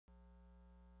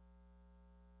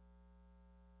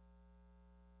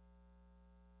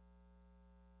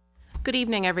Good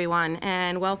evening, everyone,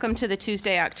 and welcome to the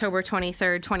Tuesday, October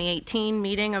 23rd, 2018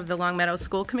 meeting of the Longmeadow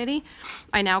School Committee.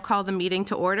 I now call the meeting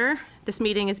to order. This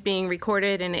meeting is being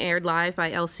recorded and aired live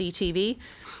by LCTV,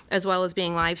 as well as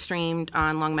being live streamed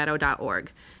on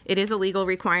longmeadow.org. It is a legal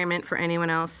requirement for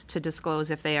anyone else to disclose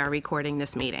if they are recording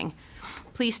this meeting.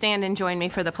 Please stand and join me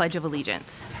for the Pledge of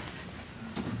Allegiance.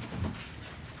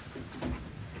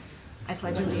 I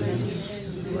pledge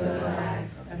allegiance to the flag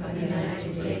of the United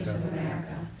States of America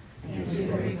and to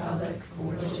the republic for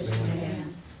which it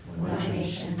stands, one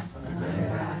nation, under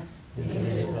God,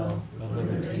 indivisible, with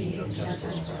liberty and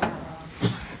justice for all.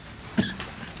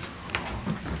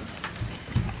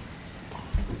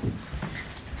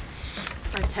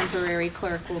 Our temporary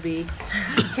clerk will be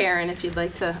Karen, if you'd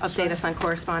like to update us on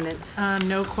correspondence.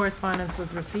 No correspondence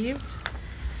was received.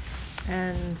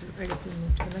 And I guess we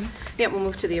move to the minutes. Yeah, we'll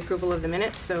move to the approval of the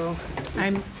minutes. So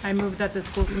I move that the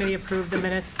school committee approve the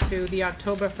minutes to the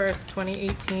October 1st,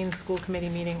 2018 school committee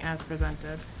meeting as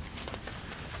presented.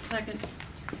 Second.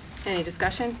 Any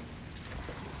discussion?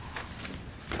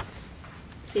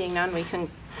 Seeing none, we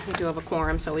do have a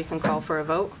quorum, so we can call for a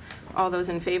vote. All those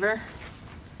in favor?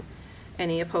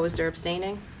 Any opposed or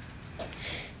abstaining?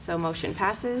 So motion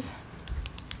passes.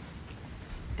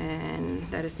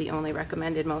 And that is the only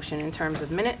recommended motion in terms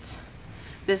of minutes.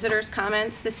 Visitors'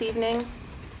 comments this evening?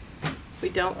 We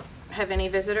don't have any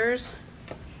visitors.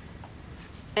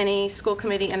 Any school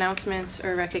committee announcements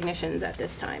or recognitions at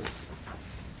this time?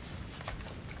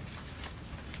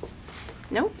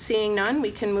 Nope, seeing none, we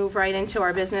can move right into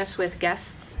our business with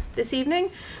guests this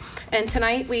evening. And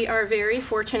tonight we are very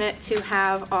fortunate to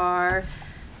have our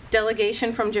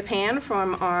delegation from Japan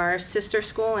from our sister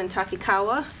school in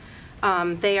Takikawa.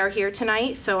 They are here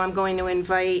tonight, so I'm going to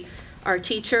invite our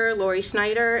teacher, Lori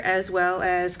Snyder, as well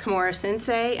as Kimura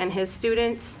Sensei and his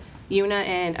students, Yuna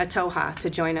and Atoha, to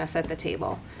join us at the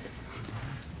table.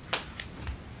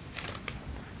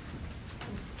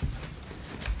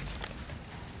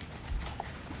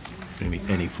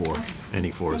 Any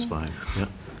four is fine. Yeah.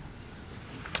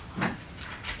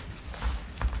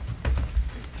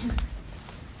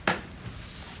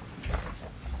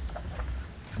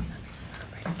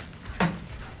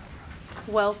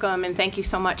 Welcome, and thank you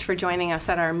so much for joining us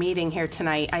at our meeting here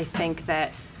tonight. I think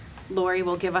that Lori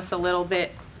will give us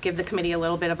give the committee a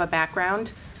little bit of a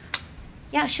background.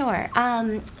 Yeah, sure.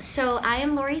 So I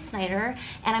am Lori Snyder,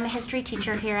 and I'm a history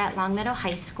teacher here at Longmeadow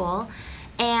High School.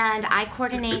 And I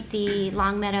coordinate the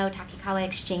Longmeadow Takikawa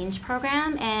Exchange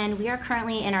Program, and we are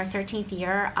currently in our 13th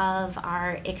year of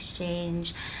our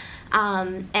exchange.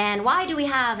 And why do we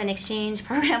have an exchange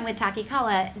program with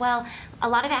Takikawa? Well, a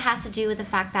lot of it has to do with the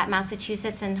fact that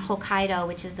Massachusetts and Hokkaido,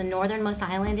 which is the northernmost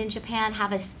island in Japan,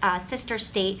 have a sister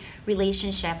state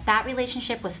relationship. That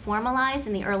relationship was formalized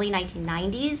in the early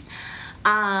 1990s.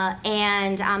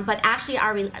 But actually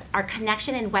our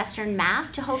connection in Western Mass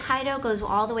to Hokkaido goes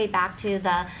all the way back to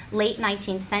the late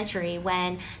 19th century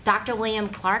when Dr. William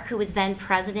Clark, who was then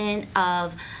president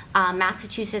of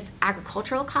Massachusetts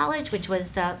Agricultural College, which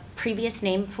was the previous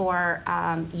name for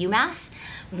UMass,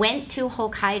 went to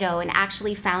Hokkaido and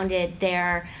actually founded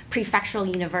their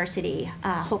prefectural university,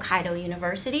 Hokkaido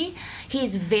University.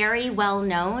 He's very well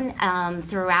known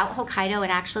throughout Hokkaido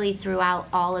and actually throughout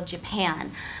all of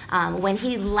Japan. When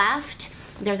he left,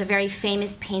 there's a very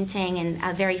famous painting and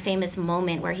a very famous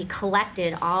moment where he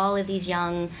collected all of these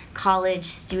young college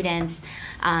students,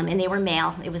 and they were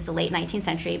male. It was the late 19th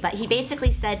century, but he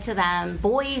basically said to them,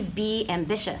 "Boys, be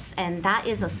ambitious," and that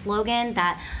is a slogan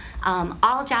that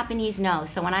all Japanese know.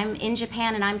 So when I'm in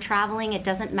Japan and I'm traveling, it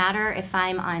doesn't matter if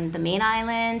I'm on the main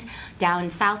island, down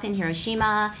south in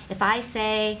Hiroshima. If I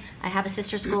say I have a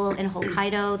sister school in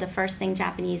Hokkaido, the first thing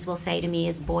Japanese will say to me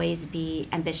is, "Boys, be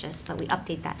ambitious," but we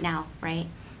update that now, right?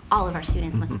 All of our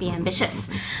students must be ambitious.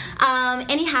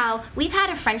 Anyhow, we've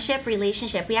had a friendship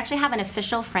relationship. We actually have an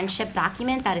official friendship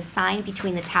document that is signed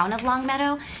between the town of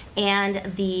Longmeadow and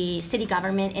the city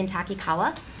government in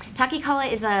Takikawa. Takikawa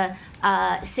is a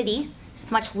city. It's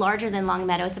much larger than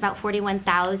Longmeadow. It's about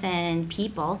 41,000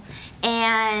 people.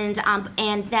 And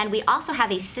then we also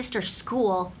have a sister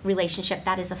school relationship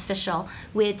that is official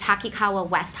with Takikawa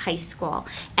West High School.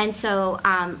 And so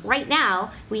right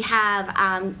now we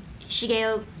have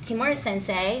Shigeo Kimura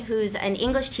Sensei, who's an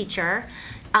English teacher.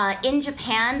 In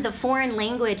Japan, the foreign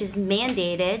language is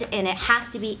mandated, and it has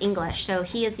to be English. So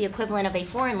he is the equivalent of a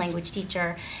foreign language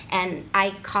teacher, and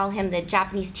I call him the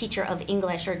Japanese teacher of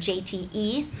English, or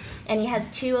JTE. And he has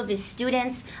two of his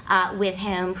students with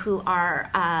him who are,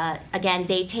 again,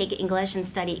 they take English and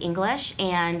study English,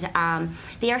 and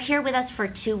they are here with us for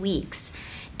 2 weeks.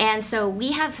 And so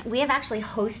we have actually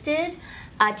hosted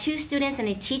 2 students and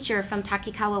a teacher from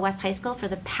Takikawa West High School for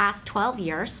the past 12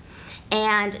 years.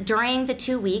 And during the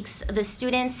 2 weeks, the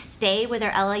students stay with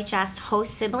their LHS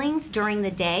host siblings during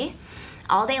the day.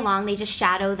 All day long, they just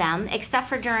shadow them, except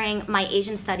for during my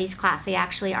Asian Studies class. They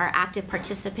actually are active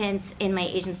participants in my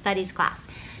Asian Studies class.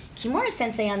 Kimura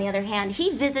Sensei, on the other hand,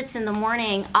 he visits in the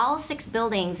morning all 6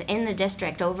 buildings in the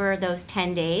district over those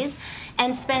 10 days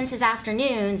and spends his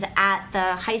afternoons at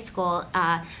the high school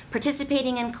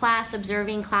participating in class,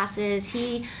 observing classes.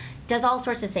 He does all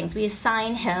sorts of things. We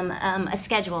assign him a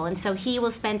schedule, and so he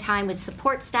will spend time with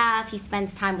support staff. He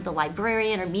spends time with the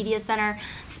librarian or media center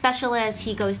specialist.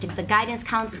 He goes to the guidance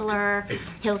counselor.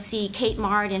 He'll see Kate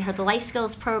Mard in the life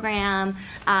skills program.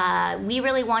 We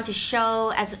really want to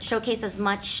showcase as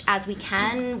much as we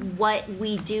can what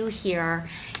we do here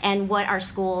and what our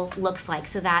school looks like,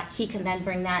 so that he can then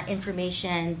bring that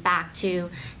information back to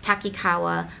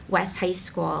Takikawa West High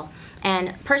School. And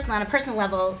on a personal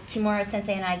level, Kimura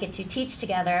Sensei and I get to teach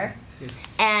together. Yes.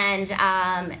 And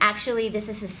actually, this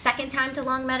is his 2nd time to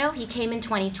Longmeadow. He came in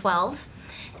 2012,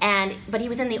 but he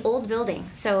was in the old building.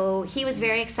 So he was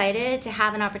very excited to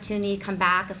have an opportunity to come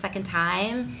back a 2nd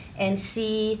time and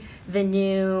see the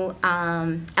new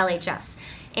LHS.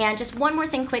 And just one more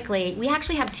thing quickly, we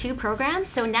actually have 2 programs.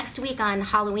 So next week on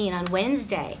Halloween, on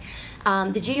Wednesday,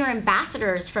 the junior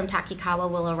ambassadors from Takikawa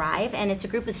will arrive, and it's a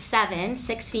group of 7,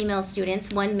 6 female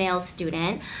students, 1 male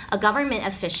student, a government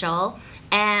official,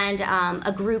 and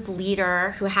a group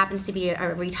leader who happens to be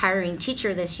a retiring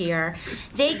teacher this year.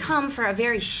 They come for a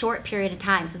very short period of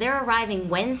time. So they're arriving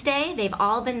Wednesday. They've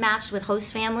all been matched with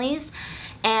host families,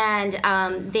 and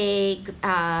they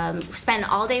spend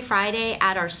all day Friday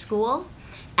at our school.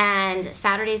 And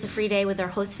Saturday's a free day with their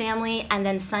host family, and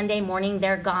then Sunday morning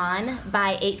they're gone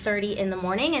by 8:30 in the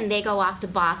morning, and they go off to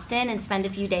Boston and spend a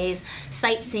few days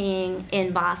sightseeing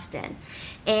in Boston.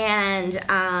 And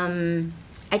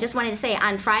I just wanted to say,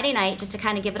 on Friday night, just to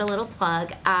kind of give it a little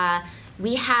plug,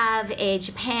 we have a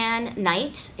Japan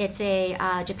night. It's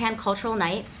a Japan cultural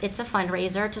night. It's a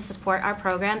fundraiser to support our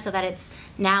program so that it's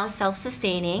now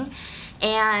self-sustaining.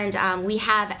 And we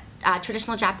have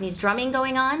traditional Japanese drumming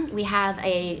going on. We have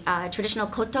a traditional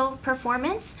koto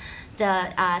performance.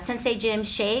 The Sensei Jim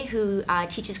Shea, who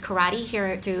teaches karate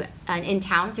here in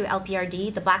town through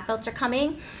LPRD, the black belts are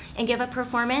coming and give a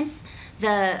performance.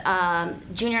 The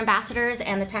junior ambassadors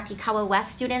and the Takikawa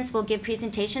West students will give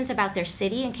presentations about their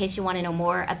city in case you want to know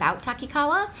more about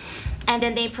Takikawa. And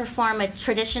then they perform a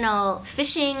traditional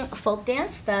fishing folk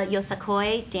dance, the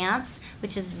Yosakoi dance,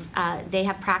 which is they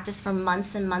have practiced for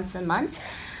months and months and months.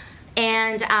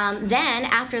 And then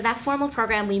after that formal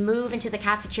program, we move into the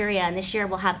cafeteria, and this year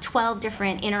we'll have 12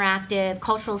 different interactive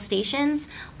cultural stations,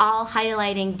 all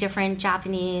highlighting different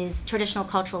Japanese traditional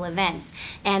cultural events.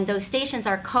 And those stations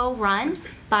are co-run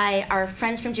by our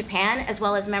friends from Japan, as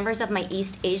well as members of my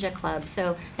East Asia Club.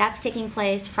 So that's taking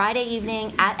place Friday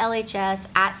evening at LHS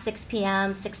at 6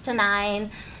 p.m., 6 to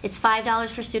 9. It's $5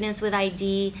 for students with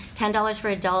ID, $10 for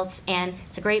adults, and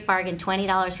it's a great bargain,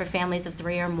 $20 for families of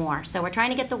 3 or more. So we're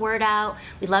trying to get the word out.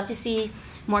 We'd love to see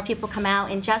more people come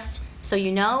out. And just so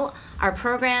you know, our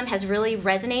program has really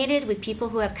resonated with people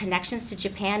who have connections to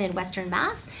Japan and Western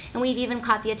Mass, and we've even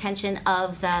caught the attention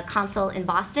of the consul in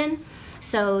Boston.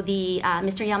 So the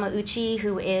Mr. Yamauchi,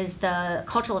 who is the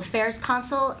Cultural Affairs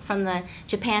Consul from the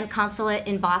Japan Consulate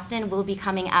in Boston, will be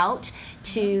coming out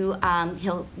to,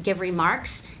 he'll give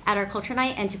remarks at our Culture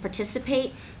Night and to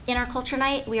participate in our Culture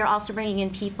Night. We are also bringing in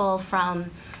people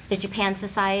from the Japan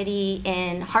Society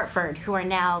in Hartford who are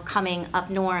now coming up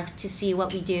north to see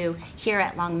what we do here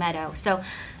at Longmeadow. So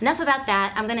enough about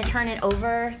that. I'm going to turn it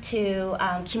over to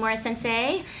Kimura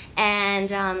Sensei.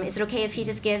 And is it okay if he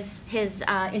just gives his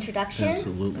introduction?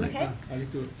 Absolutely. Okay. A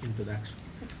little introduction.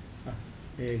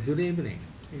 Good evening.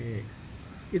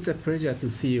 It's a pleasure to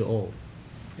see you all.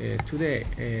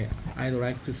 Today, I'd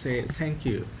like to say thank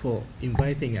you for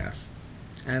inviting us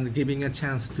and giving a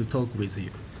chance to talk with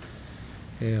you.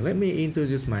 Let me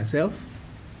introduce myself.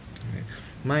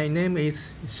 My name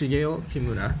is Shigeo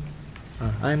Kimura.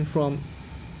 I'm from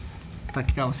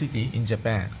Takikawa City in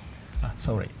Japan.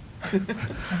 Sorry.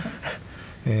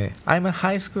 I'm a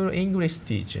high school English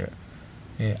teacher.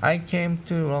 I came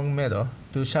to Longmeadow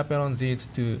to chaperone these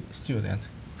 2 students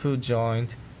who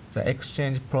joined the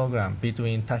exchange program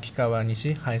between Takikawa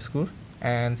Nishi High School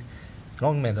and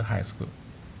Longmeadow High School.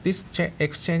 This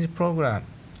exchange program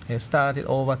started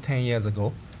over 10 years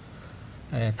ago.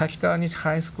 Takikawa Nishi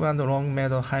High School and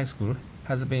Longmeadow High School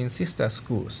has been sister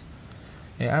schools,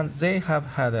 and they have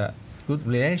had a good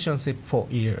relationship for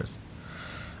years.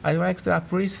 I'd like to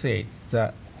appreciate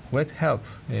the great help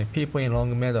people in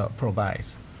Longmeadow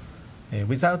provides.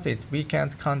 Without it, we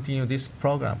can't continue this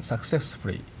program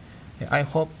successfully. I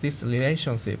hope this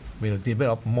relationship will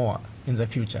develop more in the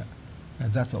future.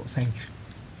 And that's all. Thank you.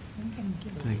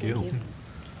 Thank you.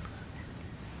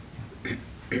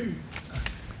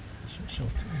 Short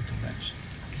introduction.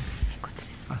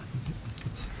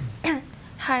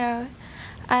 Hello,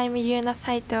 I'm Yuna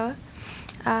Saito.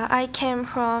 I came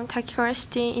from Takikawa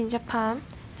City in Japan.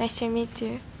 Nice to meet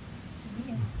you.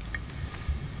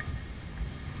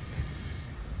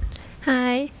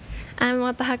 Hi, I'm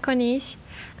Wataha Konishi.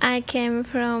 I came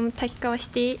from Takikawa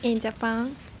City in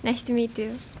Japan. Nice to meet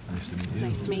you. Nice to meet you.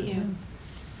 Nice to meet you.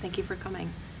 Thank you for coming.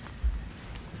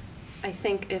 I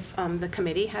think if the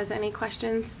committee has any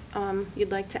questions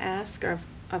you'd like to ask or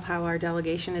of how our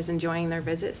delegation is enjoying their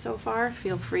visit so far,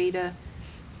 feel free to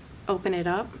open it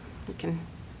up. You can.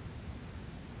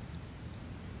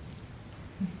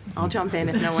 I'll jump in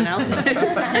if no one else is.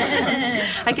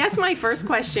 I guess my first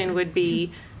question would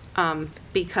be,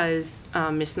 because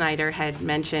Ms. Snyder had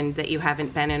mentioned that you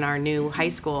haven't been in our new high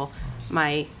school,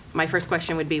 my first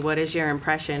question would be, what is your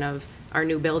impression of our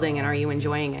new building and are you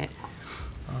enjoying it?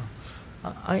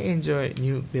 I enjoy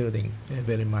new building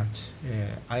very much.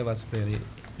 I was very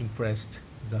impressed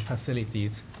the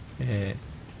facilities. There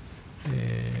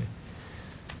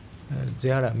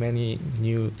are many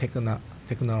new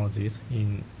technologies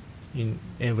in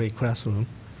every classroom.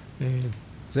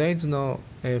 There is no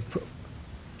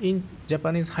in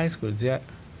Japanese high school. There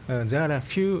are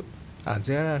few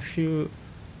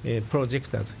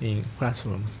projectors in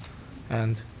classrooms,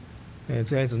 and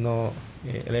there is no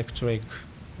electric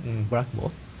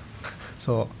blackboard.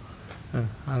 So,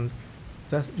 and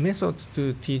the method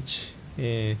to teach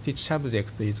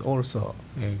subject is also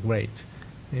great.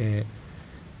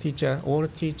 All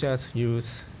teachers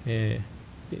use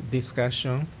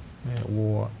discussion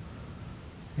or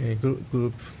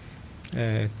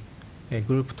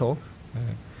group talk.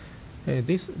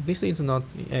 This is not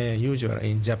usual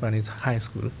in Japanese high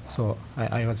school, so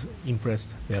I was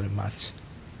impressed very much.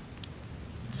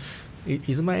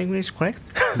 Is my English correct?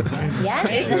 Yes.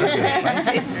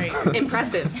 It's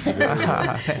impressive.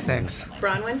 Thanks.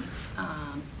 Bronwyn?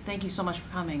 Thank you so much for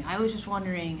coming. I was just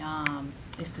wondering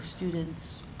if the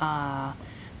students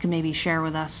could maybe share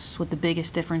with us what the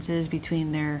biggest difference is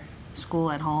between their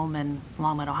school at home and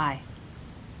Longmeadow High.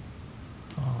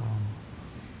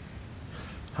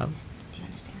 How? Do you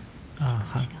understand?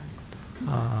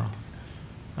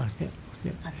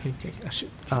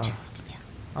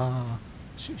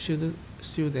 Should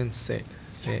students say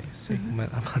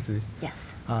comment about this?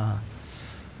 Yes.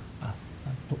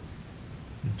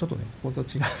 ちょっとね、ここ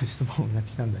と違う質問が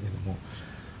来たんだけども、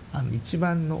一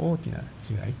番の大きな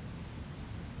違い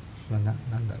はな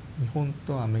んだろう。日本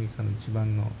とアメリカの一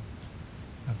番の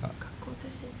なんか学校と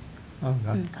してです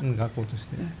学校とし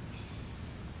て。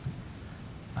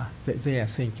They are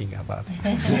thinking about it.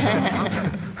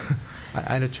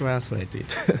 I'll translate it.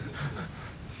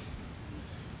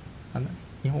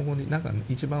 日本語でなんか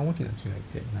一番大きな違いっ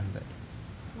てなんだろ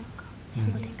う。なんかうん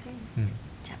すごいでかい。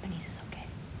Japanese is okay.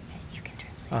 You can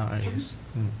translate. です。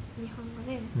日本語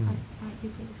で、うん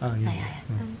言っていいですか。いいよ。はいはいはい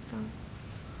な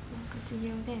んか授業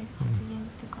で発言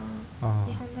とかを、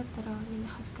日本だったらみんな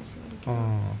恥ずかしがるけど、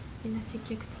みんな積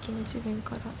極的に自分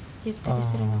から言ったり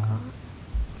するのが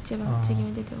一番授業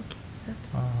に出て OK だ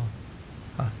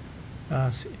と。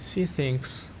She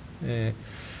thinks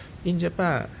in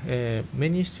Japan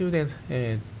many students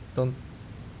don't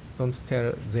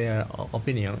tell their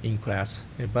opinion in class,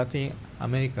 but in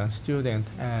American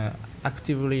students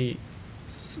actively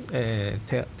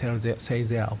say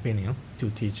their opinion to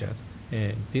teachers.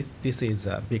 This is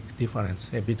a big difference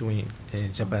between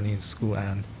Japanese school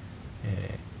and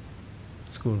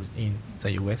schools in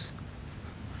the U.S.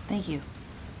 Thank you.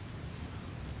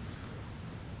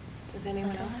 Does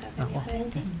anyone else have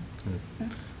anything?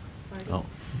 Oh,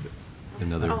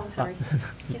 another. Oh, sorry.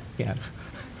 Yeah.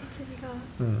 設備が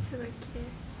すごい綺麗。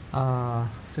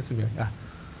設備が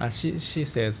she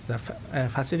said the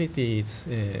facility is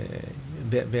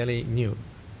very new.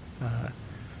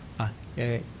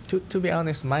 To be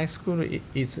honest, my school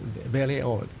is very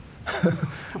old,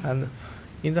 and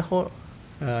in the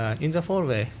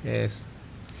hallway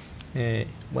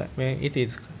when it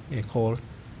is cold,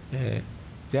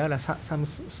 there are some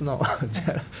snow.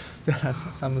 there are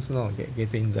some snow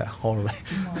get in the hallway.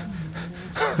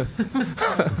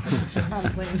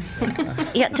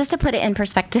 Yeah, just to put it in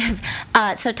perspective,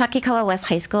 so Takekawa West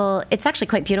High School, it's actually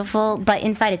quite beautiful, but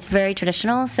inside it's very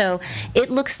traditional. So it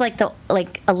looks like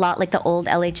a lot like the old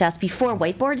LHS before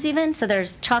whiteboards even. So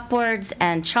there's chalkboards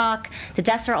and chalk. The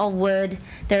desks are all wood.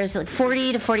 There's like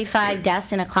 40 to 45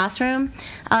 desks in a classroom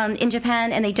in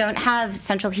Japan, and they don't have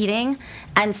central heating.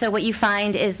 And so what you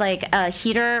find is like a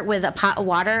heater with a pot of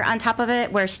water on top of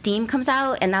it where steam comes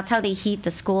out, and that's how they heat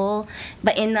the school.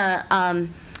 But in the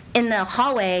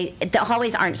hallway, the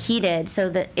hallways aren't heated, so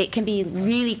that it can be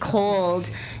really cold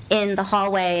in the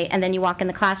hallway, and then you walk in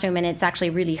the classroom and it's actually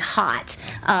really hot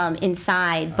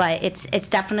inside. But it's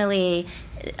definitely,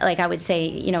 like I would say,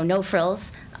 you know, no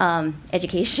frills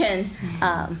education.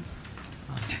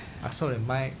 Sorry,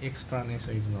 my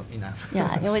explanation is not enough.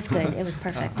 Yeah, it was good. It was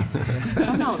perfect.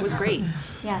 Oh, no, it was great.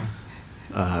 Yeah.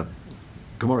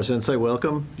 Kimura Sensei,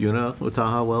 welcome. Yuna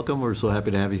Utaha, welcome. We're so happy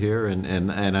to have you here.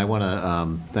 And I want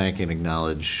to thank and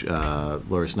acknowledge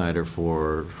Laura Snyder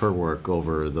for her work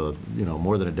over the,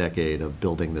 more than a decade of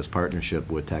building this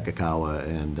partnership with Takekawa.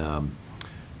 And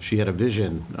she had a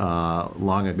vision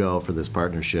long ago for this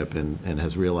partnership and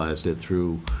has realized it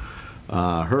through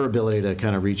her ability to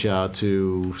kind of reach out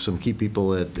to some key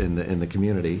people in the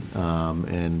community.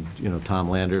 And, Tom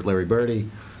Landers, Larry Birdie,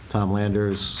 Tom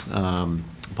Landers,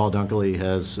 Paul Dunkley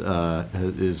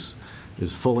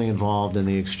is fully involved in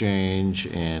the exchange,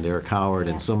 and Eric Howard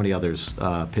and so many others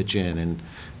pitch in,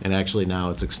 and actually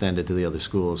now it's extended to the other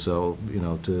schools. So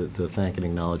to thank and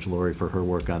acknowledge Lori for her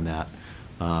work on that.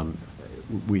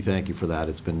 We thank you for that.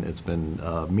 It's been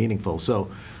meaningful.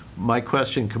 So my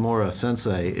question, Kimura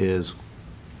Sensei, is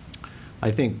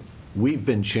I think we've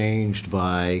been changed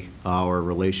by our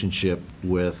relationship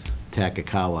with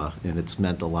Takekawa, and it's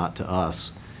meant a lot to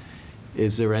us.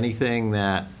 Is there anything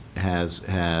that has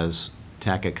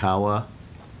Takekawa,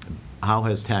 how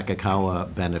has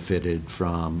Takekawa benefited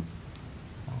from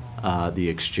the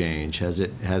exchange? Has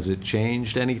it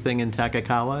changed anything in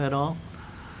Takekawa at all?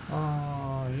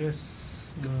 Yes.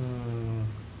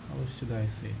 How should I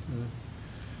say?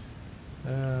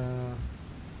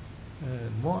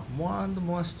 More and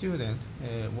more students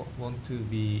want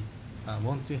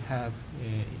to have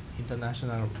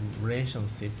international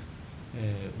relationship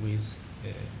with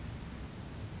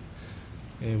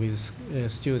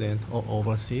students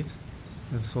overseas,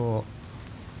 and so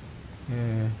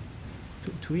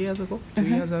 2 years ago,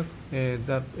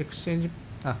 the exchange,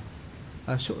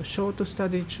 a short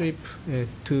study trip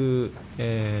to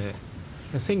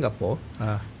Singapore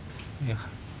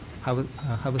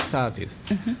have started.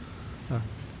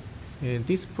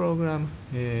 This program,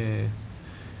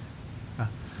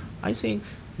 I think,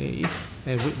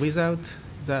 without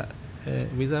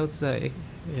the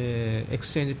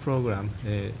exchange program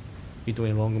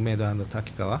between Longmeadow and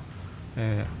Takekawa,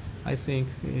 I think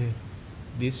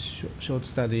this short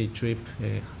study trip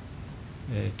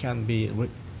can't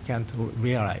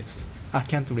realize. I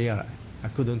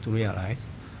couldn't realize.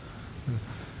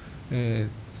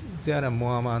 There are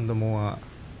more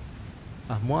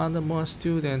and more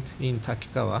students in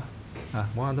Takekawa.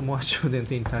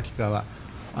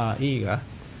 Are eager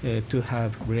to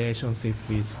have relationship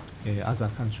with other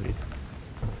countries.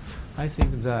 I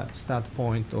think the start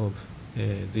point of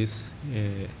this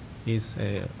is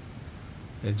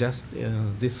just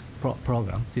this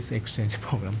program, this exchange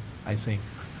program, I think.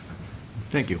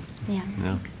 Thank you. Yeah,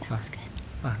 Yeah. thanks. That was good.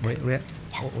 Yes.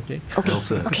 Yes. Okay. Okay. Well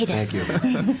said. Okay, Thank you.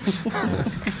 Yes.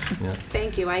 Yeah.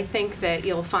 Thank you. I think that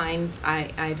you'll find,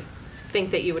 I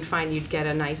think that you would find you'd get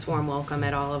a nice warm welcome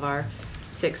at all of our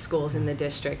 6 schools in the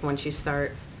district once you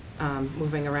start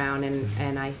moving around,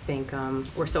 and I think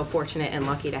we're so fortunate and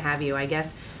lucky to have you. I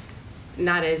guess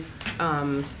not as,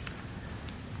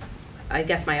 I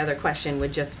guess my other question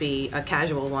would just be a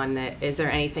casual one, that is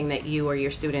there anything that you or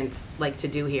your students like to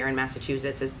do here in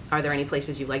Massachusetts? Are there any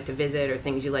places you like to visit or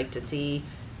things you like to see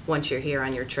once you're here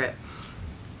on your trip?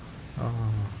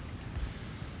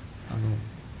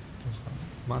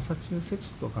 マサチューセッ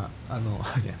ツとかい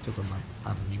やちょっと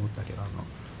濁ったけどこ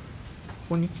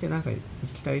こに来てなんか行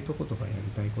きたいとことかやり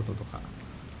たいこととかは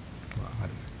あ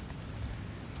る。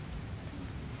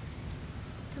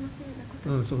楽しみなこと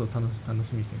そうそう楽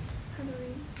しみにしてる。ハロウ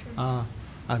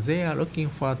ィン They are looking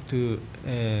forward to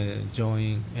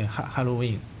join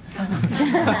Halloween.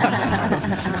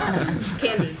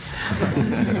 Candy.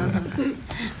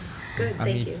 Good,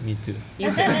 thank you. Me too.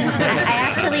 I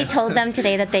actually told them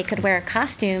today that they could wear a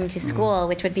costume to school,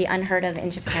 which would be unheard of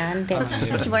in Japan.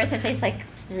 Kimura Sensei's like,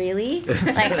 really?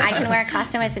 Like, I can wear a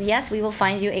costume? I said, yes, we will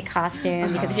find you a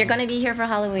costume, because if you're going to be here for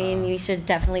Halloween, you should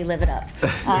definitely live it up.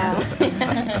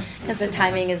 Because the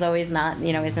timing is always not,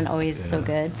 isn't always so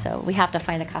good, so we have to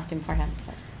find a costume for him,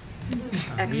 so.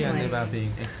 We are never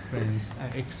being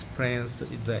experienced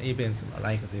the events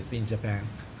like this in Japan.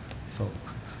 So,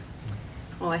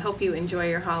 Well, I hope you enjoy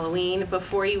your Halloween.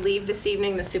 Before you leave this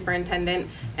evening, the superintendent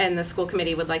and the school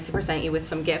committee would like to present you with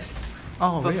some gifts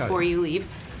before you leave.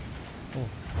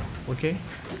 oh, okay.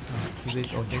 Is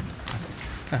it okay?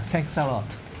 Thanks a lot.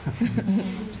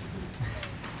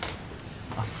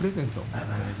 あ、プレゼント。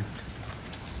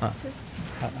あ、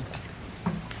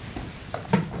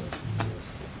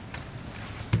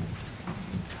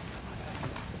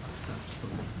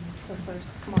So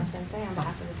first, Kumar Sensei, on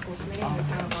behalf of the school committee and the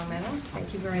town of Long Meadow,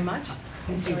 thank you very much.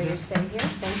 Enjoy your stay here.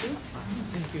 Thank you.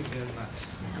 Thank you very much.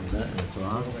 That's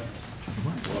Ron.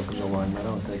 Welcome to Long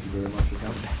Meadow, and thank you very much for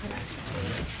coming.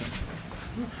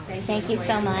 Thank you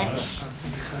so much.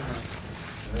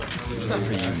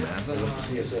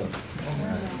 See you soon.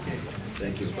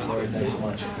 Thank you. Lori, thanks so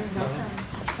much.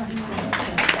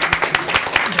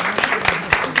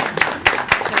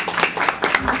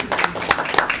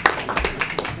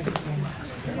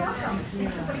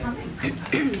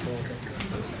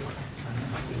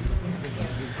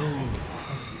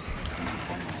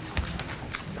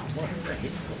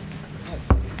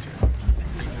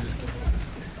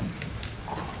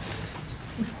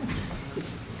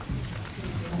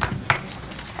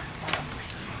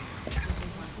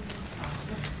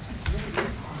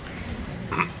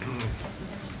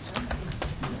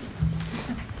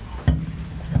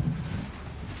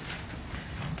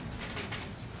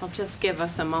 I'll just give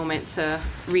us a moment to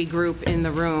regroup in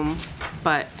the room,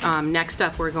 but next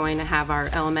up, we're going to have our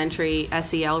elementary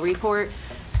SEL report.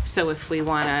 So if we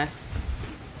want to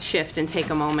shift and take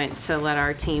a moment to let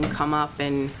our team come up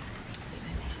and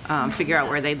figure out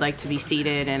where they'd like to be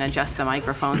seated and adjust the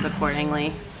microphones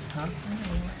accordingly.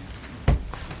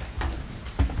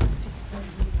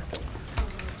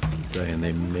 And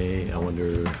they may, I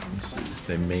wonder,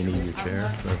 they may need your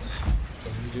chair. That's,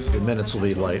 the minutes will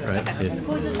be light, right?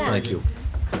 Thank you.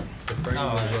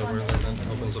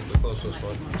 Opens up the closest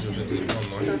one.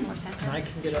 I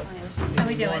can get up. How are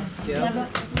we doing?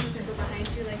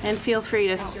 And feel free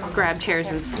to grab chairs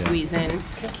and squeeze in. Don't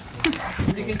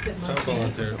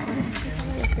volunteer.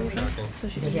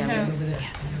 Should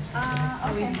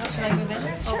I move in?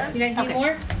 You guys need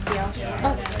more?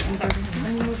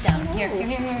 Let me move down. Here.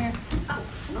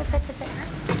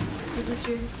 Is this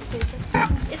your paper?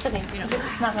 It's okay.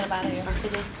 It's not gonna bother you. It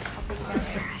is.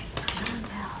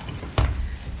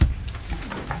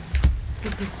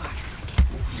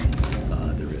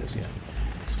 There is, yeah.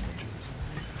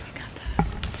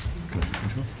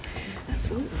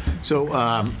 Absolutely. So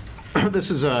this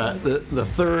is the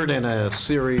third in a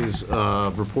series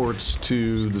of reports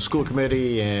to the school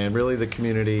committee and really the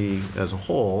community as a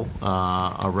whole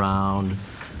around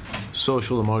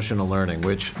social emotional learning,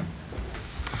 which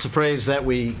it's a phrase that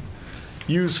we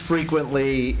use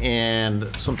frequently, and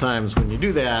sometimes when you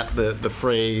do that, the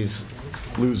phrase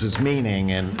loses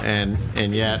meaning,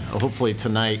 and yet hopefully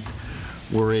tonight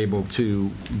we're able to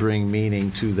bring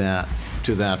meaning to that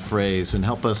phrase and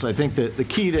help us. I think that the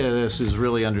key to this is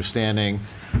really understanding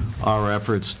our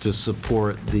efforts to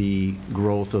support the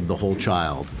growth of the whole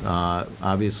child.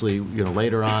 Obviously,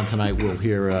 later on tonight we'll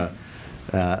hear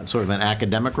sort of an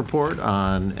academic report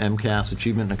on MCAS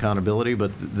achievement and accountability,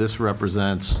 but this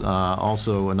represents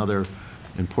also another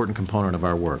important component of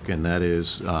our work, and that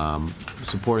is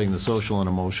supporting the social and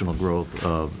emotional growth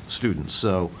of students.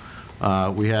 So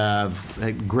we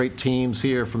have great teams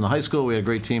here from the high school, we had a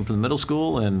great team from the middle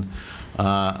school, and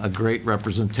a great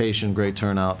representation, great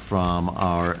turnout from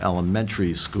our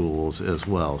elementary schools as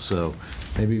well. So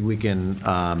maybe we can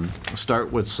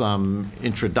start with some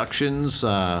introductions.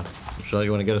 Michelle,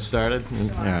 you want to get us started? Sure.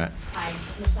 All right. Hi,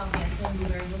 Michelle Hanson,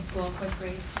 Blueberry Hill School, 4th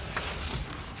grade.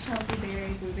 Chelsea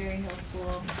Berry, Blueberry Hill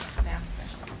School, math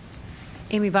specialist.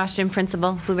 Amy Boston,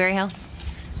 Principal, Blueberry Hill.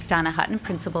 Donna Hutton,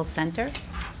 Principal, Center.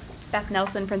 Beth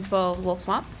Nelson, Principal, Wolf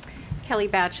Swamp. Kelly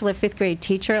Batchelor, 5th grade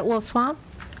teacher at Wolf Swamp.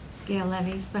 Gail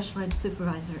Levy, Special Ed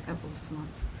Supervisor at Wolf Swamp.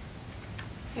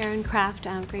 Erin Kraft,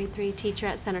 grade 3 teacher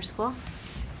at Center School.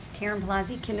 Karen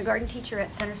Palazzi, kindergarten teacher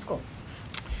at Center School.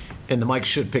 And the mic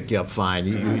should pick you up fine.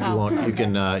 You won't. You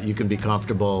can be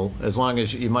comfortable as long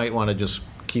as you might want to just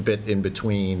keep it in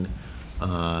between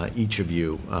each of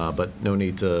you, but no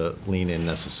need to lean in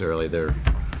necessarily.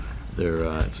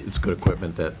 It's good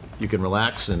equipment that you can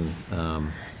relax and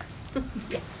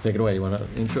Take it away. You want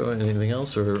to intro anything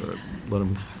else, or let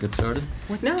them get started?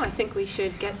 No, I think we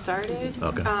should get started.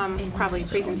 Okay. Probably a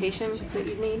presentation that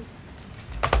you need.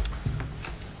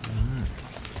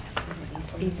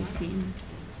 Dim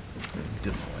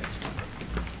the lights.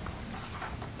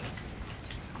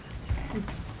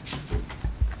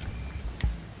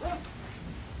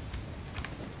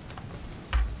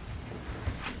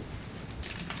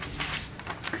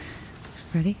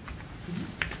 Ready?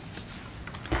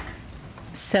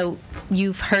 So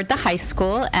you've heard the high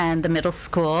school and the middle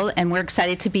school, and we're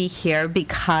excited to be here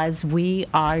because we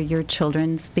are your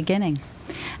children's beginning.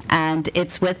 And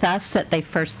it's with us that they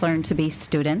first learn to be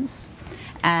students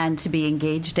and to be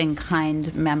engaged and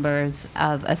kind members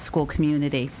of a school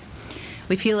community.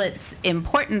 We feel it's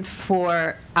important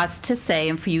for us to say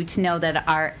and for you to know that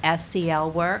our SEL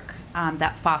work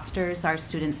that fosters our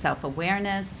students'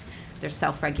 self-awareness, their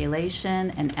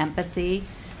self-regulation and empathy,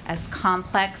 as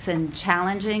complex and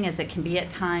challenging as it can be at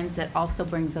times, it also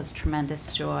brings us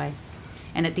tremendous joy.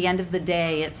 And at the end of the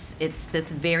day, it's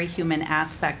this very human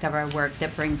aspect of our work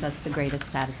that brings us the greatest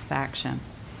satisfaction.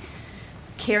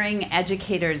 Caring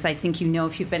educators, I think you know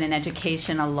if you've been in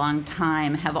education a long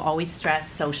time, have always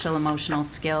stressed social emotional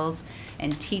skills,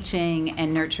 and teaching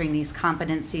and nurturing these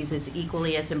competencies is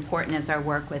equally as important as our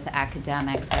work with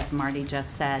academics, as Marty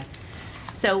just said.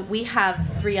 So we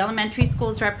have 3 elementary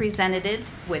schools represented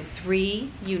with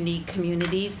 3 unique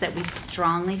communities that we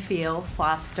strongly feel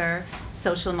foster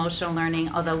social emotional learning,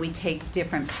 although we take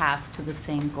different paths to the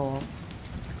same goal.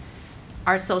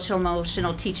 Our social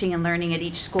emotional teaching and learning at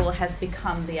each school has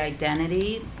become the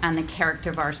identity and the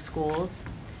character of our schools.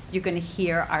 You're going to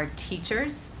hear our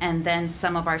teachers and then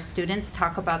some of our students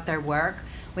talk about their work.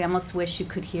 We almost wish you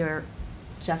could hear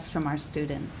just from our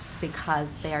students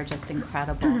because they are just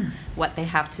incredible what they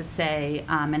have to say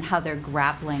and how they're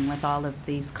grappling with all of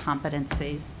these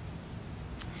competencies.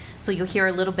 So you'll hear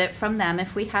a little bit from them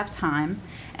if we have time.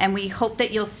 And we hope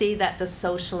that you'll see that the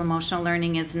social emotional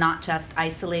learning is not just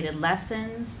isolated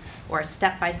lessons or a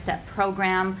step-by-step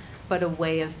program, but a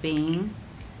way of being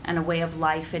and a way of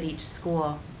life at each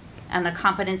school. And the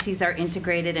competencies are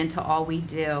integrated into all we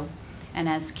do. And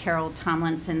as Carol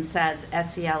Tomlinson says,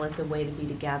 SEL is a way to be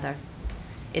together.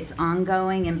 It's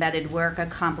ongoing, embedded work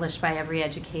accomplished by every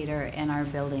educator in our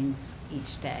buildings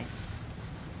each day.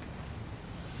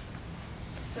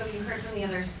 So you heard from the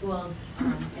other schools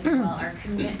as well, our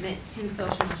commitment to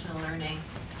social emotional learning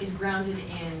is grounded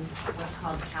in what's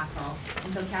called CASEL.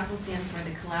 And so CASEL stands for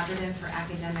the Collaborative for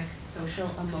Academic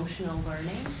Social Emotional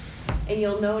Learning. And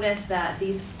you'll notice that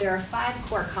there are 5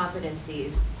 core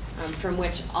competencies from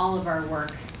which all of our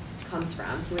work comes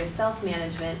from. So we have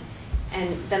self-management,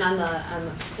 and then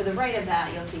to the right of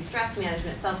that, you'll see stress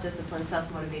management, self-discipline,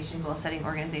 self-motivation, goal-setting,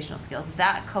 organizational skills.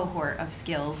 That cohort of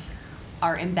skills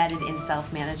are embedded in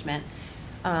self-management.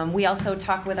 We also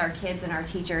talk with our kids and our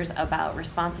teachers about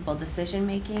responsible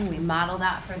decision-making. We model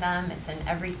that for them. It's in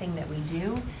everything that we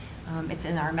do. It's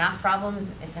in our math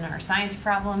problems, it's in our science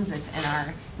problems, it's in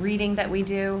our reading that we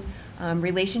do.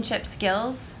 Relationship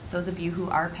skills, those of you who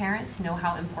are parents know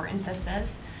how important this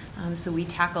is. So we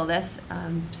tackle this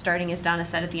starting, as Donna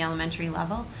said, at the elementary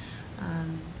level.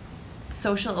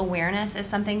 Social awareness is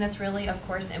something that's really, of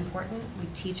course, important. We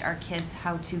teach our kids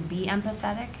how to be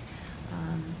empathetic,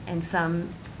 and some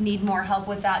need more help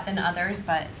with that than others,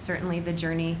 but certainly the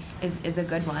journey is a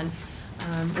good one.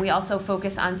 We also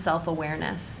focus on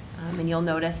self-awareness, and you'll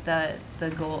notice the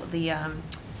goal,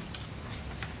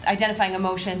 identifying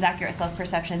emotions, accurate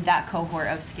self-perception, that cohort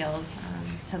of skills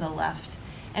to the left.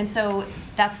 And so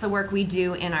that's the work we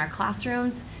do in our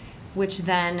classrooms, which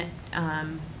then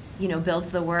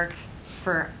builds the work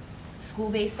for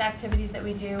school-based activities that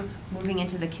we do, moving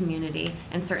into the community.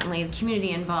 And certainly the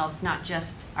community involves not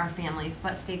just our families,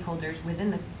 but stakeholders within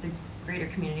the greater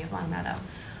community of Longmeadow.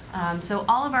 So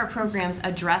all of our programs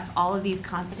address all of these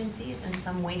competencies in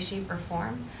some way, shape, or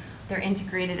form. They're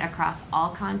integrated across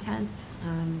all contents.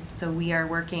 So we are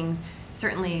working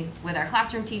certainly with our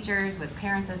classroom teachers, with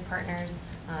parents as partners,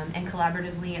 and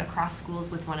collaboratively across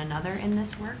schools with one another in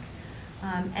this work.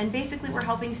 And basically we're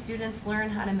helping students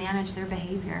learn how to manage their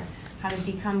behavior, how to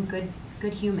become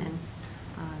good humans,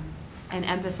 and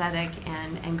empathetic,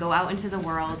 and go out into the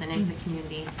world and into the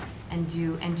community and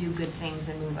do good things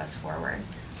and move us forward.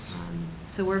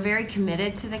 So we're very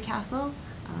committed to the CASEL.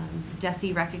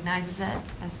 DESE recognizes it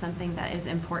as something that is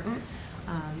important.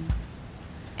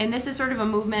 And this is sort of a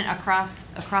movement across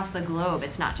the globe.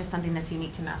 It's not just something that's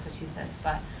unique to Massachusetts,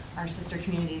 but our sister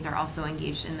communities are also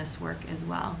engaged in this work as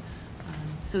well.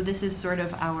 So this is sort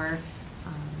of our,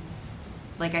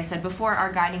 like I said before,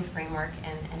 our guiding framework,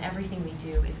 and everything we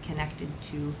do is connected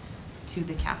to to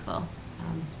the castle.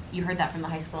 You heard that from the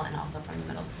high school and also from the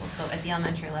middle school. So at the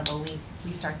elementary level,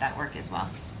 we start that work as well.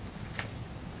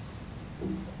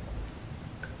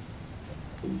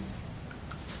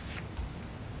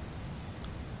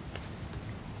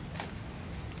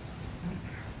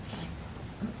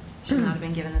 Should not have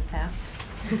been given this task.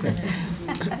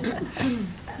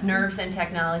 Nerves and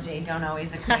technology don't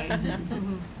always equate. That's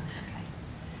okay.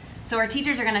 So our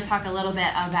teachers are going to talk a little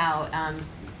bit about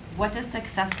what does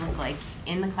success look like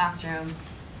in the classroom,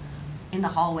 in the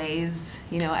hallways,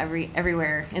 you know,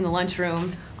 everywhere, in the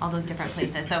lunchroom, all those different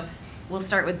places. So we'll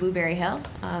start with Blueberry Hill.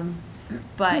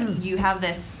 But you have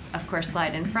this, of course,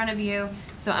 slide in front of you.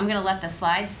 So I'm going to let the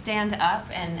slide stand up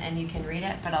and you can read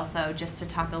it, but also just to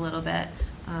talk a little bit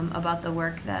about the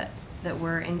work that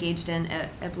we're engaged in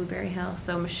at Blueberry Hill.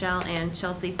 So Michelle and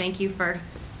Chelsea, thank you for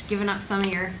giving up some of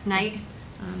your night.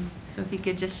 So if you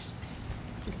could just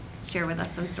share with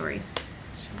us some stories.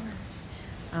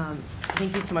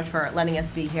 Thank you so much for letting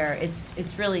us be here.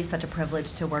 It's really such a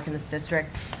privilege to work in this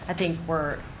district. I think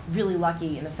we're really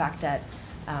lucky in the fact that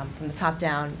from the top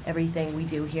down, everything we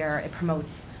do here, it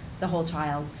promotes the whole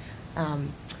child.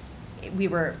 We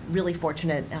were really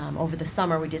fortunate over the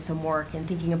summer. We did some work in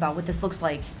thinking about what this looks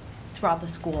like throughout the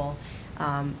school,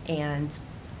 and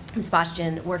Ms.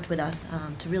 Bastian worked with us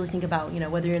to really think about, you know,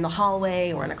 whether you're in the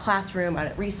hallway or in a classroom or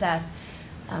at recess,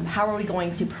 how are we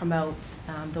going to promote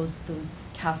those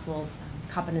castle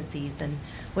competencies, and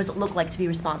what does it look like to be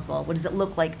responsible? What does it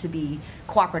look like to be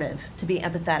cooperative, to be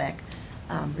empathetic,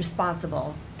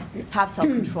 responsible, have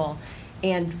self-control?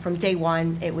 And from day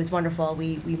one, it was wonderful.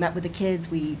 We met with the kids.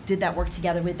 We did that work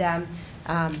together with them,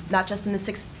 not just in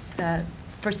the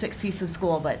first 6 weeks of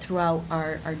school, but throughout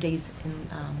our days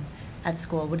at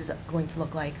school. What is it going to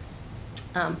look like?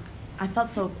 I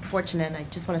felt so fortunate, and I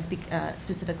just want to speak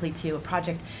specifically to a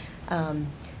project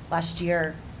last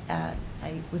year.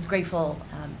 I was grateful,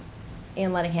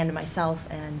 Ann Lenihan and myself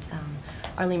and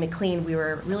Arlene McLean, we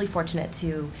were really fortunate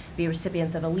to be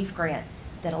recipients of a LEAF grant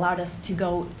that allowed us to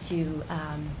go to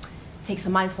take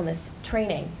some mindfulness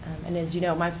training. And as you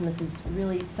know, mindfulness is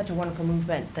really such a wonderful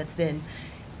movement that's been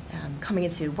coming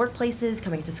into workplaces,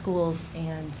 coming into schools,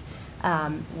 and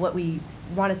what we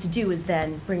wanted to do is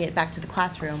then bring it back to the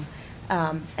classroom.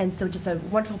 And so just a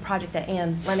wonderful project that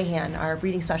Ann Lenihan, our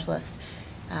reading specialist,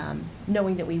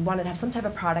 knowing that we wanted to have some type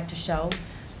of product to show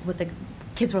what the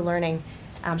kids were learning,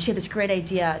 she had this great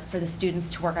idea for the students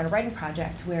to work on a writing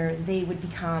project where they would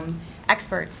become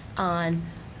experts on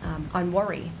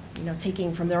worry, you know,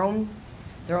 taking from their own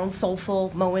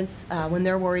soulful moments when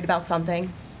they're worried about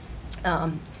something.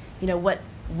 You know,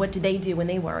 what do they do when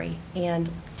they worry? And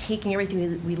taking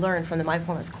everything we learned from the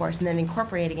mindfulness course and then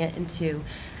incorporating it into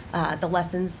the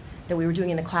lessons that we were doing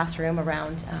in the classroom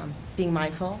around being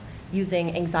mindful,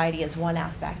 using anxiety as one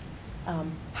aspect.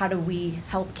 How do we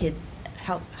help kids,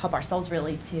 help ourselves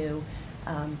really to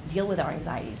deal with our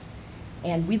anxieties?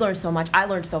 And we learned so much. I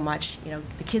learned so much. You know,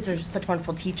 the kids are such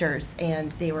wonderful teachers,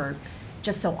 and they were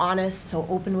just so honest, so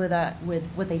open with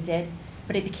what they did.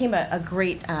 But it became a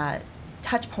great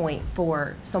touch point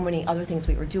for so many other things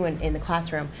we were doing in the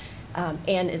classroom.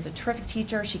 Anne is a terrific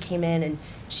teacher. She came in and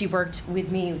she worked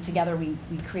with me. Together we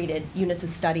created units of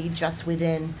study just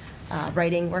within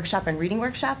writing workshop and reading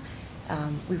workshop.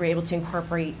 We were able to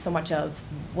incorporate so much of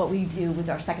what we do with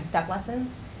our second step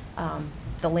lessons,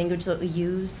 the language that we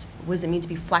use, what does it mean to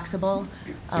be flexible,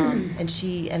 and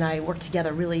she and I worked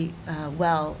together really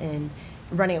well in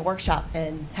running a workshop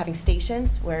and having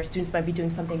stations where students might be doing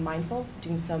something mindful,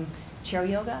 doing some chair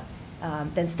yoga,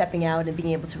 then stepping out and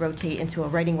being able to rotate into a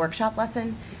writing workshop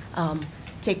lesson,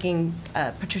 taking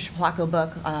Patricia Polacco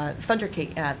book, Thunder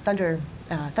Cake,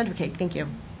 thank you,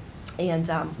 and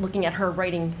looking at her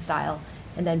writing style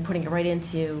and then putting it right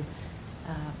into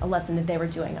a lesson that they were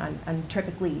doing on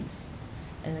terrific leads.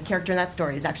 And the character in that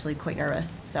story is actually quite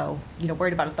nervous, so, you know,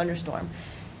 worried about a thunderstorm.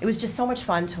 It was just so much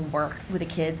fun to work with the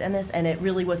kids in this, and it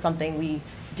really was something we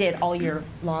did all year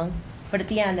long. But at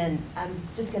the end, and I'm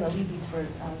just going to leave these for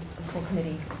the school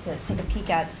committee to take a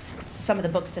peek at some of the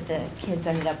books that the kids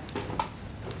ended up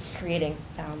creating.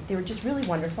 They were just really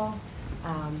wonderful.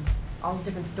 All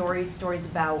different stories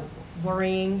about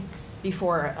worrying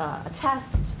before a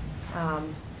test,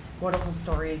 wonderful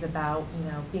stories about,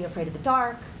 you know, being afraid of the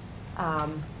dark.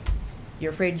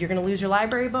 You're afraid you're going to lose your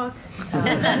library book.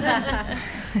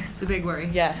 It's a big worry.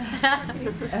 Yes.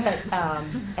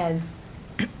 And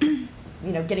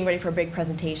you know, getting ready for a big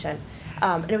presentation.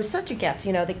 And it was such a gift.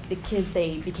 You know, the kids,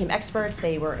 they became experts.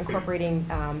 They were incorporating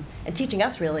and teaching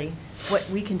us really what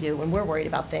we can do when we're worried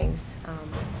about things.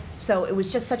 So it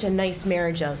was just such a nice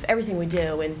marriage of everything we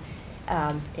do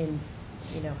and in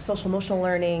social emotional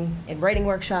learning and writing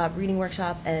workshop, reading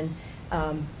workshop, and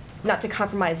not to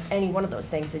compromise any one of those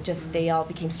things. It just, they all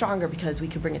became stronger because we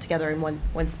could bring it together in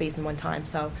one space and one time.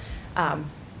 So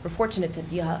we're fortunate to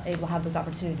be able to have those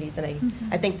opportunities, and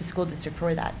I thank the school district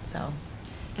for that. So.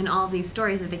 And all of these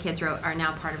stories that the kids wrote are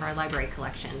now part of our library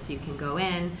collection. So you can go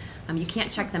in, you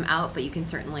can't check them out, but you can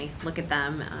certainly look at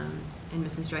them. And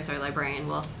Mrs. Joyce, our librarian,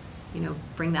 will,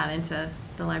 bring that into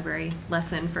the library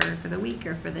lesson for the week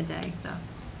or for the day. So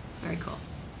it's very cool.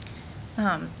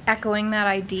 Echoing that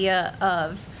idea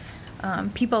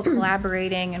of people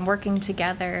collaborating and working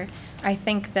together, I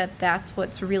think that that's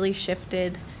what's really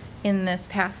shifted in this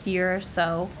past year or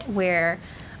so, where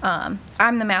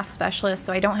I'm the math specialist,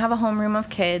 so I don't have a homeroom of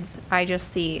kids. I just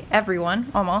see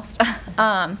everyone, almost.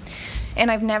 And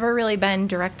I've never really been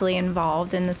directly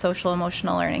involved in the social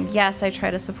emotional learning. Yes, I try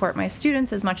to support my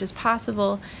students as much as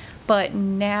possible, but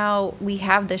now we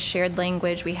have this shared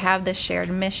language, we have this shared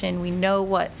mission, we know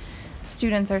what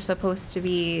students are supposed to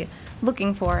be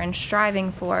looking for and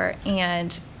striving for,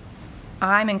 and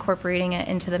I'm incorporating it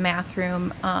into the math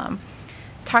room,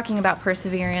 talking about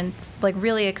perseverance, like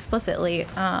really explicitly.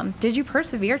 Did you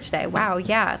persevere today? Wow,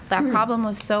 yeah, that problem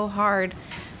was so hard.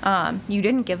 You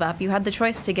didn't give up. You had the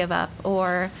choice to give up.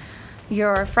 Or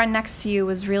your friend next to you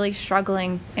was really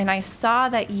struggling, and I saw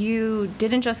that you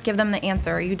didn't just give them the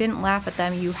answer, or you didn't laugh at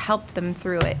them, you helped them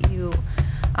through it.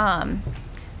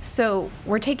 So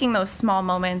we're taking those small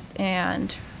moments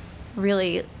and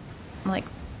really like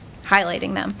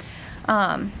highlighting them.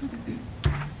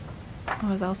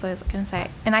 What else was I going to say?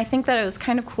 And I think that it was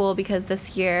kind of cool because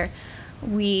this year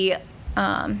we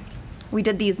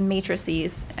did these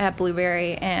matrices at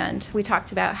Blueberry, and we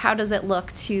talked about how does it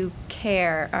look to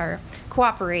care or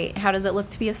cooperate, how does it look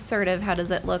to be assertive, how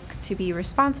does it look to be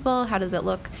responsible, how does it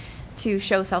look to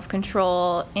show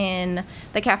self-control in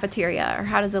the cafeteria, or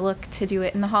how does it look to do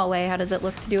it in the hallway, how does it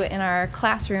look to do it in our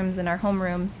classrooms, in our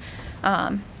homerooms.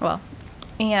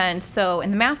 And so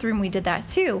in the math room we did that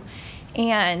too.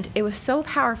 And it was so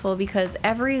powerful because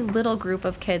every little group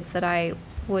of kids that I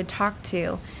would talk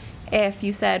to, if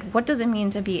you said, what does it mean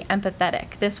to be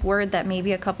empathetic? This word that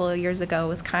maybe a couple of years ago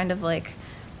was kind of like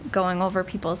going over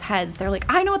people's heads. They're like,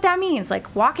 I know what that means.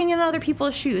 Like walking in other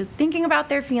people's shoes, thinking about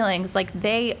their feelings. Like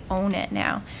they own it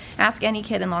now. Ask any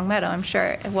kid in Longmeadow, I'm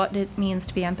sure, what it means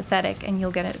to be empathetic, and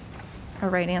you'll get a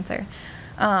right answer.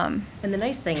 And the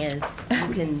nice thing is,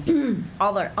 you can,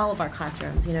 all of our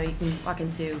classrooms, you can walk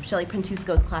into Shelley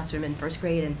Pentusco's classroom in first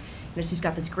grade, and she's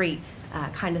got this great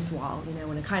kindness wall,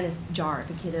 and a kindness jar. If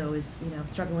a kiddo is,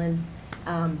 struggling,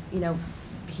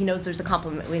 he knows there's a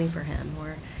compliment waiting for him.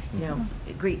 Or,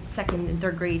 great second and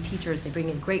third grade teachers, they bring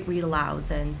in great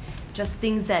read-alouds and just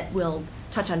things that will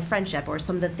touch on friendship or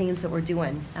some of the themes that we're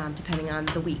doing depending on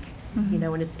the week.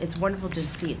 And it's wonderful to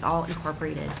just see it's all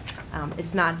incorporated.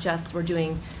 It's not just we're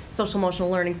doing social emotional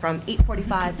learning from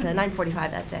 8:45 to 9:45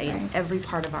 that day. It's every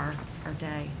part of our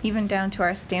day. Even down to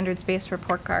our standards-based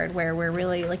report card, where we're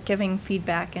really like giving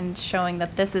feedback and showing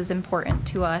that this is important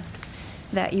to us,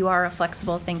 that you are a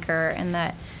flexible thinker, and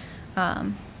that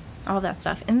all that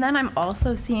stuff. And then I'm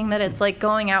also seeing that it's like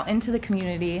going out into the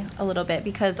community a little bit,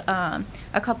 because a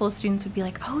couple of students would be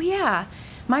like, oh yeah,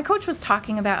 my coach was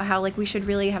talking about how like we should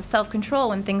really have self-control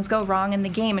when things go wrong in the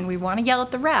game and we want to yell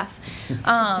at the ref,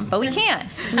 but we can't.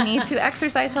 We need to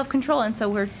exercise self-control, and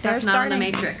so That's not on the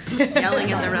Matrix.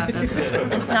 Yelling at the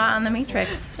ref. It's not on the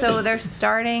Matrix. So they're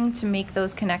starting to make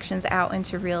those connections out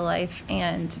into real life,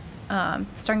 and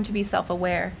starting to be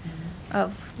self-aware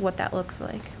of what that looks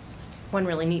like. One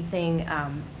really neat thing,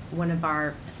 one of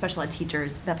our special ed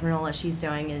teachers, Beth Manola, she's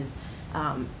doing is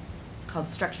called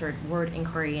structured word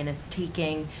inquiry, and it's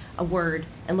taking a word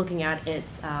and looking at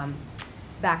its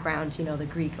background, the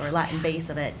Greek or Latin base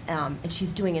of it, and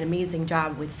she's doing an amazing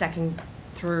job with second,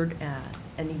 third,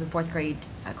 and even fourth grade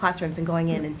classrooms, and going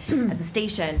in and as a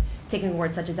station, taking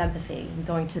words such as empathy and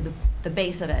going to the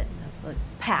base of it, the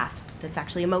path that's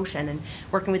actually emotion, and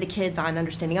working with the kids on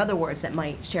understanding other words that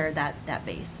might share that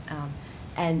base.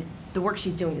 And the work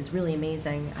she's doing is really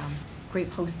amazing.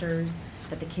 Great posters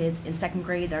that the kids in second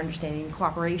grade, they're understanding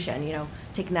cooperation,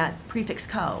 taking that prefix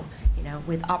co,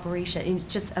 with operation. And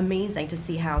it's just amazing to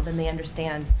see how then they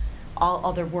understand all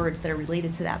other words that are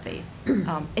related to that base.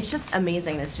 It's just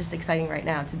amazing. It's just exciting right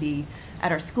now to be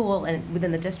at our school and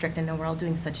within the district. I know we're all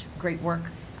doing such great work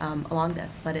along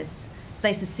this, but it's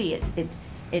nice to see it.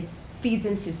 It feeds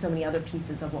into so many other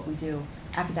pieces of what we do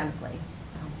academically.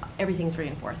 Everything's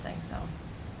reinforcing, so.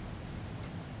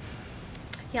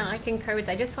 Yeah, I concur with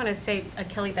that. I just want to say,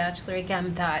 Kelly Batchelor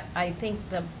again, that I think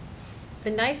the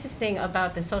nicest thing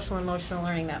about the social emotional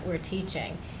learning that we're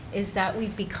teaching is that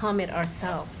we've become it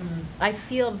ourselves. I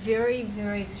feel very,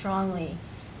 very strongly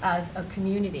as a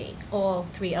community, all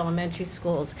 3 elementary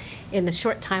schools, in the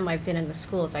short time I've been in the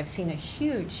schools, I've seen a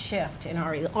huge shift in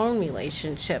our own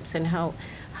relationships and how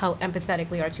empathetic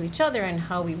we are to each other and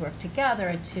how we work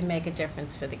together to make a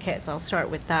difference for the kids. I'll start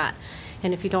with that.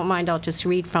 And if you don't mind, I'll just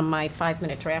read from my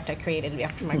 5-minute draft I created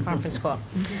after my conference call.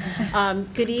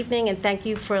 Good evening, and thank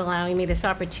you for allowing me this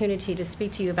opportunity to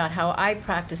speak to you about how I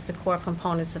practice the core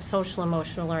components of social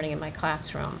emotional learning in my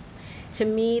classroom. To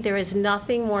me, there is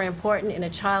nothing more important in a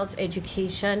child's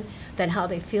education than how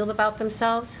they feel about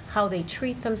themselves, how they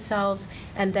treat themselves,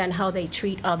 and then how they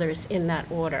treat others in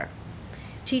that order.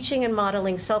 Teaching and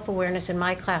modeling self-awareness in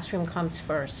my classroom comes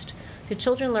first. The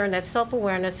children learn that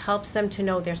self-awareness helps them to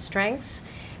know their strengths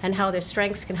and how their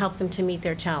strengths can help them to meet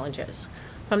their challenges.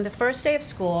 From the first day of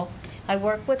school, I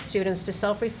work with students to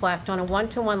self-reflect on a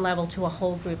one-to-one level to a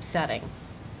whole group setting.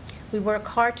 We work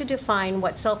hard to define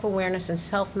what self-awareness and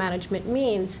self-management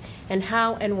means and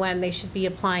how and when they should be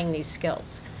applying these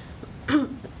skills.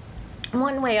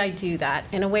 One way I do that,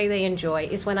 in a way they enjoy,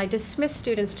 is when I dismiss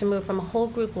students to move from a whole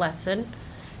group lesson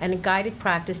and a guided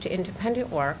practice to independent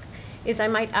work, is I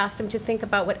might ask them to think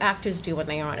about what actors do when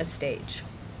they are on a stage,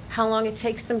 how long it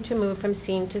takes them to move from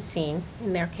scene to scene,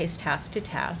 in their case task to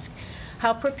task,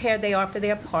 how prepared they are for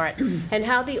their part, and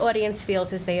how the audience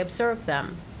feels as they observe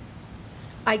them.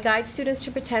 I guide students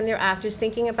to pretend they're actors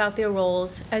thinking about their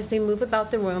roles as they move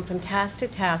about the room from task to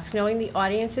task, knowing the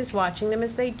audience is watching them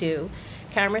as they do,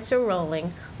 cameras are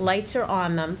rolling, lights are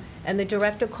on them, and the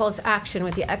director calls action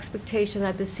with the expectation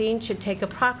that the scene should take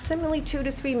approximately 2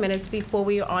 to 3 minutes before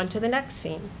we are on to the next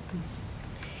scene.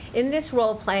 In this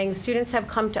role-playing, students have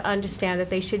come to understand that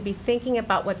they should be thinking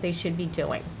about what they should be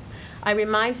doing. I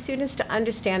remind students to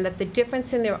understand that the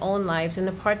difference in their own lives and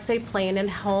the parts they play in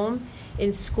home,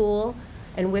 in school,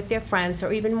 and with their friends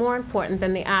are even more important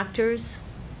than the actors'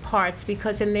 parts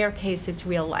because in their case it's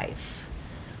real life.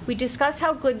 We discuss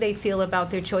how good they feel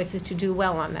about their choices to do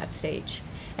well on that stage,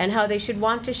 and how they should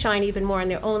want to shine even more in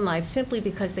their own lives simply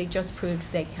because they just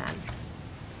proved they can.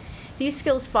 These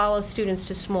skills follow students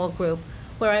to small group,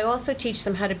 where I also teach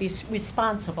them how to be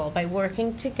responsible by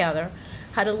working together,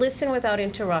 how to listen without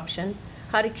interruption,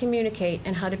 how to communicate,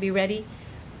 and how to be ready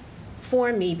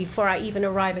for me before I even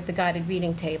arrive at the guided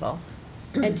reading table,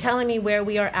 and telling me where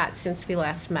we are at since we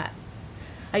last met.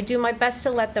 I do my best to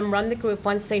let them run the group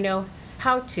once they know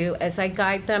how to, as I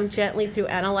guide them gently through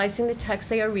analyzing the text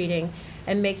they are reading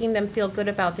and making them feel good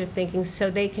about their thinking so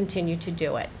they continue to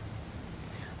do it.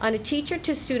 On a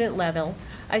teacher-to-student level,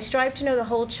 I strive to know the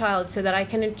whole child so that I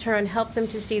can in turn help them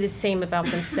to see the same about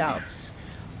themselves.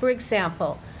 For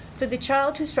example, for the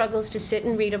child who struggles to sit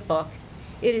and read a book,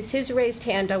 it is his raised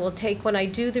hand I will take when I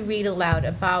do the read aloud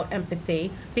about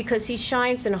empathy because he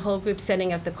shines in a whole group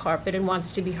setting at the carpet and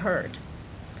wants to be heard.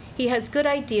 He has good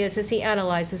ideas as he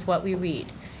analyzes what we read.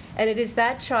 And it is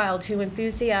that child who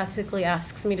enthusiastically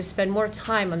asks me to spend more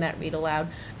time on that read aloud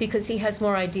because he has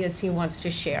more ideas he wants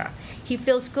to share. He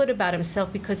feels good about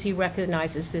himself because he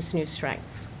recognizes this new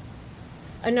strength.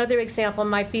 Another example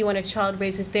might be when a child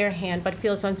raises their hand but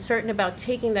feels uncertain about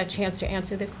taking that chance to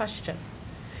answer the question.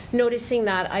 Noticing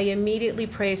that, I immediately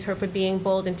praise her for being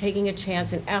bold and taking a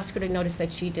chance and ask her to notice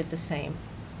that she did the same.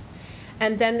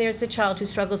 And then there's the child who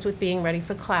struggles with being ready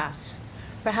for class.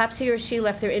 Perhaps he or she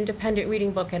left their independent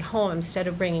reading book at home instead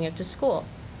of bringing it to school.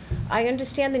 I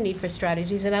understand the need for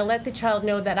strategies, and I let the child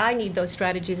know that I need those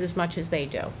strategies as much as they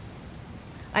do.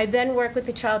 I then work with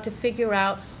the child to figure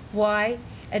out why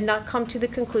and not come to the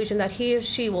conclusion that he or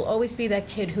she will always be that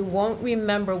kid who won't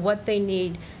remember what they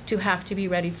need to have to be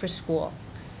ready for school.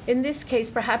 In this case,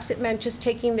 perhaps it meant just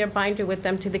taking their binder with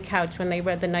them to the couch when they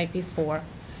read the night before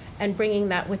and bringing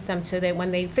that with them so that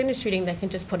when they finish reading, they can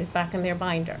just put it back in their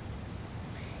binder.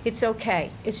 It's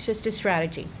okay. It's just a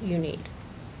strategy you need.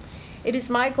 It is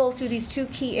my goal through these 2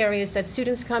 key areas that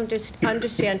students come to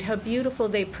understand how beautiful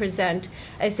they present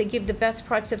as they give the best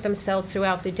parts of themselves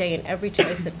throughout the day in every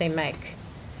choice that they make.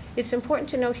 It's important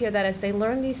to note here that as they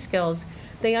learn these skills,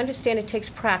 they understand it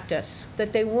takes practice,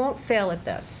 that they won't fail at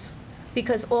this,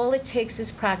 because all it takes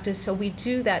is practice, so we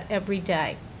do that every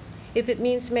day. If it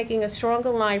means making a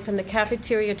stronger line from the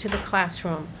cafeteria to the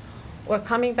classroom, or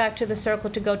coming back to the circle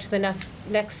to go to the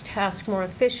next task more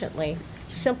efficiently,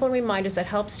 simple reminders that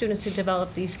help students to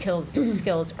develop these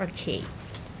skills are key.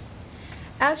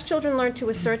 As children learn to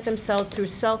assert themselves through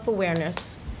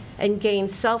self-awareness and gain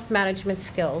self-management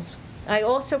skills, I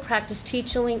also practice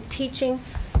teaching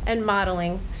and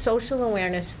modeling social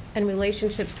awareness and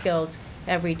relationship skills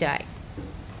every day.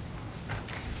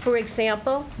 For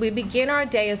example, we begin our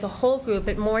day as a whole group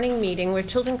at morning meeting where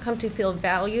children come to feel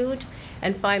valued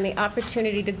and find the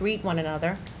opportunity to greet one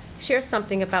another, share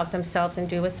something about themselves, and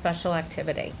do a special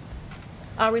activity.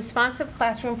 Our responsive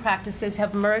classroom practices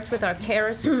have merged with our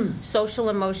carers' social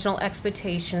emotional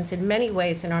expectations in many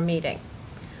ways in our meeting.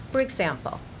 For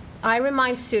example, I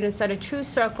remind students that a true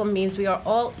circle means we are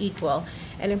all equal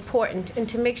and important, and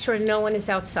to make sure no one is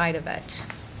outside of it.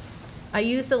 I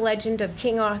use the legend of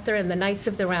King Arthur and the Knights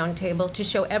of the Round Table to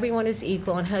show everyone is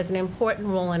equal and has an important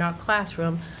role in our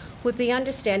classroom, with the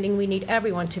understanding we need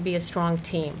everyone to be a strong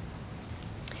team.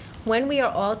 When we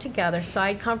are all together,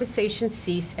 side conversations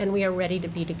cease and we are ready to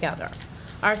be together.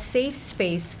 Our safe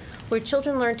space, where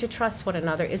children learn to trust one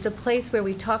another, is a place where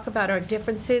we talk about our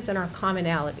differences and our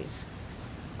commonalities,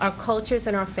 our cultures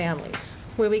and our families,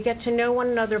 where we get to know one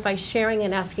another by sharing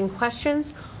and asking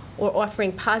questions or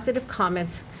offering positive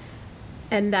comments,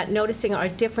 and that noticing our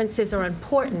differences are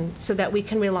important so that we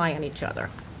can rely on each other.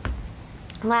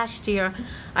 Last year,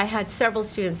 I had several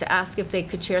students ask if they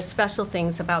could share special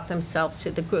things about themselves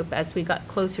to the group as we got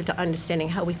closer to understanding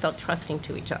how we felt trusting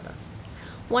to each other.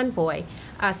 One boy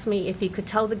asked me if he could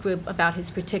tell the group about his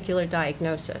particular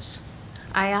diagnosis.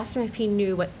 I asked him if he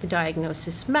knew what the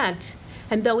diagnosis meant,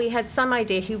 and though he had some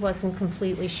idea, he wasn't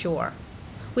completely sure.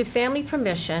 With family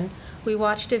permission, we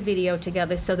watched a video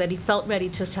together so that he felt ready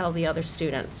to tell the other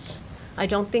students. I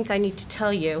don't think I need to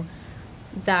tell you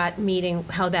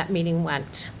how that meeting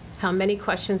went, how many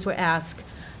questions were asked,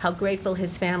 how grateful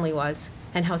his family was,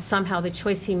 and how somehow the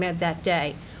choice he made that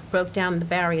day broke down the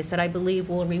barriers that I believe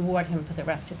will reward him for the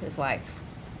rest of his life.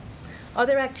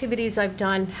 Other activities I've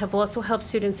done have also helped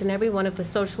students in every one of the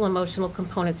social emotional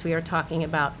components we are talking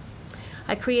about.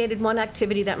 I created one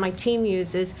activity that my team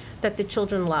uses that the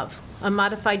children love, a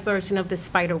modified version of the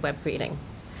spider web greeting.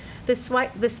 The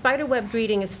spider web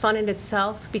greeting is fun in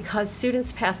itself because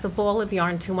students pass a ball of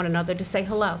yarn to one another to say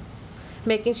hello,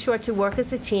 making sure to work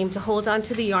as a team to hold on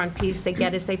to the yarn piece they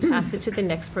get as they pass it to the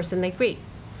next person they greet.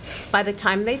 By the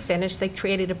time they finish, they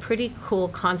created a pretty cool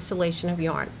constellation of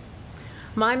yarn.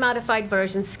 My modified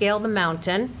version, Scale the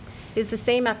Mountain, is the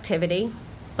same activity,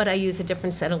 but I use a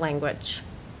different set of language.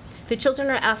 The children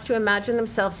are asked to imagine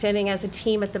themselves standing as a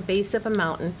team at the base of a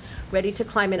mountain, ready to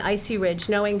climb an icy ridge,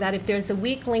 knowing that if there's a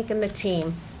weak link in the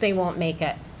team, they won't make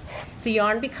it. The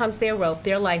yarn becomes their rope,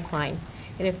 their lifeline,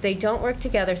 and if they don't work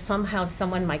together, somehow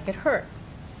someone might get hurt.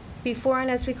 Before and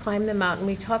as we climb the mountain,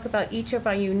 we talk about each of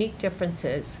our unique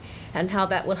differences and how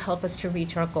that will help us to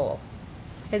reach our goal.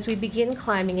 As we begin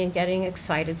climbing and getting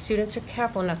excited, students are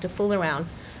careful not to fool around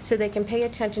so they can pay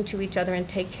attention to each other and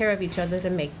take care of each other to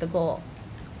make the goal.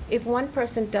 If one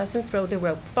person doesn't throw the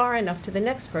rope far enough to the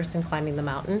next person climbing the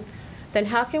mountain, then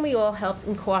how can we all help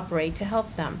and cooperate to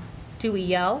help them? Do we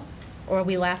yell, or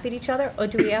we laugh at each other, or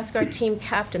do we ask our team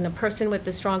captain, the person with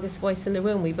the strongest voice in the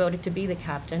room we voted to be the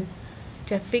captain,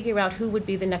 to figure out who would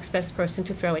be the next best person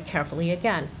to throw it carefully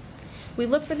again? We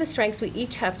look for the strengths we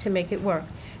each have to make it work.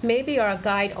 Maybe our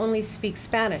guide only speaks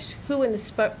Spanish. Who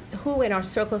in our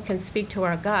circle can speak to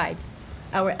our guide,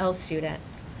 our L student?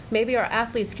 Maybe our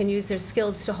athletes can use their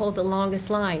skills to hold the longest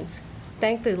lines,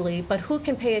 thankfully, but who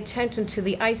can pay attention to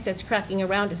the ice that's cracking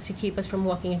around us to keep us from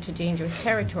walking into dangerous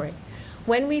territory?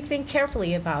 When we think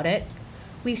carefully about it,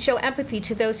 we show empathy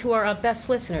to those who are our best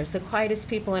listeners, the quietest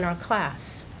people in our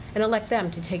class, and elect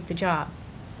them to take the job.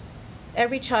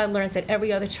 Every child learns that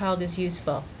every other child is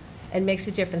useful and makes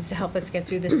a difference to help us get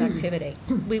through this activity.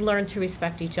 We learn to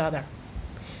respect each other.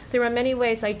 There are many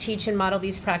ways I teach and model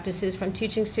these practices, from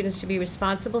teaching students to be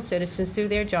responsible citizens through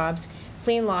their jobs,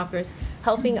 clean lockers,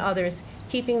 helping others,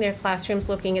 keeping their classrooms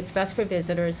looking its best for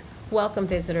visitors, welcome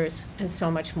visitors, and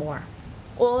so much more.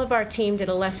 All of our team did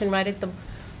a lesson right at the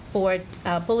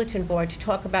bulletin board to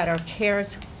talk about our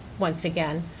cares once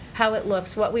again, how it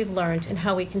looks, what we've learned, and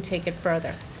how we can take it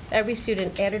further. Every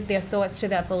student added their thoughts to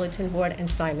that bulletin board and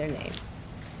signed their name.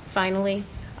 Finally,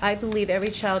 I believe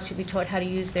every child should be taught how to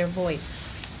use their voice.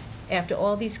 After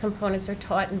all these components are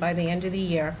taught, and by the end of the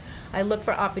year, I look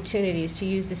for opportunities to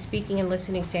use the speaking and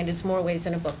listening standards more ways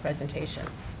than a book presentation.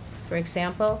 For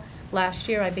example, last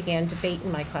year I began debate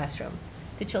in my classroom.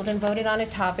 The children voted on a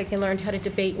topic and learned how to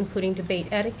debate, including debate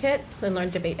etiquette, and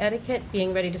learned debate etiquette,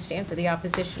 being ready to stand for the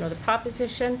opposition or the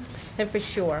proposition, and for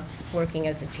sure, working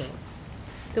as a team.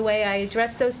 The way I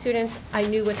addressed those students I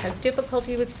knew would have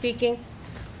difficulty with speaking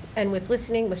and with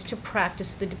listening was to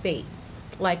practice the debate,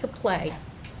 like a play,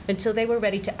 until they were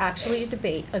ready to actually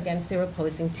debate against their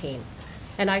opposing team.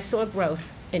 And I saw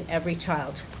growth in every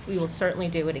child. We will certainly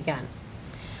do it again.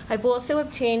 I've also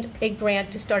obtained a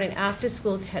grant to start an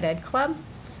after-school TED Ed club.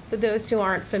 For those who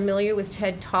aren't familiar with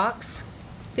TED Talks,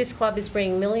 This club is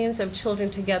bringing millions of children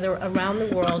together around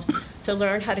the world to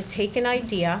learn how to take an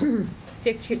idea,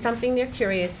 something they're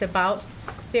curious about,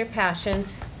 their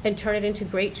passions, and turn it into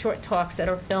great short talks that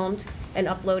are filmed and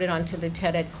uploaded onto the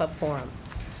TED Ed Club forum.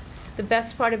 The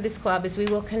best part of this club is we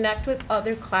will connect with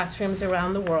other classrooms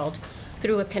around the world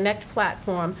through a Connect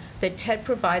platform that TED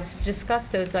provides to discuss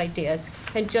those ideas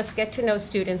and just get to know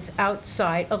students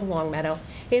outside of Longmeadow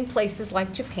in places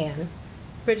like Japan,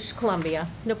 British Columbia,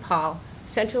 Nepal,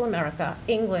 Central America,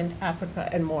 England, Africa,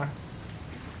 and more.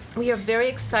 We are very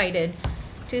excited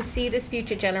to see this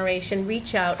future generation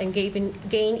reach out and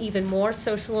gain even more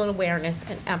social awareness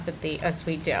and empathy as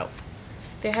we do.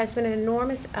 There has been an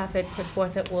enormous effort put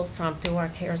forth at Woolswamp through our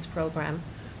CARES program,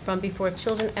 from before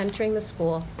children entering the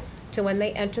school to when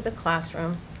they enter the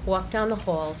classroom, walk down the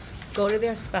halls, go to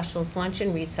their specials, lunch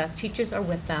and recess. Teachers are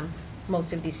with them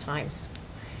most of these times.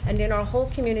 And in our whole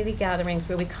community gatherings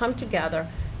where we come together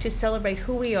to celebrate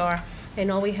who we are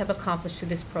and all we have accomplished through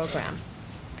this program.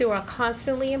 Through our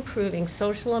constantly improving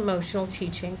social emotional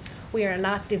teaching, we are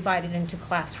not divided into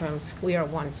classrooms. We are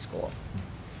one school.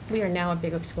 We are now a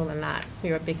bigger school than that.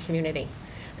 We are a big community.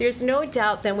 There's no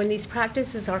doubt that when these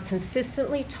practices are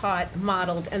consistently taught,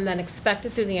 modeled, and then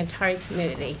expected through the entire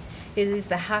community, it is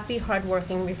the happy,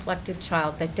 hardworking, reflective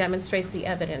child that demonstrates the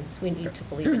evidence we need to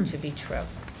believe it to be true.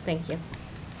 Thank you.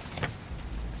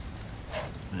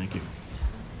 Thank you.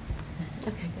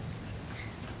 Okay,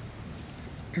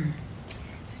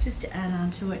 So just to add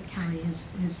on to what Kelly has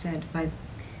said by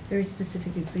very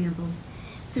specific examples.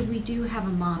 So we do have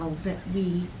a model that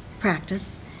we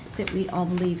practice, that we all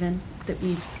believe in, that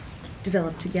we've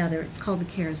developed together. It's called the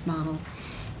CARES model,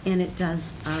 and it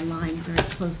does align very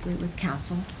closely with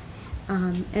CASEL.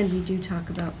 And we do talk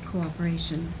about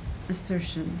cooperation,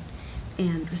 assertion,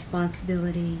 and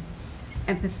responsibility,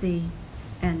 empathy,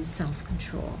 and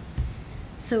self-control.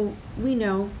 So we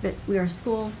know that we are a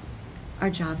school. Our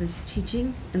job is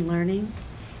teaching and learning.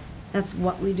 That's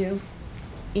what we do.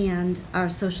 And our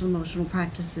social emotional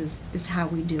practices is how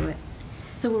we do it.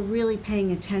 So we're really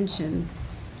paying attention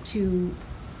to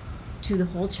the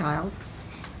whole child,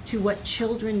 to what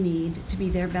children need to be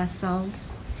their best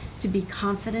selves, to be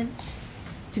confident,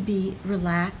 to be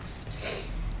relaxed,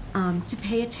 to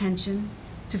pay attention,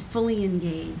 to fully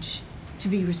engage, to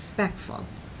be respectful,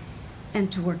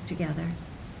 and to work together.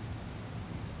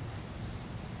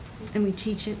 And we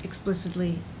teach it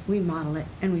explicitly, we model it,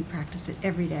 and we practice it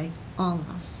every day, all of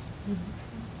us.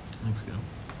 Thanks, Gail.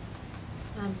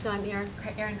 So I'm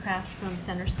Erin Kraft from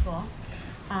Center School.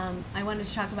 I wanted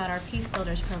to talk about our Peace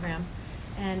Builders program.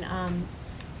 And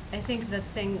I think the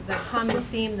common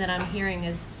theme that I'm hearing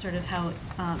is sort of how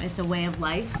it's a way of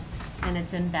life and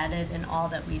it's embedded in all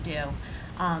that we do.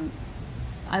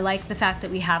 I like the fact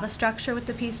that we have a structure with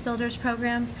the Peace Builders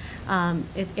program.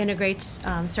 It integrates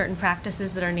certain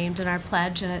practices that are named in our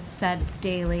pledge, and it's said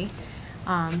daily.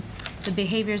 The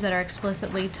behaviors that are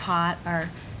explicitly taught are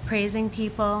praising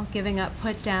people, giving up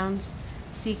put-downs,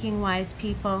 seeking wise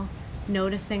people,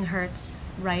 noticing hurts,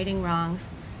 righting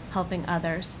wrongs, helping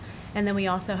others. And then we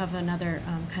also have another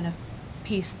kind of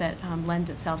piece that lends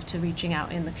itself to reaching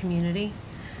out in the community.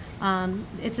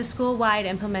 It's a school-wide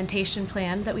implementation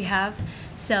plan that we have.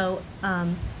 So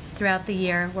throughout the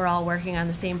year, we're all working on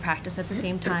the same practice at the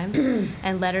same time.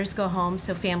 And letters go home,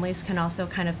 so families can also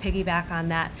kind of piggyback on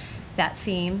that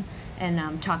theme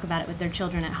and talk about it with their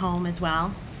children at home as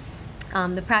well.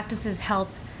 The practices help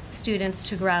students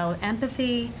to grow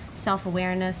empathy,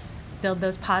 self-awareness, build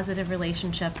those positive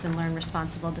relationships, and learn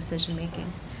responsible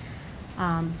decision-making.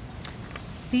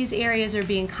 These areas are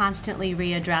being constantly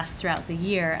readdressed throughout the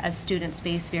year as students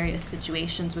face various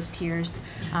situations with peers.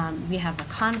 We have a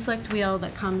conflict wheel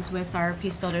that comes with our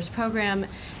Peace Builders program,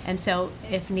 and so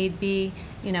if need be,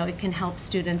 it can help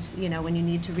students, when you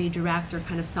need to redirect or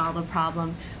kind of solve a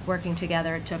problem, working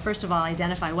together to, first of all,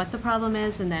 identify what the problem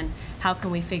is, and then how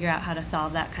can we figure out how to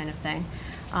solve that kind of thing.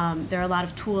 There are a lot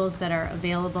of tools that are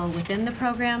available within the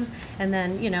program, and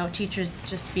then, teachers,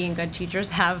 just being good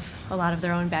teachers, have a lot of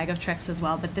their own bag of tricks as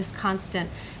well. But this constant,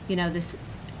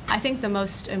 I think the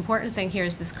most important thing here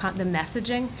is the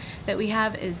messaging that we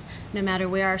have is no matter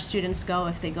where our students go,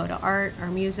 if they go to art or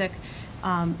music,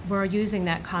 we're using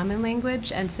that common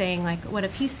language and saying, like, what a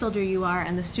peace builder you are,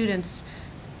 and the students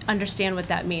understand what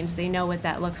that means. They know what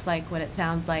that looks like, what it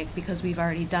sounds like, because we've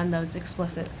already done those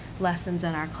explicit lessons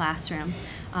in our classroom.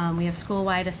 We have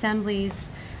school-wide assemblies,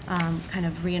 kind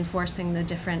of reinforcing the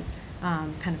different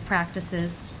kind of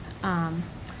practices. And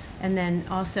then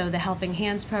also the Helping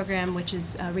Hands program, which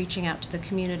is reaching out to the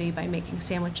community by making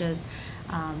sandwiches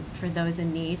for those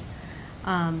in need.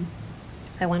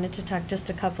 I wanted to talk just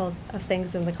a couple of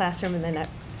things in the classroom, and then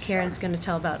Karen's going to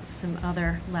tell about some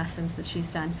other lessons that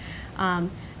she's done.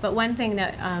 But one thing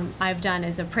that I've done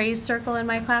is a praise circle in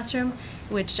my classroom,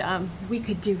 which we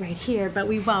could do right here, but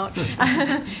we won't.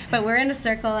 But we're in a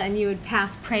circle, and you would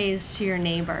pass praise to your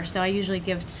neighbor. So I usually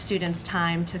give students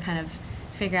time to kind of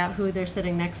figure out who they're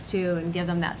sitting next to and give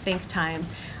them that think time.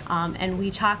 And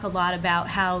we talk a lot about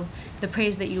how the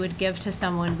praise that you would give to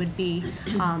someone would be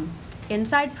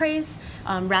inside praise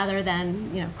rather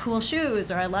than, cool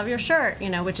shoes or I love your shirt,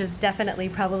 which is definitely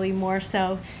probably more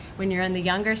so when you're in the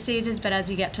younger stages. But as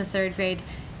you get to third grade,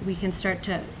 we can start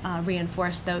to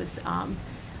reinforce those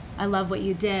I love what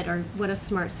you did, or what a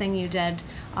smart thing you did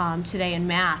today in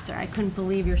math, or I couldn't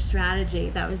believe your strategy,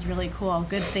 that was really cool,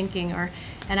 good thinking.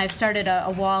 And I've started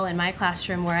a wall in my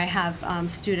classroom where I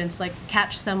have students like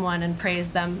catch someone and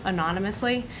praise them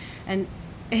anonymously, and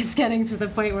it's getting to the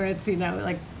point where it's,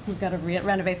 like we've got to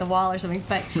renovate the wall or something,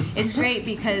 but it's great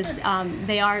because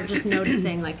they are just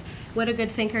noticing like, what a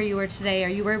good thinker you were today, or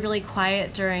you were really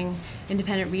quiet during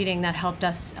independent reading, that helped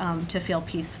us to feel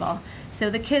peaceful. So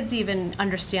the kids even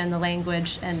understand the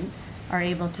language and are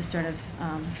able to sort of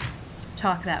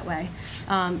talk that way.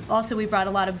 Also, we brought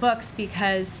a lot of books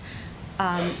because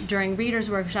during Reader's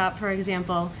Workshop, for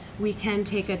example, we can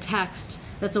take a text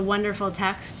that's a wonderful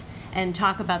text and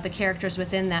talk about the characters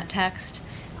within that text,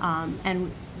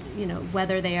 and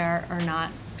whether they are or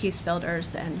not peace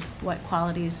builders, and what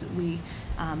qualities we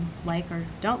like or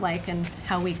don't like, and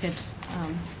how we could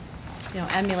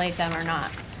emulate them or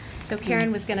not. So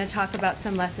Karen was going to talk about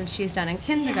some lessons she's done in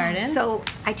kindergarten. So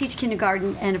I teach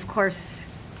kindergarten, and of course,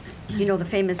 the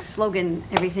famous slogan,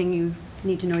 everything you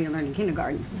need to know you learn in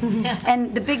kindergarten.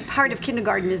 And the big part of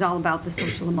kindergarten is all about the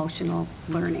social emotional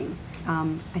learning.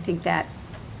 I think that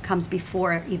comes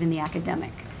before even the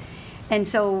academic. And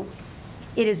so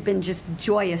it has been just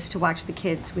joyous to watch the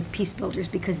kids with peace builders,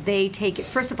 because they take it,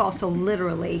 first of all, so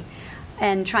literally,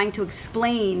 and trying to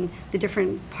explain the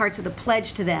different parts of the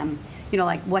pledge to them,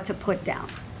 like what's a put down,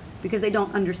 because they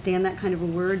don't understand that kind of a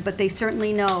word, but they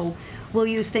certainly know. We'll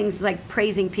use things like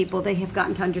praising people. They have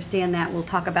gotten to understand that. We'll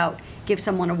talk about give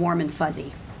someone a warm and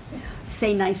fuzzy.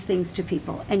 Say nice things to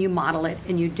people, and you model it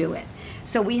and you do it.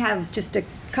 So we have just a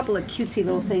couple of cutesy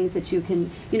little things that you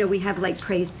can, we have like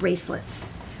praise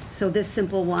bracelets. So this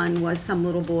simple one was some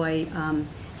little boy,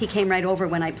 he came right over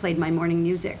when I played my morning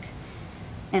music,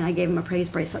 and I gave him a praise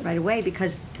bracelet right away,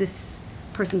 because this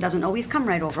person doesn't always come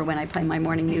right over when I play my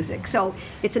morning music. So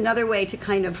it's another way to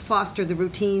kind of foster the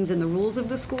routines and the rules of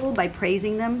the school by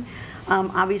praising them.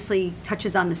 Obviously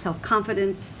touches on the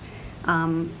self-confidence,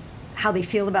 how they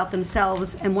feel about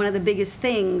themselves, and one of the biggest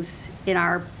things in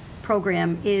our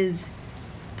program is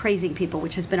praising people,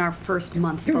 which has been our first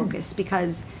month focus,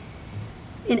 because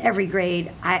in every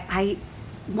grade, I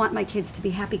want my kids to be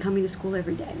happy coming to school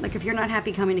every day. Like if you're not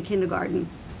happy coming to kindergarten,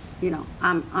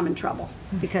 I'm in trouble,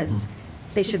 because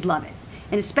they should love it.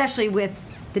 And especially with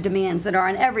the demands that are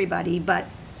on everybody, but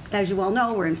as you all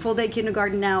know, we're in full day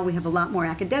kindergarten now, we have a lot more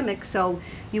academics, so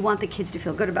you want the kids to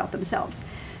feel good about themselves.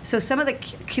 So some of the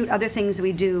cute other things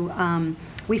we do,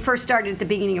 we first started at the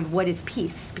beginning of what is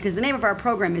peace, because the name of our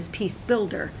program is Peace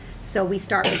Builder. So we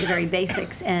start with the very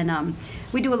basics, and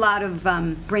we do a lot of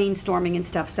brainstorming and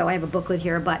stuff, so I have a booklet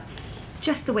here, but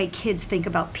just the way kids think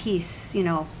about peace,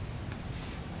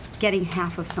 getting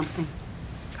half of something,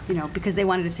 because they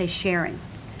wanted to say sharing.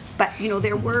 But,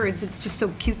 their words, it's just so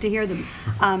cute to hear them.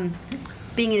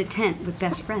 Being in a tent with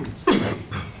best friends.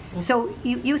 So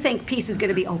you think peace is going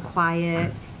to be,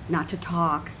 quiet, not to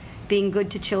talk, being good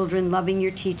to children, loving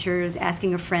your teachers,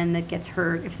 asking a friend that gets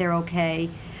hurt if they're okay.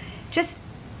 Just,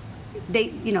 they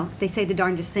say the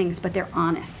darndest things, but they're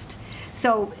honest.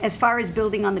 So as far as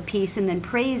building on the peace and then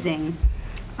praising,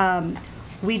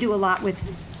 we do a lot with,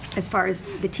 as far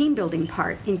as the team building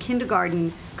part. In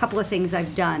kindergarten, a couple of things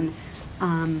I've done.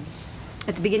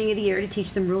 At the beginning of the year, to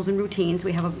teach them rules and routines,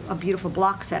 we have a beautiful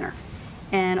block center.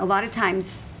 And a lot of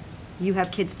times, you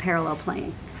have kids parallel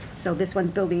playing. So this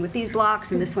one's building with these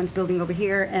blocks, and this one's building over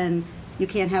here, and you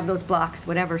can't have those blocks,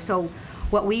 whatever. So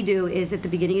what we do is, at the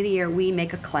beginning of the year, we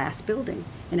make a class building.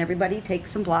 And everybody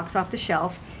takes some blocks off the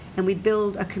shelf, and we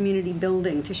build a community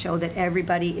building to show that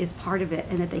everybody is part of it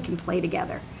and that they can play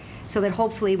together. So that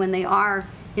hopefully when they are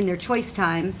in their choice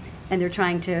time, and they're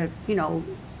trying to,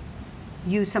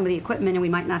 use some of the equipment, and we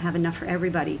might not have enough for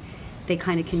everybody, they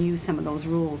kind of can use some of those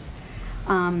rules.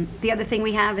 The other thing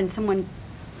we have, and someone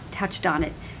touched on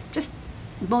it, just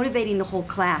motivating the whole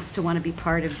class to want to be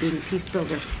part of being a peace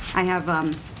builder. I have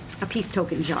a peace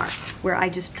token jar where I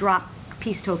just drop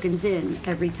peace tokens in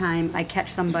every time I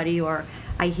catch somebody, or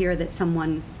I hear that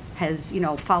someone has,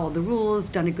 followed the rules,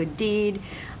 done a good deed.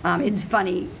 It's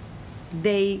funny.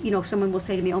 someone will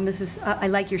say to me, "Oh, Mrs., I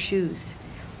like your shoes,"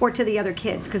 or to the other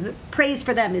kids, because the praise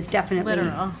for them is definitely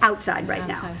Literal. outside right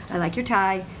now. Outside stuff. I like your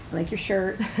tie, I like your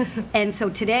shirt. And so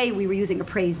today we were using a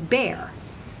praise bear,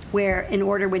 where in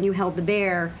order when you held the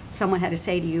bear, someone had to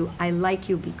say to you, "I like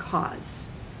you because."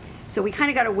 So we kind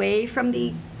of got away from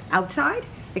the outside,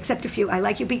 except a few, "I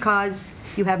like you because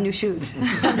you have new shoes."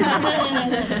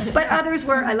 But others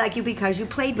were, "I like you because you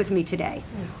played with me today,"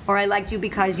 or "I liked you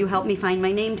because you helped me find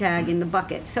my name tag in the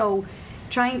bucket." So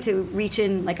trying to reach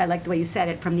in, like I like the way you said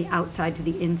it, from the outside to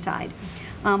the inside.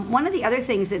 One of the other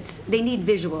things, they need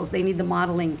visuals, they need the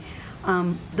modeling,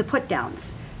 the put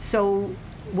downs. So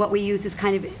what we use is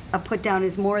kind of, a put down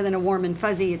is more than a warm and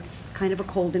fuzzy, it's kind of a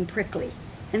cold and prickly.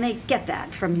 And they get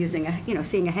that from using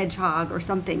seeing a hedgehog or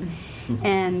something.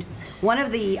 And one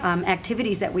of the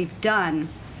activities that we've done,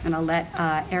 and I'll let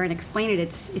Erin explain it,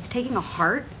 it's taking a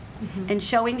heart and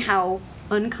showing how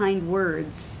unkind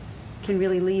words can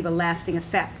really leave a lasting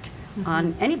effect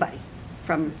on anybody,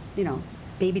 from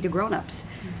baby to grown-ups.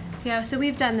 Yeah, so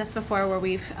we've done this before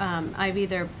where I've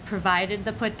either provided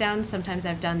the put downs, sometimes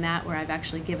I've done that where I've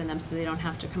actually given them so they don't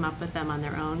have to come up with them on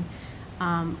their own,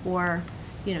 or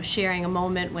sharing a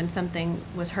moment when something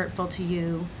was hurtful to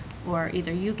you, or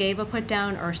either you gave a put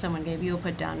down or someone gave you a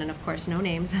put down, and of course no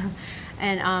names.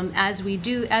 And as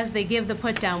they give the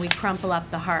put down, we crumple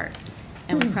up the heart,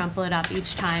 and we crumple it up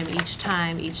each time,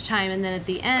 and then at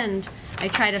the end I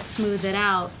try to smooth it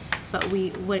out. But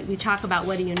we talk about,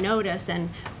 what do you notice? And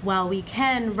while we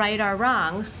can right our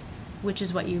wrongs, which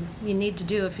is what you need to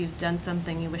do if you've done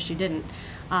something you wish you didn't,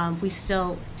 we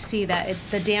still see that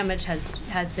the damage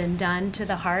has been done to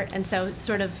the heart. And so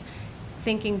sort of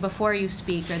thinking before you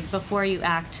speak or before you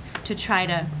act, to try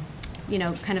to,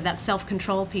 kind of that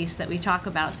self-control piece that we talk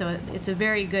about. So it's a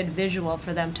very good visual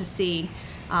for them to see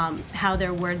how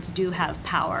their words do have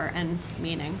power and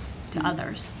meaning to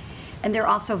others. And they're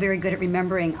also very good at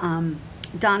remembering.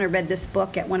 Donna read this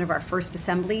book at one of our first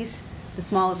assemblies, The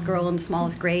Smallest Girl in the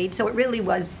Smallest Grade. So it really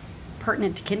was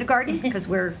pertinent to kindergarten, because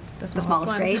we're the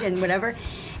smallest grade and whatever.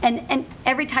 And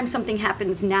every time something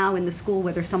happens now in the school,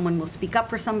 whether someone will speak up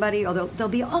for somebody, or they'll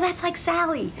be, "Oh, that's like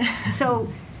Sally." So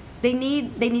they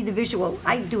need the visual.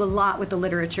 I do a lot with the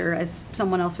literature, as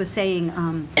someone else was saying.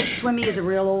 Swimmy is a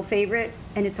real old favorite,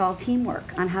 and it's all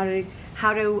teamwork on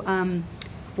how to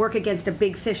work against a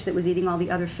big fish that was eating all the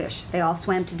other fish. They all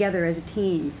swam together as a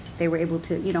team. They were able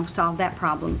to, solve that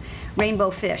problem.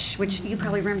 Rainbow fish, which you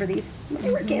probably remember these when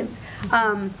they were kids.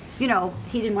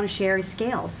 He didn't want to share his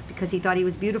scales because he thought he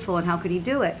was beautiful, and how could he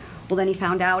do it? Well, then he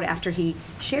found out after he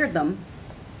shared them,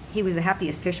 he was the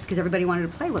happiest fish because everybody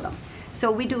wanted to play with him.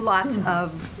 So we do lots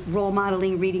of role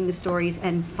modeling, reading the stories,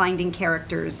 and finding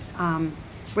characters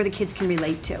where the kids can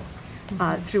relate to.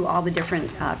 Through all the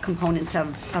different components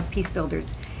of Peace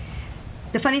Builders.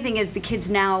 The funny thing is, the kids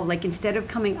now, like, instead of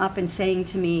coming up and saying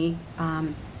to me,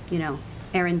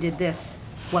 Erin did this,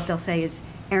 what they'll say is,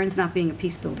 "Erin's not being a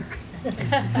peace builder."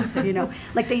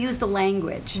 Like they use the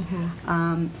language.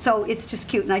 So it's just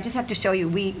cute, and I just have to show you,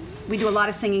 we do a lot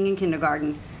of singing in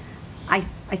kindergarten. I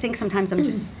think sometimes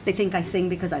they think I sing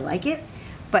because I like it,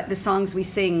 but the songs we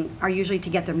sing are usually to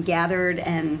get them gathered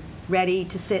and ready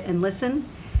to sit and listen.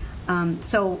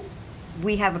 So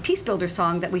we have a Peace Builder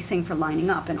song that we sing for lining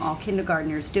up, and all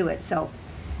kindergartners do it. So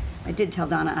I did tell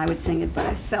Donna I would sing it, but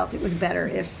I felt it was better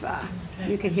if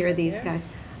you could hear these guys.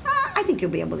 I think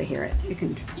you'll be able to hear it. You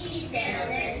can. Peace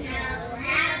Builders know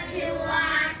how to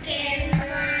walk in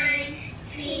line.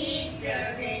 Peace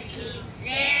Builders keep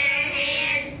their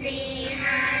hands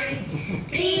behind.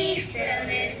 Peace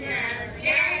Builders know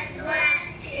just what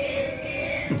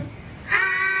to do.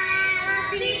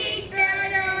 I'm a peace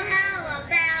builder, how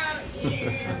about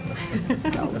you?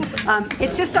 So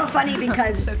it's just so funny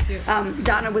because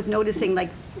Donna was noticing, like,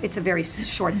 it's a very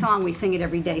short song. We sing it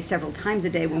every day, several times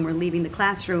a day when we're leaving the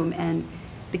classroom, and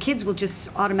the kids will just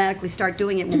automatically start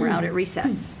doing it when we're out at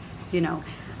recess.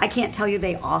 I can't tell you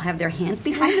they all have their hands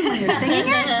behind them when they're singing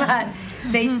it,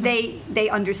 but they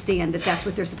understand that that's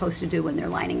what they're supposed to do when they're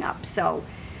lining up. So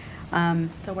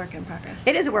it's a work in progress.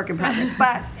 It is a work in progress,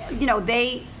 but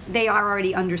they are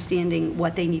already understanding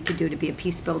what they need to do to be a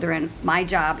peace builder, and my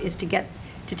job is to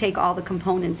take all the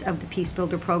components of the Peace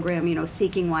Builder program,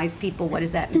 seeking wise people, what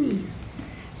does that mean?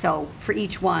 So for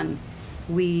each one,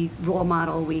 we role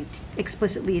model, we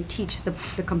explicitly teach the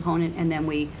component, and then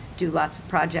we do lots of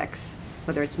projects,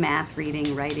 whether it's math,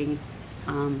 reading, writing,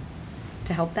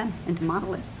 to help them and to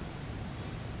model it.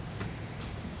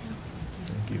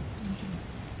 Thank you.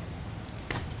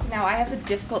 So now I have the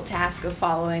difficult task of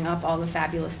following up all the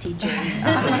fabulous teachers.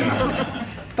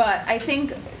 But I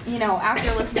think you know,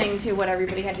 after listening to what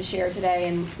everybody had to share today,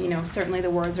 and, you know, certainly the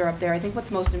words are up there, I think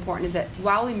what's most important is that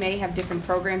while we may have different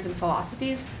programs and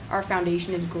philosophies, our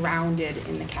foundation is grounded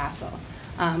in the castle.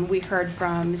 We heard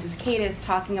from Mrs. Cadis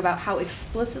talking about how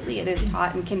explicitly it is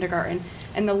taught in kindergarten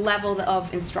and the level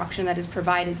of instruction that is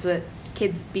provided so that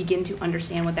kids begin to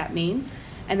understand what that means.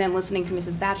 And then listening to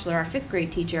Mrs. Batchelor, our 5th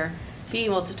grade teacher, being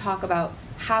able to talk about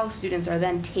how students are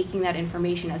then taking that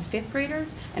information as 5th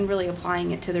graders and really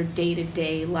applying it to their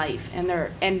day-to-day life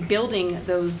and building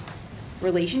those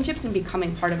relationships and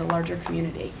becoming part of a larger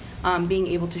community. Being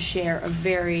able to share a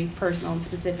very personal and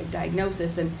specific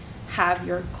diagnosis and have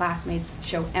your classmates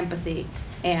show empathy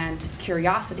and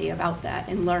curiosity about that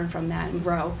and learn from that and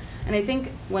grow. And I think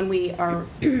when we are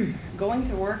going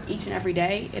to work each and every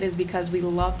day, it is because we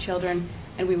love children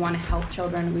and we want to help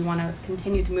children and we want to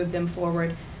continue to move them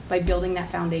forward by building that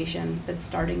foundation that's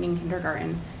starting in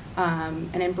kindergarten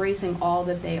and embracing all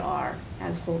that they are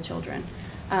as whole children.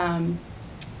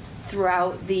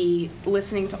 Throughout the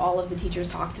listening to all of the teachers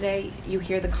talk today, you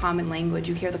hear the common language,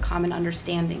 you hear the common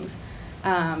understandings.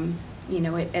 You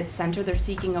know, at Center, they're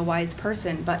seeking a wise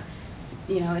person, but,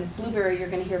 you know, in Blueberry, you're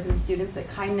going to hear from the students that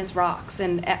kindness rocks.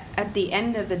 And at the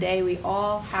end of the day, we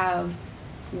all have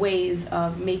ways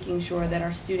of making sure that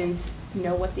our students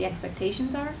know what the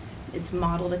expectations are. It's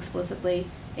modeled explicitly.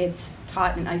 It's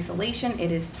taught in isolation.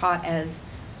 It is taught as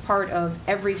part of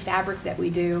every fabric that we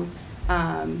do.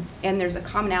 And there's a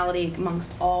commonality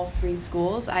amongst all 3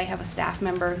 schools. I have a staff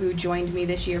member who joined me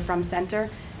this year from Center,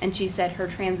 and she said her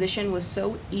transition was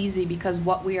so easy because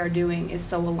what we are doing is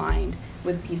so aligned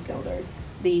with Peace Builders.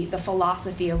 The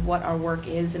philosophy of what our work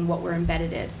is and what we're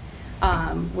embedded in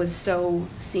was so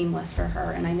seamless for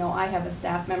her. And I know I have a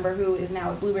staff member who is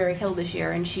now at Blueberry Hill this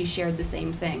year, and she shared the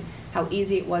same thing, how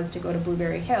easy it was to go to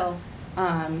Blueberry Hill.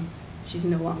 She's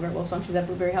no longer at Wolfswamp, she's at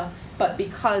Blueberry Hill, but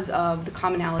because of the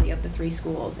commonality of the 3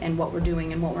 schools and what we're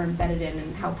doing and what we're embedded in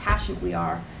and how passionate we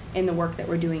are in the work that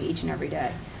we're doing each and every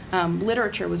day.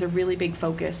 Literature was a really big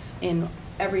focus in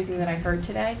everything that I heard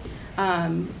today.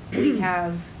 We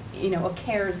have, you know, a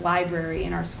CARES library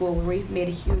in our school where we've made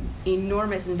a huge,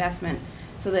 enormous investment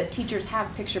so that teachers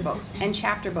have picture books and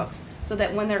chapter books so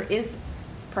that when there is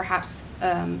perhaps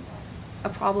a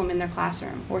problem in their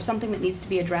classroom or something that needs to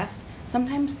be addressed,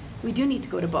 sometimes we do need to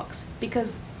go to books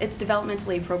because it's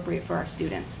developmentally appropriate for our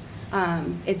students.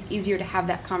 It's easier to have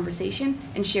that conversation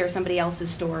and share somebody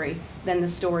else's story than the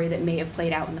story that may have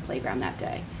played out in the playground that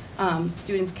day.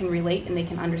 Students can relate and they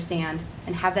can understand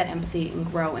and have that empathy and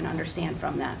grow and understand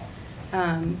from that.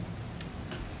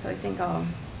 So I think I'll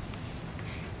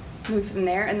move from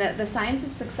there. And the science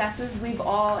of successes, we've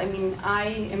all, I mean, I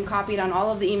am copied on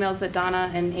all of the emails that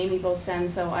Donna and Amy both send,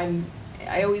 so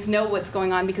I always know what's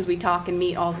going on because we talk and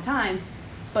meet all the time.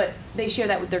 But they share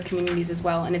that with their communities as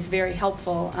well, and it's very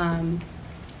helpful.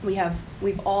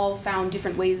 We've all found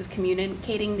different ways of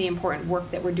communicating the important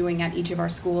work that we're doing at each of our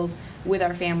schools with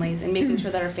our families and making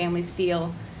sure that our families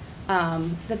feel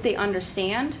that they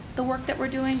understand the work that we're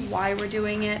doing, why we're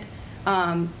doing it,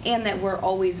 and that we're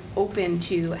always open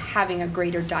to having a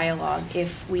greater dialogue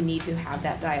if we need to have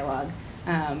that dialogue.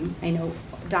 I know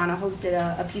Donna hosted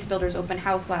a Peace Builders open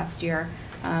house last year.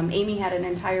 Amy had an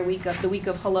entire week of the week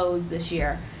of hellos this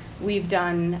year. We've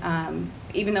done,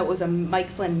 even though it was a Mike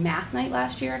Flynn math night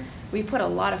last year, we put a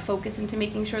lot of focus into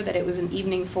making sure that it was an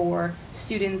evening for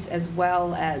students as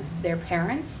well as their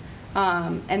parents.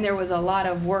 And there was a lot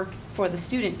of work for the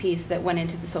student piece that went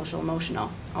into the social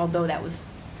emotional, although that was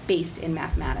based in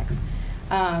mathematics.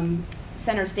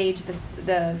 Center stage,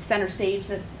 the center stage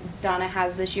that Donna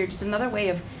has this year, just another way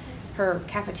of her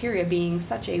cafeteria being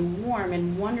such a warm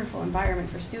and wonderful environment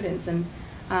for students. And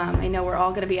I know we're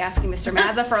all going to be asking Mr.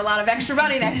 Mazza for a lot of extra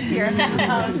money next year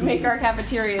to make our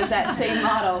cafeterias that same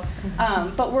model.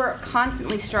 But we're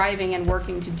constantly striving and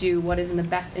working to do what is in the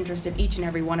best interest of each and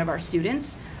every one of our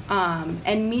students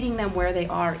and meeting them where they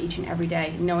are each and every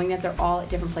day, knowing that they're all at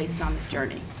different places on this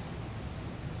journey.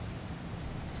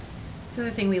 So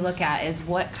the thing we look at is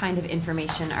what kind of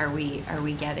information are we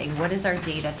getting? What is our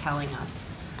data telling us?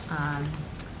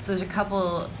 So there's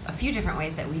a few different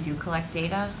ways that we do collect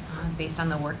data based on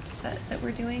the work that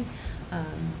we're doing.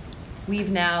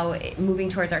 We've now moving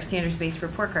towards our standards-based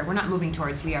report card. We're not moving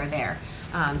towards, we are there.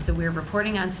 So we're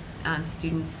reporting on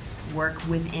students' work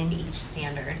within each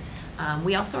standard.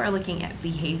 We also are looking at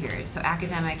behaviors, so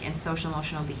academic and social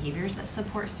emotional behaviors that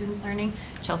support students' learning.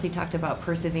 Chelsea talked about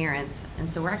perseverance,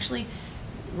 and so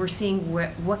we're seeing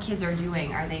what kids are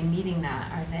doing. Are they meeting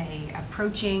that? Are they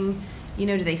approaching? You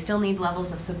know, do they still need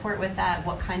levels of support with that?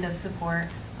 What kind of support?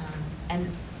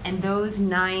 And those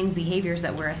 9 behaviors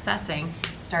that we're assessing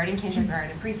starting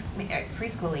kindergarten,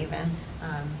 preschool even,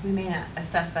 we may not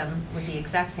assess them with the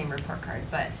exact same report card,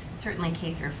 but certainly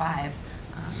K through 5,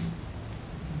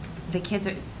 the kids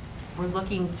we're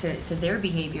looking to their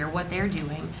behavior, what they're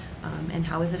doing, and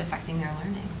how is it affecting their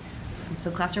learning. So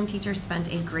classroom teachers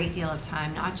spent a great deal of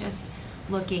time not just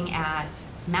looking at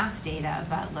math data,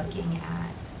 but looking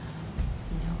at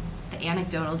the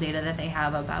anecdotal data that they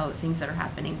have about things that are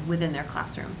happening within their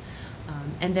classroom.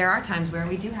 And there are times where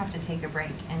we do have to take a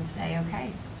break and say,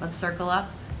 okay, let's circle up.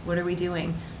 What are we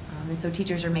doing? And so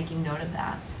teachers are making note of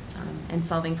that and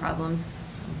solving problems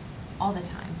all the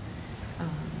time.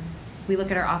 We look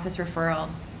at our office referral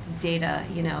data,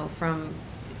 from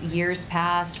years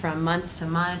past, from month to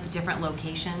month, different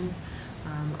locations.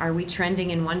 Are we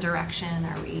trending in one direction?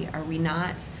 Are we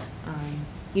not?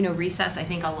 Recess, I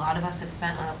think a lot of us have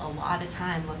spent a lot of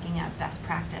time looking at best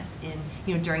practice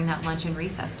in, during that lunch and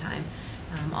recess time.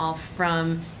 All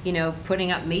from,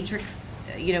 putting up matrices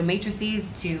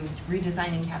to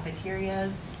redesigning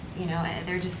cafeterias.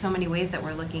 There are just so many ways that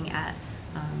we're looking at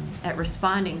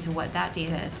responding to what that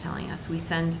data is telling us.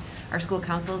 Our school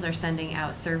councils are sending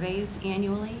out surveys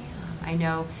annually. I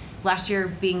know last year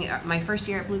being my first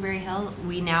year at Blueberry Hill,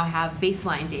 we now have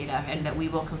baseline data and that we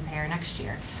will compare next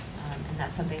year. And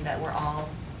that's something that we're all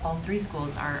 3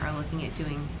 schools are looking at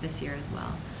doing this year as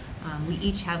well. We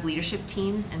each have leadership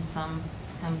teams in some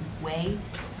way,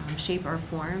 shape or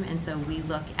form, and so we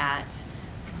look at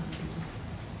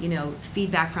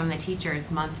feedback from the teachers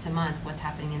month to month, what's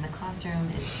happening in the classroom,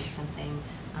 is something,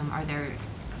 are there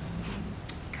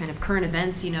kind of current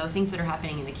events, things that are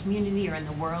happening in the community or in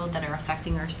the world that are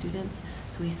affecting our students.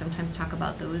 So we sometimes talk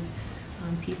about those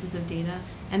pieces of data.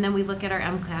 And then we look at our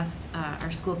MClass,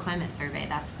 our school climate survey,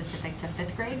 that's specific to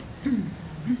 5th grade.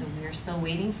 So we are still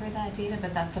waiting for that data,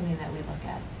 but that's something that we look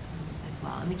at as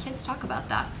well. And the kids talk about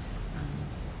that.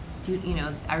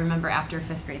 I remember after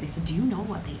 5th grade, they said, do you know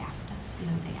what they asked us?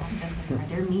 They asked us, are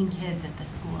there mean kids at the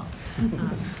school?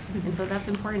 And so that's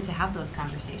important to have those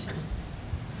conversations.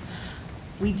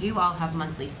 We do all have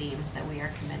monthly themes that we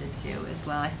are committed to as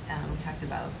well. We talked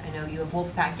about, I know you have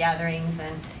Wolfpack gatherings,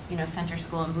 and Center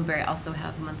School and Blueberry also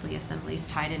have monthly assemblies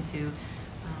tied into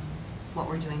what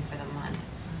we're doing for the month.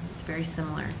 It's very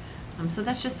similar. So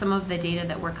that's just some of the data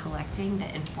that we're collecting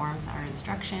that informs our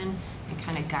instruction and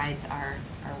kind of guides our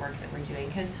work that we're doing.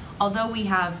 Because although we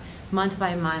have month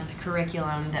by month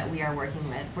curriculum that we are working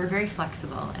with, we're very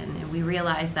flexible, and we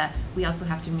realize that we also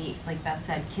have to meet, like Beth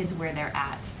said, kids where they're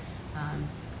at.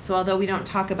 So although we don't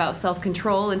talk about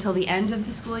self-control until the end of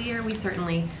the school year, we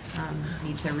certainly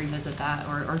need to revisit that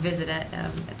or visit it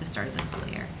at the start of the school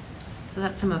year. So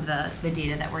that's some of the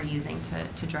data that we're using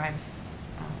to drive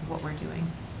what we're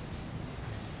doing.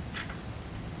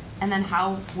 And then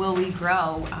how will we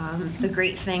grow? The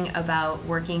great thing about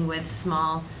working with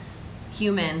small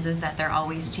humans is that they're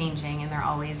always changing, and they're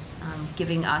always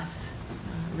giving us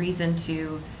reason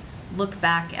to look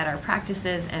back at our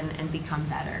practices and become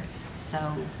better.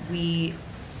 So we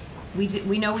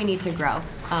know we need to grow.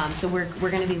 So we're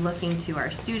going to be looking to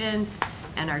our students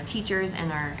and our teachers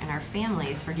and our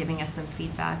families for giving us some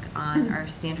feedback on our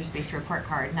standards-based report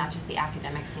card, not just the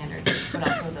academic standards, but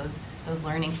also those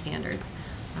learning standards.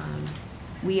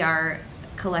 We are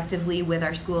collectively with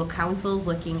our school councils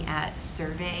looking at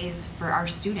surveys for our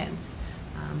students.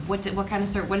 What does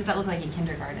that look like in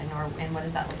kindergarten, and what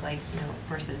does that look like,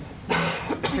 versus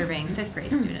surveying 5th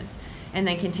grade students, and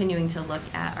then continuing to look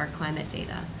at our climate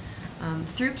data.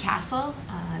 Through CASEL,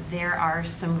 there are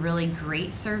some really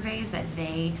great surveys that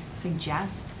they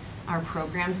suggest. Our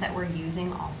programs that we're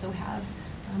using also have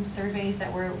surveys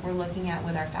that we're looking at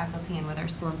with our faculty and with our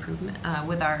school improvement,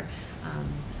 with our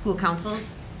school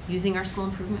councils using our school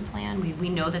improvement plan. We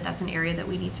know that that's an area that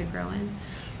we need to grow in.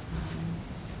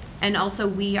 And also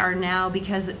we are now,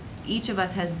 because each of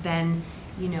us has been,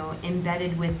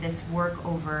 embedded with this work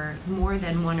over more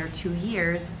than 1 or 2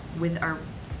 years with our,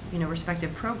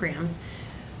 respective programs,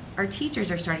 our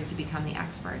teachers are starting to become the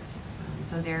experts.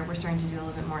 So we're starting to do a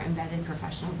little bit more embedded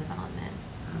professional development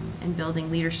and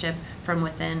building leadership from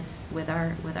within with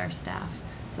our staff.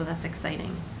 So that's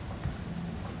exciting.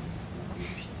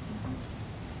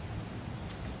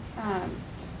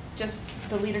 Just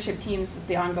the leadership teams,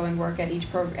 the ongoing work at each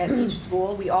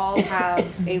school. We all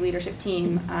have a leadership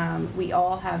team. We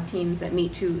all have teams that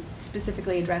meet to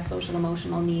specifically address social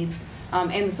emotional needs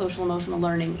and the social emotional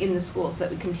learning in the school, so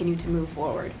that we continue to move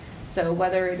forward. So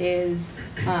whether it is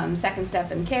Second Step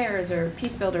and CARES, or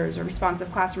Peace Builders, or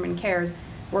Responsive Classroom and CARES,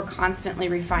 we're constantly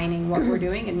refining what we're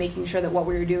doing and making sure that what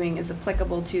we're doing is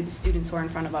applicable to the students who are in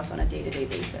front of us on a day-to-day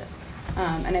basis.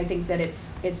 And I think that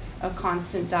it's a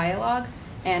constant dialogue.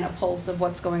 and a pulse of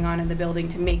what's going on in the building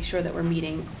to make sure that we're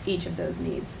meeting each of those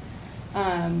needs.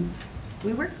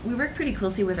 We work pretty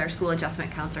closely with our school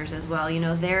adjustment counselors as well. You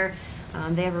know,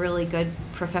 they have a really good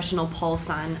professional pulse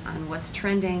on what's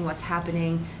trending, what's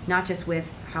happening, not just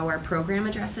with how our program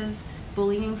addresses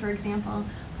bullying, for example,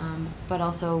 but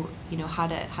also, you know, how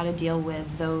to deal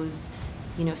with those,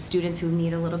 you know, students who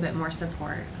need a little bit more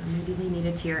support. Maybe they need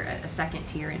a second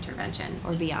tier intervention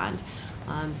or beyond.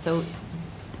 So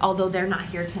although they're not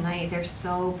here tonight, they're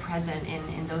so present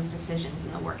in those decisions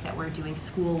and the work that we're doing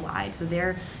school-wide. So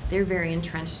they're very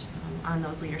entrenched on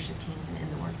those leadership teams and in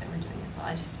the work that we're doing as well.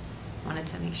 I just wanted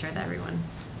to make sure that everyone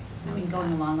knows that.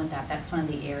 Going along with that, that's one of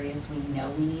the areas we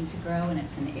know we need to grow, and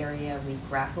it's an area we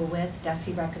grapple with. DESE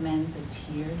recommends a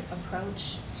tiered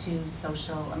approach to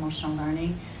social emotional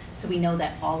learning. So we know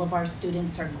that all of our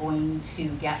students are going to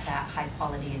get that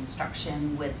high-quality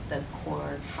instruction with the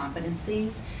core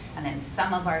competencies, and then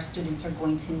some of our students are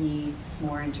going to need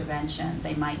more intervention.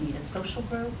 They might need a social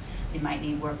group, they might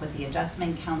need work with the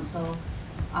adjustment counselor,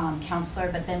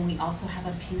 but then we also have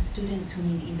a few students who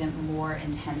need even more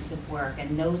intensive work,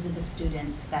 and those are the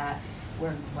students that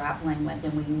we're grappling with,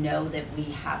 and we know that we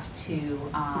have to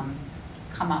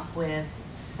come up with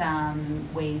some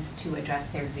ways to address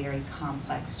their very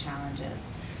complex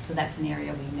challenges. So that's an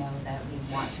area we know that we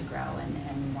want to grow,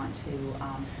 and we want to,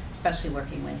 especially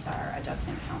working with our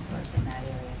adjustment counselors in that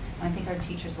area. And I think our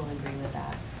teachers will agree with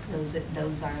that. Those are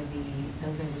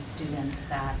the students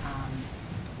that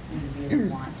we really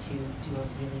want to do a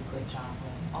really good job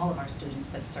with. All of our students,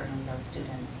 but certainly those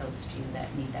students, those few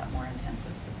that need that more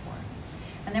intensive support.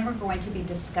 And then we're going to be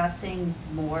discussing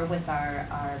more with our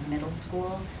middle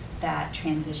school, that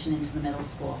transition into the middle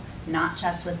school, not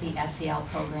just with the SEL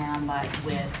program, but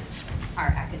with our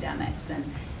academics.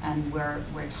 And we're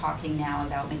talking now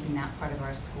about making that part of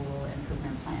our school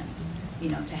improvement plans, you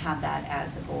know, to have that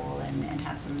as a goal and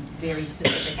have some very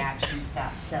specific action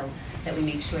steps so that we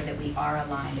make sure that we are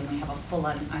aligned and we have a full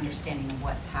understanding of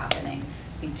what's happening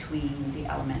between the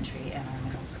elementary and our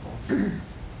middle schools.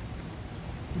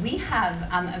 We have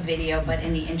a video, but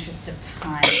in the interest of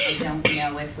time, I don't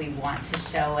know if we want to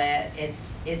show it.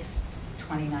 It's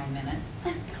 29 minutes.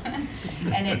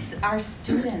 And it's our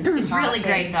students. It's really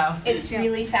great, though. It's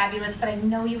really fabulous, but I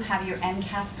know you have your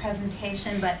MCAS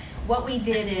presentation, but what we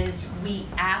did is we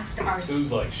asked our...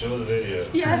 Sue's like, show the video.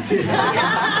 Yes. So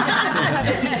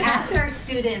we asked our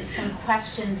students some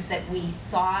questions that we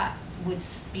thought would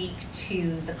speak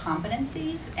to the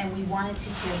competencies, and we wanted to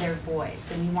hear their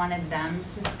voice, and we wanted them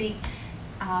to speak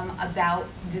about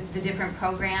the different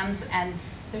programs, and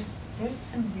there's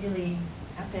some really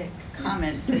epic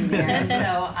comments in there.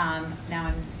 So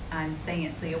now I'm saying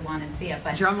it so you'll want to see it,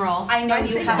 but drum roll. I know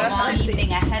you have a long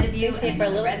evening ahead of you, and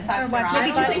the Red Sox are on.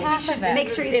 Make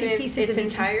sure you see pieces of its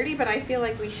entirety, but I feel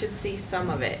like we should see some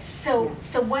of it. So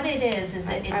what it is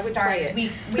that it starts.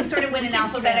 We sort of went in can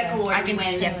alphabetical order. I can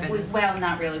skip it. Well,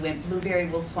 not really. We went Blueberry,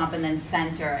 Wolf Swamp, and then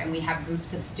Center, and we have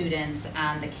groups of students,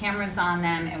 and the camera's on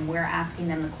them, and we're asking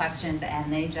them the questions, and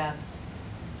they just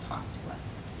talk to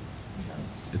us. So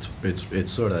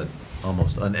It's sort of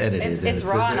almost unedited. It's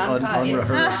raw and uncut.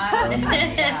 Unrehearsed.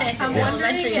 I'm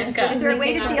wondering if, just Is there a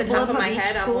way thinking to off see the a top blip of my of each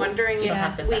head, I'm school? wondering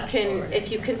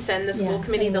if you can send the school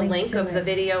committee the link of the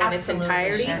video in its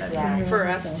entirety for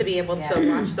us to be able to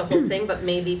watch the whole thing, but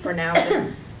maybe for now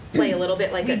just play a little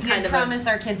bit like we a did kind of promise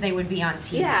our kids they would be on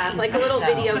TV. Yeah, like a little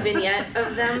video vignette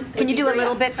of them. Can you do a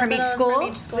little bit from each school?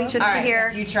 Just All to right. hear.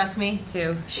 Do you trust me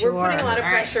to? We're putting a lot of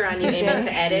pressure on you, Amy,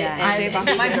 to edit. Yeah, and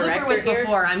my be blooper director was here.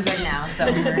 before. I'm good now,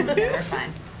 so we're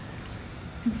fine.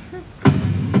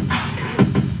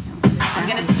 I'm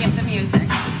gonna skip the music.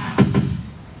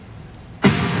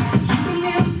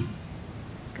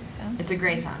 Good sound. It's a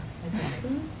great song.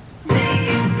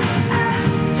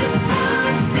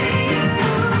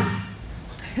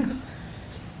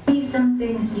 Some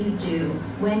things you do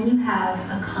when you have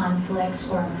a conflict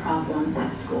or a problem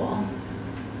at school.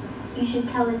 You should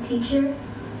tell the teacher.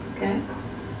 Okay.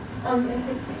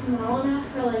 If it's small enough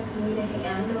for like me to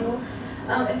handle,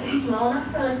 I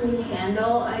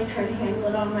try to handle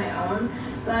it on my own.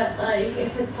 But like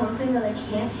if it's something that I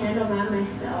can't handle by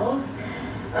myself,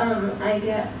 I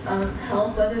get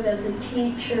help, whether that's a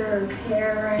teacher or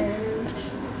parent.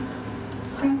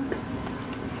 Okay.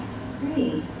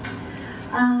 Great.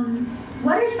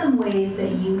 What are some ways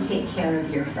that you take care of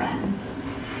your friends?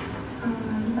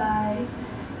 By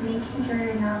making sure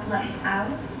you're not left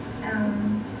out.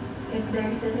 If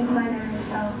they're sitting by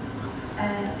themselves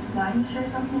at lunch or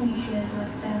something, you should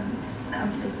let them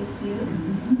come sit with you.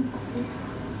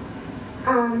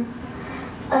 Mm-hmm.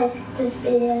 Like just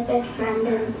be a good friend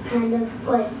and kind of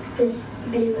like just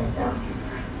be with them.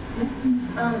 If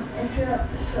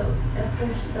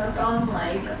they're stuck on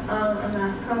like a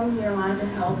math problem, you're allowed to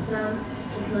help them.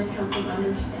 You can like help them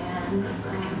understand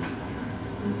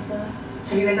and stuff.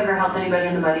 Have you guys ever helped anybody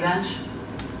on the buddy bench?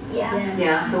 Yeah.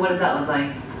 Yeah. So what does that look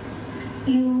like?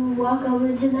 You walk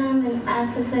over to them and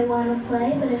ask if they want to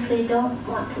play, but if they don't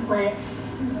want to play,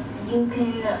 you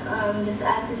can just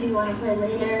ask if you want to play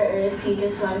later or if you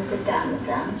just want to sit down with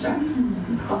them. Sure.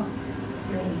 Cool.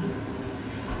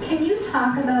 Can you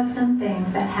talk about some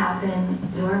things that happen in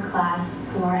your class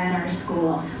or at our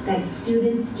school that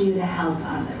students do to help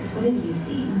others? What have you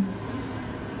seen?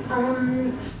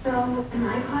 So in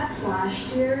my class last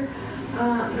year,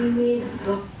 we made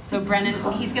books. So Brennan,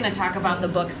 he's going to talk about the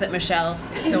books that Michelle.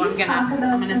 Can So you I'm talk going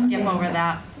about to some skip things over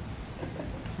that-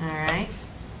 that. All right.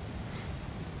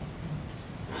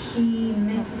 She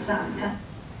makes that.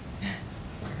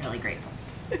 We're really grateful.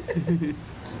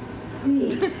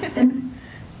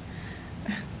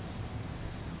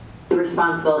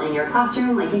 Responsible in your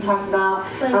classroom, like you talked about.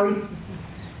 How are you?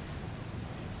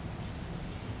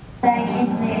 Like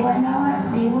if they would know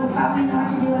it, they would probably know what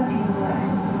to do if you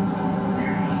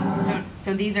wouldn't.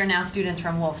 So these are now students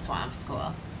from Wolf Swamp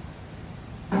School.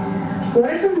 What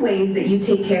are some ways that you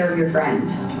take care of your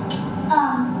friends?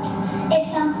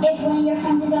 If one of your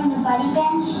friends is on the buddy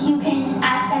bench, you can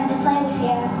ask them to play with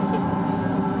you.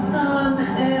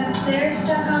 If they're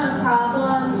stuck on a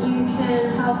problem, you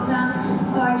can help them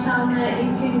or tell them that you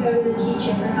can go to the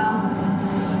teacher for help.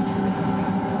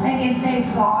 Like if they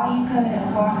fall, you could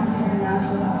walk them to the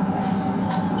nurse's office.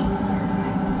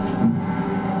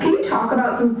 Can you talk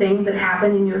about some things that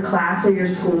happen in your class or your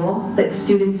school that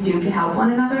students do to help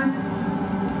one another?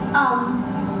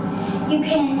 You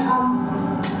can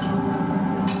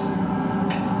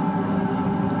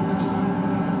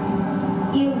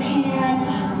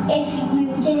if you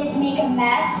didn't make a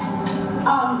mess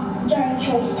during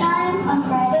choice time on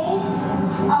Fridays,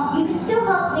 you can still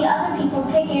help the other people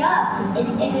pick it up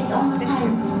if it's almost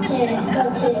time to go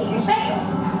to your special.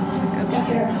 If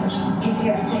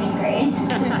you're in second grade.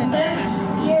 If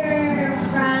your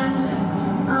friend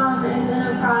is in a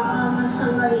problem with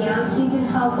somebody else, you can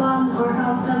help them or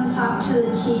help them talk to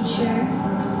the teacher.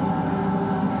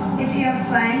 If your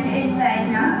friend is like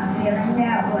not feeling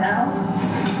that well,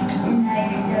 and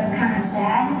like they're kind of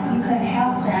sad, you could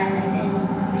help them and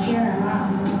cheer them up.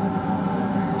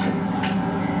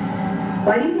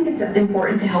 Why do you think it's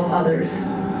important to help others?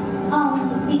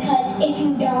 Because if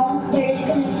you don't, they're just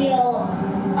gonna feel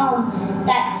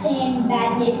that same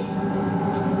badness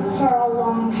for a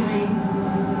long time.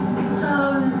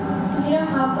 If you don't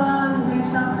help them, their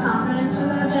self-confidence will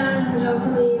go down and they don't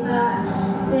believe that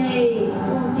they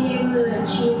won't be able to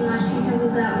achieve much because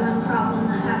of that one problem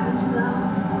that happened to them.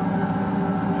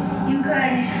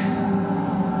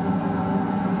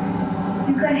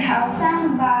 You could help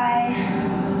them like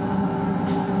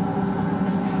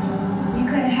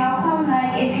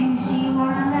if you see one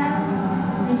of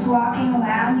them just walking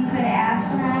around, you could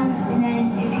ask them, and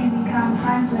then if you become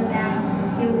friends with them,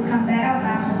 you'll become better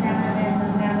friends with them, and then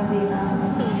you'll never be alone.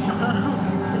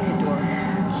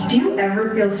 Do you ever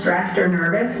feel stressed or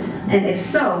nervous? And if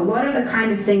so, what are the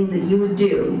kind of things that you would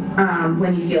do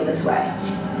when you feel this way?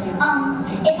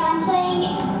 If I'm playing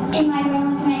in my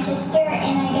room with my sister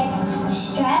and I get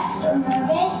stressed or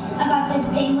nervous about the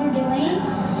thing we're doing,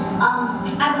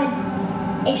 I would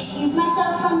excuse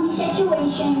myself from the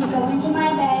situation, go into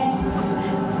my bed,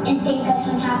 and think of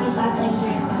some happy thoughts I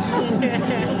hear.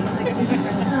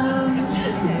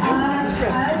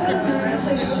 I was nervous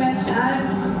or stressed out.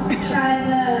 Try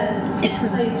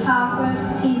to talk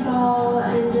with people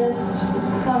and just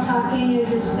while talking you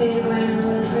just fade away and I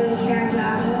wouldn't really care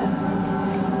about it.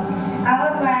 I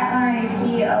would wrap my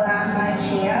feet around my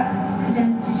chair because it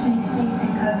just makes me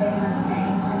think of different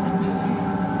things.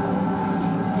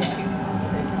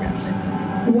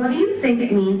 What do you think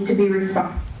it means to be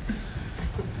responsible?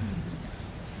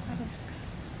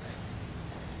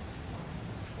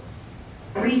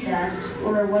 Recess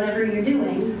or whatever you're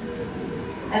doing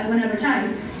at whatever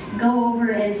time, go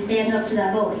over and stand up to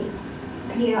that bully.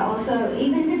 Yeah, also,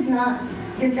 even if it's not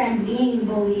your friend being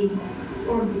bullied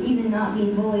or even not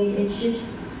being bullied, it's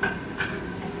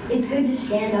good to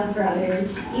stand up for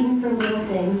others, even for little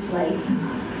things like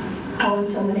calling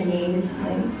someone a name or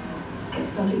something.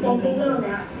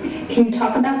 Can you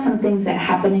talk about some things that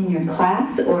happen in your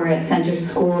class or at center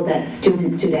school that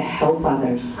students do to help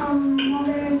others? Well,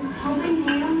 there's helping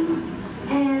hands,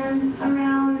 and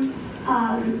around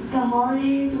the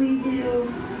holidays we do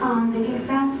the gift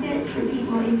baskets for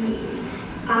people in need.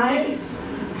 I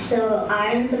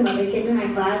and some other kids in my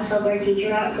class help our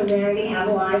teacher out because they already have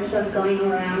a lot of stuff going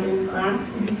around in the class.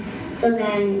 So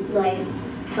then, like,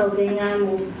 helping them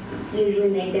will usually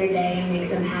make their day and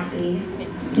make them happy.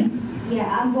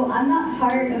 Yeah, I'm not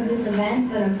part of this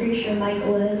event, but I'm pretty sure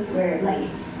Michael is, where, like,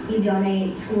 you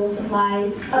donate school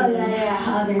supplies to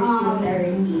other schools that are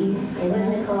in need. What is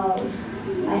it called?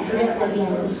 I forget at the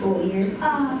end of the school year.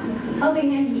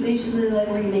 Helping Hands is basically like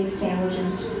where you make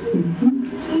sandwiches.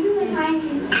 Even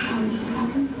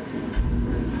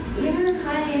the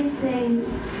tiniest things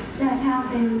that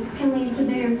happen can lead to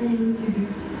bigger things.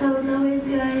 So it's always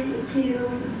good to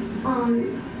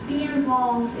be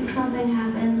involved if something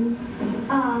happens.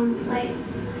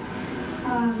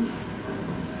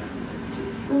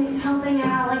 Helping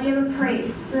out, like give a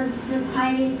praise. The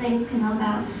tiniest things can help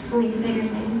out and lead to bigger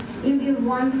things. You give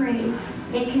one praise,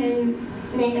 it can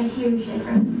make a huge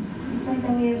difference. It's like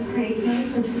that we have praise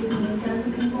notes, which we can give to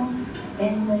other people,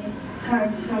 and like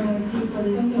cards from other people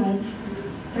who like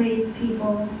praise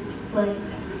people, like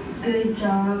good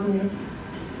job with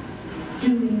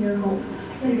doing your homework.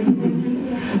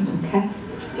 Okay.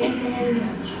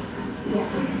 Yeah.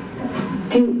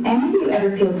 Do any of you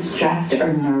ever feel stressed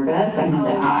or nervous? I know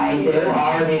that I do,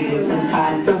 already do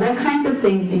sometimes. So what kinds of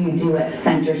things do you do at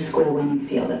center school when you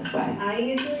feel this way? I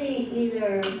usually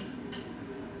either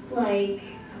like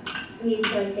need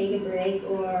to take a break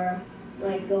or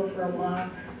like go for a walk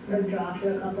or draw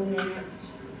for a couple minutes.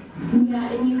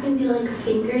 Yeah, and you can do like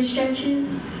finger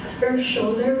stretches or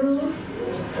shoulder rolls,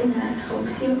 and that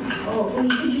helps you. Oh, or you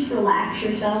can just relax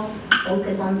yourself,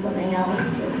 focus on something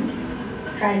else, and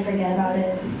try to forget about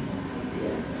it.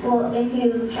 Well, if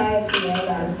you try to forget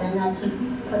about it, then that's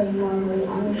putting more weight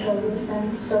on your shoulders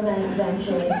then. So then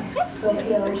eventually you'll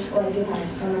feel like you have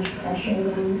so much pressure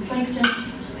then. Like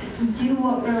just do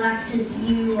what relaxes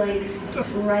you, like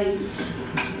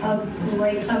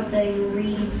write something,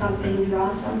 read something,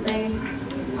 draw something.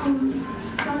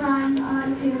 Sometimes I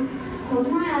like to close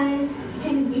my eyes,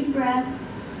 take a deep breath,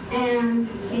 and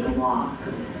take a walk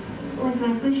with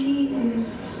my squishy and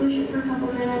just squish it for a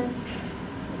couple minutes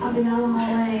up and down the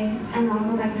hallway, and then I'll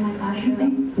go back to my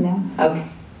classroom. No? Okay.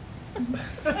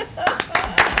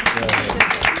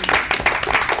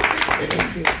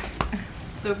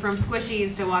 So from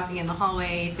squishies to walking in the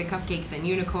hallway to cupcakes and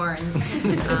unicorns.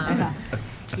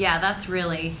 Yeah, that's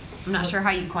really, I'm not sure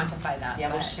how you quantify that.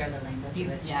 Yeah, we'll share the language.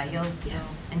 You'll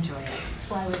enjoy it. That's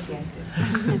why we're here.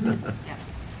 Yeah.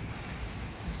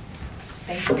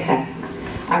 Thank you. Okay.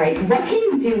 All right. What can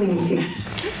you do when you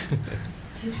feel?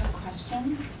 Do you have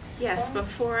questions? Yes,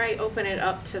 before I open it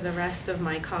up to the rest of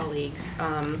my colleagues,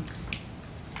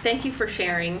 thank you for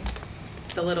sharing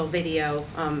the little video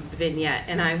vignette.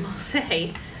 And I will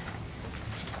say,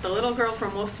 the little girl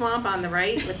from Wolf Swamp on the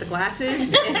right with the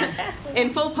glasses, in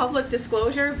full public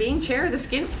disclosure, being chair of the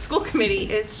school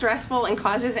committee is stressful and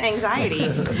causes anxiety.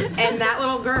 And that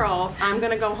little girl, I'm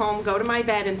going to go home, go to my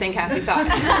bed, and think happy thoughts.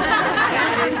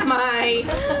 That is my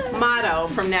motto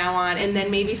from now on. And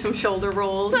then maybe some shoulder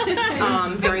rolls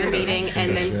during the meeting,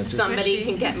 and then somebody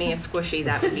can get me a squishy.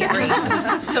 That would be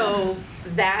great. So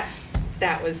that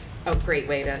was a great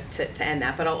way to end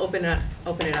that. But I'll open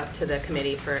it up to the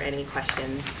committee for any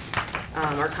questions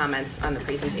or comments on the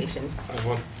presentation.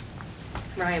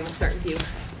 Ryan, we'll start with you.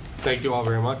 Thank you all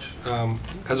very much.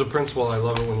 As a principal, I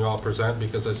love it when you all present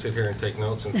because I sit here and take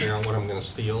notes and figure out what I'm going to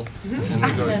steal and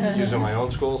then go use in my own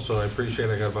school. So I appreciate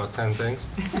I got about 10 things.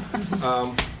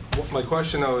 My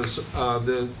question though is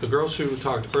the girls who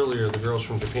talked earlier, the girls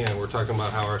from Japan, were talking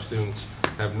about how our students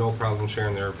have no problem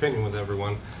sharing their opinion with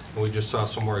everyone. And we just saw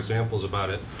some more examples about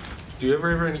it. Do you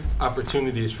ever have any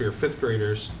opportunities for your fifth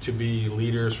graders to be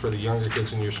leaders for the younger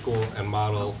kids in your school and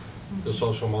model the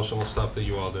social emotional stuff that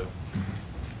you all do?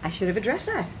 I should have addressed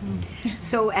that.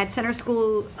 So at center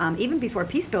school, even before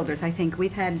Peace Builders, I think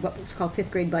we've had what's called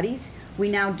fifth grade buddies. We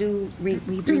now do,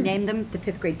 we've renamed them the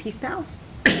fifth grade Peace Pals,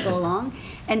 go along.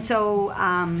 And so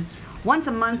once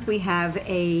a month we have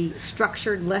a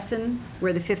structured lesson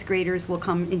where the fifth graders will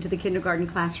come into the kindergarten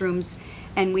classrooms,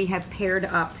 and we have paired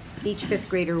up each fifth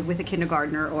grader with a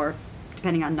kindergartner, or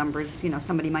depending on numbers,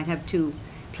 somebody might have 2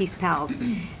 Peace Pals.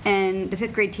 And the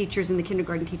fifth grade teachers and the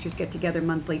kindergarten teachers get together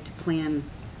monthly to plan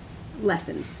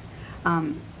lessons.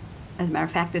 As a matter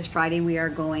of fact, this Friday we are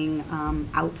going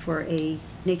out for a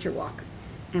nature walk,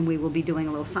 and we will be doing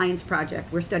a little science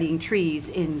project. We're studying trees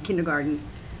in kindergarten,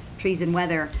 trees and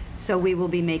weather, so we will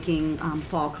be making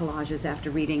fall collages after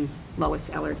reading Lois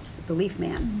Ellert's The Leaf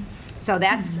Man. So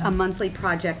that's a monthly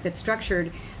project that's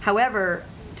structured. However,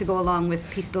 to go along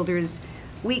with Peace Builders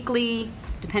weekly,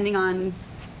 depending on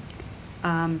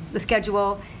the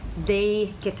schedule,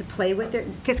 they get to play with it.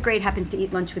 Fifth grade happens to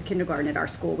eat lunch with kindergarten at our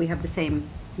school. We have the same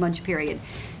lunch period.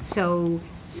 So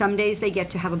some days they get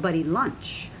to have a buddy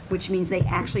lunch which means they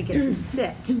actually get to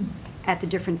sit at the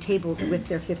different tables with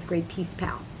their 5th grade Peace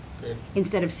Pal,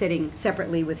 instead of sitting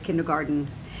separately with kindergarten.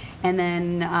 And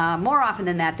then more often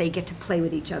than that, they get to play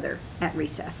with each other at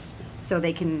recess. So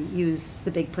they can use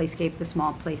the big playscape, the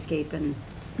small playscape, and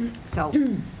so I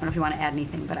don't know if you want to add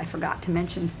anything, but I forgot to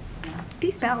mention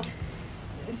Peace Pals.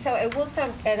 So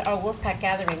at our Wolfpack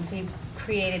gatherings, we've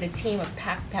created a team of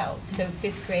Pack Pals. So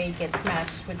 5th grade gets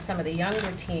matched with some of the younger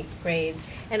grades,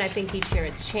 and I think each year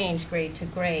it's changed grade to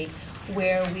grade,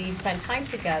 where we spend time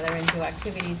together and do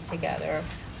activities together,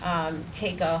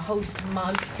 take a host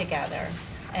month together,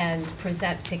 and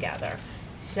present together.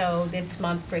 So this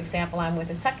month, for example, I'm with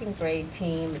a 2nd grade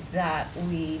team that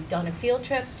we've done a field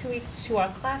trip to our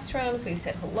classrooms. We've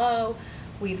said hello.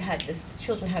 We've had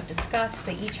children have discussed.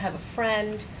 They each have a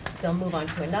friend. They'll move on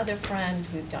to another friend.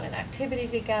 We've done an activity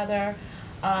together.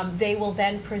 They will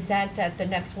then present at the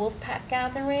next Wolfpack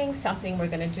gathering, something we're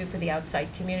going to do for the outside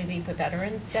community for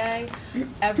Veterans Day.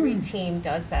 Every team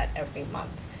does that every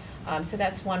month. So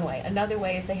that's one way. Another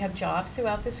way is they have jobs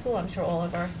throughout the school. I'm sure all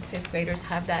of our 5th graders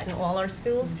have that in all our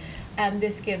schools. And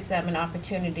this gives them an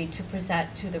opportunity to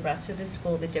present to the rest of the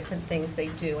school the different things they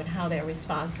do and how they're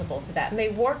responsible for that. And they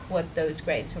work with those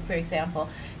grades. So for example,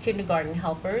 kindergarten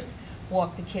helpers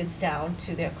walk the kids down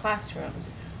to their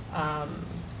classrooms.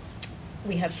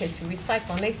 We have kids who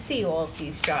recycle, and they see all of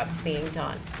these jobs being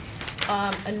done.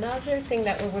 Another thing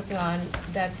that we're working on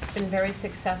that's been very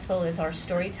successful is our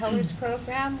Storytellers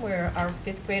program, where our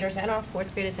 5th graders and our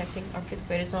 4th graders, I think our 5th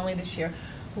graders only this year,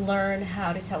 learn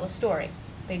how to tell a story.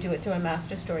 They do it through a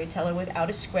master storyteller without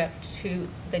a script to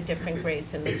the different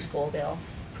grades in the school. They'll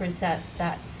present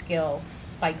that skill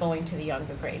by going to the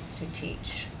younger grades to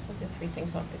teach. Those are 3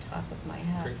 things off the top of my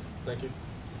head. Great, thank you.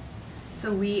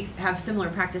 So we have similar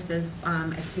practices. I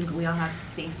think we all have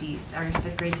safety, our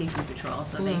 5th grade safety patrol,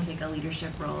 so they take a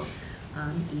leadership role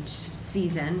each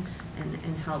season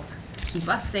and help keep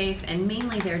us safe, and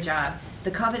mainly their job, the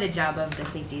coveted job of the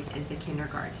safeties is the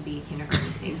kindergarten, to be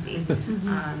kindergarten safety.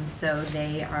 So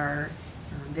they are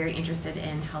very interested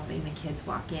in helping the kids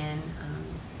walk in,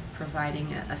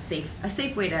 providing a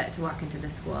safe way to walk into the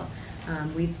school.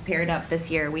 We've paired up this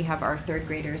year. We have our 3rd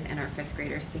graders and our 5th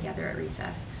graders together at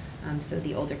recess. So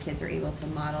the older kids are able to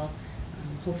model,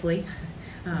 hopefully,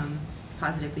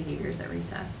 positive behaviors at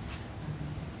recess.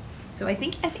 So I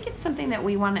think it's something that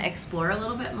we want to explore a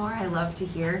little bit more. I love to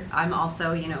hear. I'm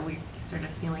also, we're sort of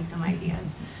stealing some ideas.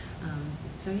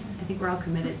 So yeah, I think we're all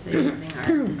committed to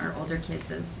using our older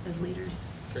kids as leaders.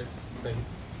 Great, thank you.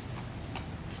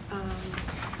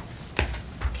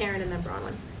 Karen and then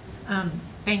Bronwyn.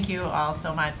 Thank you all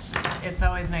so much. It's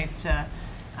always nice to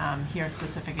hear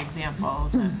specific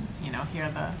examples and hear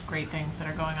the great things that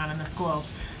are going on in the schools.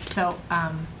 So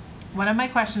one of my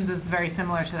questions is very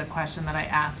similar to the question that I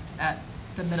asked at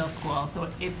the middle school. So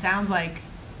it sounds like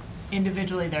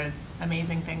individually there's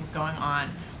amazing things going on.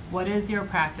 What is your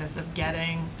practice of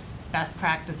getting best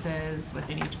practices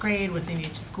within each grade, within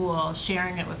each school,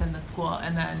 sharing it within the school,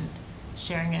 and then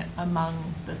sharing it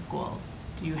among the schools?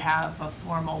 Do you have a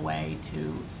formal way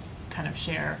to kind of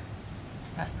share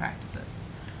best practices?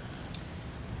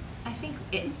 I think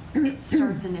it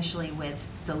starts initially with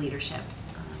the leadership.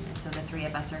 And so the 3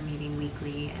 of us are meeting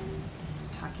weekly and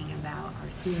talking about our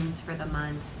themes for the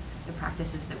month, the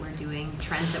practices that we're doing,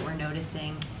 trends that we're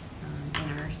noticing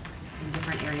in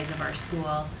different areas of our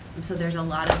school. So there's a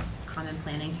lot of common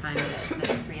planning time that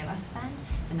the 3 of us spend,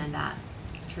 and then that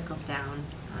trickles down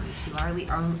to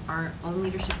our own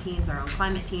leadership teams, our own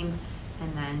climate teams,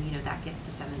 and then that gets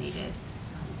disseminated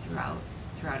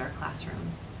throughout our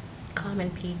classrooms. Common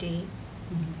PD.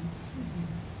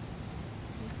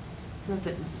 So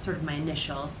that's sort of my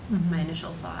initial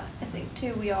thought. I think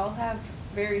too, we all have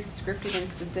very scripted and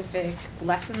specific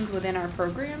lessons within our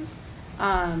programs,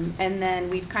 and then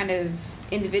we've kind of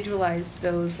individualized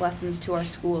those lessons to our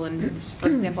school. And for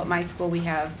example, at my school, we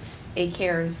have a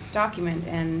CARES document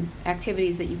and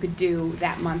activities that you could do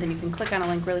that month, and you can click on a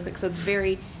link really quick. So it's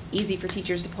very easy for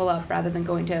teachers to pull up rather than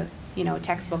going to a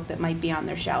textbook that might be on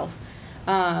their shelf.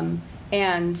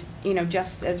 And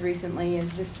just as recently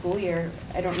as this school year,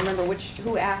 I don't remember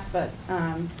who asked, but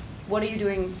what are you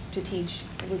doing to teach?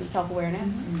 Was it self-awareness?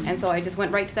 And so I just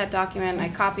went right to that document. I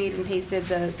copied and pasted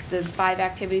the 5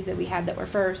 activities that we had that were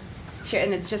first.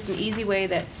 And it's just an easy way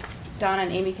that Donna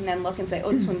and Amy can then look and say,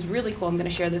 oh, this one's really cool. I'm going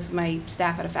to share this with my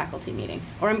staff at a faculty meeting.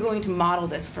 Or I'm going to model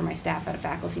this for my staff at a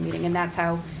faculty meeting. And that's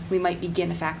how we might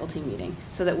begin a faculty meeting,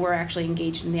 so that we're actually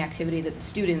engaged in the activity that the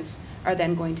students are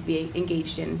then going to be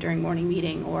engaged in during morning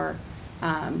meeting or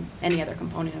any other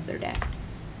component of their day.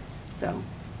 So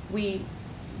we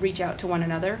reach out to one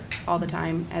another all the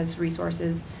time as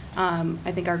resources.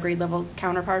 I think our grade level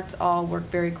counterparts all work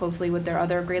very closely with their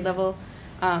other grade level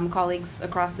colleagues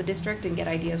across the district and get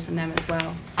ideas from them as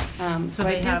well. So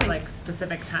I they do have think- like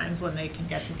specific times when they can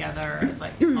get together as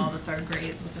like all the third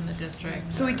grades within the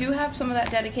district? So we or- do have some of that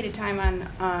dedicated time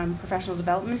on professional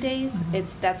development days.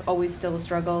 That's always still a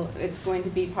struggle. It's going to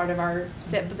be part of our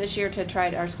SIP this year to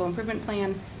try our school improvement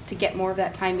plan to get more of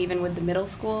that time even with the middle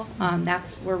school.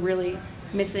 We're really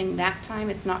missing that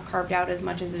time. It's not carved out as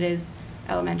much as it is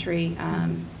elementary,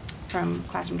 from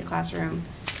classroom to classroom.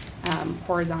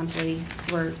 Horizontally,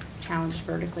 we're challenged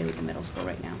vertically with the middle school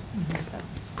right now. So.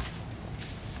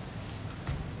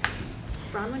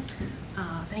 Bronwyn?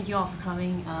 Thank you all for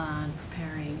coming and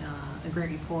preparing a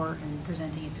great report and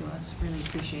presenting it to us. Really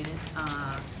appreciate it.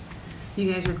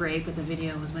 You guys were great, but the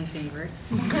video was my favorite.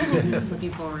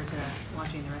 Looking forward to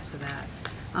watching the rest of that.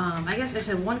 I guess I just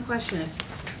had one question. If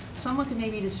someone could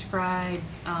maybe describe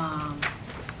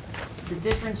the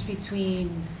difference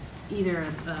between either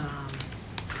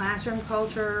classroom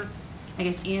culture, I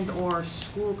guess, and or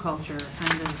school culture,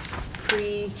 kind of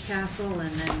pre-Castle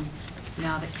and then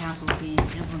now that Castle's being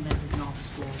implemented in all the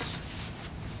schools.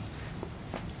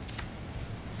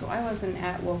 So I wasn't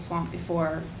at Wolf Swamp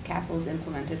before Castle was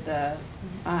implemented. The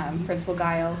Principal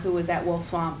Guile, who was at Wolf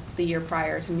Swamp the year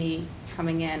prior to me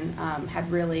coming in, had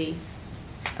really,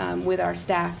 with our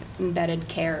staff, embedded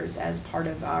CARES as part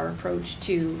of our approach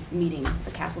to meeting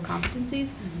the Castle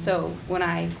competencies. So when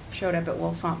I showed up at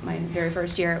Wolf Swamp my very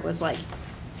first year, it was like,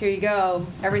 here you go,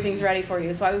 everything's ready for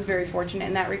you. So I was very fortunate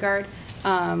in that regard.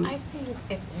 I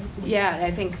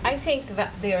think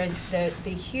that there is the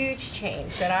huge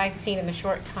change that I've seen in the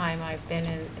short time I've been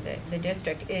in the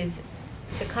district is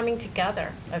the coming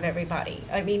together of everybody.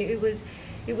 I mean, it was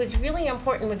really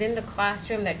important within the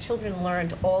classroom that children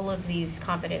learned all of these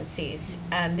competencies,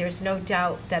 and there's no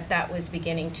doubt that that was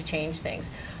beginning to change things.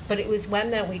 But it was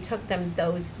when that we took them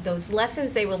those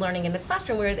lessons they were learning in the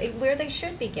classroom where they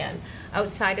should begin,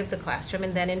 outside of the classroom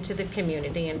and then into the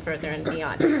community and further and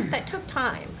beyond. That took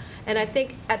time. And I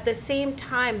think at the same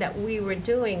time that we were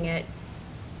doing it,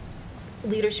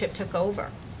 leadership took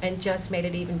over and just made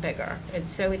it even bigger. And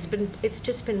so it's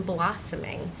just been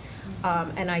blossoming.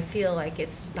 And I feel like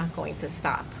it's not going to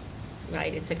stop,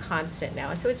 right? It's a constant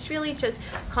now. So it's really just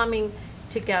coming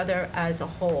together as a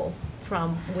whole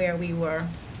from where we were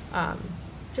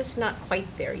just not quite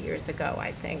there years ago,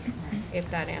 I think,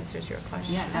 if that answers your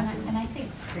question. Yeah, and I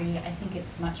think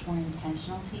it's much more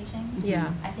intentional teaching.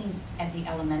 Yeah. I think at the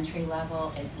elementary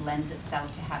level, it lends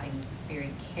itself to having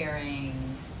very caring,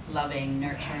 loving,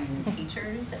 nurturing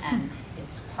teachers, and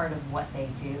it's part of what they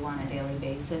do on a daily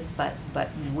basis. But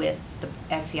with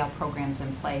the SEL programs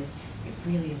in place, it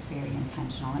really is very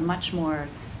intentional and much more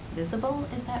visible,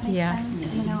 if that makes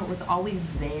sense. You know, it was always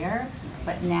there,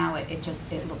 but now it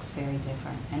looks very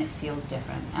different and it feels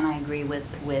different. And I agree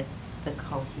with the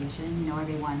cohesion. You know,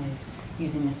 everyone is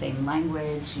using the same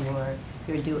language.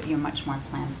 You're much more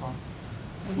planful.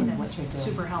 I think that's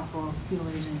super helpful if people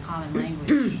are using common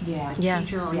language. Yeah. As a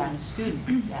teacher or even a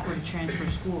student Yes. or to transfer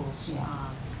schools.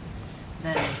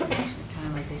 Then it's kind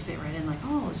of like they fit right in, like,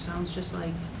 oh, it sounds just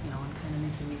like, you know, it kind of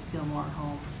makes me feel more at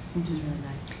home, which is really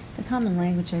nice. The common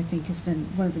language, I think, has been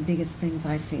one of the biggest things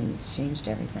I've seen that's changed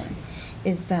everything,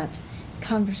 is that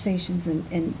conversations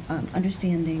and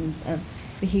understandings of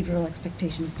behavioral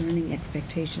expectations, learning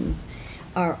expectations,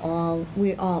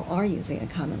 we all are using a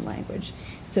common language.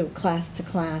 So class to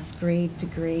class, grade to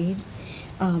grade,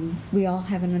 we all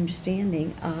have an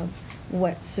understanding of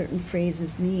what certain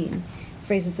phrases mean,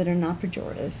 phrases that are not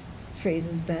pejorative,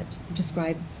 phrases that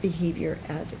describe behavior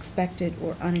as expected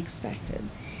or unexpected.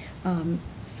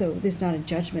 So there's not a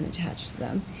judgment attached to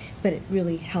them, but it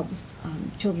really helps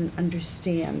children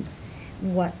understand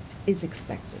what is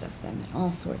expected of them in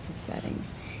all sorts of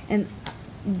settings. And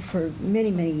for many,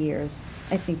 many years,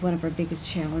 I think one of our biggest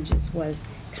challenges was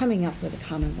coming up with a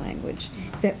common language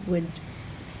that would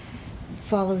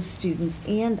follow students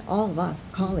and all of us,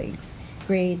 colleagues,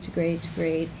 grade to grade to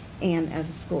grade, and as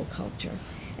a school culture.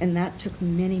 And that took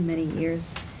many, many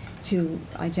years to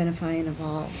identify and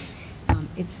evolve.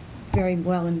 It's very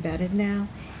well embedded now,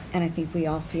 and I think we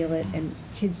all feel it, and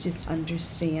kids just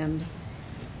understand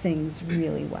things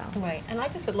really well. Right, and I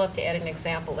just would love to add an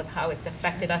example of how it's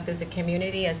affected us as a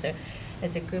community, as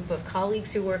a group of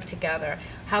colleagues who work together,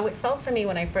 how it felt for me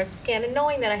when I first began, and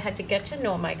knowing that I had to get to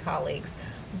know my colleagues.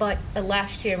 But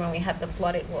last year when we had the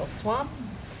flood at Wolf Swamp,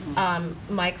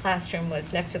 my classroom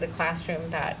was next to the classroom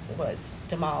that was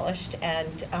demolished,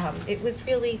 and it was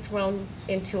really thrown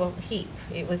into a heap.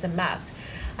 It was a mess.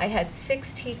 I had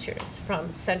 6 teachers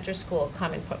from Center School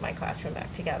come and put my classroom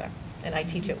back together, and I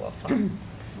teach at Wolf Swamp.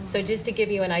 So just to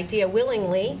give you an idea,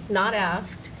 willingly, not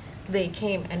asked, they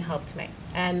came and helped me.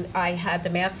 And I had the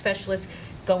math specialist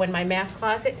go in my math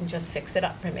closet and just fix it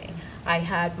up for me. I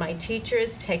had my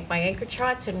teachers take my anchor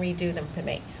charts and redo them for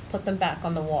me, put them back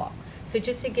on the wall. So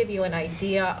just to give you an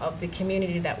idea of the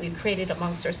community that we've created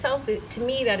amongst ourselves, to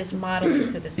me that is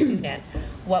modeling for the student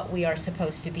what we are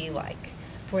supposed to be like.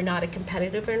 We're not a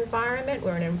competitive environment,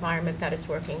 we're an environment that is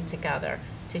working together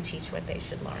to teach what they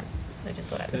should learn. I just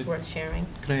thought it was worth sharing.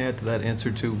 Can I add to that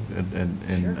answer too?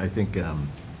 And Sure. I think,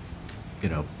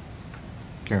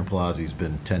 Karen Palazzi's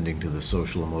been tending to the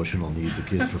social emotional needs of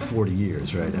kids for 40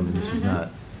 years, right? I mean, this is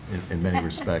not, in many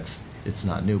respects, it's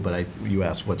not new, but you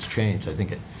asked what's changed. I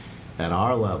think at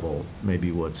our level,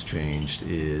 maybe what's changed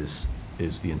is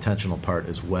the intentional part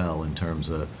as well in terms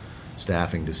of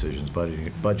staffing decisions,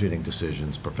 budgeting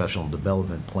decisions, professional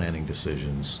development planning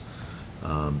decisions,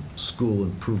 school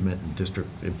improvement and district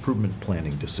improvement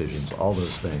planning decisions. All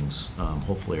those things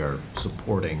hopefully are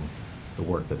supporting the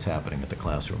work that's happening at the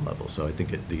classroom level. So I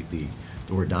think the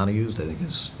word Donna used, I think,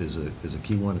 is a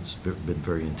key one. It's been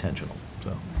very intentional. So.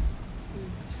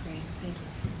 That's great. Thank you.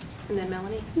 And then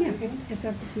Melanie? Yeah, if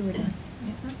you would.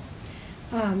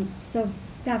 So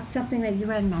that's something that you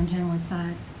had mentioned was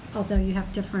that although you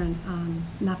have different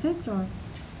methods, or I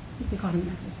think we call them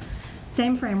methods,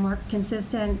 same framework,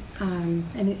 consistent, and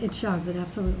it shows, it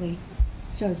absolutely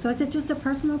shows. So is it just a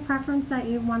personal preference that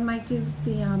one might do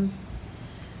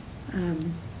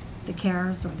the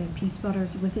CARES or the Peace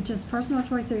Builders? Was it just personal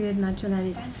choice, or you had mentioned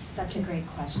that That's such a great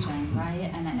question,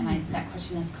 right? And that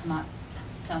question has come up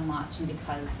so much, and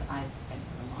because I've been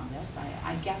for the longest,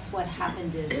 I guess what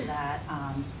happened is that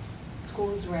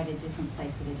schools were at a different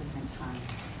place at a different time.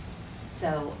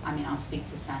 So, I mean, I'll speak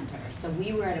to Center. So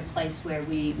we were at a place where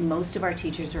most of our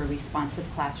teachers were responsive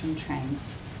classroom trained.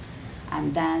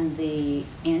 And then the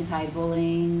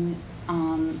anti-bullying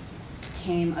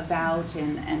came about,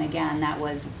 and again, that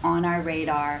was on our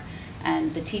radar.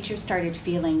 And the teachers started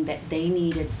feeling that they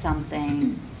needed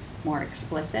something more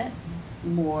explicit,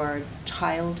 more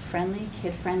child-friendly,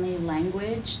 kid-friendly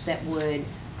language that would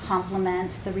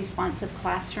complement the responsive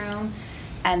classroom.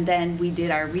 And then we did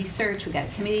our research, we got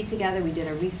a committee together, we did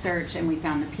our research, and we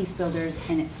found the Peace Builders,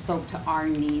 and it spoke to our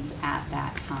needs at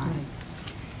that time.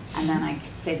 And then I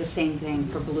could say the same thing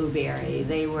for Blueberry.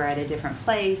 They were at a different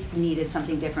place, needed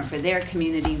something different for their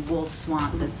community, Wolf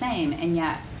Swamp the same, and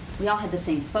yet we all had the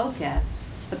same focus,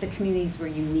 but the communities were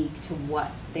unique to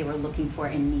what they were looking for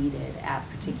and needed at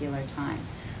particular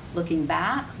times. Looking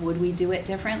back, would we do it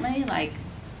differently? Like,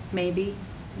 maybe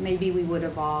we would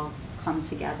have all come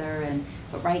together,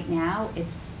 but right now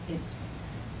it's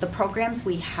the programs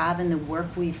we have and the work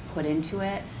we've put into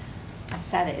it. I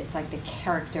said it's like the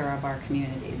character of our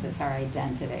communities. It's our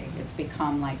identity. It's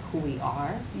become like who we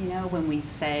are. When we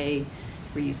say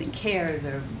we're using CARES,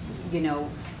 or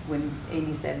when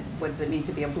Amy said, what does it mean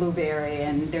to be a Blueberry,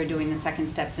 and they're doing the second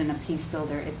steps in a Peace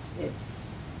Builder.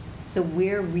 It's so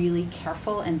we're really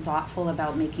careful and thoughtful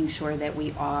about making sure that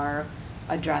we are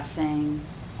addressing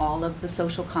all of the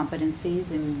social competencies,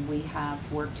 and we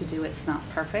have work to do. It's not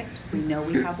perfect. We know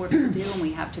we have work to do, and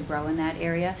we have to grow in that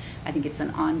area. I think it's an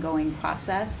ongoing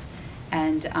process,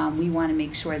 and we want to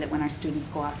make sure that when our students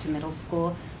go off to middle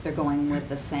school, they're going with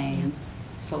the same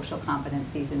social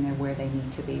competencies, and they're where they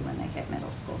need to be when they hit middle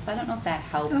school. So I don't know if that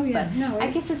helps, but I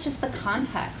guess it's just the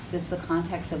context. It's the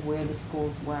context of where the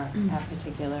schools were at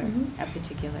particular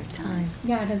times.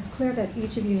 Yeah, and it's clear that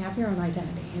each of you have your own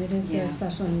identity, and it is very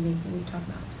special and unique when you talk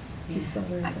about Peace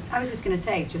Builders. I was just going to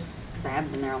say, just because I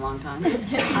haven't been there a long time, I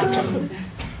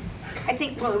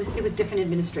think, it was different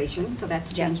administration, so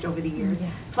that's changed over the years.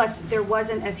 Plus, there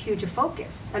wasn't as huge a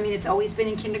focus. I mean, it's always been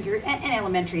in kindergarten and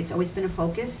elementary, it's always been a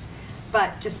focus,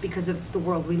 but just because of the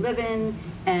world we live in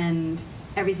and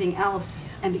everything else,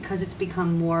 and because it's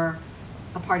become more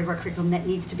a part of our curriculum that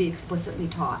needs to be explicitly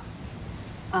taught.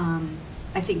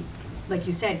 I think, like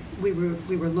you said, we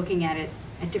were looking at it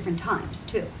at different times,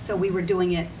 too. So we were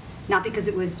doing it not because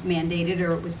it was mandated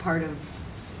or it was part of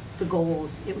the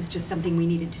goals. It was just something we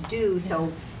needed to do.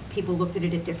 So people looked at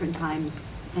it at different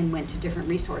times and went to different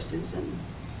resources. And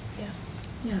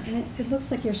yeah, and it looks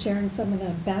like you're sharing some of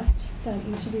the best that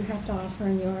each of you have to offer,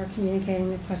 and you're communicating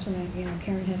the question that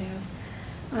Karen had asked.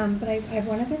 But I have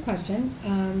one other question.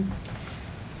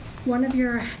 One of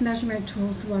your measurement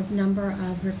tools was number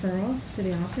of referrals to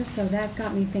the office, so that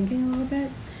got me thinking a little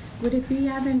bit. Would it be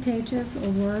advantageous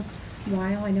or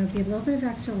worthwhile? I know it'd be a little bit of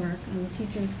extra work on the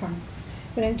teachers' parts,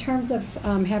 but in terms of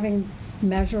having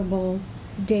measurable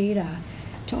data,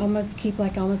 to almost keep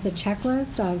almost a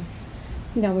checklist of,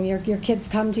 when your kids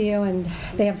come to you and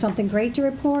they have something great to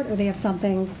report, or they have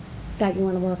something that you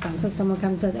want to work on. So someone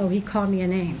comes and says, oh, he called me a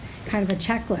name, kind of a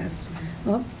checklist.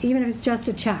 Well, even if it's just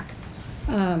a check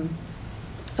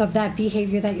of that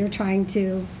behavior that you're trying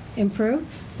to improve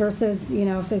versus, you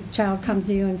know, if the child comes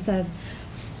to you and says,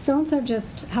 so-and-so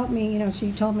just helped me, you know,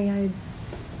 she told me I had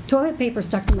toilet paper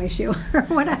stuck in my shoe or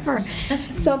whatever,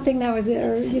 something that was,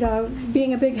 or, you know,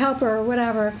 being a big helper or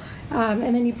whatever.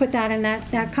 And then you put that in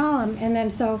that column. And then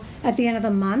so at the end of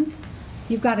the month,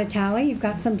 you've got a tally, you've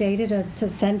got some data to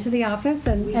send to the office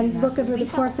and look over the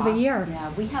course of a year.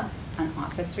 Yeah, we have an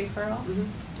office referral,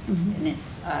 and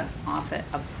it's a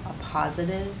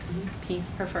positive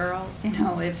piece referral. You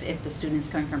know, if the student is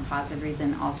coming from positive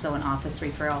reason, also an office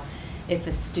referral. If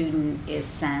a student is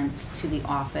sent to the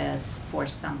office for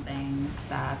something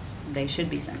that they should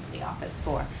be sent to the office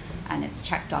for, and it's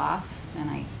checked off, and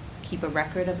I keep a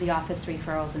record of the office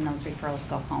referrals, and those referrals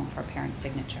go home for a parent's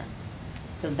signature.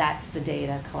 So that's the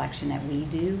data collection that we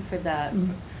do for the,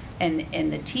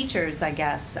 and the teachers, I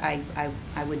guess,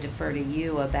 I would defer to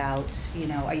you about, you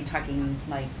know, are you talking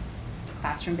like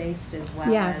classroom-based as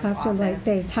well yeah, as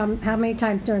classroom-based. How many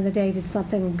times during the day did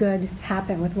something good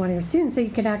happen with one of your students? So you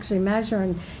could actually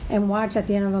measure and watch at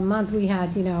the end of a month. We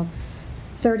had, you know,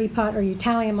 30, or you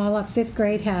tally them all up. 5th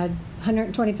grade had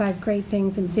 125 great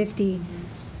things and 50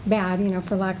 bad, you know,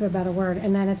 for lack of a better word.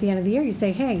 And then at the end of the year, you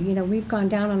say, hey, you know, we've gone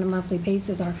down on a monthly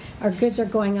basis. Our goods are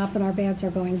going up and our bads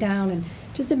are going down. And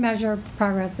just to measure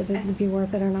progress, if it would be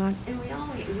worth it or not. And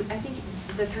I think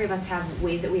the three of us have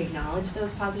ways that we acknowledge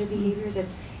those positive behaviors.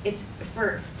 It's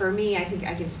for me, I think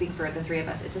I can speak for the three of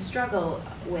us. It's a struggle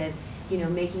with, you know,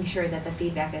 making sure that the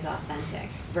feedback is authentic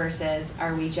versus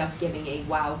are we just giving a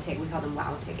wow ticket? We call them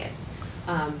wow tickets.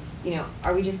 You know,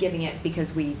 are we just giving it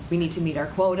because we need to meet our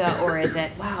quota, or is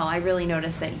it, wow, I really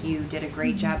noticed that you did a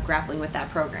great job grappling with that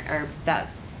program or that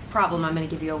problem, I'm going to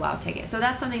give you a wow ticket. So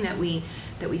that's something that we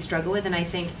struggle with, and I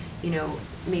think, you know,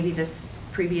 maybe this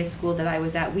previous school that I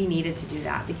was at, we needed to do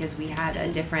that because we had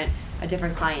a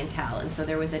different clientele, and so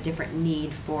there was a different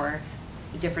need for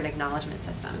different acknowledgement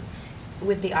systems.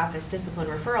 With the office discipline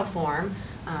referral form,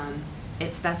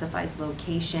 it specifies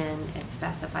location, it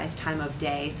specifies time of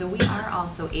day, so we are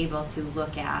also able to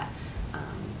look at,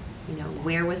 you know,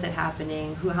 where was it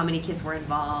happening, how many kids were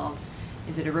involved,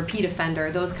 is it a repeat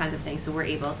offender, those kinds of things, so we're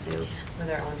able to, with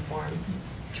our own forms,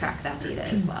 track that data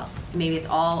as well. Maybe it's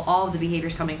all of the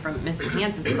behaviors coming from Mrs.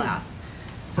 Hansen's class,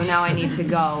 so now I need to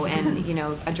go and, you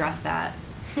know, address that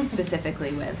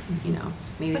specifically with, you know,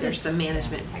 maybe there's some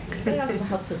management techniques. It also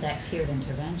helps with that tiered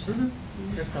intervention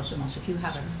for social emotional. If you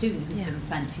have a student who's been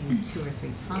sent to you 2 or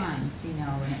 3 times, you know,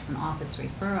 and it's an office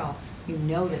referral, you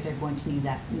know that they're going to need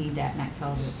that next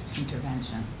level of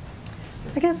intervention.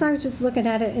 I guess I was just looking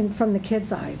at it from the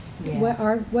kids' eyes. Yeah.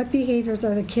 What behaviors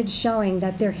are the kids showing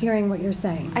that they're hearing what you're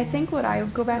saying? I think what I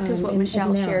go back to is what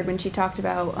Michelle shared when she talked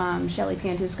about Shelley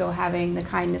Pantusco having the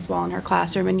kindness wall in her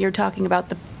classroom, and you're talking about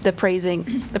the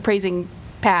praising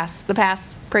pass,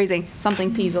 praising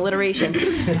something P's alliteration.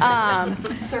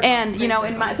 And you know,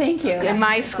 in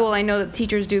my school, I know that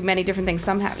teachers do many different things.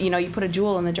 Some have, you know, you put a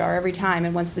jewel in the jar every time,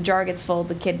 and once the jar gets full,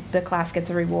 the class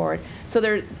gets a reward.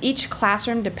 So each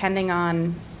classroom, depending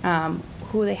on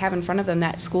who they have in front of them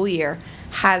that school year,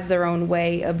 has their own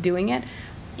way of doing it.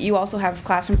 You also have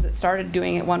classrooms that started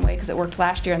doing it one way because it worked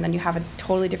last year, and then you have a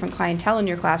totally different clientele in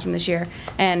your classroom this year,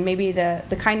 and maybe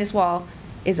the kindness wall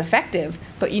is effective,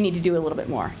 but you need to do a little bit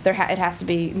more. It has to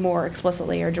be more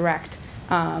explicitly or direct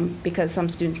because some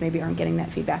students maybe aren't getting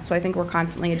that feedback. So I think we're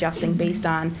constantly adjusting based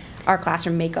on our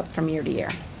classroom makeup from year to year.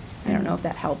 I don't know if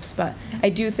that helps, but I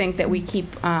do think that we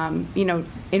keep, you know,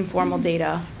 informal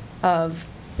data of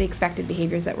the expected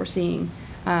behaviors that we're seeing.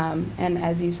 And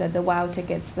as you said, the wow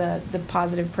tickets, the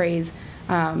positive praise.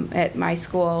 At my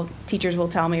school, teachers will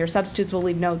tell me, or substitutes will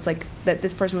leave notes like that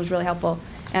this person was really helpful,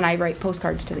 and I write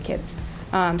postcards to the kids.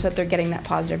 So that they're getting that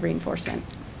positive reinforcement.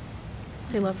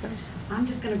 They love those. I'm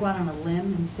just going to go out on a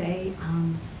limb and say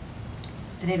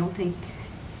that I don't think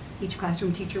each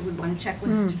classroom teacher would want a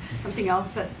checklist, something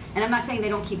else that, and I'm not saying they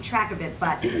don't keep track of it,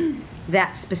 but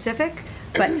that specific,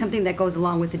 but something that goes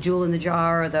along with the jewel in the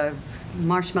jar or the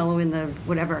marshmallow in the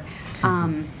whatever.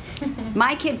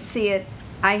 My kids see it.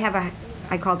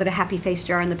 I called it a happy face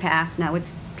jar in the past. Now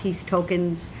it's peace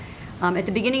tokens. At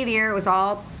the beginning of the year, it was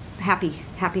all happy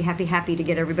to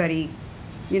get everybody,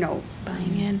 you know,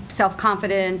 buying in,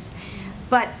 self-confidence.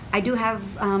 But I do have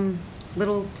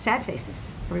little sad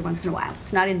faces every once in a while.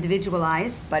 It's not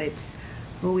individualized, but it's,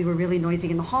 oh, we were really noisy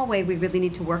in the hallway. We really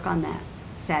need to work on that.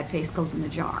 Sad face goes in the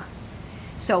jar.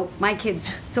 So my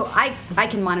kids, so I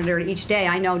can monitor it each day.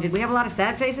 I know, did we have a lot of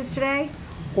sad faces today?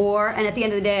 and at the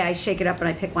end of the day, I shake it up and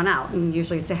I pick one out, and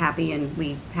usually it's a happy, and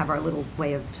we have our little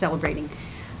way of celebrating.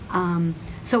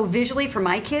 So visually for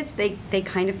my kids, they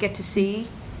kind of get to see,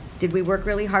 did we work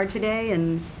really hard today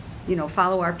and, you know,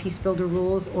 follow our Peace Builder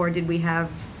rules, or did we have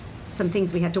some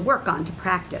things we had to work on to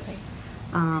practice?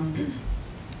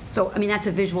 So, I mean, that's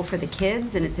a visual for the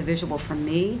kids, and it's a visual for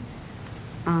me.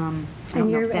 And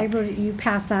you're able, you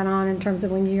pass that on in terms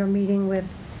of when you're meeting with,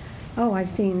 oh, I've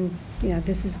seen, you know,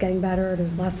 this is getting better, or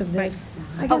there's less of this.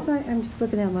 I guess I'm just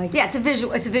looking at like. Yeah, it's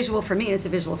a visual for me, and it's a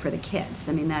visual for the kids.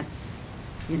 I mean, that's,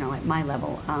 you know, at my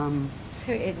level.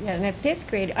 So in the 5th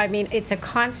grade, I mean, it's a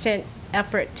constant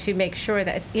effort to make sure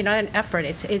that, you know, an effort.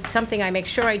 It's something I make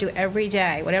sure I do every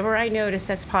day. Whatever I notice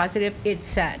that's positive, it's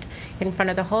said. In front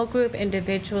of the whole group,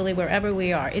 individually, wherever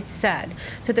we are, it's said.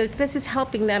 So this is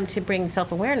helping them to bring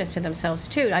self-awareness to themselves,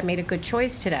 too. I made a good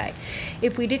choice today.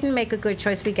 If we didn't make a good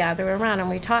choice, we gather around and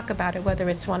we talk about it, whether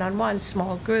it's one-on-one,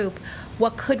 small group.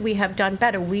 What could we have done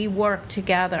better? We work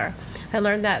together. I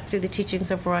learned that through the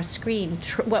teachings of Ross Green.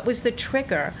 What was the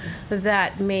trigger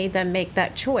that made them make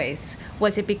that choice?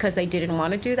 Was it because they didn't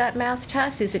want to do that math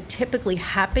test? Is it typically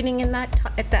happening in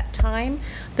at that time,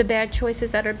 the bad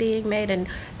choices that are being made,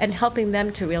 and helping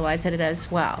them to realize it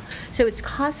as well? So it's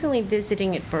constantly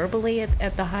visiting it verbally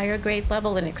at the higher grade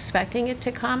level and expecting it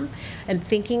to come and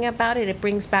thinking about it. It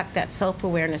brings back that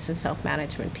self-awareness and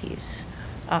self-management piece.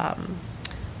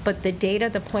 But the data,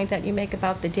 the point that you make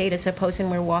about the data,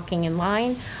 supposing we're walking in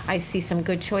line, I see some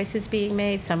good choices being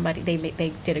made.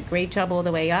 They did a great job all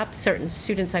the way up. Certain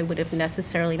students I would have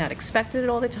necessarily not expected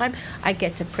it all the time. I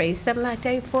get to praise them that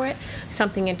day for it.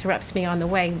 Something interrupts me on the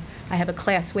way. I have a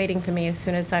class waiting for me as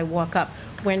soon as I walk up.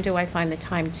 When do I find the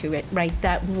time to write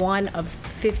that one of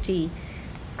 50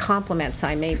 compliments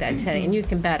I made that today? And you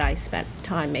can bet I spent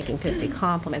time making 50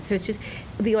 compliments. So it's just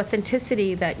the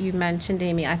authenticity that you mentioned,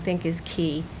 Amy, I think is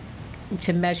key.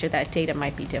 To measure that data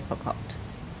might be difficult.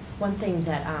 One thing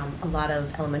that a lot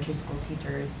of elementary school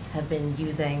teachers have been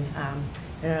using,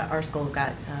 at our school we've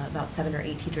got about 7 or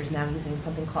 8 teachers now using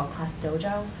something called Class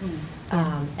Dojo.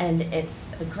 And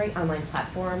it's a great online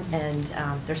platform, and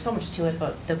there's so much to it,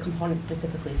 but the components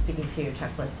specifically speaking to your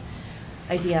checklist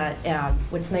idea,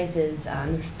 what's nice is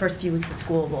in the first few weeks of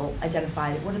school we'll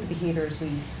identify what are the behaviors we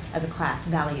as a class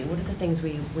value, what are the things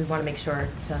we want to make sure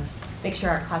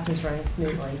our classroom's running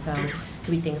smoothly. So it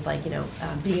could be things like, you know,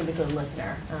 being a good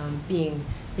listener, being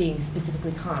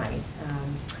specifically kind,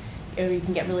 or you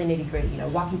can get really nitty gritty, you know,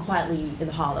 walking quietly in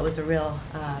the hall. That was a real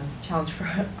challenge for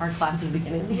our class in the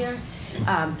beginning of the year.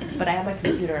 But I have my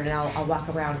computer, and I'll walk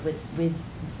around with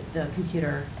the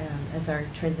computer as they're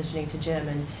transitioning to gym,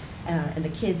 and the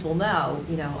kids will know,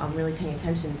 you know, I'm really paying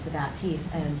attention to that piece,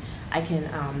 and I can,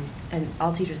 and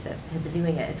all teachers that have been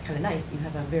doing it, it's kind of nice. You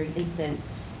have a very instant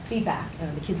feedback.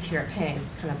 The kids hear a ping.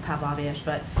 It's kind of Pavlovian,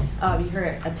 but you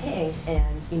hear a ping,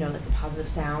 and you know that's a positive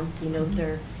sound. You know that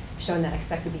they're showing that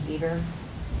expected behavior.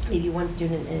 Maybe one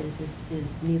student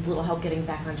needs a little help getting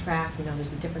back on track. You know,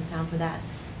 there's a different sound for that.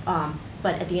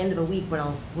 But at the end of a week,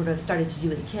 what I've started to do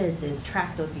with the kids is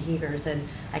track those behaviors, and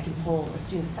I can pull a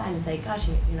student aside and say, gosh,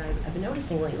 you know, I've been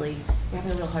noticing lately you're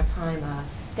having a real hard time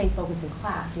staying focused in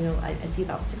class. You know, I see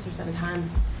about 6 or 7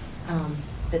 times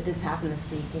that this happened this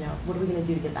week. You know, what are we going to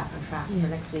do to get back on track for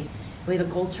next week? We have a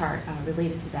goal chart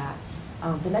related to that.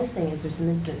 The nice thing is there's some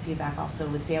instant feedback also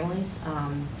with families,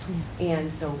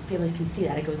 and so families can see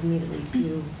that. It goes immediately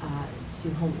to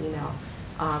home email.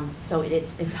 So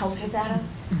it's helpful data.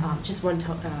 Just one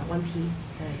piece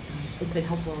that it's been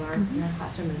helpful in our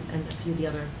classroom, and a few of the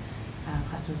other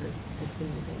classrooms that's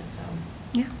been using it. So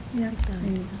yeah. I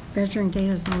mean, measuring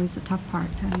data is always the tough part.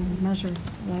 How do you measure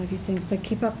a lot of these things? But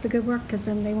keep up the good work, because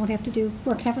then they won't have to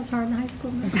work half as hard in high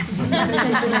school.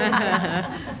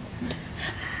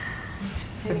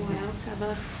 Anyone else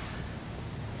have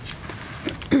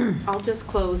I'll just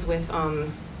close with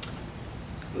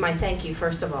my thank you,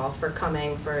 first of all, for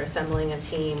coming, for assembling a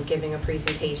team, giving a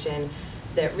presentation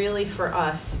that really for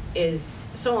us is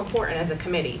so important as a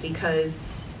committee, because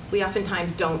we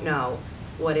oftentimes don't know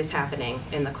what is happening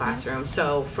in the classroom.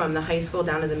 So from the high school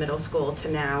down to the middle school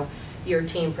to now your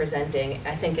team presenting,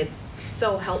 I think it's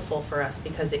so helpful for us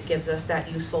because it gives us that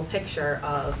useful picture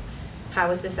of how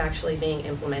is this actually being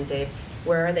implemented,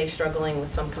 where are they struggling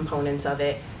with some components of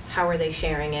it, how are they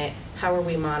sharing it, how are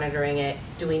we monitoring it,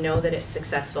 do we know that it's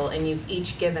successful, and you've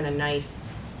each given a nice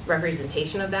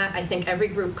representation of that. I think every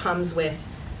group comes with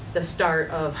the start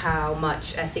of how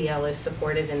much SEL is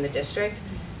supported in the district,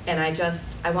 and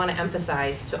I want to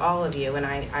emphasize to all of you, and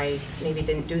I maybe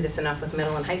didn't do this enough with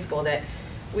middle and high school, that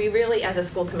we really, as a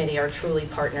school committee, are truly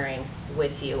partnering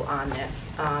with you on this.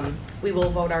 We will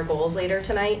vote our goals later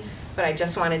tonight, but I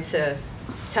just wanted to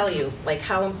tell you like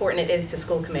how important it is to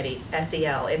school committee,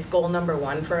 SEL. It's goal number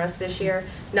 1 for us this year.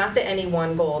 Not that any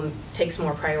one goal takes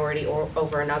more priority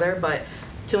over another, but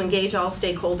to engage all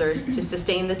stakeholders to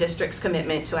sustain the district's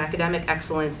commitment to academic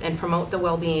excellence and promote the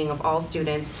well-being of all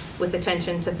students with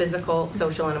attention to physical,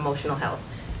 social, and emotional health.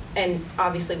 And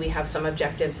obviously we have some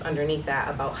objectives underneath that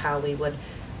about how we would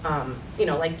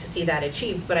like to see that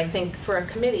achieved. But I think for a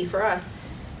committee, for us,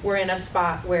 we're in a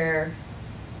spot where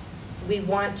we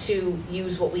want to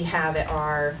use what we have at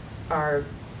our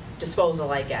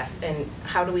disposal, I guess, and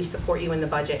how do we support you in the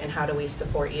budget and how do we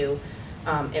support you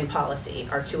in policy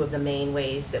are 2 of the main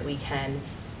ways that we can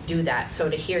do that. So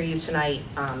to hear you tonight,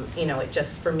 it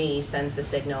just, for me, sends the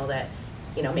signal that,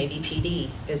 maybe PD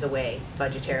is a way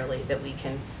budgetarily that we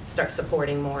can start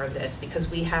supporting more of this, because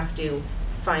we have to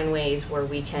find ways where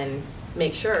we can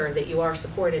make sure that you are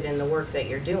supported in the work that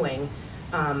you're doing.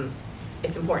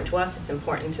 It's important to us, it's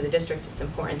important to the district, it's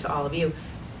important to all of you.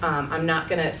 I'm not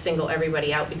gonna single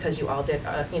everybody out because you all did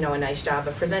a nice job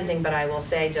of presenting, but I will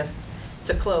say, just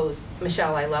to close,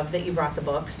 Michelle, I love that you brought the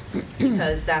books,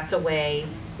 because that's a way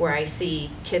where I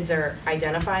see kids are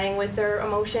identifying with their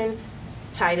emotion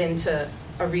tied into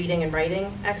a reading and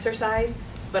writing exercise.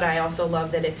 But I also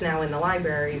love that it's now in the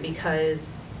library, because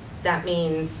that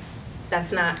means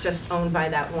that's not just owned by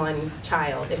that one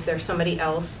child. If there's somebody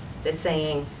else that's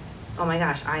saying, oh my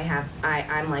gosh,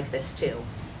 I'm like this too.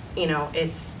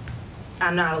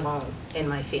 I'm not alone in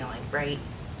my feeling, right?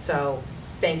 So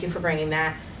thank you for bringing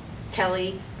that.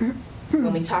 Kelly,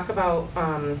 when we talk about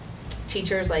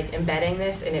teachers like embedding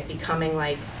this and it becoming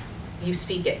like you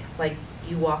speak it, like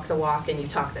you walk the walk and you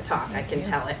talk the talk, I can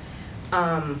tell it.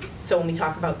 So when we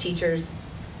talk about teachers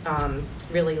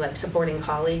really like supporting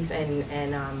colleagues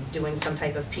and doing some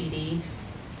type of PD,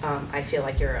 I feel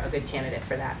like you're a good candidate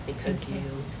for that, because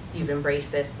you've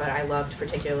embraced this. But I loved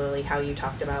particularly how you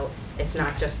talked about it's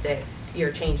not just that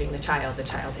you're changing the child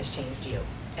has changed you,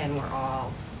 and we're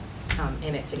all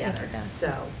in it together.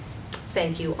 So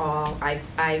thank you all.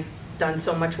 I've done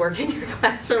so much work in your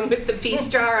classroom with the peace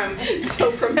jar. I'm so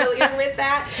familiar with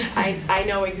that. I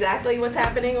know exactly what's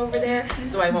happening over there,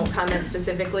 so I won't comment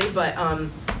specifically, but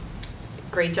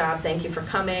great job. Thank you for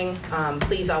coming.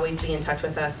 Please always be in touch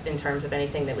with us in terms of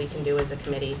anything that we can do as a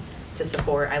committee to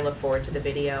support. I look forward to the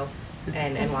video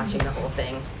and watching the whole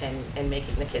thing and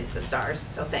making the kids the stars.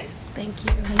 So thanks. Thank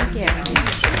you. Thank you.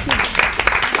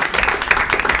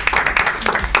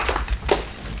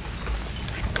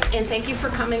 And thank you for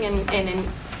coming and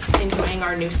enjoying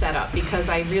our new setup, because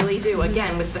I really do.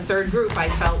 Again, with the 3rd group, I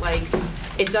felt like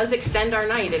it does extend our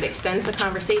night, it extends the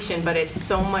conversation, but it's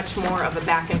so much more of a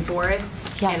back and forth.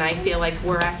 Yeah. And I feel like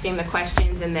we're asking the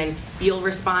questions and then you'll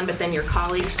respond, but then your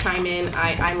colleagues chime in.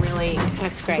 I'm really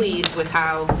pleased with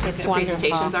how the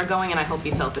presentations are going, and I hope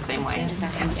you felt the same way.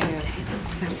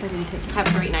 Have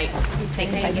a great night.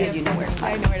 Thanks. I did, you know where to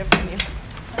find me. I know where to find you.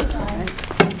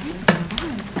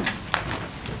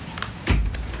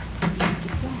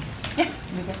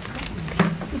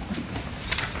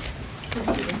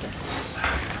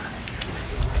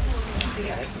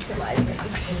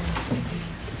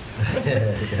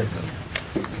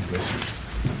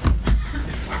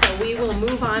 So we will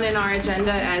move on in our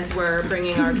agenda as we're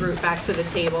bringing our group back to the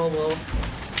table. We'll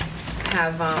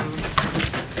have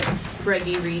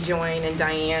Reggie rejoin, and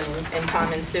Diane and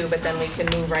Tom and Sue, but then we can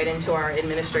move right into our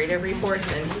administrative reports,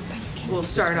 and we'll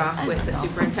start off with the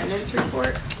superintendent's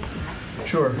report.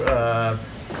 Sure.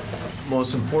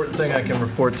 Most important thing I can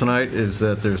report tonight is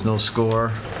that there's no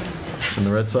score in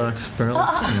the Red Sox, apparently.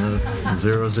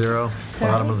 0-0,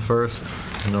 bottom of the first.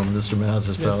 I know Mr. Maz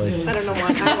is probably... I don't know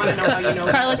why. I want to know how you know.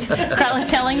 Carla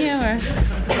telling you, or?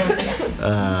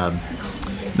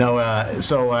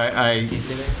 So I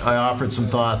offered some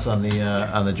thoughts on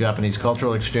the Japanese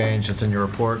cultural exchange. It's in your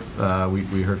report.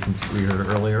 We heard it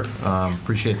earlier.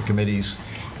 Appreciate the committee's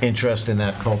interest in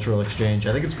that cultural exchange.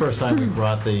 I think it's the first time we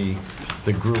brought the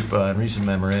group, in recent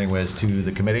memory anyways, to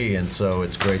the committee, and so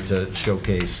it's great to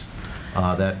showcase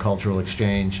that cultural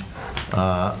exchange.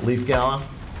 Leaf Gala,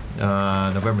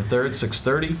 November 3rd,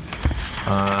 6:30.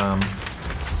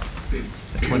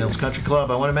 Twin Hills Country Club.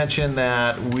 I want to mention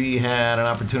that we had an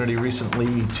opportunity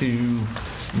recently to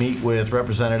meet with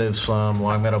representatives from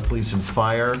Long Meadow Police and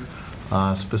Fire,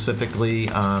 specifically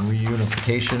on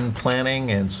reunification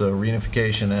planning, and so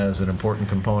reunification as an important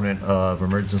component of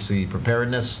emergency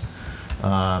preparedness.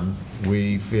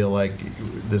 We feel like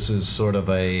this is sort of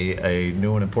a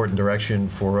new and important direction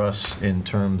for us in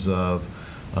terms of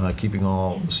keeping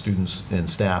all students and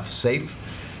staff safe.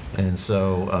 And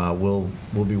so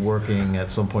we'll be working at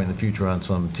some point in the future on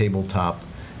some tabletop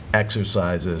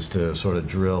exercises to sort of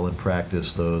drill and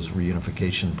practice those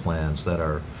reunification plans that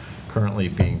are currently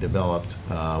being developed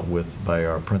by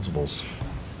our principals.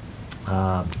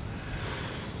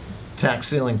 Tax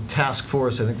ceiling task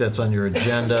force, I think that's on your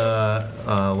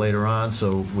agenda later on,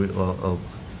 so we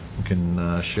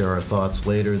can share our thoughts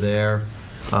later there.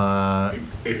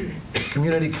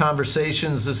 Community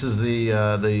conversations, this is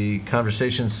the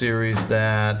conversation series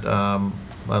that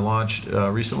I launched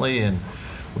recently, and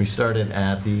we started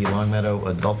at the Longmeadow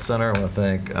Adult Center. I want to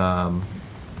thank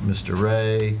Mr.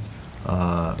 Ray,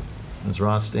 Ms.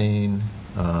 Rothstein,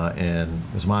 and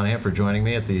Ms. Monahan for joining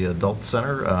me at the Adult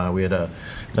Center. We had a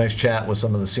nice chat with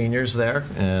some of the seniors there,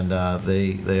 and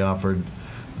they offered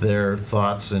their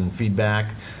thoughts and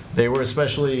feedback. They were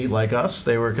especially, like us,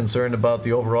 they were concerned about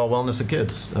the overall wellness of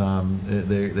kids.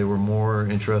 They were more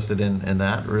interested in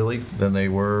that, really, than they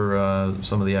were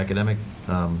some of the academic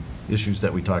issues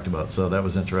that we talked about. So that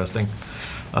was interesting.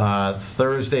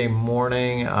 Thursday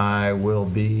morning, I will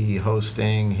be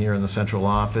hosting here in the central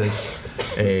office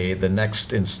the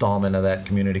next installment of that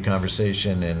community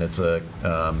conversation, and it's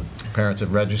parents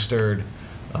have registered.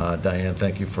 Diane,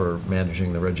 thank you for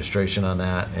managing the registration on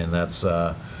that, and that's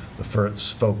the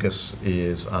first focus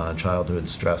is on childhood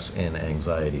stress and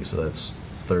anxiety. So that's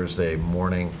Thursday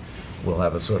morning. We'll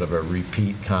have a sort of a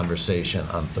repeat conversation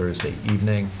on Thursday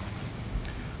evening.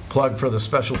 Plug for the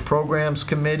Special Programs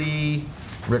Committee,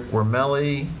 Rick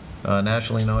Wormelli,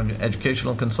 nationally known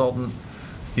educational consultant.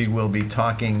 He will be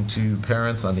talking to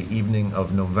parents on the evening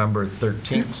of November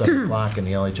 13th, 7 o'clock in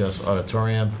the LHS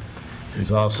auditorium.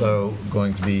 He's also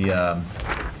going to be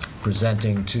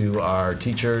presenting to our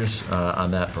teachers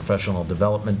on that professional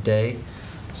development day.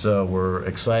 So we're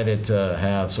excited to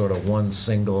have sort of one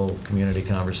single community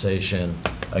conversation,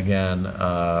 again,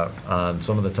 on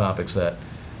some of the topics that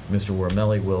Mr.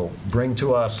 Wormelli will bring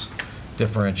to us: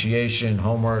 differentiation,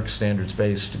 homework,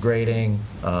 standards-based grading,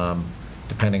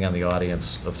 depending on the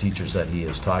audience of teachers that he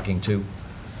is talking to.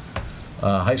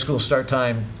 High school start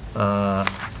time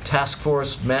task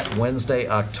force met Wednesday,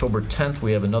 October 10th.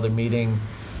 We have another meeting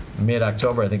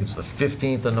mid-October. I think it's the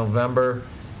 15th of November.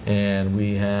 And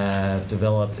we have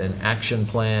developed an action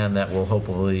plan that will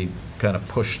hopefully kind of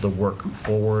push the work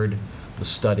forward, the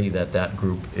study that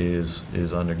group is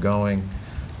undergoing.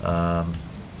 And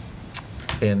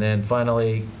then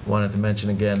finally, wanted to mention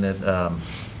again that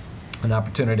an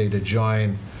opportunity to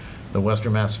join the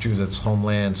Western Massachusetts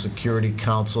Homeland Security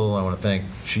Council. I want to thank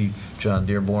Chief John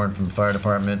Dearborn from the Fire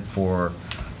Department for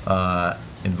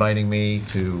inviting me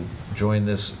to join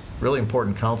this really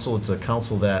important council. It's a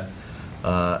council that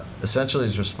essentially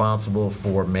is responsible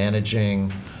for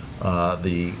managing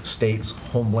the state's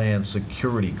Homeland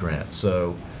Security grant.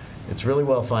 So it's really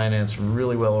well financed,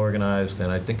 really well organized,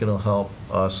 and I think it'll help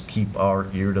us keep our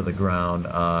ear to the ground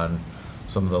on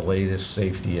some of the latest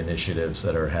safety initiatives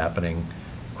that are happening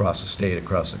across the state,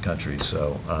 across the country.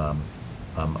 So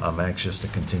I'm anxious to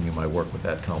continue my work with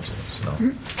that council. So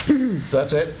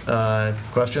that's it.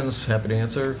 Questions? Happy to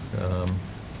answer.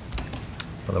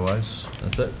 Otherwise,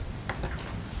 that's it.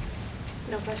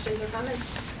 No questions or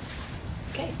comments?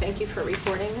 Okay, thank you for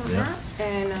reporting on that.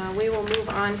 And we will move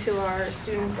on to our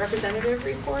student representative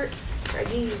report.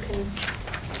 Reggie, you can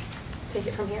take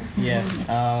it from here. Yes.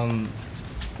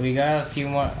 We got a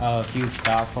few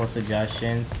thoughtful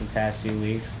suggestions the past few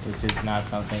weeks, which is not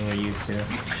something we're used to.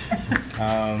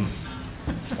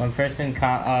 One person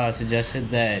suggested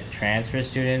that transfer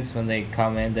students, when they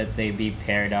come in, that they be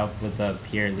paired up with a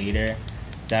peer leader.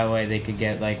 That way they could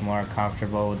get like more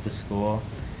comfortable with the school.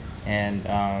 And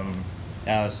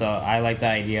so I like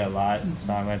that idea a lot,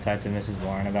 so I'm going to talk to Mrs.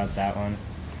 Warren about that one.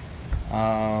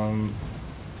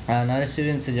 Another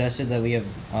student suggested that we have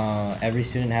every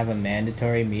student have a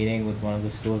mandatory meeting with one of the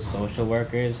school's social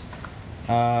workers.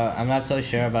 I'm not so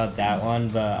sure about that one,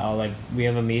 but we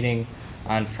have a meeting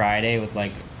on Friday with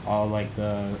like all like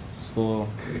the school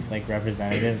like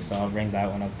representatives, so I'll bring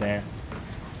that one up there.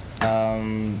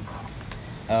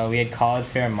 We had college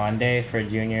fair Monday for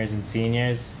juniors and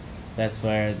seniors. So that's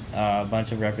where a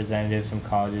bunch of representatives from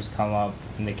colleges come up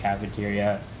in the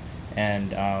cafeteria,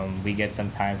 and we get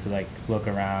some time to like look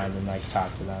around and like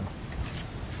talk to them.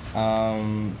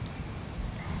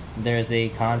 There's a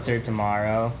concert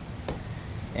tomorrow,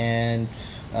 and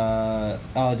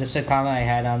just a comment I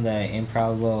had on the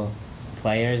Improbable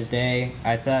Players Day.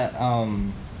 I thought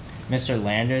Mr.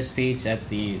 Lander's speech at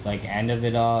the like end of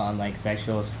it all on like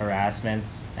sexual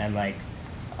harassments and like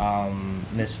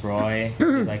Miss Roy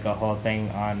did like a whole thing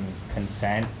on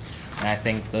consent, and I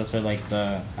think those were like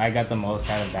I got the most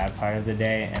out of that part of the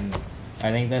day, and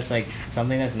I think that's like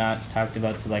something that's not talked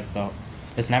about to like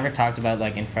it's never talked about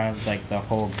like in front of like the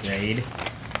whole grade.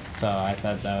 So I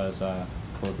thought that was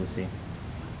cool to see.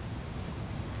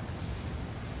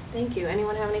 Thank you.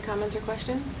 Anyone have any comments or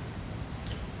questions?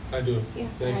 I do. Yeah,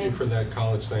 Thank you Ryan. for that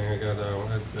college thing. I got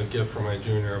a gift from my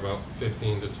junior, about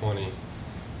 15 to 20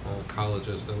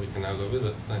 colleges that we can now go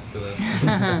visit thanks to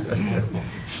that. Wonderful.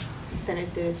 Then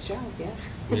it did its job, yeah.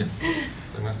 Yeah,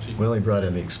 they're not cheap. We only brought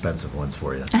in the expensive ones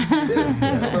for you.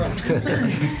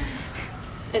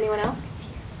 Anyone else?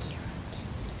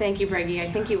 Thank you, Breggy. I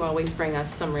think you always bring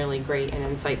us some really great and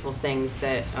insightful things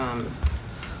that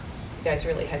you guys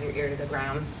really have your ear to the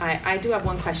ground. I do have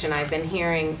one question I've been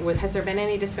hearing. Has there been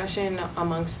any discussion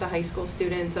amongst the high school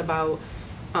students about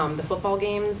the football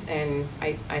games? And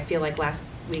I feel like last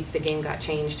week the game got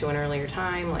changed to an earlier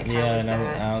time. Like, how is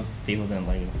that? People didn't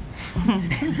like it.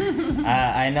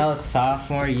 I know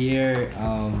sophomore year,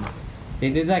 they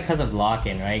did that because of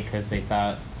lock-in, right? Because they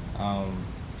thought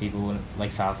people wouldn't,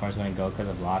 like sophomores wouldn't go because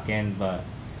of lock-in, but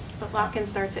lock-in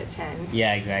starts at 10.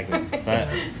 Yeah, exactly. But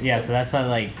yeah, so that's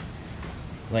why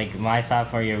like my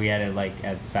sophomore year we had it like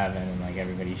at 7 and like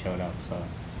everybody showed up, so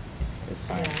it's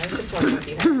fine. Yeah, I was just wondering if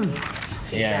you had any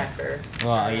feedback or.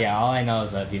 Well, yeah, all I know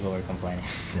is that people were complaining.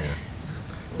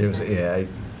 Yeah.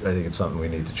 I think it's something we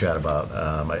need to chat about.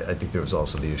 I think there was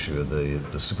also the issue of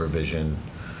the supervision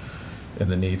and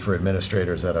the need for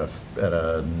administrators at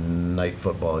a night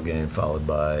football game, followed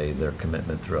by their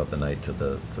commitment throughout the night to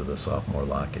the sophomore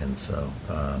lock-in. So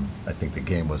I think the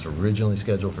game was originally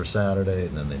scheduled for Saturday,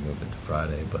 and then they moved it to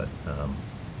Friday. But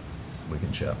we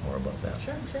can chat more about that.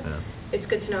 Sure. Yeah. It's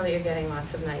good to know that you're getting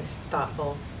lots of nice,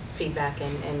 thoughtful feedback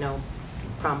and no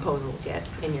promposals yet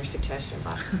in your suggestion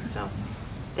box. So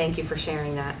thank you for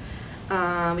sharing that.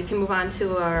 We can move on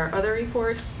to our other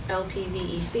reports,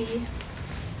 LPVEC.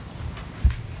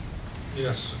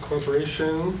 Yes,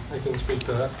 corporation, I can speak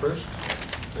to that first.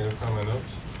 I have found my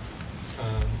notes. I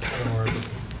don't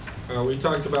know where we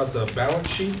talked about the balance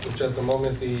sheet, which at the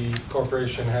moment the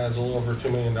corporation has a little over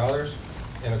 $2 million.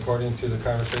 And according to the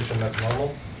conversation, that's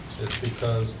normal. It's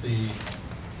because the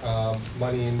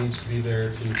money needs to be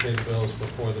there to pay the bills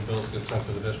before the bills get sent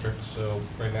to the district. So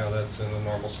right now that's in the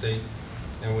normal state.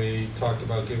 And we talked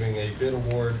about giving a bid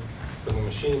award for the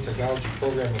Machine Technology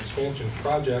Program Expansion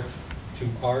Project to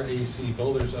RAC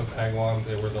Builders of Agawam.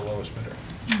 They were the lowest bidder.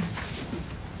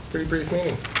 Pretty brief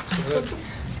meeting.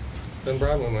 Ben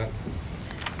Brown on that.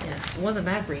 Yes, it wasn't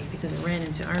that brief because it ran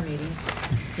into our meeting,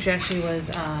 which actually was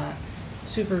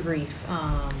super brief.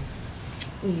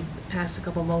 We passed a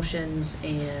couple motions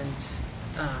and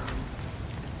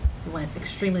went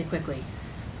extremely quickly.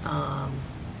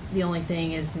 The only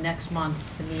thing is next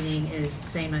month the meeting is the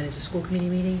same night as the school committee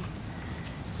meeting,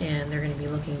 and they're going to be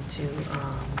looking to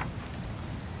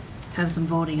have some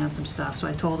voting on some stuff. So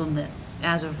I told them that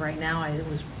as of right now I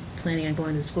was planning on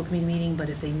going to the school committee meeting, but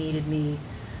if they needed me,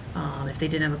 if they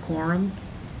didn't have a quorum,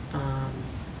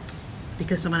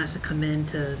 because someone has to come in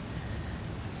to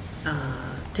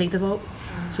take the vote.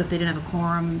 So if they didn't have a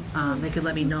quorum, they could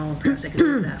let me know, and perhaps I could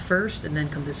do that first and then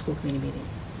come to the school committee meeting.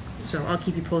 So I'll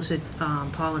keep you posted.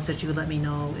 Paula said she would let me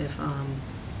know if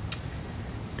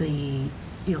they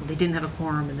didn't have a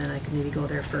quorum, and then I could maybe go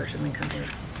there first and then come here.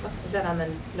 Is that on the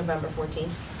November 14th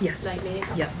Yes. night meeting?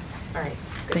 Yep. All right,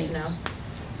 good to know.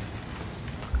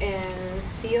 And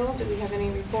SEAL, do we have any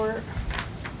report?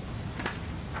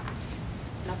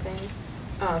 Nothing.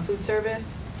 Food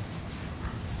service?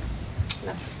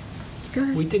 Nothing. Go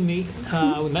ahead. We did meet.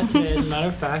 We met today, as a matter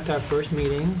of fact, our first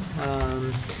meeting.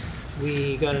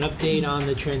 We got an update on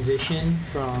the transition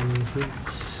from food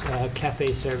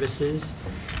cafe services.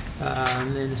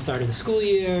 And then the start of the school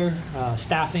year,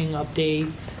 staffing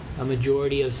update. A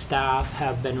majority of staff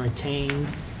have been retained.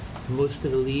 Most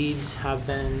of the leads have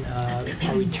been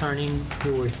are returning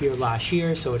who were here last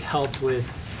year, so it helped with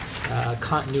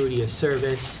continuity of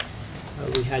service.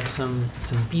 We had some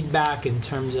feedback in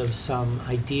terms of some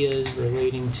ideas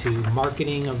relating to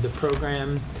marketing of the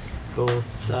program, both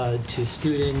to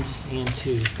students and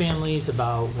to families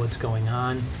about what's going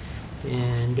on.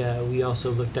 And we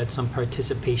also looked at some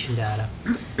participation data.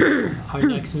 Our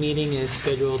next meeting is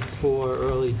scheduled for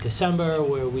early December,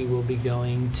 where we will be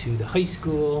going to the high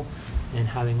school and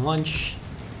having lunch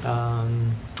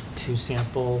to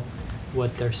sample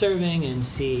what they're serving and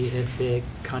see if it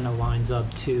kind of lines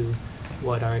up to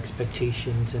what our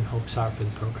expectations and hopes are for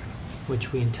the program,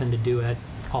 which we intend to do at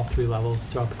all 3 levels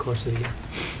throughout the course of the year.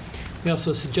 We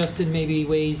also suggested maybe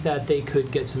ways that they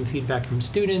could get some feedback from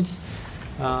students.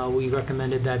 We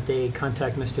recommended that they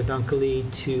contact Mr. Dunkley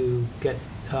to get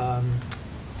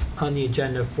on the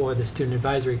agenda for the Student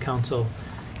Advisory Council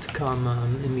to come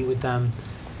and meet with them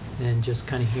and just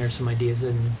kind of hear some ideas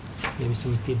and maybe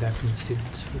some feedback from the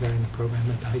students regarding the program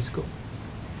at the high school.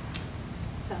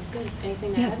 Sounds good.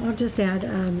 Anything to Yeah, add? I'll just add,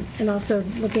 and also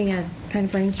looking at kind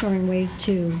of brainstorming ways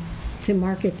to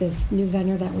market this new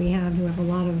vendor that we have, who have a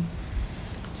lot of,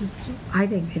 just, I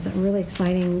think it's a really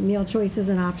exciting meal choices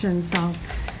and options. So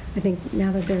I think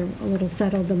now that they're a little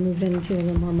settled, they'll move into a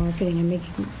little more marketing and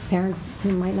making parents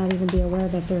who might not even be aware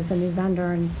that there's a new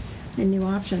vendor and new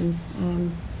options,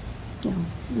 you know,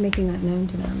 making that known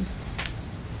to them.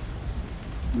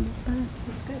 That's about it.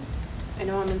 That's good. I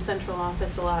know I'm in central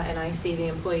office a lot, and I see the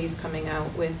employees coming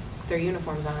out with their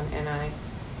uniforms on, and I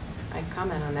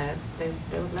comment on that. They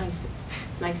look nice.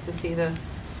 It's nice to see the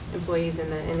employees in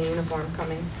the uniform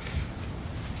coming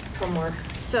from work.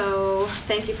 So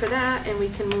thank you for that, and we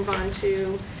can move on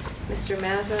to Mr.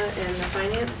 Mazza and the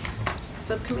finance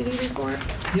subcommittee report.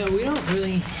 Yeah, we don't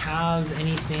really have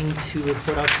anything to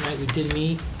report out tonight. We did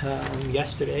meet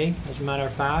yesterday, as a matter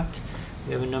of fact.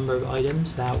 We have a number of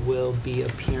items that will be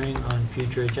appearing on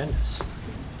future agendas.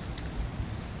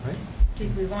 Right?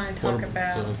 Did we want to talk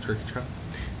about? Turkey trot?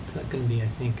 It's not going to be, I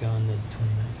think, on the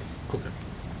 29th. Okay.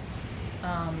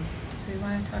 Do we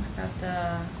want to talk about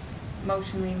the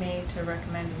motion we made to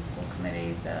recommend to the school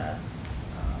committee the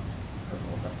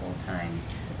approval of the full-time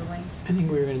billing? I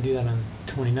think we were going to do that on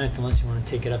the 29th, unless you want to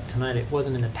take it up tonight. It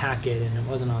wasn't in the packet, and it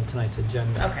wasn't on tonight's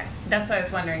agenda. Okay, that's what I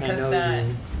was wondering, I because know the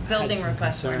you building had some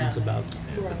requests were not. concerns about.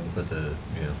 But the,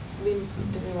 yeah.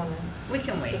 Do we want to? We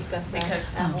can wait, discuss that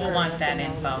because after, we'll want that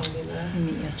and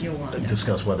info. You'll want it.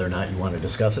 Discuss whether or not you want to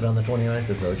discuss it on the 29th,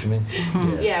 is that what you mean?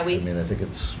 Yeah, I mean, I think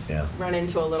it's, yeah. Run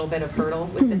into a little bit of hurdle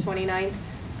with the 29th.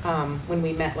 When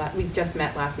we met, we just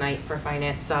met last night for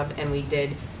finance sub, and we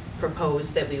did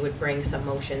propose that we would bring some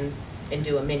motions and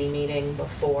do a mini meeting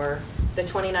before the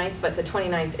 29th, but the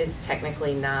 29th is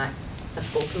technically not a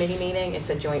school committee meeting, it's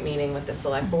a joint meeting with the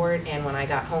select board, and when I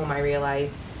got home, I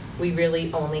realized we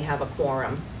really only have a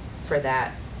quorum for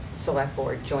that select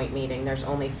board joint meeting. There's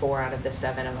only 4 out of the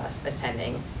 7 of us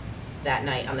attending that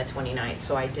night on the 29th,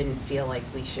 so I didn't feel like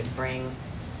we should bring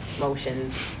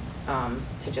motions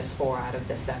to just 4 out of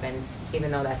the 7,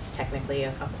 even though that's technically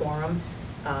a quorum.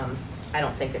 I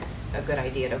don't think it's a good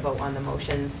idea to vote on the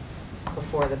motions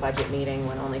before the budget meeting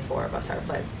when only 4 of us are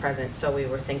present, so we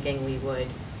were thinking we would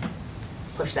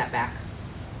push that back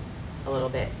a little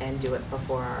bit and do it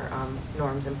before our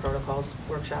norms and protocols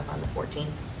workshop on the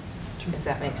 14th, if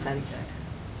that makes sense.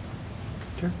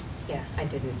 Sure. Yeah, I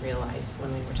didn't realize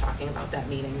when we were talking about that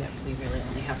meeting that we really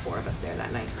only have 4 of us there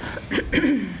that night.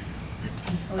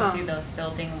 We'll do those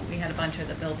building, we had a bunch of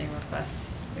the building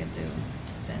requests we'll do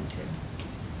then too.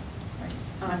 Right.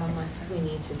 Unless we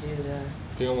need to do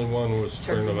The only one was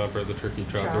for Turkey. November, the turkey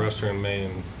trot. The Trot. rest are in May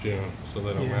and June, so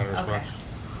they don't Yeah. matter as Okay. much.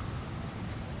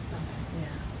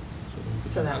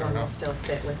 So that I don't one know. will still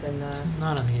fit within the. It's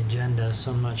not on the agenda,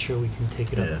 so I'm not sure we can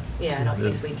take it up. Yeah, I don't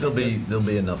think we can. There'll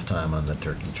be enough time on the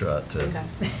turkey trot to Okay.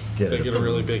 get They it. get a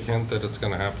really big hint that it's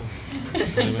going to happen.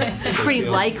 Pretty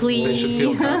likely. They should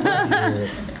feel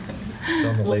confident. Tell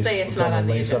them to We'll lace- say it's tell not them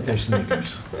to on the lace up their agenda.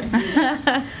 sneakers.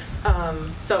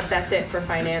 So if that's it for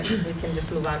finance, we can just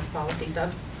move on to policy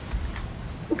sub.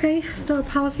 Okay, so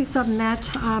policy sub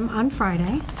met on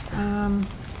Friday.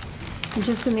 And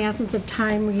just in the essence of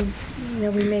time, we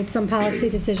made some policy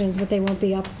decisions, but they won't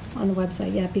be up on the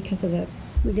website yet because of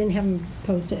we didn't have them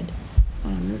posted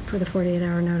for the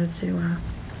 48-hour notice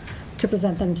to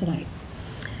present them tonight.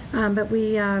 But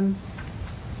we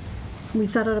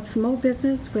settled up some old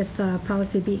business with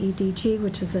policy BEDG,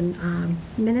 which is in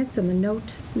minutes and the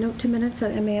note to minutes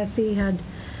that MASC had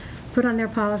put on their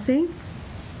policy.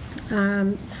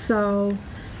 So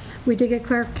we did get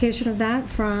clarification of that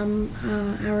from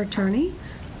our attorney.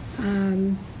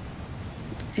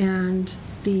 And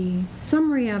the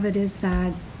summary of it is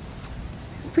that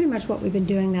it's pretty much what we've been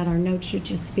doing, that our notes should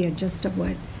just be a gist of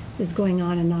what is going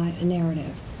on and not a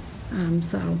narrative.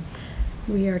 So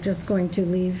we are just going to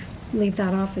leave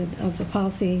that off of the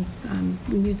policy.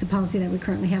 We use the policy that we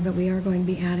currently have, but we are going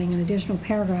to be adding an additional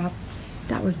paragraph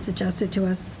that was suggested to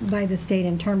us by the state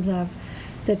in terms of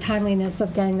the timeliness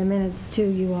of getting the minutes to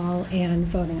you all and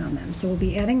voting on them. So we'll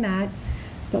be adding that,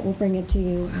 but we'll bring it to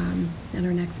you at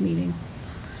our next meeting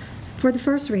for the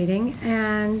first reading.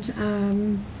 And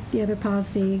the other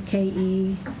policy,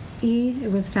 KEE,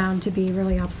 it was found to be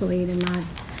really obsolete and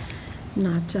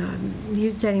not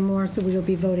used anymore, so we will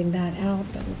be voting that out,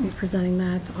 but we'll be presenting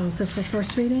that also for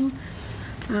first reading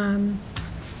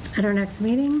at our next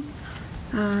meeting.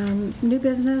 New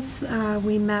business,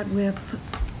 we met with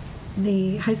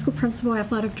the high school principal,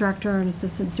 athletic director, and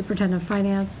assistant superintendent of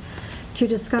finance to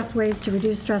discuss ways to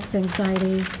reduce stress and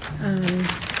anxiety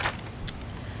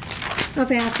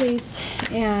of athletes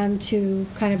and to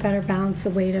kind of better balance the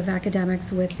weight of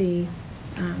academics with the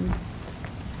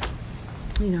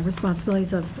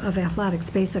responsibilities of athletics,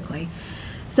 basically.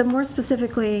 So more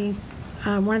specifically,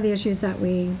 one of the issues that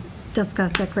we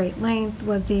discussed at great length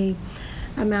was the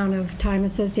amount of time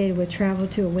associated with travel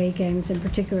to away games, in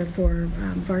particular for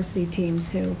varsity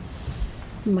teams who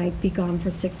might be gone for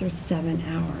 6 or 7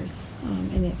 hours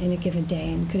in a given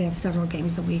day and could have several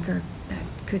games a week, or that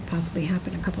could possibly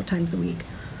happen a couple times a week.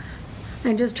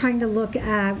 And just trying to look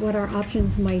at what our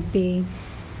options might be.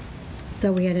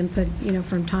 So we had input,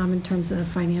 from Tom in terms of the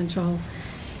financial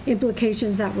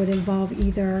implications that would involve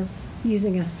either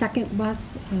using a second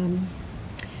bus,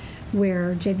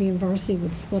 where JV and varsity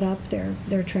would split up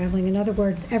their traveling. In other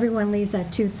words, everyone leaves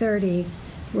at 2:30,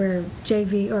 where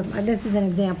JV, or this is an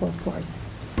example, of course,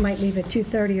 might leave at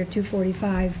 2:30 or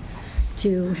 2:45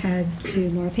 to head to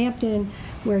Northampton,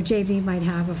 where JV might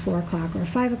have a 4 o'clock or a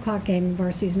 5 o'clock game, and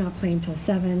varsity's not playing till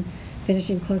 7,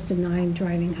 finishing close to 9,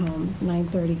 driving home,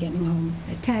 9:30, getting home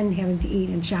at 10, having to eat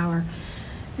and shower,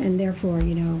 and therefore,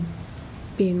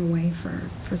 being away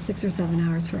for 6 or 7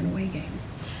 hours for an away game.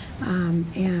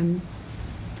 And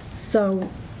so,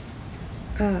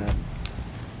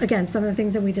 again, some of the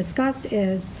things that we discussed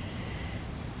is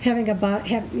having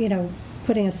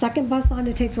putting a second bus on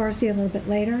to take varsity a little bit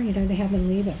later, to have them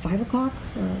leave at 5 o'clock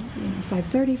or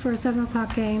 5:30 for a 7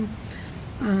 o'clock game.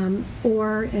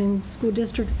 Or in school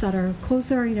districts that are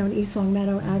closer, in East Long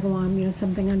Meadow, Agawam,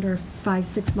 something under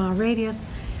 5-6 mile radius,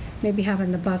 maybe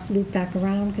having the bus loop back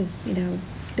around, because,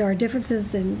 there are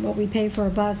differences in what we pay for a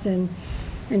bus, and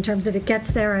in terms of it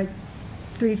gets there at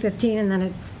 3:15 and then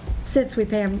it sits, we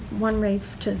pay them one rate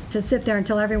to sit there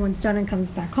until everyone's done and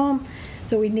comes back home.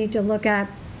 So we need to look at,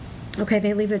 okay,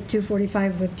 they leave at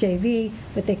 2:45 with JV,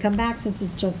 but they come back, since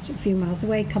it's just a few miles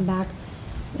away, come back,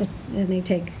 and they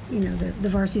take, the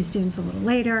varsity students a little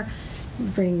later,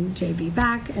 bring JV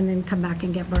back, and then come back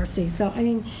and get varsity. So,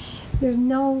 there's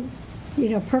no,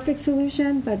 perfect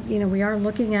solution, but, we are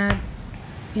looking at,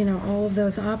 all of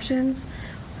those options.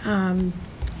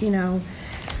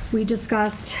 We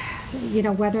discussed,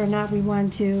 whether or not we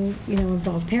want to,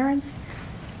 involve parents.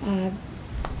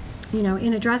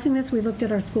 In addressing this, we looked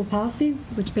at our school policy,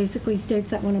 which basically states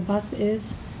that when a bus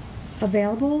is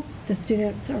available, the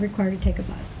students are required to take a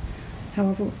bus.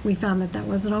 However, we found that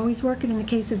wasn't always working in the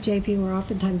case of JV, where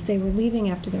oftentimes they were leaving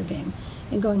after their game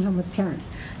and going home with parents.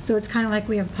 So it's kind of like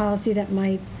we have policy that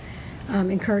might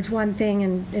encourage one thing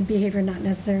and behavior not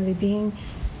necessarily being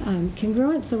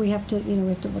congruent. So we have to, we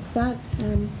have to look at that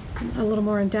a little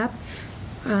more in depth.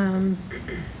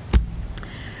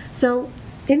 So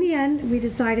in the end, we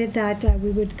decided that we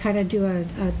would kind of do a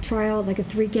trial, like a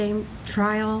 3-game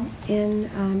trial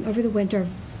over the winter.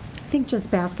 I think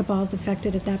just basketball is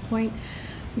affected at that point,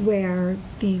 where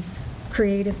these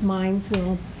creative minds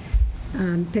will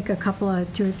pick a couple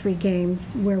of 2 or 3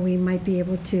 games where we might be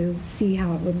able to see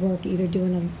how it would work, either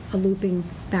doing a looping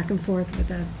back and forth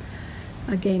with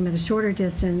a game at a shorter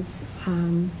distance,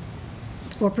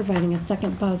 or providing a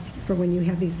second bus for when you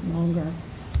have these longer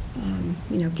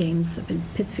games up in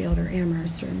Pittsfield or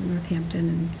Amherst or Northampton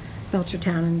and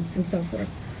Belchertown and so forth.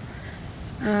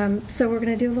 So we're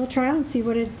going to do a little trial and see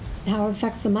how it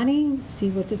affects the money, see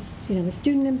what this, the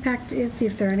student impact is, see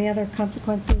if there are any other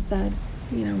consequences that,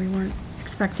 we weren't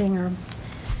expecting, or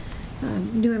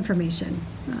new information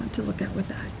to look at with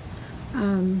that.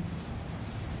 I'm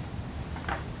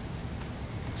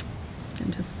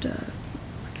just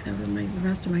looking over the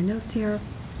rest of my notes here.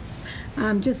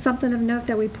 Just something of note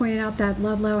that we pointed out, that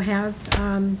Ludlow has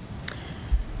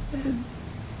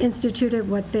instituted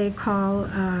what they call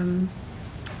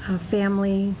a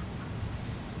family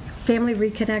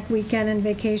reconnect weekend and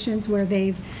vacations, where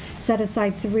they've set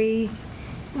aside 3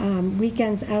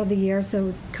 weekends out of the year,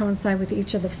 so coincide with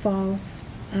each of the fall,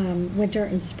 winter,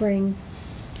 and spring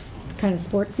kind of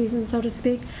sports season, so to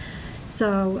speak.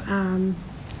 So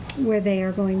where they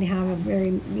are going to have a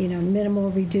very minimal,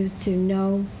 reduced to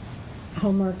no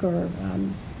homework or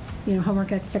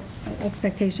homework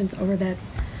expectations over that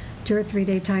 2 or 3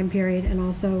 day time period, and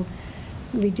also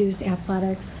reduced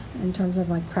athletics in terms of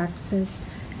like practices.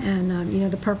 And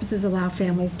the purposes allow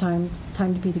families time to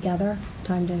be together,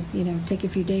 time to take a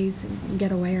few days and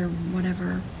get away, or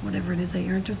whatever it is that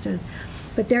your interest is.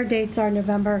 But their dates are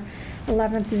November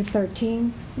 11th through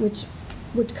 13th, which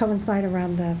would coincide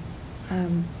around the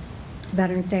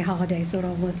Veterans Day holiday, so it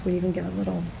almost would even get a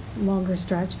little longer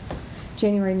stretch.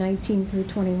 January 19th through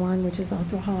 21, which is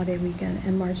also a holiday weekend,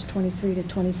 and March 23 to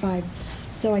 25.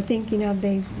 So I think,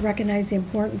 they've recognized the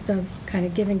importance of kind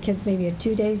of giving kids maybe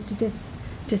 2 days to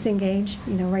disengage.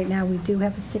 Right now we do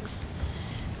have a 6,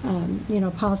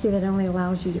 policy that only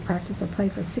allows you to practice or play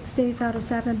for 6 days out of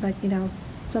 7, but,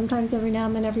 sometimes every now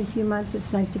and then, every few months,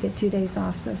 it's nice to get 2 days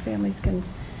off so families can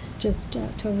just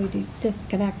totally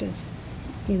disconnect is,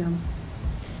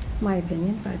 my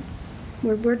opinion. But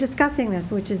we're discussing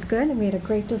this, which is good, and we had a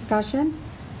great discussion.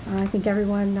 I think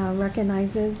everyone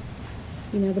recognizes,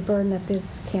 the burden that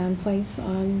this can place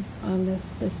on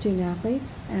the student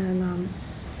athletes, and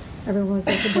everyone was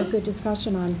open to a good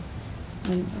discussion on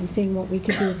seeing what we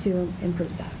could do to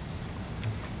improve that.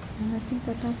 And I think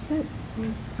that's it.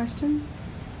 Any questions?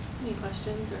 Any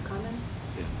questions or comments?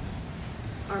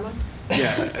 Armand?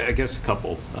 Yeah, I guess a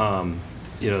couple.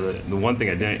 The one thing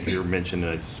I didn't hear mentioned,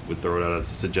 and I just would throw it out as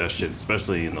a suggestion,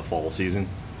 especially in the fall season,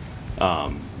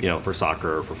 for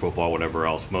soccer or for football, whatever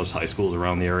else, most high schools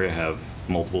around the area have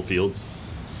multiple fields.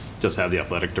 Just have the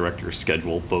athletic director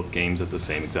schedule both games at the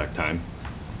same exact time.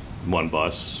 One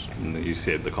bus, and you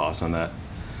save the cost on that.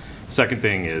 Second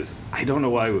thing is, I don't know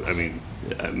why,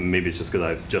 maybe it's just because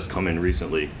I've just come in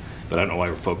recently, but I don't know why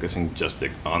we're focusing just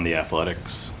on the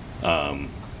athletics.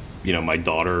 My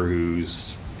daughter,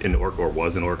 who's in or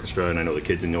was in orchestra, and I know the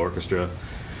kids in the orchestra,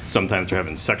 sometimes they're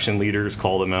having section leaders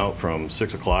call them out from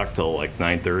 6 o'clock till like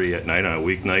 9:30 at night on a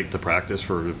weeknight to practice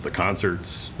for the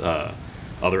concerts.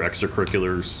 Other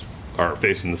extracurriculars are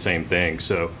facing the same thing.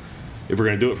 So if we're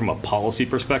going to do it from a policy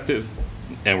perspective,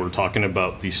 and we're talking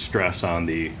about the stress on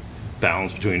the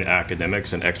balance between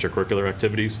academics and extracurricular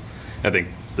activities, I think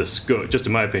the scope, just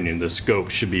in my opinion, the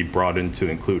scope should be broadened to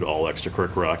include all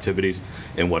extracurricular activities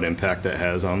and what impact that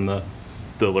has on the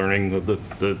learning of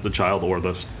the child, or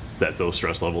those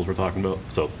stress levels we're talking about.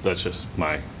 So that's just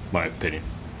my opinion.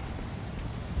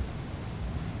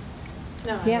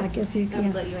 No, I guess you I would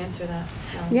can. let you answer that.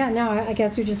 Yeah, no, I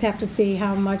guess we just have to see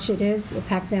how much it is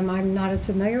impact them. I'm not as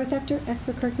familiar with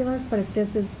extracurriculars, but if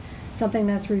this is something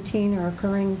that's routine or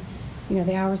occurring,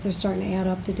 the hours are starting to add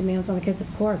up, the demands on the kids,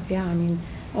 of course, yeah.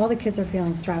 All the kids are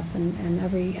feeling stress, and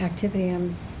every activity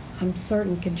I'm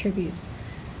certain contributes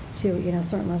to, a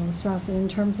certain level of stress. And in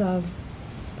terms of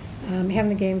having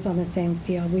the games on the same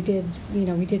field, we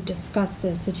did discuss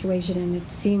this situation, and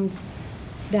it seems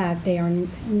that they are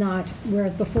not,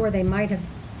 whereas before they might have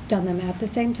done them at the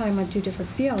same time on 2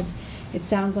 different fields, it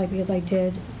sounds like, because I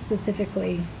did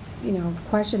specifically,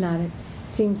 question that, it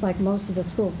seems like most of the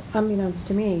schools, unbeknownst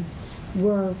to me,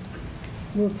 were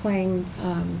playing,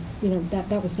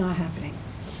 that was not happening.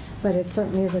 But it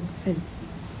certainly is it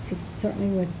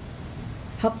certainly would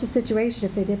help the situation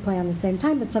if they did play on the same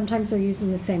time, but sometimes they're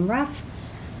using the same ref,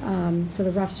 so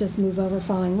the refs just move over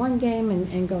following one game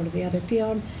and go to the other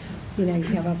field. You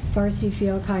have a varsity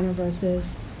field kind of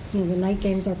versus, the night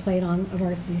games are played on a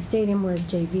varsity stadium, whereas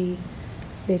JV,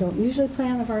 they don't usually play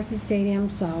on the varsity stadium,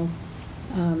 so,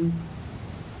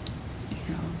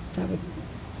 that would,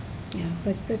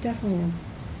 but definitely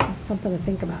something to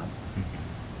think about.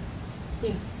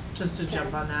 Yes. Just to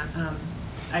jump on that,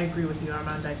 I agree with you,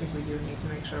 Armand. I think we do need to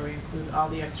make sure we include all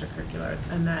the extracurriculars.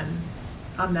 And then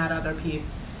on that other piece,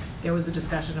 there was a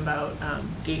discussion about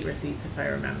gate receipts, if I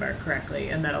remember correctly,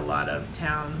 and that a lot of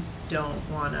towns don't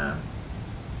want to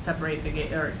separate the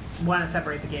gate, or want to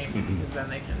separate the games because then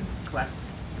they can collect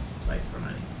twice for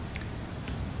money.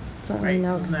 Certainly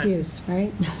no excuse,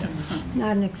 right?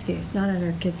 Not an excuse, not at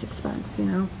our kids' expense,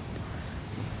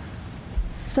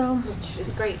 So. Which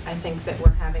is great. I think that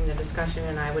we're having the discussion,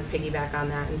 and I would piggyback on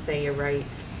that and say you're right.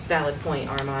 Valid point,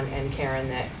 Armand and Karen,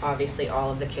 that obviously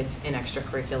all of the kids in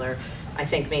extracurricular, I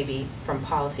think maybe from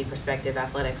policy perspective,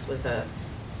 athletics was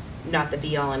not the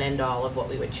be-all and end-all of what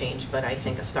we would change, but I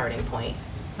think a starting point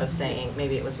of saying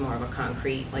maybe it was more of a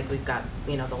concrete, like we've got,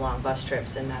 the long bus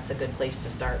trips, and that's a good place to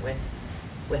start with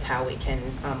how we can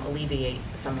alleviate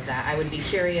some of that. I would be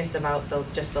curious about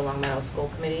just the Long Meadow School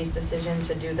Committee's decision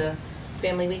to do the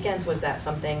family weekends. Was that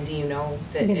something, do you know,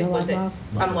 that it was it?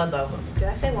 Ludlow. Did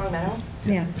I say Long Meadow?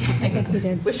 Yeah, I think you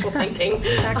did. Wishful thinking.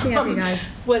 Back me up, you guys.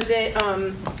 Was it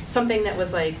something that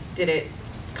was did it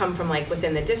come from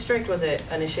within the district? Was it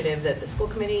an initiative that the school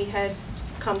committee had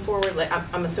come forward?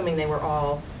 I'm assuming they were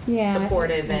all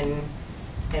supportive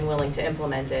and willing to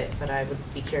implement it, but I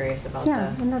would be curious about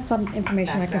and that's some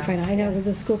information I can find out. I know it was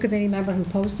a school committee member who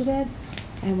posted it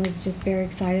and was just very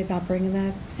excited about bringing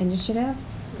that initiative.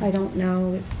 I don't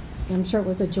know, I'm sure it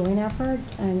was a joint effort,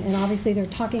 and obviously they're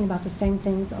talking about the same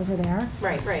things over there.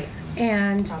 Right.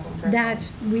 And that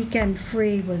weekend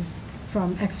free was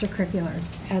from extracurriculars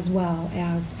as well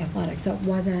as athletics, so it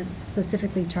wasn't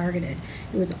specifically targeted.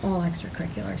 It was all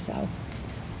extracurricular, so.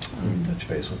 touch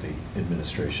base with the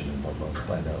administration in Ludlow to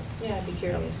find out. Yeah, I'd be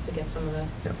curious to get some of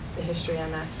Yep. the history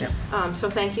on that. Yep. So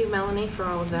thank you, Melanie, for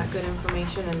all of that good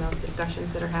information and those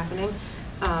discussions that are happening.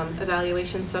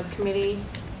 Evaluation Subcommittee.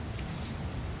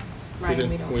 Ryan,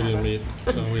 we don't We have didn't a- meet,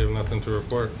 so we have nothing to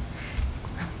report.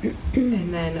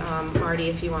 And then, Marty,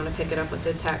 if you want to pick it up with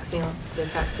the tax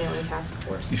ceiling task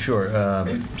force. Sure.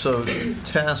 So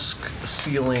task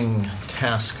ceiling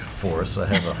task force, I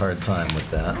have a hard time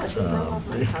with that.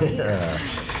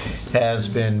 Has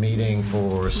been meeting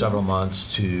for several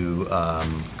months to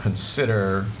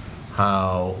consider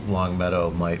how Long Meadow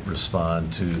might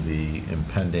respond to the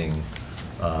impending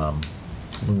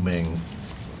looming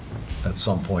at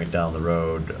some point down the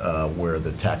road where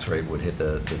the tax rate would hit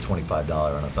the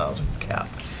 $25 on 1,000 cap.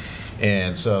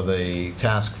 And so the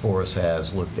task force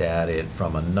has looked at it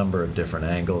from a number of different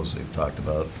angles. They've talked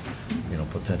about,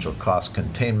 potential cost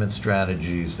containment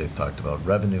strategies. They've talked about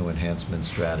revenue enhancement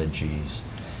strategies.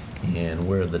 And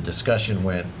where the discussion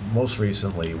went most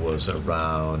recently was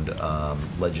around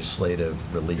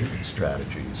legislative relief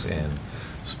strategies, and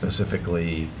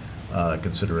specifically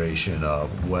consideration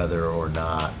of whether or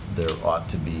not there ought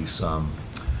to be some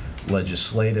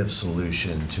legislative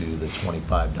solution to the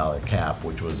 $25 cap,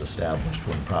 which was established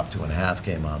when Prop 2.5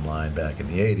 came online back in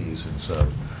the 80s. And so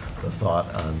the thought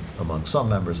among some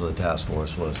members of the task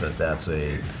force was that that's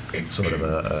a sort of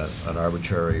an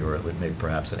arbitrary, or it may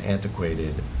perhaps an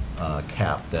antiquated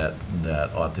cap that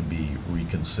ought to be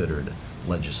reconsidered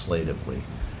legislatively.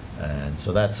 And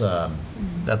so that's kind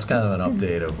of an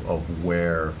update of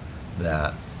where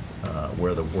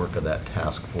where the work of that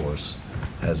task force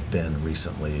has been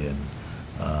recently. And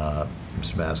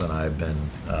Mr. Mazza and I have been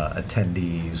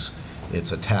attendees.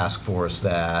 It's a task force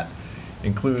that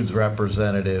includes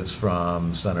representatives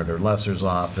from Senator Lesser's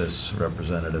office,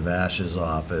 Representative Ash's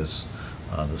office.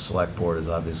 The select board is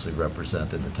obviously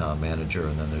represented, the town manager,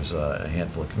 and then there's a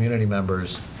handful of community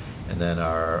members. And then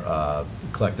our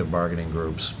collective bargaining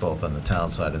groups, both on the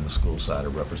town side and the school side, are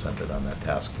represented on that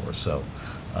task force. So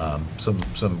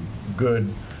some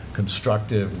good,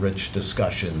 constructive, rich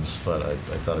discussions, but I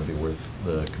thought it'd be worth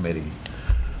the committee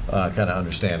kind of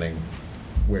understanding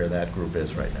where that group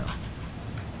is right now.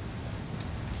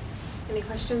 Any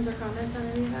questions or comments on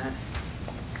any of that?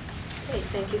 Great,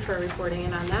 thank you for reporting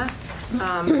in on that.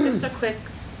 Just a quick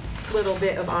little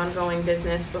bit of ongoing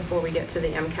business before we get to the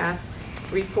MCAS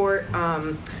report.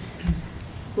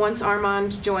 Once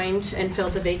Armand joined and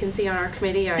filled the vacancy on our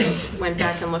committee, I went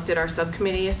back and looked at our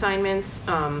subcommittee assignments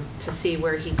to see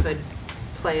where he could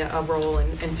play a role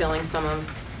in filling some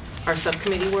of our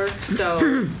subcommittee work. So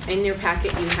in your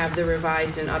packet, you have the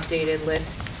revised and updated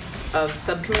list of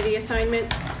subcommittee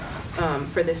assignments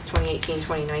for this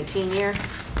 2018-2019 year.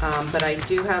 But I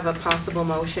do have a possible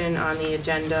motion on the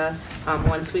agenda.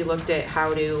 Once we looked at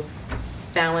how to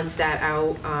balance that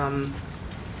out,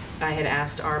 I had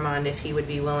asked Armand if he would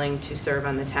be willing to serve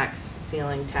on the tax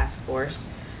ceiling task force.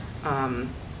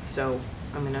 So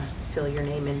I'm going to fill your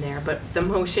name in there. But the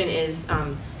motion is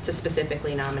to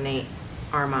specifically nominate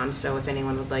Armand. So if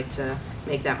anyone would like to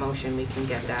make that motion, we can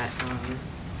get that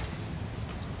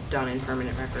done in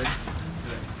permanent record.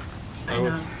 Go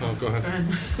ahead.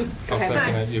 I'll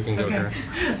second it. You can go there.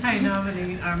 I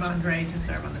nominate Armand Gray to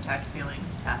serve on the tax ceiling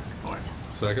task force.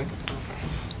 Second.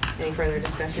 Any further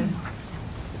discussion?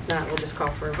 If not, we'll just call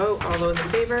for a vote. All those in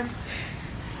favor?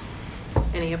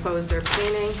 Any opposed or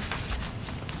abstaining?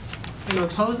 Are you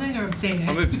opposing or abstaining?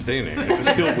 I'm abstaining. I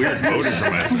just feel weird voting for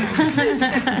myself.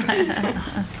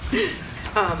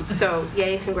 So,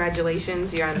 yay,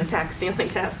 congratulations. You're on the tax ceiling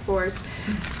task force.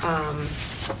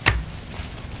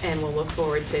 And we'll look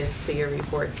forward to your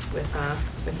reports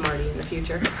with Marty in the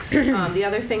future. The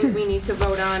other thing that we need to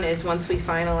vote on is once we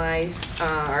finalize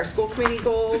our school committee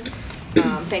goals.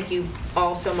 Thank you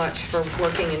all so much for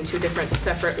working in two different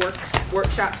separate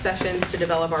workshop sessions to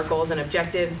develop our goals and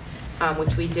objectives,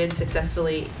 which we did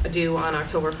successfully do on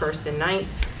October 1st and 9th.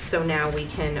 So now we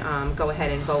can go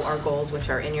ahead and vote our goals, which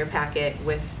are in your packet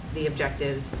with the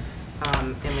objectives,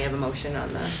 and we have a motion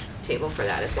on the table for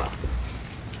that as well.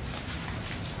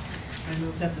 I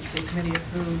move that the school committee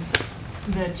approve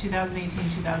the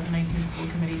 2018-2019 school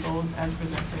committee goals as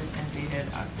presented and dated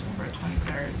October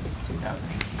 23rd,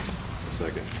 2018.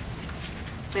 Second.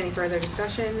 Any further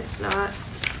discussion? If not,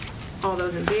 all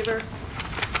those in favor?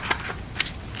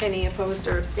 Any opposed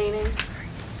or abstaining?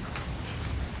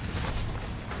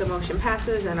 So motion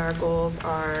passes and our goals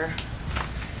are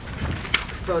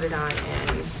voted on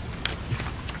and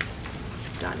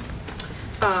done.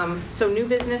 So new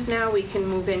business now, we can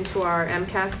move into our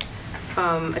MCAS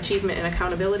Achievement and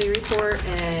Accountability Report,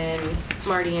 and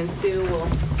Marty and Sue will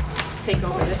take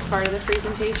over this part of the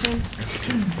presentation.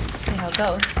 See how it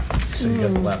goes. So you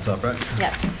got the laptop, right?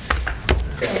 Yep.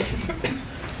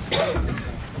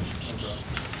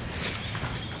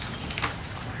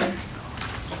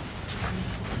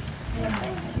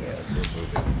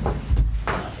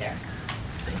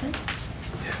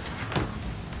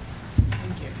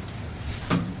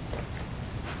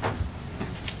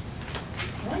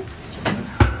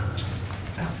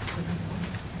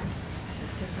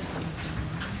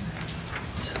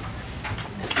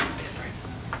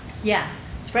 Yeah.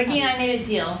 Breggy and I made a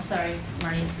deal. Sorry,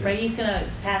 Marty. Breggy's gonna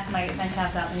pass my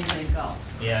class out and he's gonna go.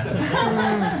 Yeah.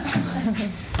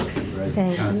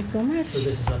 Thank you so much. So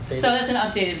this is updated? So that's an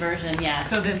updated version, yeah.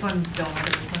 So this one, don't look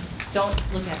at this one?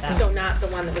 Don't look at that. So not the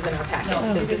one that was in our packet.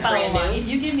 No, This we is follow brand along. new. If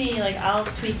you give me, like, I'll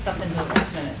tweak something in the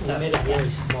next minute. We So, made it yeah.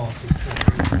 really small. So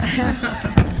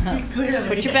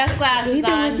Put your best glasses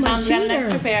Even on. with my Tom's got an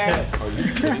extra cheaters. pair. Are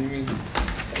you kidding me?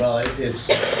 Well, it's,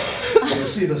 you'll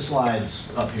see the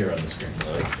slides up here on the screen.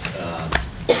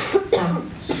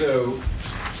 So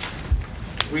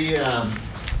we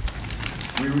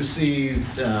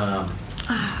received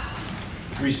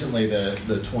recently the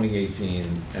 2018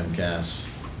 MCAS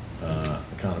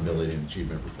Accountability and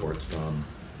Achievement Reports from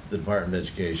the Department of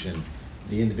Education.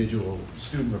 The individual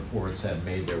student reports have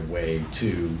made their way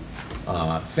to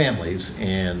families,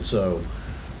 and so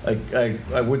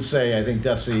I would say I think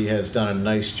DESE has done a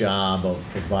nice job of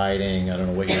providing, I don't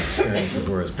know what your experiences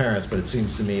were as parents, but it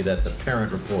seems to me that the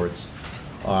parent reports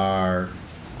are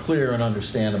clear and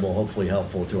understandable, hopefully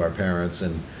helpful to our parents.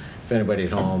 And if anybody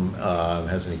at home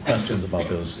has any questions about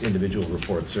those individual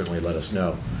reports, certainly let us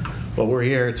know. But we're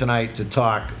here tonight to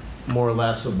talk more or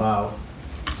less about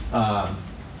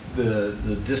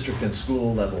the district and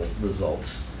school level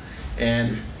results.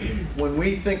 And when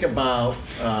we think about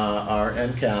our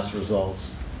MCAS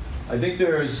results, I think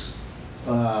there's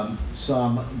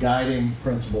some guiding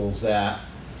principles that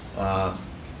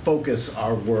focus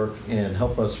our work and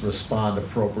help us respond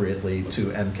appropriately to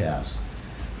MCAS.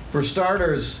 For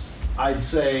starters, I'd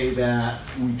say that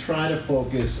we try to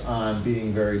focus on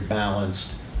being very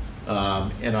balanced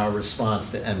in our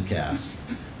response to MCAS.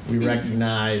 We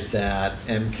recognize that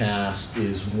MCAS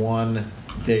is one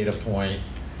data point.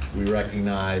 We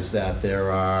recognize that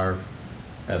there are,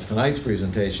 as tonight's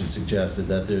presentation suggested,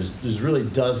 that there's really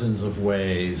dozens of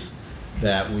ways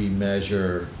that we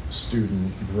measure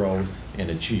student growth and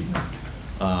achievement.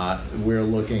 We're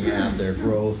looking at their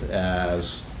growth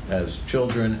as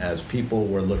children, as people.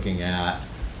 We're looking at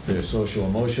their social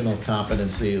emotional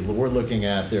competency. We're looking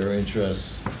at their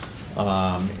interests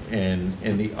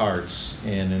in the arts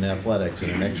and in athletics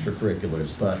and in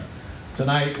extracurriculars. But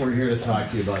tonight we're here to talk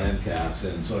to you about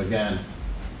MCAS, and so again,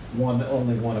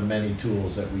 only one of many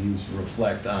tools that we use to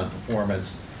reflect on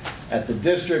performance at the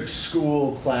district,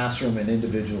 school, classroom, and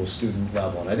individual student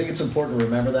level. And I think it's important to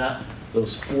remember that,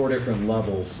 those four different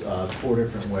levels, four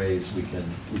different ways we can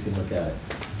look at it.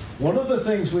 One of the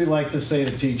things we like to say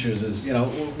to teachers is,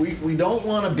 we don't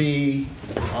want to be,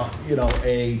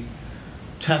 a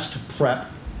test prep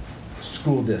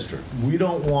school district. We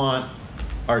don't want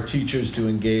our teachers to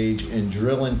engage in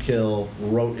drill and kill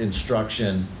rote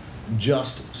instruction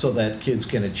just so that kids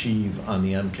can achieve on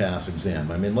the MCAS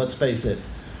exam. I mean, let's face it,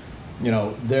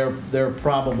 there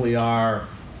probably are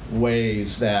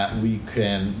ways that we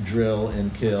can drill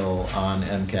and kill on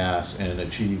MCAS and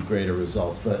achieve greater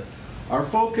results, but our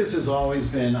focus has always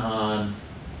been on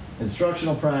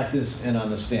instructional practice and on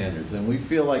the standards. And we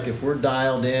feel like if we're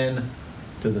dialed in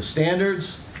to the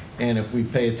standards and if we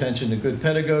pay attention to good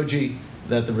pedagogy,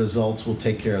 that the results will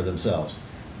take care of themselves.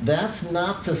 That's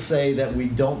not to say that we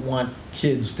don't want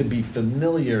kids to be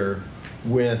familiar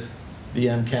with the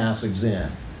MCAS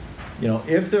exam.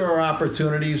 If there are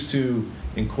opportunities to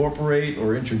incorporate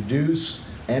or introduce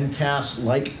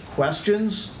MCAS-like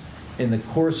questions in the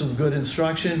course of good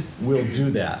instruction, we'll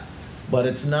do that. But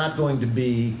it's not going to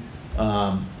be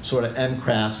sort of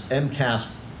MCAS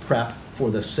prep for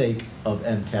the sake of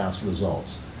MCAS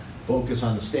results. Focus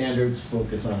on the standards,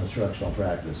 focus on instructional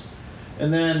practice.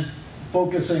 And then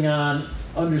focusing on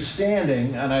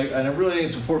understanding, and I really think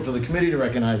it's important for the committee to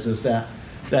recognize this, that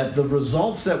the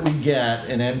results that we get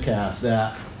in MCAS,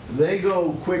 that they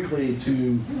go quickly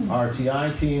to our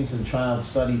TI teams and child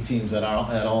study teams at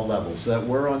all levels, so that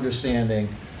we're understanding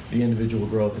the individual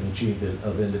growth and achievement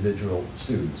of individual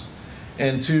students.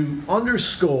 And to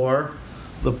underscore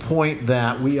the point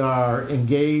that we are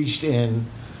engaged in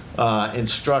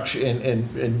instruction,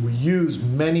 and we use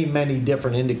many, many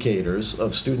different indicators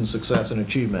of student success and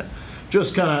achievement.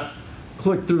 Just kind of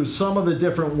click through some of the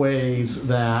different ways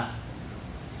that,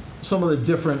 some of the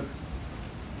different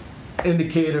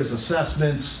indicators,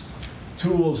 assessments,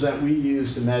 tools that we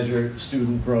use to measure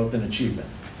student growth and achievement.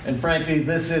 And frankly,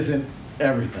 this isn't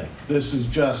everything. This is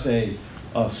just a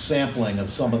sampling of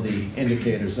some of the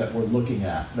indicators that we're looking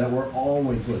at, that we're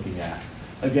always looking at.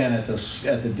 Again, at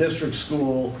the district,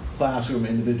 school, classroom,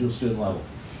 individual student level.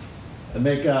 And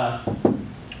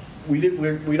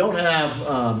we don't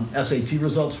have SAT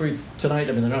results for you tonight.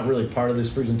 I mean, they're not really part of this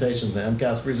presentation, it's the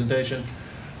MCAS presentation.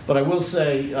 But I will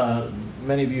say,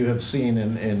 many of you have seen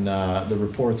in the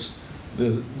reports,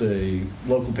 the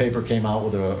local paper came out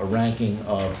with a ranking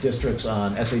of districts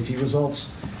on SAT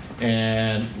results.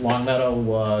 And Longmeadow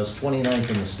was 29th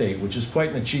in the state, which is quite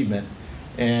an achievement.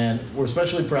 And we're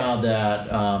especially proud that,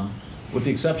 with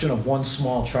the exception of one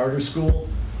small charter school,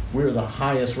 we're the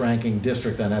highest ranking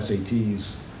district on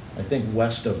SATs, I think,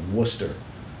 west of Worcester.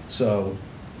 So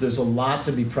there's a lot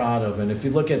to be proud of. And if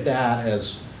you look at that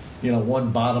as,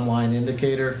 one bottom line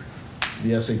indicator,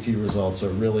 the SAT results are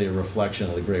really a reflection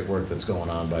of the great work that's going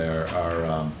on by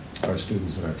our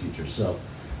students and our teachers. So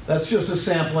that's just a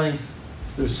sampling.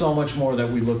 There's so much more that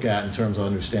we look at in terms of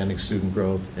understanding student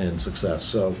growth and success.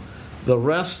 So the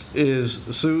rest is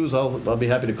Sue's. I'll be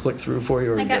happy to click through for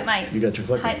you. Or I got you got your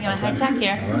clicker? high tech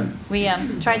here. All right.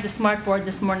 We tried the smart board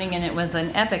this morning and it was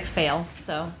an epic fail.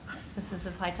 So this is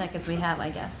as high tech as we have, I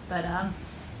guess. But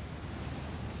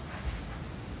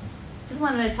just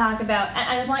wanted to talk about,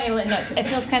 I just want you to know, it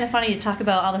feels kind of funny to talk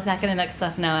about all this academic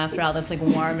stuff now after all this like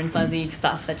warm and fuzzy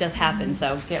stuff that just happened.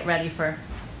 So get ready for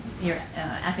your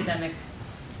academic.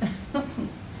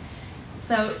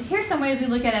 So here's some ways we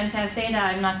look at MCAS data.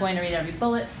 I'm not going to read every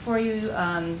bullet for you.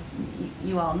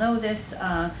 You all know this.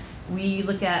 We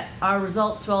look at our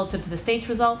results relative to the state's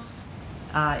results.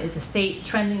 Is the state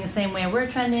trending the same way we're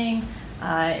trending?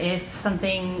 If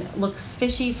something looks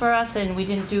fishy for us and we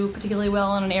didn't do particularly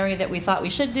well in an area that we thought we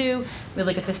should do, we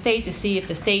look at the state to see if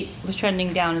the state was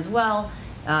trending down as well.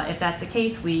 If that's the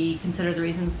case, we consider the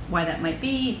reasons why that might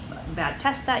be, bad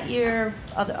test that year,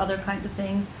 other kinds of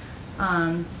things.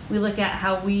 We look at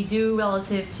how we do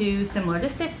relative to similar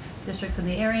districts in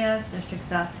the area,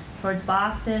 districts towards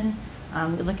Boston.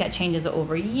 We look at changes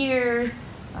over years.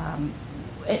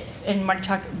 And Marty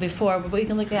talked before, but we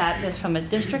can look at this from a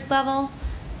district level,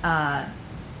 a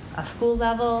school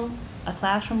level, a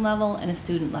classroom level, and a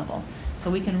student level. So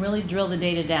we can really drill the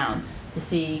data down to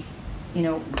see,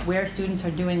 where students are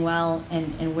doing well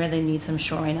and where they need some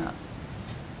shoring up.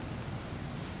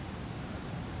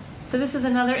 So this is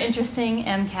another interesting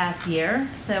MCAS year.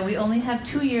 So we only have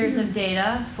 2 years of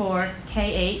data for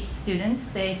K-8 students.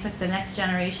 They took the next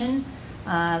generation the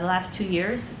last 2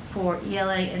 years for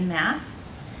ELA and math.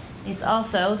 It's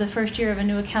also the first year of a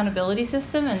new accountability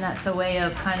system, and that's a way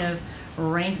of kind of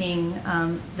ranking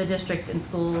the district and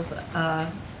schools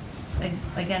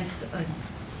against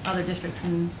other districts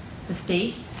in the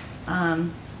state.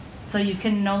 So you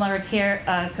can no longer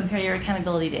compare your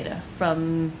accountability data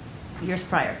from years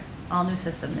prior. All new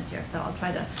system this year, so I'll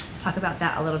try to talk about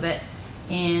that a little bit.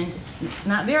 And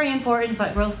not very important,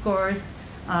 but growth scores.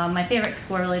 My favorite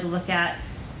score really to look at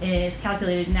is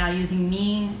calculated now using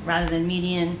mean rather than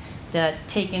median to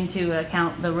take into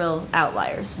account the real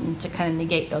outliers and to kind of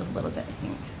negate those a little bit, I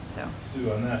think. So. Sue,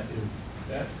 on that,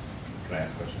 can I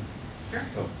ask a question? Sure.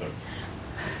 Oh, sorry.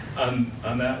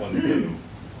 On that one, too,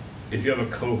 if you have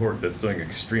a cohort that's doing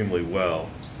extremely well,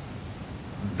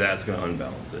 that's going to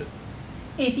unbalance it.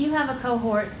 If you have a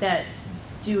cohort that's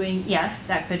doing, yes,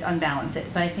 that could unbalance it,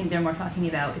 but I think they're more talking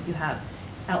about if you have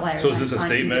outliers. So is this a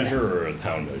state either measure end. or a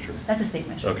town measure? That's a state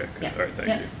measure. Okay, good. Yeah. All right,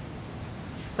 thank you.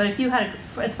 But if you had,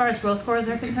 as far as growth scores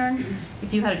are concerned,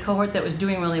 if you had a cohort that was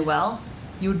doing really well,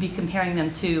 you would be comparing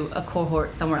them to a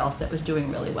cohort somewhere else that was doing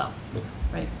really well,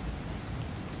 right?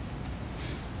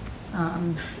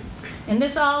 And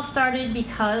this all started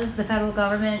because the federal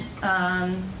government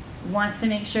wants to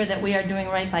make sure that we are doing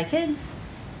right by kids.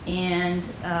 And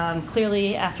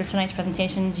clearly, after tonight's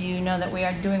presentations, you know that we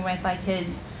are doing right by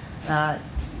kids.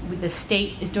 The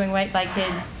state is doing right by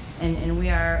kids, and we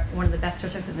are one of the best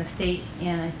districts in the state,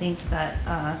 and I think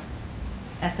that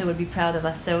ESSA would be proud of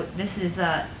us. So this is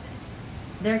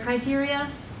their criteria.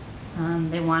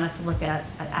 They want us to look at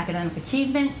academic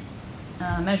achievement,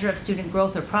 measure of student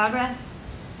growth or progress,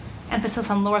 emphasis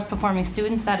on lowest performing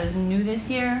students, that is new this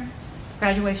year,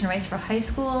 graduation rates for high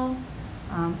school,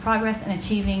 progress in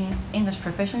achieving English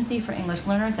proficiency for English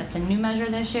learners, that's a new measure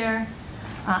this year,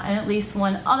 and at least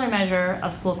one other measure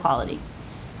of school quality.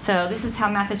 So this is how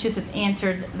Massachusetts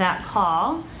answered that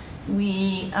call.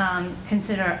 We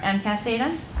consider MCAS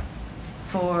data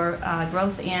for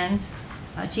growth and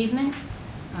achievement,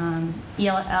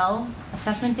 ELL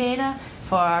assessment data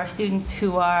for our students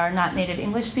who are not native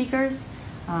English speakers,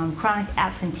 chronic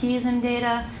absenteeism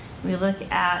data, We look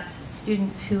at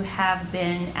students who have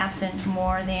been absent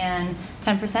more than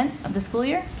 10% of the school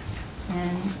year,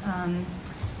 and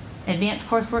advanced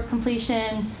coursework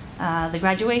completion, the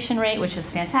graduation rate, which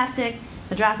is fantastic,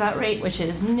 the dropout rate, which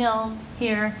is nil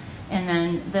here, and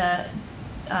then the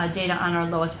data on our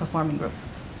lowest performing group.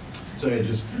 So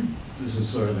this is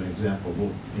sort of an example,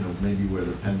 maybe where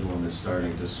the pendulum is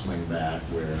starting to swing back,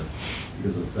 where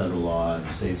because of the federal law and the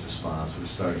state's response, we're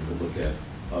starting to look at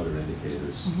other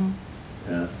indicators.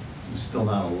 There's still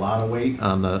not a lot of weight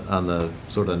on the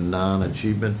sort of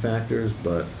non-achievement factors,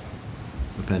 but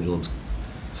the pendulum's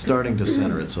starting to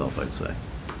center itself, I'd say.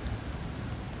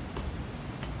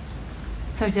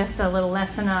 So just a little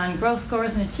lesson on growth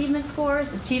scores and achievement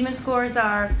scores. Achievement scores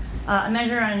are a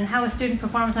measure on how a student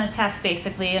performs on a test,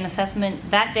 basically, an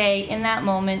assessment that day, in that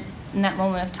moment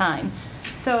of time.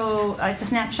 So it's a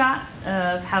snapshot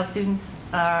of how students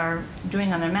are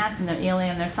doing on their math and their ELA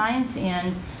and their science,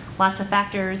 and lots of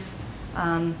factors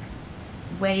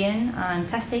weigh in on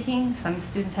test taking. Some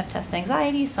students have test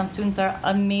anxiety. Some students are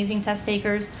amazing test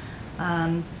takers.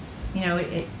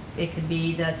 It could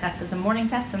be the test is a morning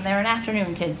test and they're an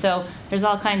afternoon kid. So there's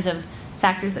all kinds of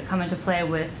factors that come into play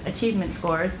with achievement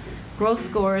scores. Growth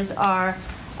scores are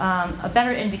a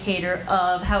better indicator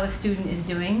of how a student is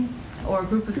doing, or a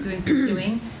group of students is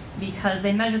doing, because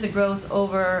they measure the growth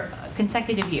over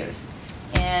consecutive years.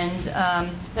 And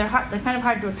they're kind of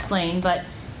hard to explain, but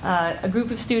a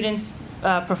group of students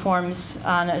performs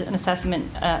on an assessment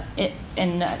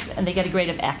and they get a grade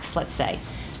of X, let's say.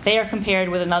 They are compared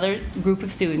with another group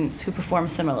of students who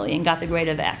performed similarly and got the grade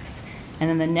of X. And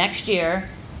then the next year,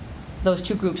 those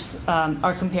two groups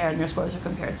are compared and their scores are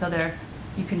compared. So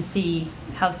you can see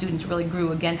how students really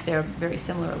grew against their very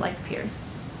similar like peers.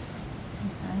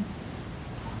 Okay.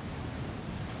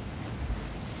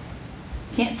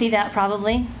 Can't see that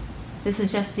probably. This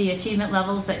is just the achievement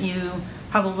levels that you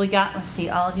probably got. Let's see,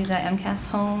 all of you got MCAS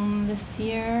home this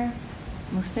year?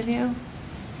 Most of you?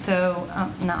 So,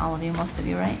 not all of you, most of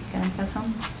you, right? Got MCAS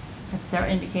home? That's their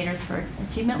indicators for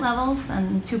achievement levels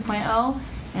and 2.0.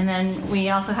 And then we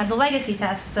also had the legacy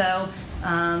tests, so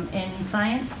in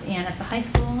science and at the high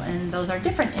school, and those are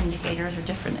different indicators or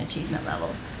different achievement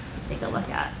levels to take a look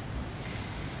at.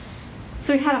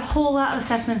 So we had a whole lot of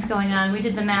assessments going on. We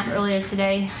did the math earlier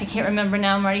today. I can't remember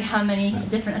now, Marty, how many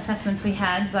different assessments we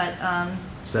had, but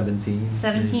 17,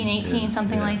 18,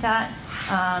 something like that.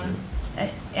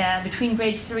 Between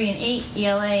grades 3 and 8,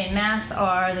 ELA and math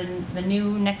are the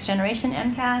new next generation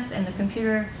MCAS, and the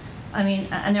computer,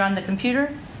 and they're on the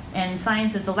computer, and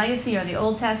science is the legacy or the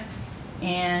old test,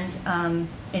 and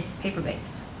it's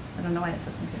paper-based. I don't know why it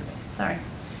says computer-based, sorry.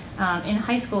 In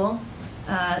high school,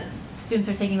 students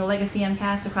are taking the legacy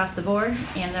MCAS across the board,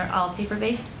 and they're all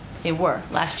paper-based. They were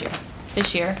last year.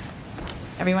 This year,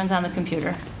 everyone's on the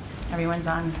computer. Everyone's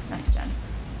on next gen.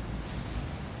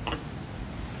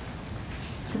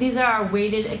 So these are our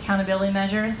weighted accountability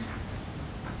measures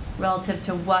relative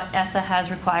to what ESSA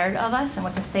has required of us and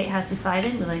what the state has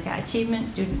decided. We look at achievement,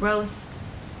 student growth,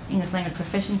 English language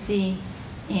proficiency,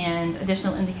 and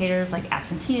additional indicators like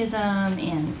absenteeism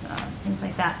and things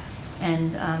like that.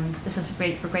 And this is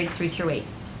for grades 3 through 8.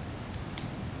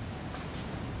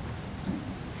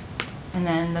 And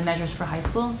then the measures for high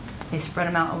school, they spread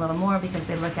them out a little more because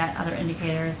they look at other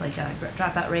indicators like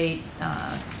dropout rate,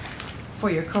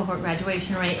 four-year cohort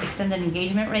graduation rate. Extended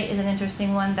engagement rate is an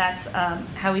interesting one. That's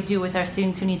how we do with our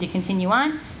students who need to continue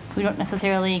on. We don't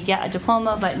necessarily get a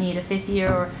diploma, but need a 5th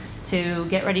year to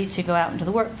get ready to go out into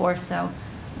the workforce. So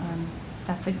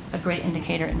that's a great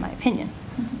indicator in my opinion.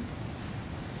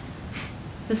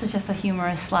 This is just a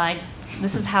humorous slide.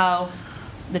 This is how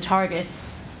the targets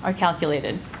are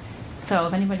calculated. So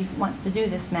if anybody wants to do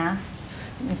this math,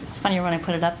 it's funnier when I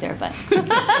put it up there, but.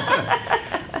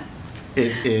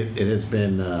 It has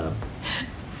been the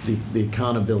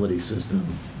accountability system.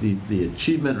 The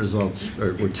achievement results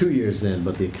we're 2 years in,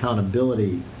 but the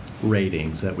accountability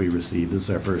ratings that we received, this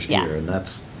is our first year, and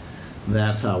that's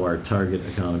how our target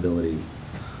accountability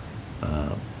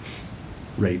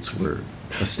rates were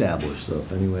established. So if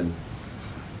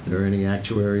there are any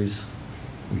actuaries,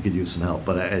 we could use some help.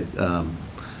 But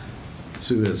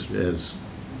Sue has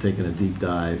taken a deep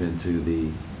dive into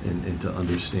into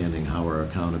understanding how our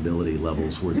accountability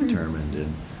levels were determined,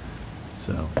 and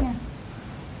so. Yeah.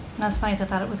 Not as funny as I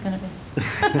thought it was going to be.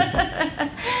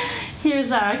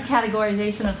 Here's our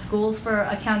categorization of schools for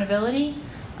accountability,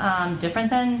 different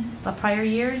than the prior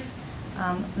years.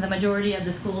 The majority of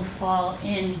the schools fall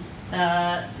in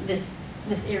this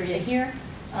area here.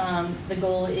 The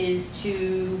goal is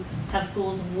to have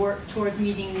schools work towards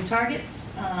meeting new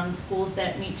targets. Schools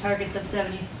that meet targets of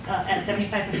at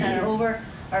 75% or over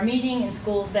are meeting and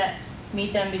schools that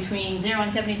meet them between 0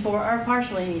 and 74 are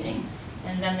partially meeting.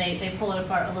 And then they pull it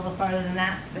apart a little farther than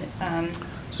that. But,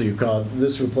 So you call,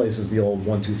 this replaces the old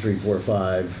 1, 2, 3, 4,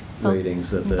 5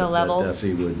 ratings that the levels. that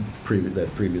DESE would,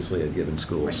 that previously had given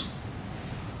schools. Right.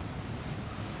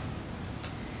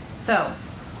 So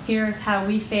here's how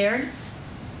we fared.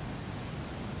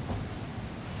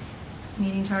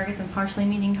 Meeting targets and partially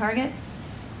meeting targets.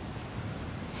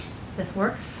 This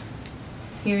works.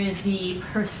 Here is the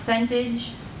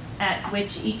percentage at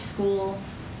which each school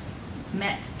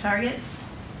met targets.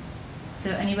 So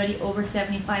anybody over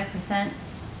 75%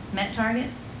 met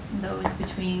targets. Those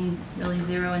between really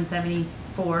 0 and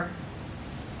 74 are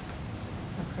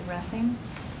progressing.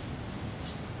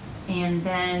 And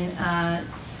then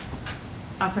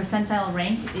a percentile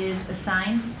rank is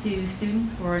assigned to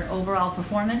students for an overall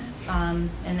performance, and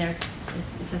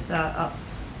it's just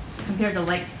compared to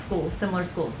like schools, similar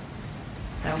schools.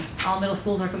 So all middle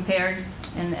schools are compared,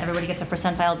 and everybody gets a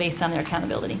percentile based on their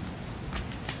accountability.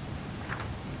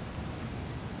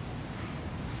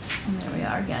 And there we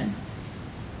are again.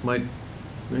 Mike,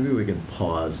 maybe we can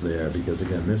pause there, because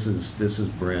again, this is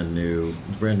brand new.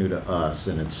 It's brand new to us,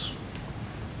 and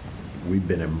we've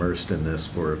been immersed in this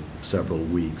for several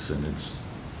weeks, and it's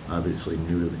obviously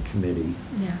new to the committee.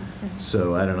 Yeah.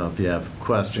 So I don't know if you have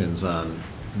questions on,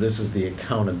 this is the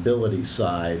accountability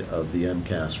side of the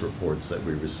MCAS reports that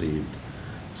we received.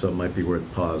 So it might be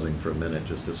worth pausing for a minute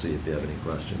just to see if you have any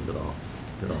questions at all.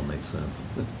 If it all makes sense.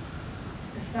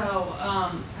 So,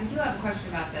 I do have a question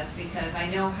about this, because I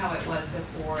know how it was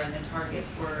before, and the targets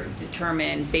were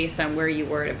determined based on where you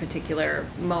were at a particular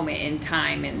moment in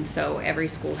time, and so every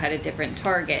school had a different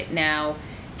target. Now,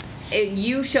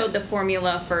 you showed the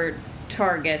formula for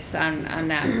targets on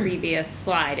that previous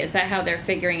slide. Is that how they're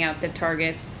figuring out the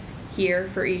targets here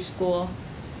for each school?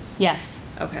 Yes.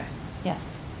 Okay.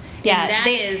 Yes. Yeah.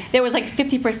 There was like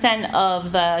 50%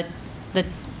 of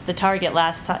the target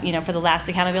last time, for the last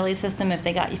accountability system. If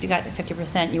you got to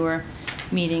 50%, you were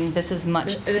meeting. This is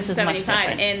much. This is much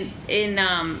different.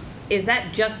 And was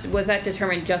that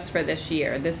determined just for this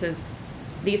year?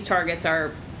 These targets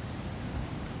are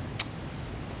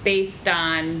based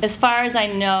on. As far as I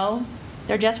know,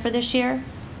 they're just for this year,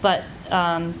 but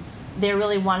they're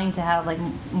really wanting to have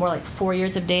more like 4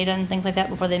 years of data and things like that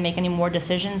before they make any more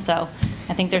decisions. So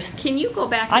I think there's. Can you go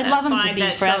back to I'd that love them slide to be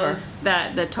that forever. shows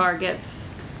that the targets?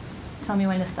 Tell me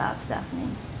when to stop, Stephanie.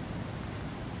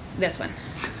 This one.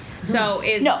 So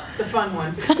is no the fun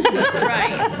one.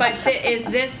 Right, but is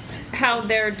this how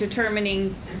they're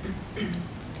determining?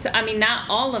 So, I mean, not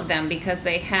all of them, because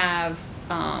they have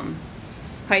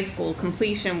high school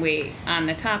completion weight on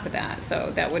the top of that, so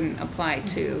that wouldn't apply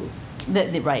to.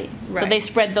 Right. So they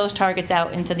spread those targets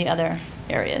out into the other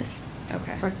areas.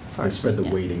 Okay. They spread the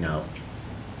weighting out.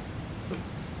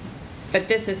 But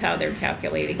this is how they're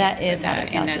calculating. That is how they're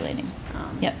calculating.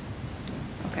 Yep.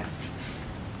 Okay.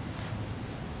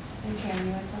 And Karen,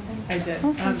 you had something? I did.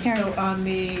 Oh, so Karen. So on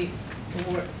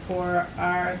for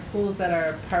our schools that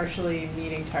are partially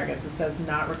meeting targets, it says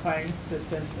not requiring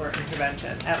assistance or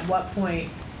intervention. At what point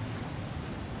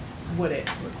would it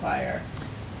require?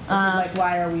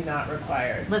 Why are we not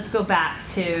required? Let's go back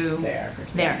to there.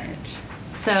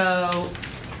 So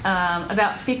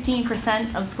about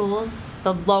 15% of schools,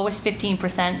 the lowest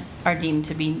 15%, are deemed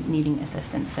to be needing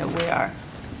assistance. So we are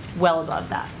well above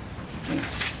that.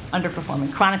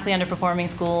 Underperforming, chronically underperforming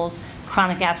schools,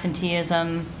 chronic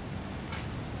absenteeism.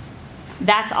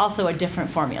 That's also a different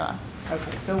formula.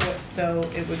 Okay, so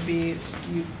it would be,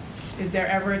 is there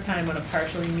ever a time when a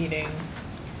partially meeting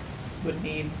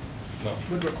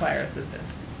would require assistance?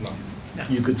 No. No.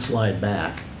 You could slide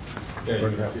back. Yeah, you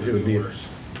would have to It would do be worse.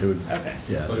 It would. Okay.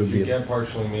 Yeah. But it would if you be. get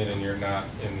partially meeting, you're not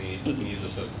in the needs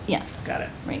assistance. Yeah. Got it.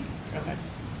 Right. Okay.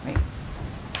 Right.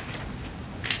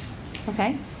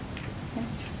 Okay.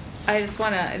 I just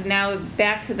want to now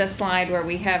back to the slide where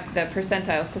we have the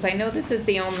percentiles, because I know this is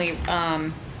the only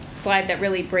slide that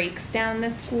really breaks down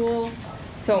the schools.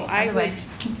 So I would.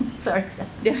 Sorry.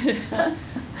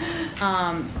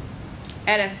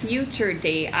 At a future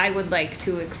date, I would like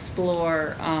to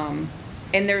explore, and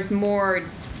there's more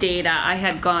data. I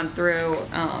had gone through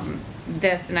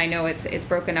this, and I know it's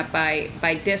broken up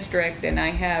by district, and I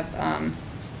have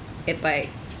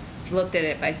looked at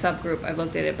it by subgroup. I've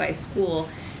looked at it by school,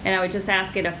 and I would just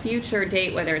ask at a future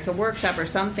date, whether it's a workshop or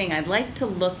something, I'd like to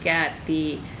look at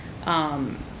the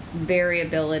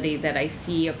variability that I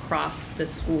see across the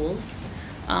schools.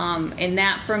 And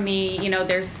that for me,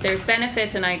 there's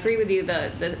benefits, and I agree with you,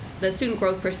 the student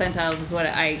growth percentiles is what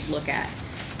I look at.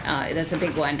 That's a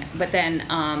big one. But then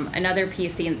another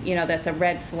piece, that's a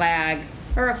red flag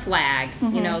or a flag. You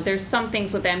Mhm. know, there's some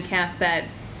things with MCAS that,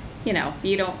 you know,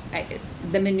 you don't,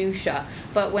 the minutia.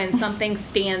 But when something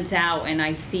stands out and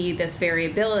I see this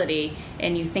variability,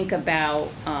 and you think about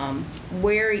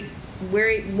where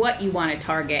what you want to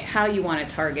target, how you want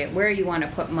to target, where you want to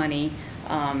put money.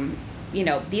 You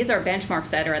know, these are benchmarks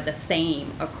that are the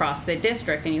same across the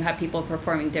district, and you have people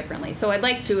performing differently. So I'd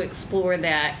like to explore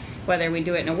that, whether we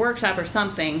do it in a workshop or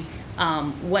something,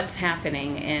 what's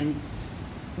happening and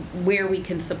where we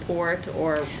can support,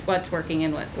 or what's working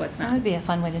and what's not. That would be a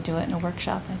fun way to do it in a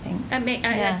workshop, I think.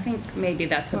 I think maybe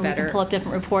that's a Where we better. can pull up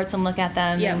different reports and look at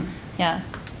them. Yeah. And, yeah.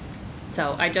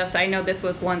 So I know this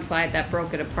was one slide that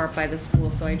broke it apart by the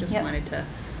school, so I just wanted to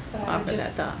But I would offer that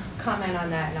just thought. comment on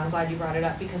that, and I'm glad you brought it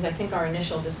up, because I think our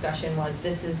initial discussion was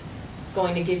this is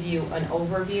going to give you an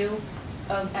overview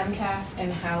of MCAS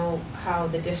and how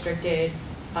the district did,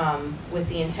 with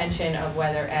the intention of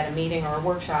whether at a meeting or a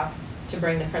workshop to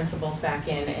bring the principals back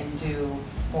in and do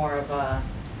more of a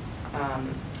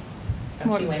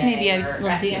More, Q&A maybe a or little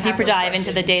have deeper those dive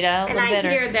into the data a And little bit.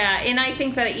 I hear that, and I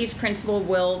think that each principal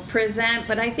will present,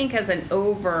 but I think as an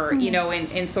you know,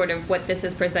 in sort of what this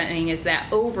is presenting is that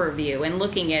overview and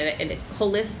looking at it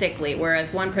holistically,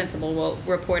 whereas one principal will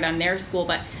report on their school,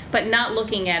 but not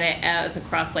looking at it as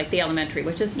across like the elementary,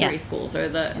 which is 3 schools, or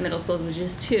the middle schools, which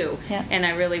is 2. Yeah. And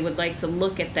I really would like to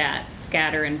look at that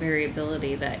scatter and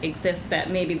variability that exists,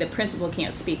 that maybe the principal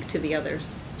can't speak to the others.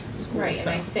 Right, and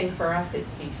I think for us it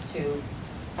speaks to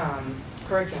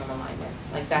curriculum alignment.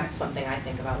 Like that's something I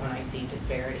think about when I see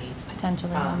disparity.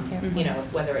 Potentially. You know,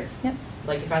 whether it's,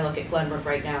 like if I look at Glenbrook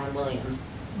right now and Williams,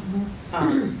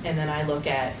 and then I look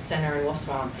at Center and Wolf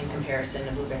Swamp in comparison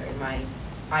to Blueberry,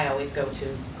 I always go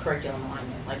to curriculum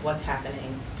alignment, like what's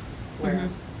happening where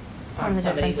the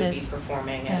somebody would be differences.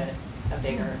 performing at a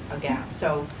bigger gap.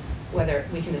 So whether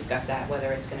we can discuss that,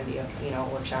 whether it's going to be a a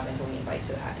workshop and who we invite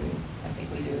to that, and I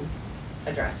think we do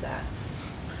address that.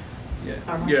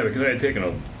 Yeah, because I had taken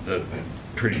a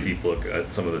pretty deep look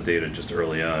at some of the data just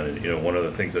early on, and one of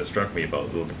the things that struck me about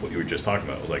what you were just talking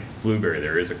about was like Blueberry.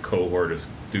 There is a cohort of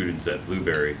students at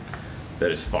Blueberry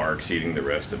that is far exceeding the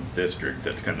rest of the district.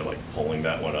 That's kind of like pulling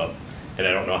that one up, and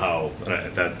I don't know how.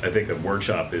 I think a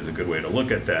workshop is a good way to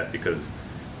look at that, because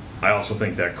I also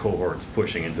think that cohort's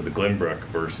pushing into the Glenbrook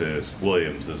versus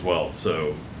Williams as well.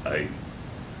 So I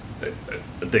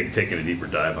think taking a deeper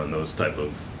dive on those type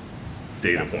of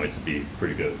data points would be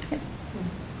pretty good.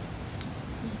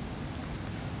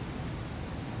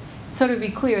 So to be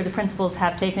clear, the principals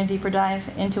have taken a deeper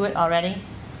dive into it already.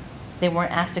 They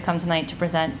weren't asked to come tonight to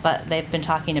present, but they've been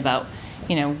talking about,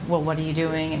 well, what are you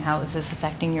doing and how is this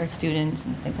affecting your students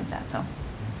and things like that. So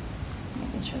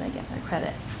making sure they get their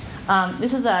credit.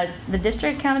 This is the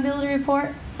district accountability report,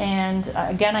 and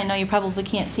again, I know you probably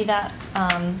can't see that,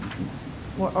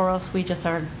 or else we just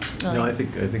are really No, I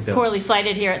think that's poorly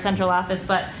cited here at central office,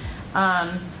 but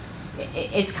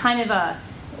it's kind of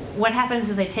what happens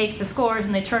is they take the scores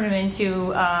and they turn them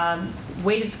into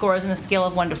weighted scores on a scale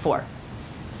of 1 to 4.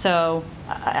 So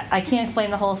I can't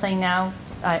explain the whole thing now.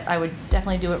 I would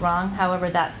definitely do it wrong.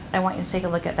 However, I want you to take a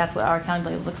look at that's what our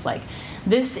accountability looks like.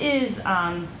 This is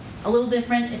a little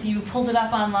different. If you pulled it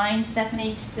up online,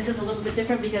 Stephanie, this is a little bit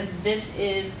different because this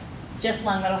is just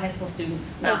Long Meadow High School students.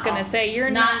 I was going to say,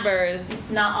 your numbers.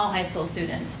 Not all high school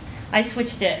students. I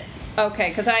switched it. Okay,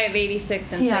 because I have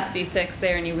 86 and 66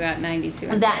 there, and you've got 92.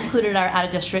 That included our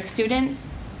out-of-district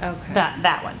students. Okay.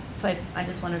 That one. So I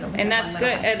just wanted to look and at that's Long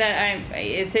good. Meadow High.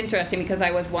 It's interesting because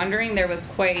I was wondering, there was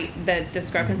quite the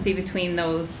discrepancy between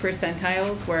those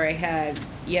percentiles where you had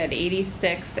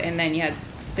 86 and then you had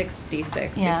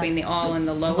 66 between the all and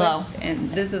the lowest.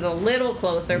 And this is a little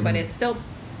closer, but it's still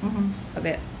a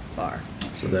bit far.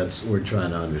 So we're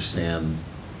trying to understand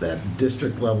that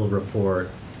district level report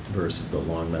versus the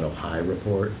Long Meadow High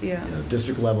report. Yeah.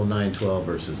 District level 912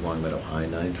 versus Long Meadow High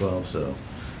 912. So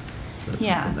that's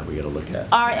something that we got to look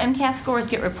at. Our MCAS scores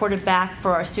get reported back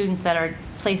for our students that are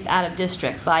placed out of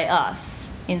district by us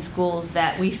in schools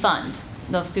that we fund.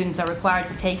 Those students are required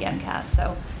to take MCAS.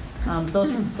 So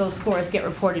those scores get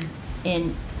reported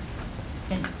in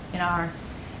our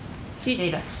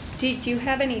data. Did you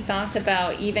have any thoughts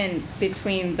about even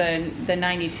between the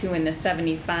 92 and the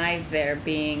 75 there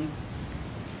being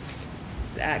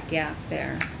that gap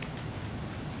there?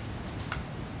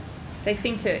 They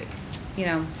seem to,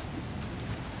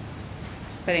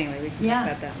 but anyway, we can talk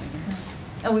about that later.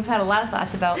 Oh, we've had a lot of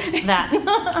thoughts about that.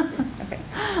 Okay.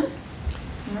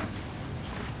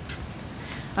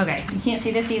 Okay, you can't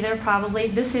see this either, probably.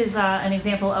 This is an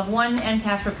example of one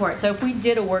MCAS report. So if we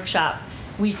did a workshop,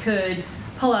 we could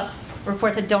pull up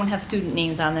reports that don't have student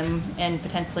names on them and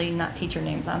potentially not teacher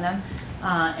names on them.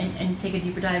 and take a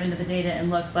deeper dive into the data and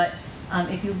look. But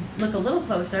if you look a little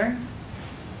closer,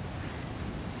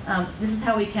 this is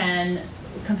how we can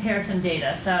compare some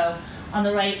data. So on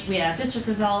the right, we have district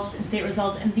results and state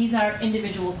results, and these are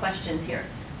individual questions here,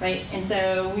 right? And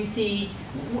so we see,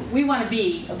 we want to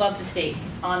be above the state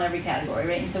on every category,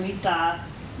 right? And so we saw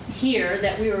here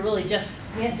that we were really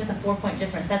we had just a 4-point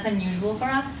difference. That's unusual for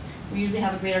us. We usually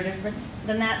have a greater difference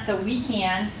than that. So we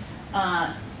can,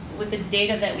 with the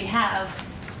data that we have,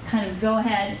 kind of go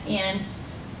ahead and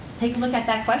take a look at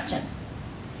that question.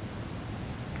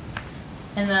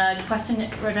 And the question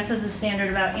addresses the standard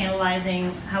about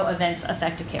analyzing how events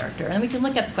affect a character. And then we can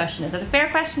look at the question. Is it a fair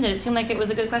question? Did it seem like it was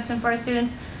a good question for our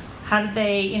students? How did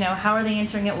they, how are they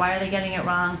answering it? Why are they getting it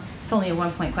wrong? It's only a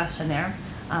 1-point question there,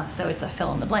 so it's a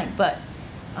fill in the blank. But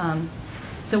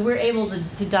so we're able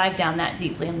to dive down that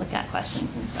deeply and look at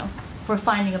questions. And so if we're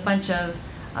finding a bunch of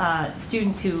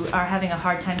students who are having a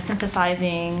hard time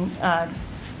synthesizing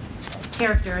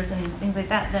characters and things like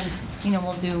that, then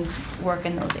we'll do work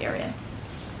in those areas.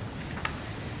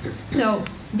 So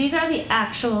these are the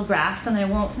actual graphs, and I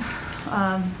won't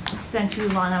spend too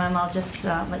long on them. I'll just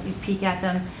let you peek at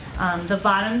them. The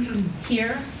bottom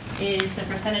here is the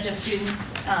percentage of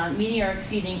students meeting or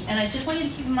exceeding. And I just want you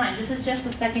to keep in mind, this is just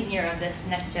the second year of this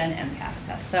next-gen MCAS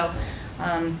test. So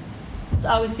it's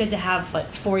always good to have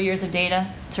 4 years of data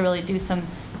to really do some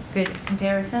good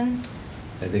comparisons.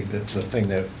 I think that the thing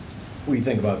that we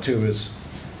think about too is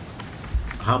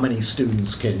how many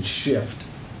students can shift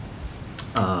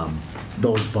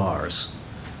those bars.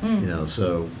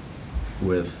 So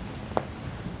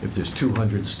if there's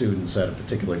 200 students at a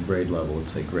particular grade level,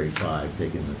 let's say grade 5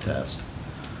 taking the test,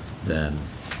 then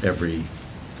every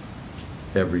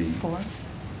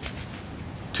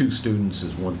 2 students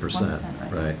is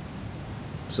 1%, right?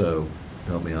 So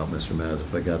help me out, Mr. Maz,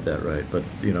 if I got that right. But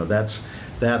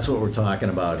that's what we're talking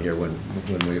about here when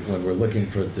we're looking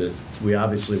for we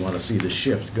obviously want to see the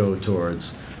shift go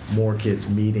towards more kids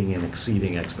meeting and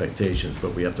exceeding expectations,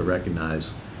 but we have to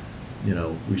recognize,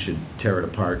 we should tear it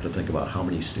apart to think about how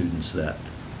many students that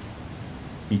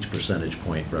each percentage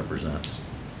point represents.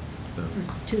 So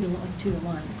it's 2 to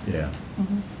 1. Yeah.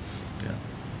 Mm-hmm. Yeah.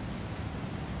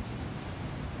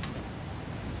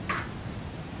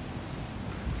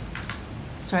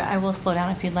 Sorry, I will slow down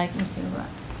if you'd like me to.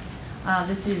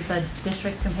 This is the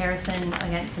district's comparison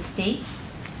against the state.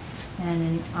 And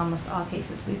in almost all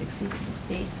cases, we've exceeded the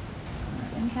state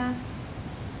MCAS.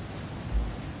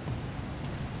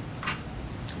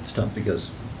 It's tough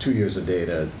because 2 years of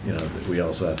data, we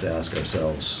also have to ask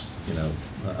ourselves,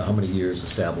 how many years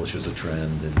establishes a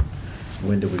trend, and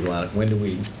when do we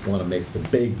want to make the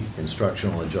big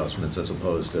instructional adjustments as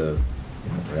opposed to,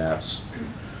 perhaps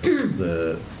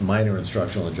the minor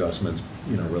instructional adjustments,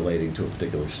 relating to a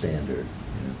particular standard.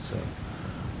 So.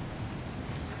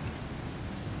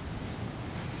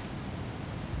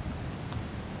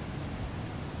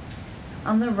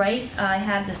 On the right, I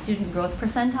have the student growth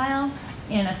percentile,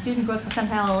 and a student growth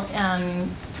percentile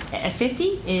at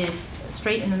 50 is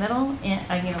straight in the middle,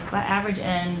 flat average,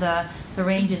 and the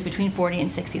range is between 40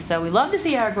 and 60. So we love to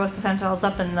see our growth percentiles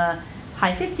up in the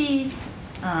high 50s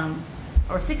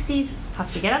or 60s. It's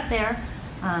tough to get up there,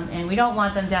 and we don't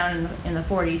want them down in the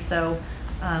 40s. So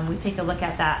we take a look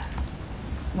at that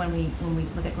when we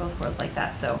look at growth scores like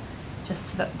that. So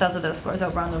just those are those scores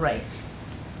over on the right.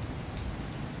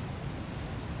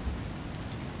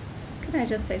 Can I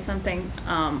just say something?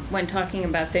 When talking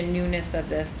about the newness of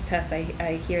this test,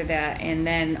 I hear that. And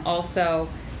then also,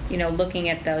 looking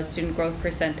at those student growth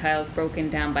percentiles broken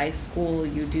down by school,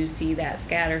 you do see that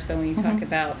scatter. So when you talk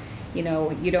about, you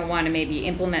don't want to maybe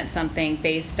implement something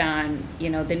based on,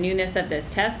 the newness of this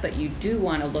test, but you do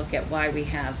want to look at why we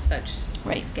have such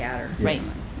scatter. Yeah. Right.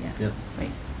 Yeah.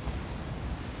 Right.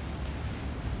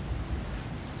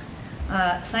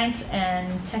 Science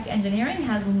and tech engineering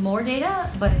has more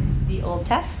data, but it's the old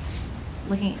test.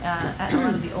 Looking at a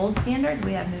lot of the old standards,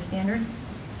 we have new standards.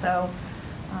 So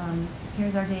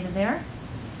here's our data there.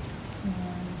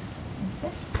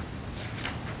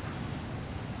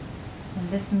 And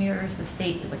this mirrors the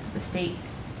state. We looked at the state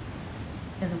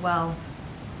as well.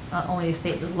 Only the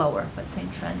state was lower, but same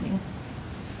trending.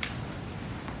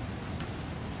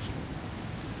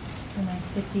 A nice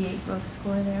 58 growth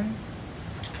score there.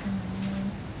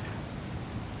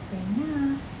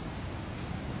 Math,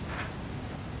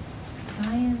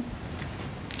 science.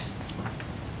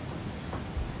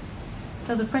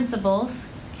 So the principals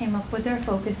came up with their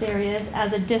focus areas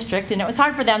as a district, and it was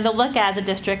hard for them to look as a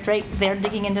district, right? Because they're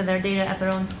digging into their data at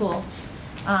their own school.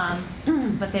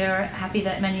 But they're happy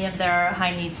that many of their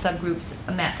high needs subgroups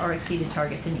met or exceeded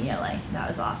targets in ELA. That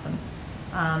was awesome.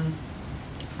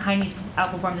 High Needs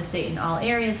outperformed the state in all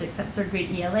areas except third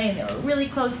grade ELA, and they were really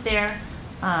close there.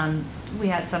 We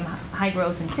had some high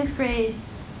growth in fifth grade,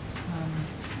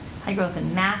 high growth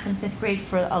in math in fifth grade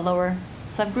for a lower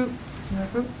subgroup, lower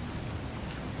group.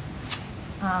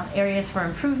 Areas for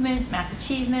improvement, math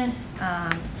achievement,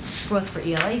 growth for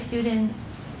ELA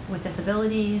students with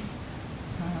disabilities,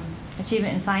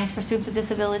 achievement in science for students with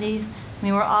disabilities. I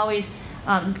mean, we're always,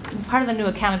 part of the new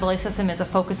accountability system is a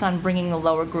focus on bringing the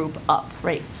lower group up,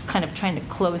 right? Kind of trying to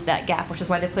close that gap, which is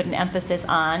why they put an emphasis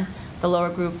on the lower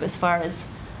group as far as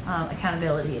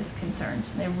accountability is concerned.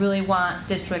 They really want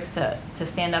districts to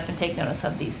stand up and take notice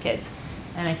of these kids.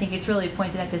 And I think it's really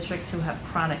pointed at districts who have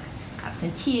chronic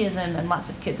absenteeism and lots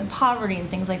of kids in poverty and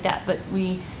things like that, but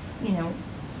we,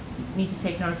 need to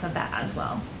take notice of that as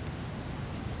well.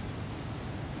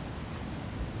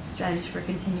 Strategies for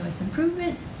continuous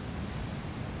improvement,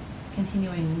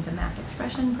 continuing the math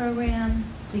expression program,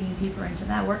 digging deeper into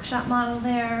that workshop model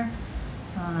there,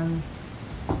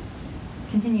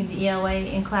 continue the ELA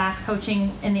in-class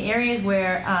coaching in the areas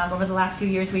where over the last few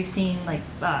years we've seen, like,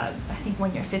 I think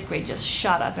 1 year fifth grade just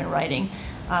shot up in writing.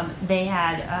 They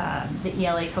had, the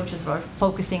ELA coaches were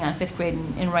focusing on fifth grade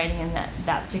in writing in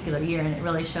that particular year, and it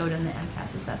really showed in the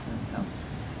MCAS assessment. So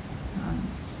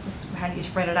it's just how do you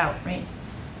spread it out, right?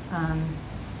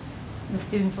 The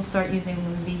students will start using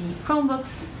the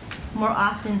Chromebooks more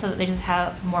often so that they just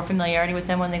have more familiarity with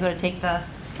them when they go to take the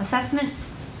assessment.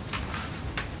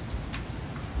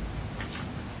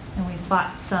 And we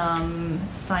bought some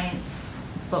science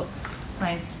books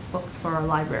for our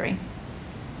library.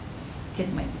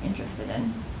 Kids might be interested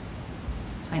in.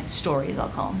 Science stories, I'll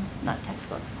call them, not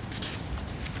textbooks.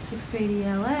 Sixth grade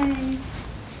ELA.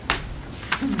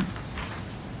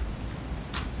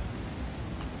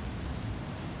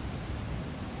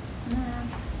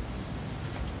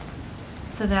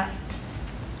 So that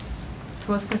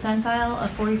growth percentile of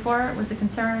 44 was a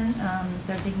concern.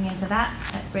 They're digging into that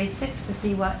at grade 6 to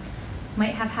see what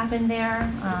might have happened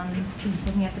there.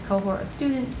 Looking at the cohort of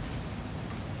students.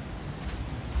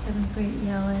 7th grade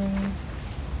ELA.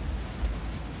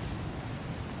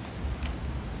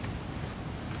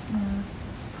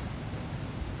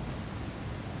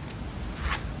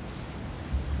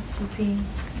 SGP,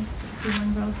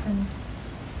 61 growth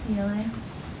in ELA.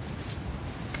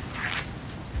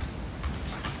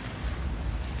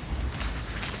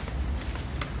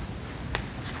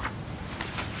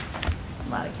 A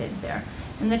lot of kids there.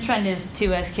 And the trend is,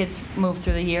 too, as kids move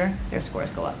through the year, their scores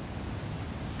go up.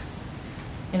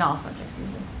 In all subjects,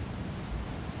 usually.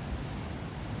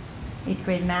 8th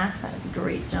grade math, that was a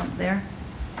great jump there.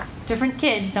 Different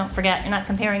kids, don't forget, you're not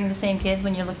comparing the same kid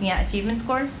when you're looking at achievement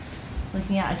scores,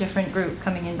 looking at a different group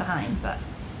coming in behind, but.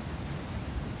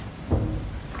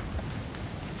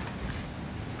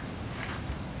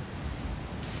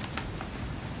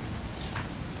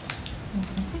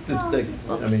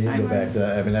 I mean, you go back to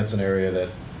that, I mean, that's an area that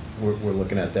we're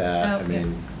looking at that. I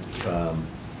mean,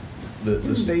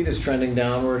 the state is trending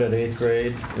downward at 8th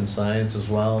grade in science as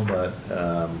well, but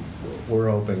we're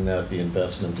hoping that the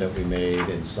investment that we made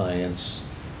in science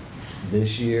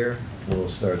this year will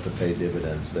start to pay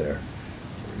dividends there.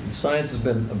 Science has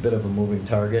been a bit of a moving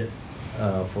target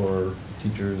for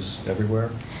teachers everywhere.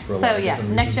 For a lot of different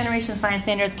Next reasons. Generation Science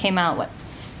Standards came out,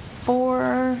 3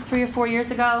 or 4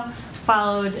 years ago,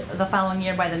 followed the following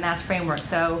year by the Mass Framework.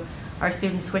 So our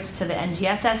students switched to the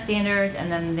NGSS standards,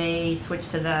 and then they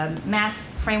switched to the Mass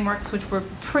frameworks, which were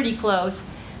pretty close.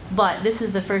 But this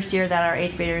is the first year that our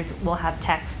 8th graders will have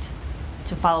text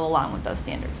to follow along with those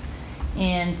standards.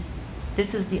 And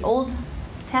this is the old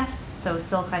test, so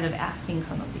still kind of asking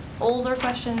some of the older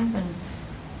questions, and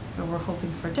so we're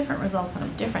hoping for different results on a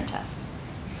different test.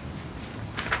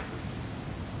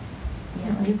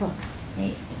 Yeah, new books.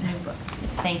 New books.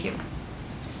 Yes, thank you.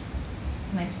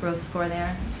 Nice growth score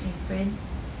there, 8th grade.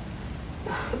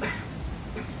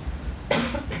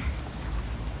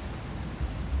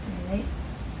 Grade 8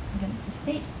 against the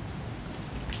state.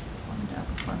 Wanted to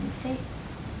outperform the state.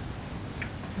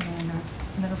 And our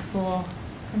middle school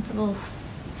principals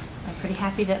are pretty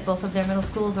happy that both of their middle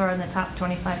schools are in the top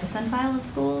 25 percentile of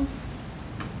schools.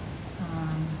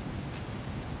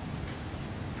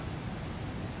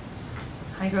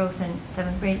 High growth in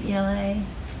 7th grade ELA,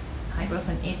 high growth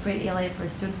in 8th grade ELA for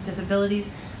students with disabilities.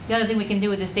 The other thing we can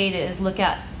do with this data is look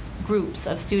at groups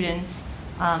of students,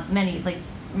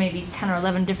 maybe 10 or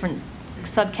 11 different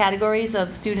subcategories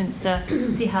of students to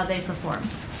see how they perform,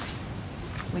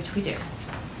 which we do.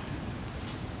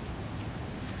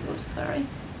 Oops, sorry.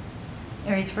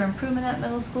 Areas for improvement at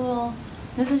middle school.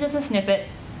 This is just a snippet.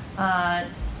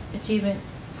 Achievement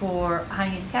for high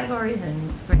needs categories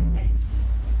and grade 6.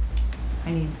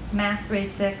 high needs math,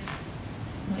 grade 6.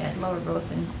 We had lower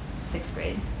growth in 6th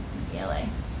grade in ELA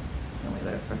than we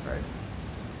would have preferred.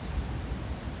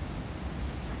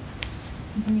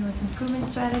 Continuous improvement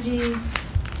strategies.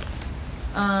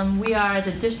 We are, as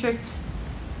a district,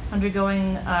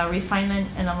 undergoing refinement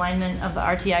and alignment of the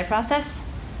RTI process.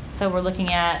 So we're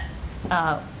looking at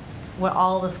what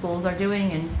all the schools are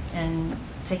doing and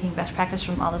taking best practice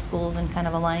from all the schools and kind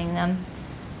of aligning them.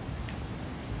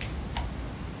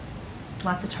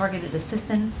 Lots of targeted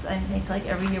assistance. I feel like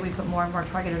every year we put more and more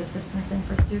targeted assistance in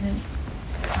for students.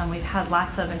 We've had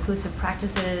lots of inclusive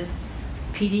practices.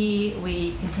 PD,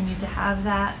 we continue to have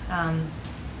that.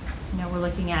 We're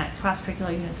looking at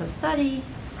cross-curricular units of study,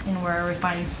 and we're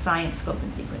refining science scope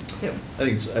and sequence too.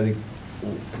 I think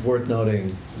worth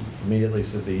noting, for me at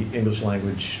least, that the English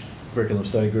language curriculum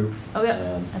study group. Oh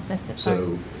yeah, I missed it.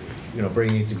 So,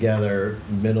 bringing together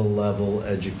middle-level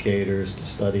educators to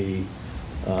study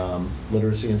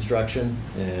literacy instruction,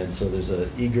 and so there's an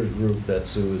eager group that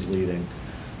Sue is leading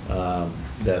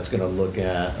that's going to look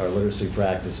at our literacy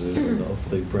practices and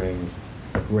hopefully bring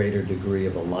a greater degree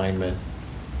of alignment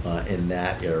in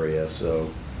that area.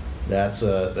 So that's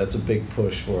a big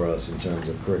push for us in terms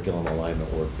of curriculum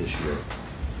alignment work this year.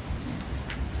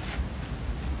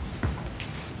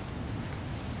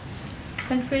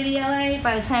 Tenth grade ELA,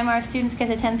 by the time our students get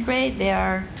to 10th grade, they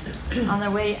are on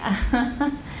their way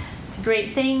to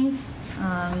great things.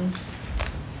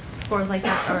 Scores like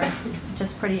that are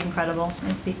just pretty incredible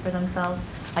and speak for themselves.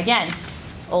 Again,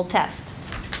 old test,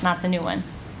 not the new one.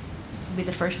 This will be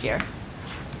the first year.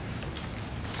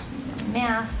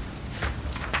 Math,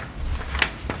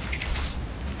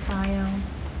 bio.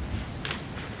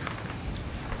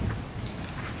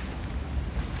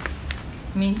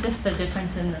 I mean, just the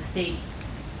difference in the state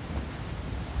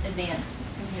advance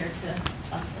compared to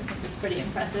us, I think is pretty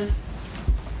impressive.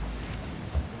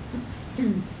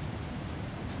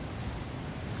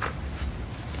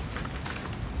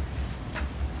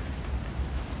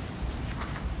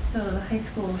 So the high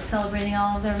school is celebrating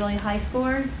all of their really high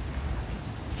scores.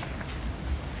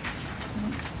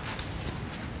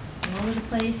 All over the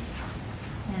place.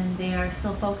 And they are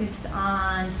still focused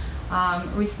on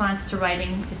response to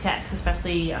writing to text,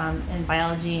 especially in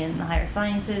biology and the higher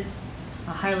sciences,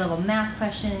 higher level math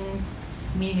questions,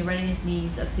 meeting the readiness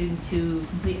needs of students who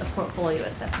complete a portfolio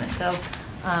assessment. So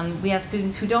we have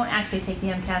students who don't actually take the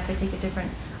MCAS, they take a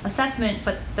different assessment,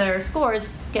 but their scores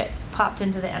get popped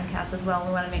into the MCAS as well.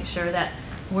 We want to make sure that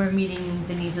we're meeting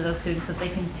the needs of those students so that they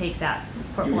can take that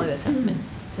portfolio assessment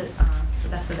to the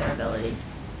best of their ability.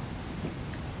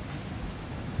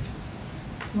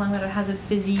 Longmeadow has a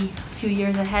busy few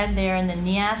years ahead. They're in the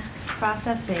NEASC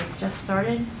process. They've just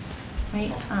started,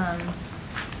 right?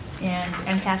 And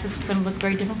MCAS is going to look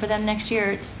very different for them next year.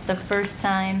 It's the first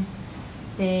time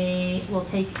they will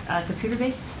take a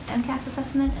computer-based MCAS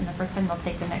assessment, and the first time they'll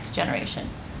take the next generation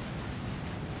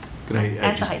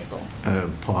at the high school.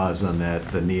 Pause on that,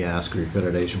 the NEASC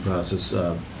accreditation process.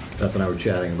 Beth and I were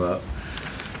chatting about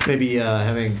maybe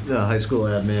having the high school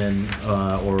admin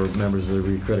or members of the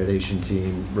reaccreditation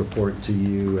team report to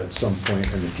you at some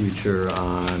point in the future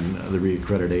on the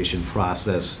reaccreditation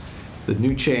process. The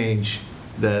new change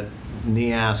that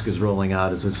NEASC is rolling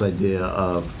out is this idea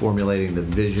of formulating the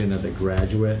vision of the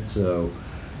graduate. So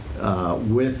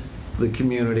with the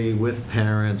community, with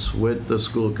parents, with the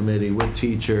school committee, with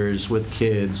teachers, with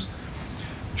kids,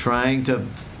 trying to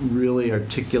really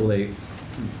articulate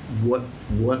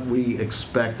what we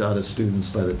expect out of students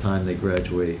by the time they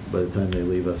graduate, by the time they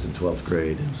leave us in 12th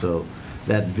grade. And so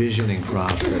that visioning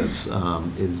process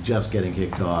is just getting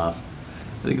kicked off.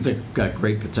 I think it's got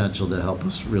great potential to help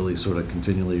us really sort of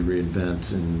continually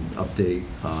reinvent and update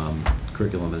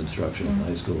curriculum and instruction in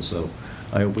high school. So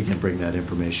I hope we can bring that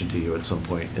information to you at some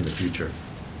point in the future.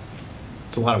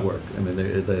 It's a lot of work. I mean,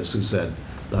 as Sue said,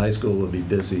 the high school will be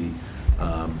busy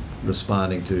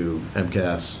responding to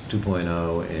MCAS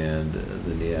 2.0 and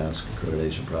the NEASC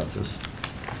accreditation process.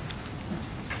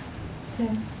 So,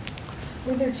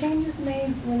 were there changes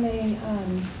made when they,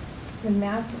 when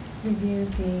Mass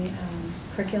reviewed the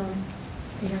curriculum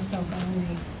a year or so ago, and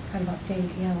they kind of updated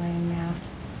ELA and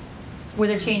math? Were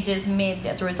there changes made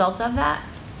as a result of that?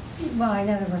 Well, I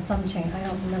know there was some change. I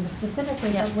don't remember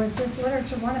specifically, but was this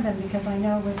literature one of them? Because I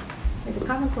know with the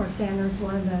Common Core standards,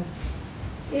 one of the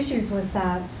issues was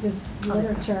that this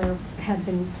literature had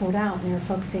been pulled out, and they were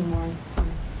focusing more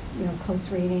on, close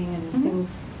reading and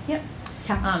things. Yep.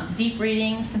 Text. Deep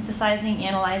reading, synthesizing,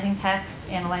 analyzing text,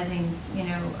 analyzing,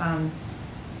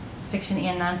 fiction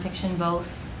and nonfiction both.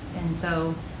 And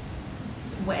so,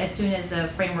 as soon as the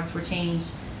frameworks were changed,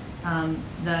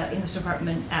 the English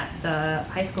department at the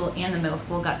high school and the middle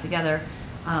school got together,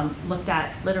 looked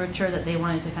at literature that they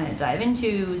wanted to kind of dive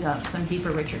into, some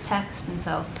deeper, richer texts, and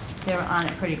so they were on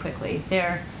it pretty quickly.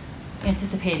 They're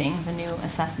anticipating the new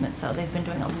assessment, so they've been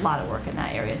doing a lot of work in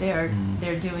that area.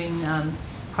 They're doing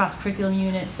cross-curriculum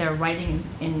units. They're writing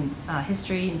in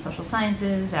history and social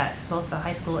sciences at both the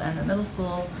high school and the middle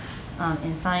school,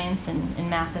 in science and in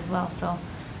math as well. So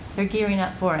they're gearing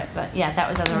up for it. But yeah, that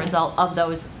was as a result of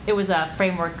those. It was a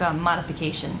framework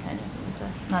modification, kind of. It was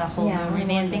not a whole new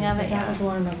revamping of it. That was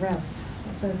one of the risks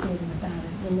associated with that,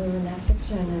 removing that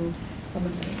fiction and some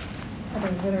of the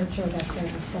other literature, that there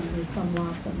was going to be some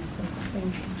loss of critical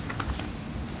thinking.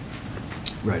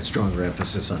 Right, stronger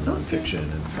emphasis on nonfiction.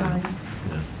 And, Sorry.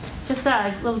 yeah. Just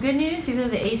a little good news. These are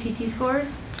the ACT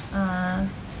scores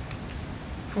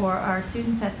for our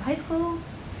students at the high school.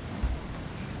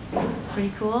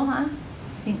 Pretty cool, huh? I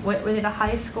think, what were they, the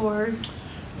highest scores?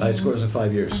 High scores in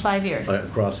 5 years. In 5 years.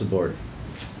 Across the board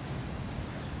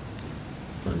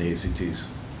on the ACTs.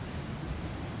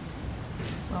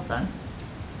 Well done.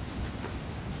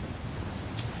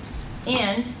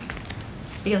 And,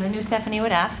 because I knew Stephanie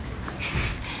would ask,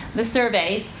 the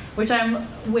surveys, which I'm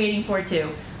waiting for too,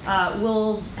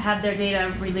 will have their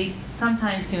data released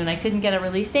sometime soon. I couldn't get a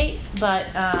release date, but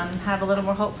have a little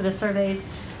more hope for the surveys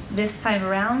this time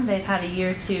around. They've had a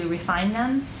year to refine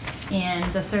them, and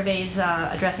the surveys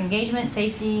address engagement,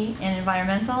 safety, and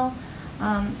environmental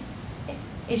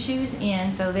issues,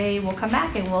 and so they will come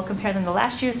back and we'll compare them to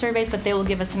last year's surveys, but they will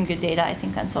give us some good data, I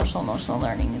think, on social emotional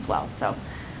learning as well. So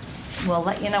we'll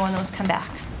let you know when those come back.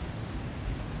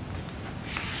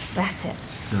 That's it.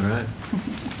 All right.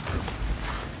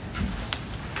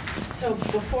 So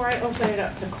before I open it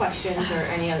up to questions or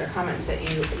any other comments that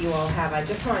you all have, I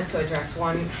just wanted to address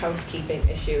one housekeeping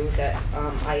issue that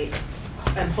I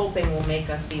am hoping will make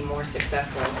us be more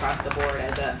successful across the board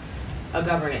as a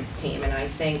governance team. And I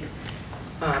think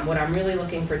what I'm really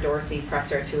looking for Dorothy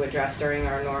Presser to address during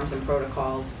our norms and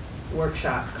protocols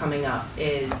workshop coming up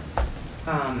is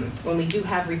when we do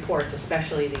have reports,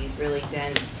 especially these really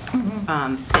dense,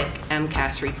 thick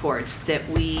MCAS reports, that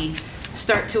we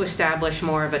start to establish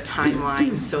more of a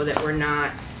timeline so that we're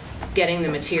not getting the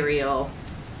material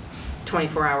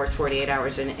 24 hours, 48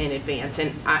 hours in advance.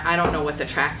 And I don't know what the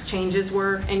track changes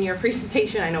were in your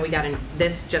presentation. I know we got in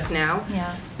this just now.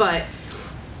 Yeah. But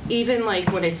even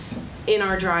like when it's in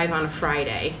our drive on a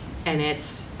Friday and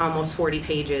it's almost 40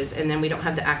 pages and then we don't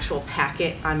have the actual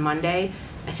packet on Monday,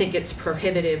 I think it's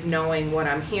prohibitive knowing what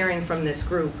I'm hearing from this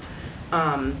group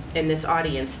in this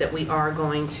audience that we are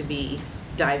going to be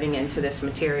diving into this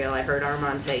material. I heard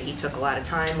Armand say he took a lot of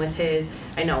time with his.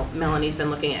 I know Melanie's been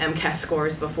looking at MCAS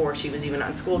scores before she was even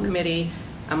on school committee.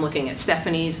 I'm looking at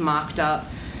Stephanie's mocked up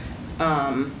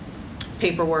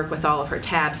paperwork with all of her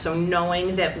tabs. So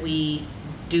knowing that we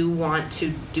do want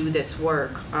to do this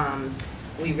work,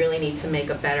 we really need to make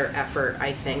a better effort,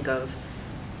 I think, of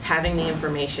having the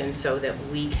information so that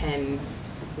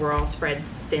we're all spread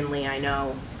thinly, I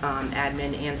know,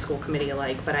 admin and school committee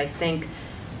alike, but I think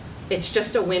it's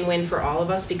just a win-win for all of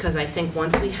us, because I think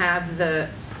once we have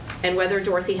and whether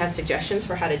Dorothy has suggestions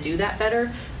for how to do that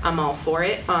better, I'm all for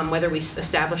it. Whether we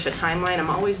establish a timeline, I'm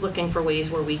always looking for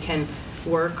ways where we can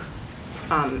work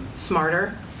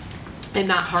smarter and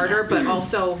not harder, but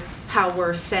also how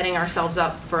we're setting ourselves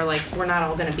up for, like, we're not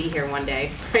all going to be here one day,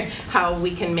 right? How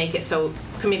we can make it so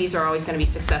committees are always going to be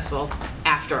successful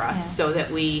after us, so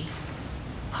that we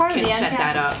can set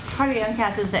that up. Part of the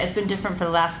MCAS is that it's been different for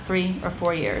the last 3 or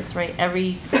 4 years, right?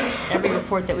 Every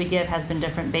report that we give has been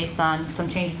different based on some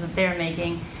changes that they're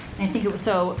making. And I think it was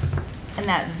so, in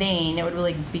that vein, it would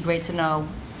really be great to know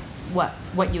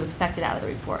what you expected out of the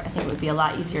report. I think it would be a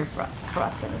lot easier for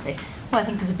us than to say, well, I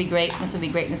think this would be great, this would be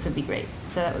great, and this would be great.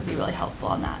 So that would be really helpful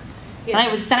on that. Yeah.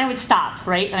 And then I would stop,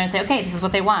 right? And I'd say, okay, this is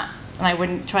what they want. And I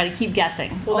wouldn't try to keep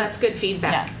guessing. Well, that's good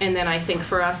feedback. Yeah. And then I think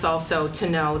for us also to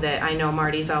know that, I know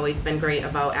Marty's always been great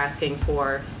about asking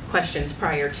for questions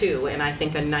prior to, and I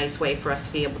think a nice way for us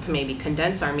to be able to maybe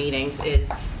condense our meetings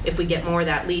is if we get more of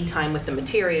that lead time with the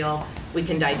material, we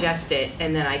can digest it,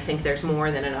 and then I think there's more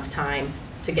than enough time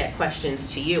to get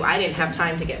questions to you. I didn't have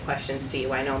time to get questions to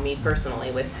you, I know me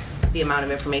personally, with the amount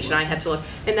of information I had to look.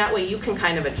 And that way you can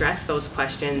kind of address those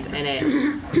questions, and it,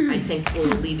 I think,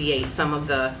 will alleviate some of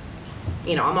the,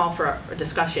 I'm all for a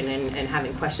discussion and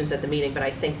having questions at the meeting, but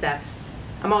I think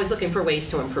I'm always looking for ways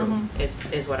to improve,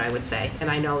 is what I would say. And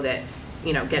I know that,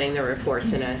 getting the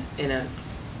reports in a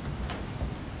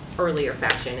earlier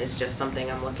fashion is just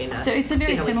something I'm looking at. So it's a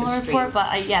very similar report,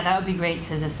 but that would be great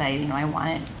to just say, I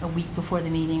want it a week before the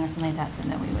meeting or something like that, so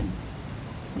that we would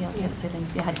So I think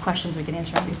if you had questions, we could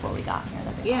answer them before we got here.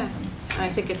 That'd be awesome. I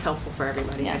think it's helpful for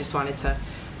everybody. I just wanted to,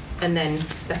 and then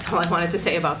that's all I wanted to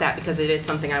say about that, because it is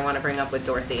something I want to bring up with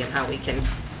Dorothy, and how we can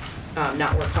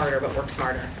not work harder but work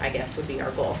smarter, I guess, would be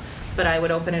our goal. But I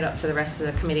would open it up to the rest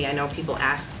of the committee. I know people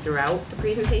asked throughout the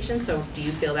presentation, so do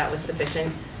you feel that was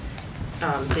sufficient?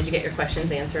 Did you get your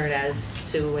questions answered as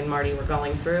Sue and Marty were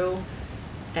going through?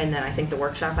 And then I think the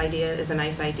workshop idea is a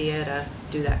nice idea to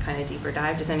do that kind of deeper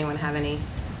dive. Does anyone have any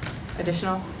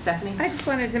additional? Stephanie? I just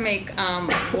wanted to make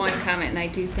one comment, and I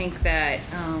do think that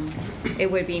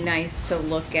it would be nice to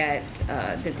look at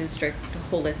the district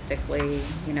holistically,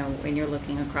 you know, when you're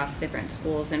looking across different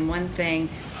schools. And one thing,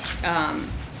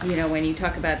 you know, when you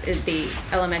talk about the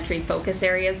elementary focus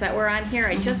areas that were on here,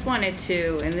 I just wanted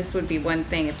to, and this would be one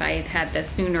thing, if I had had this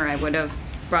sooner, I would have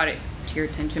brought it to your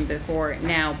attention before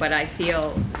now, but I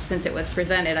feel since it was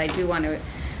presented, I do want to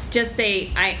just say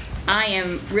I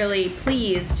am really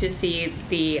pleased to see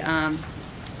the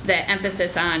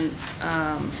emphasis on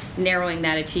narrowing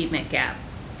that achievement gap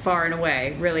far and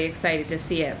away. Really excited to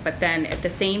see it. But then at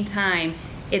the same time,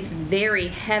 it's very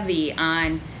heavy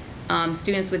on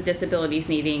students with disabilities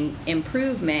needing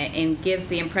improvement, and gives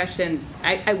the impression,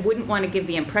 I wouldn't want to give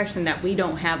the impression that we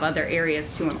don't have other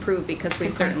areas to improve, because we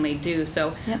certainly do.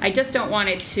 So I just don't want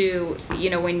it to, you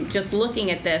know, when just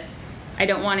looking at this, I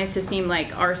don't want it to seem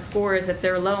like our scores, if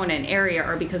they're low in an area,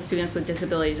 are because students with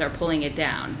disabilities are pulling it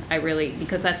down.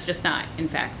 Because that's just not, in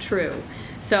fact, true.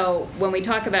 So when we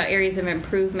talk about areas of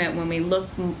improvement, when we look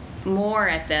more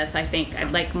at this, I think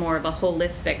I'd like more of a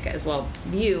holistic as well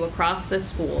view across the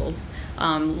schools,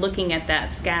 looking at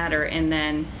that scatter, and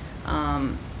then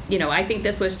you know, I think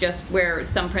this was just where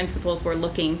some principals were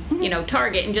looking, you know,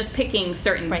 target and just picking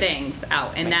certain things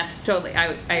out. And that's totally,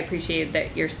 I appreciate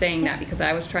that you're saying that, because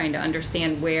I was trying to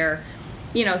understand where,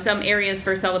 you know, some areas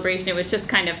for celebration, it was just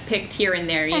kind of picked here and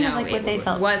there, you know. Like what they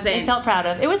wasn't, felt proud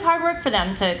of. It was hard work for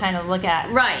them to kind of look at.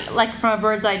 Right. Like from a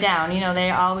bird's eye down, you know, they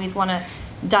always want to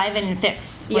dive in and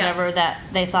fix whatever that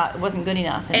they thought wasn't good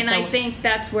enough. And so I think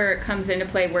that's where it comes into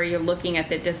play, where you're looking at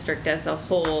the district as a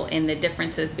whole and the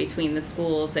differences between the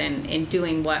schools, and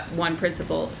doing what one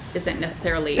principal isn't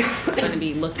necessarily going to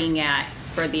be looking at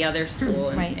for the other school.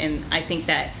 And, and I think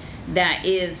that that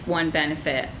is one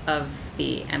benefit of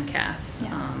the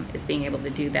MCAS, is being able to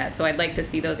do that. So I'd like to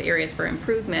see those areas for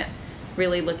improvement,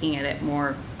 really looking at it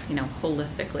more, you know,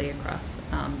 holistically across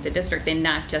the district, and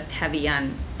not just heavy on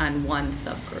one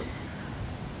subgroup.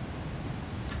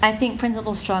 I think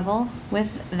principals struggle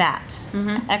with that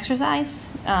exercise.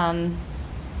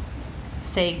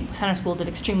 Say Center School did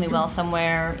extremely well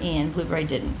somewhere and Blueberry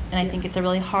didn't. And I think it's a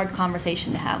really hard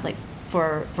conversation to have, like,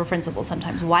 for principals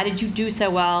sometimes. Why did you do so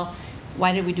well?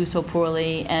 Why did we do so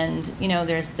poorly? And, you know,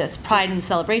 there's this pride and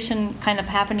celebration kind of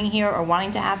happening here, or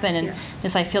wanting to happen, and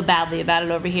this, I feel badly about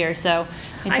it over here. So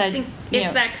it's I think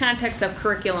it's that context of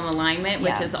curriculum alignment,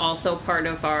 which is also part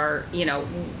of our, you know,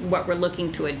 what we're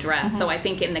looking to address. So I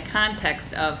think in the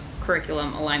context of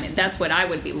curriculum alignment, that's what I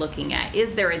would be looking at.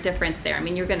 Is there a difference there? I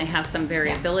mean, you're going to have some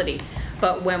variability,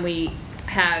 but when we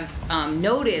have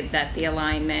noted that the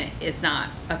alignment is not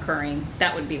occurring,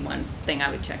 that would be one thing I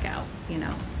would check out, you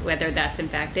know, whether that's in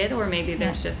fact it, or maybe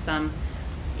there's just some,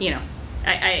 you know,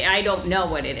 I don't know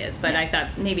what it is, but I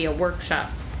thought maybe a workshop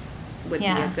would be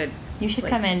a good You should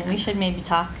place come in, to and we should maybe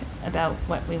talk about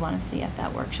what we want to see at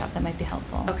that workshop. That might be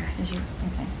helpful. Okay.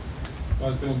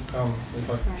 I think, if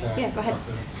I can. Yeah, go ahead.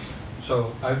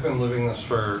 So I've been living this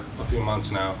for a few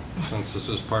months now, since this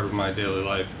is part of my daily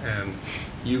life, and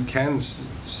you can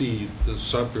see the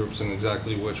subgroups and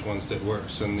exactly which ones did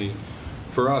worse. And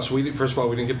for us, first of all,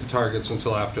 we didn't get the targets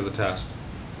until after the test.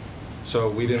 So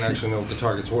we didn't actually know what the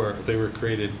targets were. They were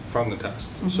created from the test.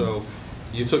 So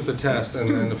you took the test, and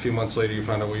then a few months later you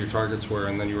found out what your targets were,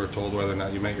 and then you were told whether or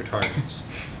not you met your targets.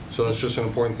 So that's just an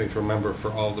important thing to remember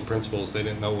for all the principals. They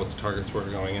didn't know what the targets were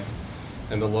going in.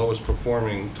 And the lowest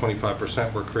performing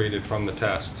 25% were created from the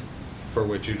test, for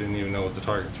which you didn't even know what the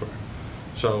targets were.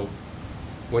 So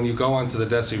when you go onto the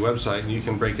DESE website, you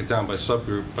can break it down by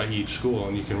subgroup, by each school,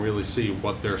 and you can really see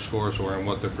what their scores were and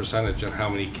what their percentage and how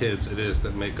many kids it is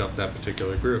that make up that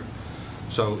particular group.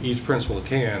 So each principal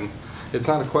can. It's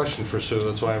not a question for Sue,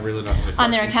 that's why I really don't have a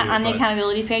question on the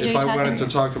accountability page, if I wanted to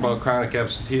talk about chronic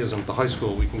absenteeism at the high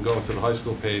school, we can go to the high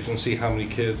school page and see how many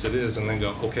kids it is, and then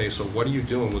go, okay, so what are you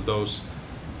doing with those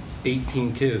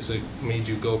 18 kids that made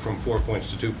you go from 4 points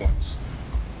to 2 points?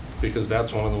 Because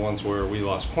that's one of the ones where we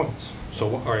lost points.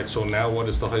 So, all right, so now what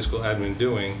is the high school admin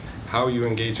doing? How are you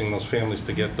engaging those families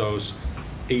to get those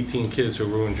 18 kids who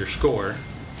ruined your score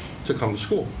to come to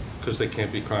school? Because they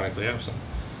can't be chronically absent.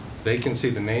 They can see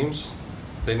the names,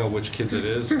 they know which kids it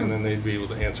is, and then they'd be able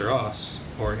to answer us,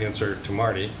 or answer to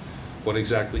Marty, what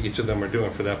exactly each of them are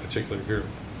doing for that particular group.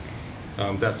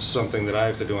 That's something that I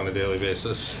have to do on a daily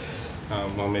basis.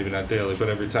 Well, maybe not daily, but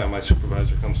every time my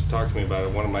supervisor comes to talk to me about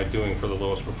it, what am I doing for the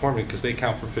lowest performing? Because they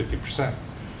count for 50%.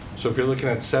 So if you're looking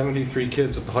at 73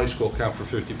 kids at the high school count for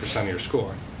 50% of your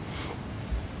score,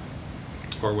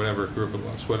 or whatever group it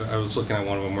was. I was looking at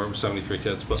one of them where it was 73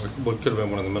 kids, but what could have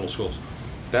been one of the middle schools.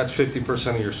 That's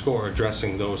 50% of your score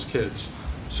addressing those kids.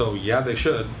 So yeah, they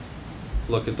should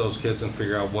look at those kids and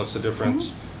figure out what's the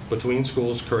difference between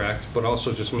schools, correct, but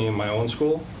also just me and my own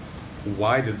school.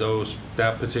 Why did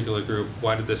that particular group,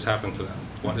 why did this happen to them?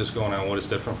 What is going on? What is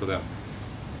different for them?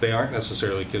 They aren't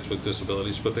necessarily kids with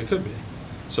disabilities, but they could be.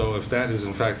 So if that is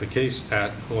in fact the case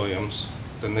at Williams,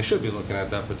 then they should be looking at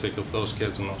those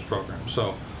kids in those programs.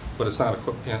 So, but it's not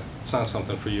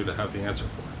something for you to have the answer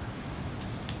for.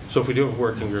 So if we do have a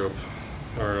working group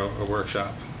or a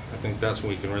workshop, I think that's when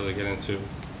we can really get into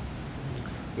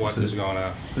what is going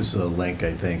on. This is a link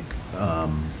I think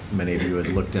many of you had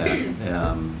looked at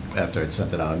after I'd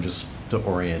sent it out, just to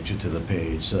orient you to the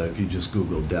page. So if you just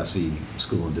Google DESE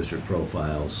School and District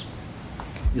Profiles,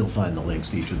 you'll find the links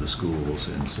to each of the schools.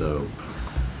 And so,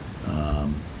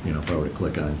 if I were to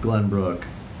click on Glenbrook,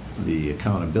 the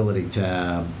accountability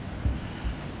tab,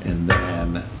 and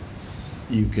then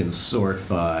you can sort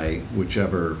by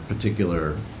whichever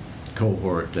particular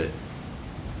cohort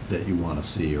that you want to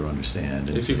see or understand.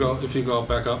 And if you go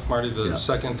back up, Marty, the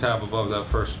second tab above that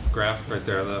first graph right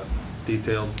there, the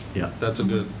detailed, that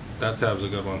tab's a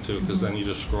good one too, because then you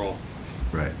just scroll.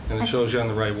 Right. And it shows you on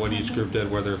the right what each group did,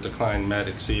 whether it declined, met,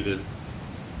 exceeded.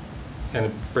 And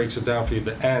it breaks it down for you.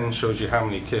 The N shows you how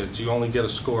many kids. You only get a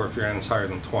score if your N is higher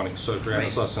than 20. So if your N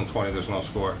is less than 20, there's no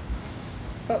score.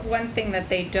 But one thing that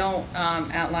they don't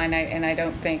outline, and I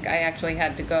don't think, I actually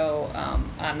had to go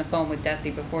on the phone with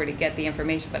DESE before to get the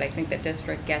information, but I think the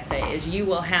district gets it, is you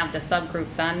will have the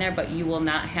subgroups on there, but you will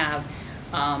not have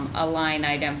a line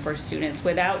item for students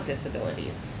without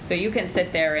disabilities. So you can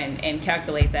sit there and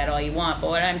calculate that all you want, but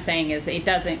what I'm saying is it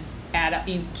doesn't add up.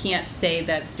 You can't say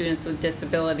that students with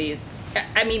disabilities,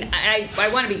 I mean, I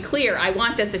want to be clear, I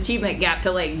want this achievement gap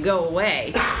to like go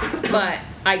away, but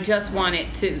I just want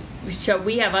it to show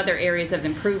we have other areas of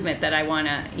improvement that I want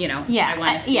to, I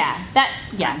want to see.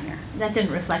 That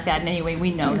didn't reflect that in any way.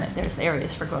 We know that there's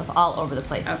areas for growth all over the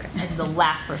place. Okay. This is the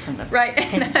last person to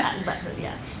hit that, but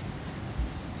yes.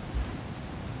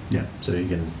 Yeah, so you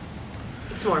can.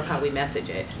 It's more of how we message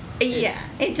it. Yeah,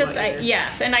 it just,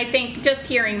 yes, and I think just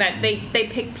hearing that they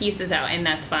pick pieces out, and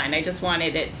that's fine. I just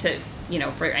wanted it to,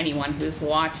 for anyone who's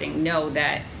watching, know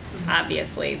that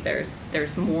obviously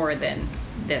there's more than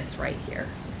this right here.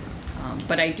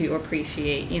 But I do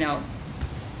appreciate,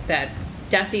 that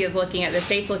DESE is looking at, the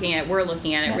state's looking at, we're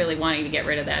looking at it, really wanting to get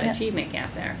rid of that achievement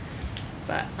gap there.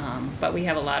 But we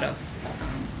have a lot of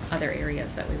other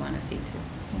areas that we want to see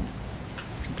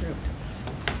too.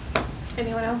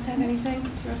 Anyone else have anything?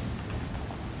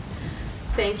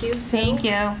 Thank you, Sue, Thank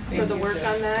you for the work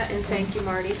on that, and thank you,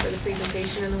 Marty, for the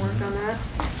presentation and the work on that.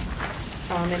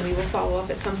 And we will follow up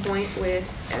at some point with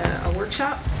a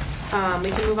workshop.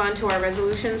 We can move on to our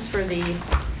resolutions for the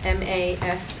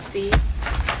MASC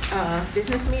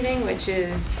business meeting, which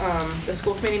is the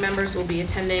school committee members will be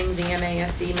attending the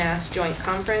MASC Mass Joint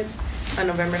Conference on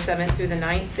November 7th through the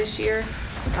 9th this year.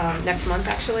 Next month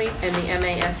actually, and the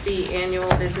MASC annual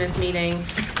business meeting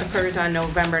occurs on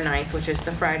November 9th, which is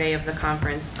the Friday of the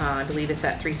conference. I believe it's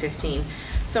at 3:15.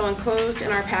 So enclosed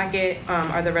in our packet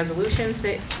are the resolutions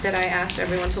that I asked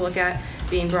everyone to look at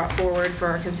being brought forward for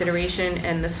our consideration,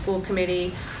 and the school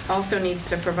committee also needs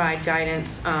to provide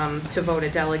guidance to vote a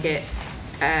delegate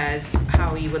as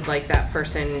how you would like that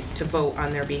person to vote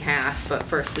on their behalf. But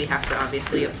first we have to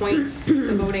obviously appoint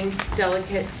the voting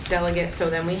delegate. So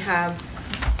then we have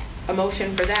a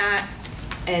motion for that,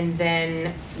 and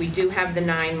then we do have the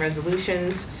 9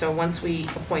 resolutions. So once we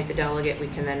appoint the delegate, we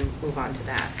can then move on to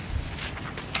that.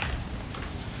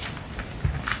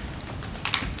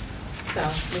 So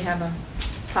we have a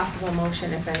possible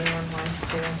motion if anyone wants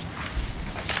to.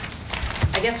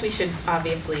 I guess we should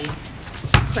obviously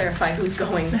clarify who's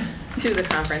going to the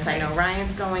conference. I know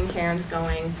Ryan's going, Karen's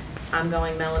going, I'm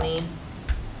going, Melanie,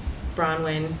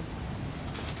 Bronwyn,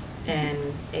 and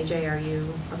AJ, are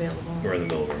you available? We're in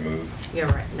the middle of our move.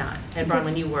 Yeah, right, not. And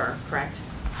Bronwyn, you were, correct?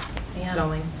 Yeah.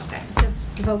 Going, okay. This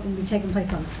vote will be taking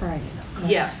place on Friday, though,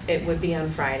 correct? Yeah, it would be on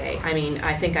Friday. I mean,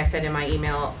 I think I said in my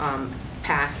email,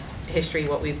 past history,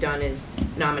 what we've done is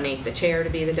nominate the chair to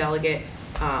be the delegate.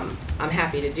 I'm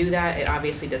happy to do that. It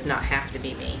obviously does not have to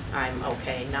be me. I'm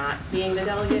okay not being the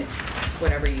delegate,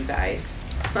 whatever you guys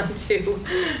want to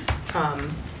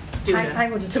do I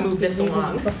will just to have move be this leaving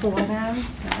along? Before then,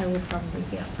 I would probably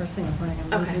be up first thing in the morning.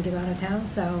 I'm leaving to go out of town,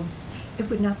 so it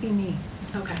would not be me.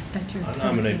 Okay. I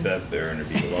nominate Beth Barron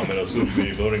to be the Long Meadow School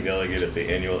Committee voting delegate at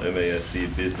the annual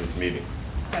MASC business meeting.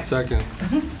 Second.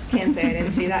 Can't say I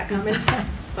didn't see that coming,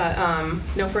 but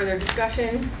no further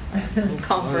discussion.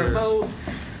 Call for a vote.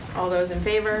 All those in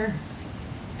favor?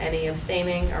 Any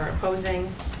abstaining or opposing?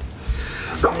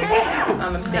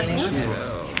 I'm abstaining.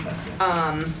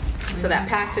 So that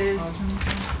passes.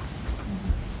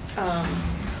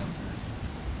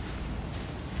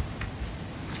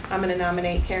 I'm going to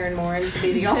nominate Karen Moran to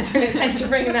be the alternate. Thanks for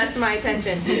bringing that to my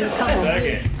attention.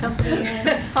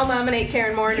 I'll nominate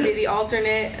Karen Moran to be the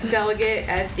alternate delegate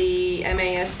at the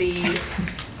MASC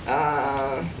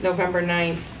November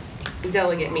 9th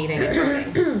delegate meeting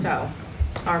and voting. So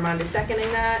Armand is seconding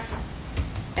that.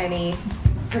 Any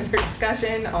further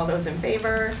discussion? All those in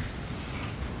favor?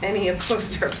 Any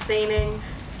opposed or abstaining?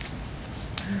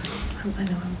 I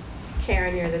know.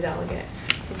 Karen, you're the delegate.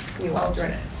 You walked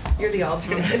right. You're the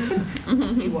alternate.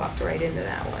 You walked right into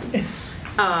that one.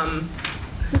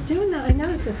 So doing that, I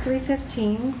noticed it's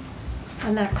 3:15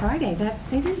 on that Friday. That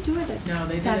they didn't do it. No,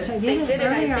 they did that, it. They They did it, I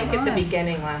earlier think, at the on.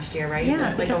 beginning last year, right? Yeah,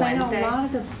 Like a because I know Wednesday. a lot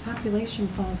of the population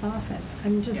falls off it.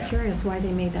 I'm just curious why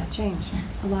they made that change.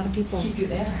 A lot of people keep you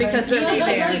there Because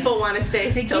people want to stay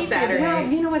till Saturday. Well,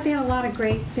 you know what? They had a lot of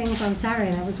great things on Saturday,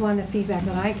 and that was one of the feedback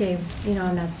that I gave.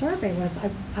 On that survey was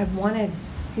I wanted.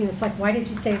 It's like, why did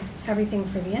you save everything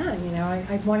for the end?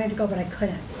 I wanted to go, but I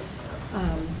couldn't.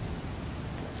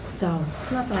 So,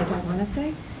 not that I don't want to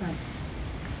stay, but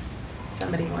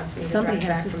somebody wants me to somebody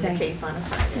drive has back to from stay. the Cape on a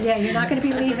Friday. Yeah, you're not going to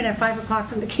be leaving at 5 o'clock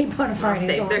from the Cape on a I'll Friday.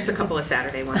 stay. so There's a couple of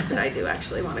Saturday ones that I do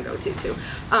actually want to go to too.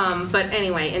 But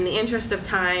anyway, in the interest of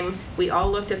time, we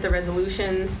all looked at the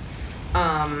resolutions.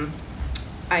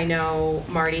 I know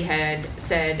Marty had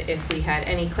said if we had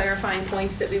any clarifying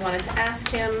points that we wanted to ask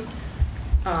him.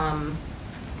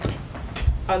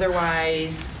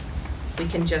 Otherwise, we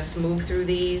can just move through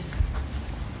these,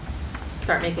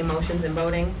 start making motions and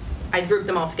voting. I grouped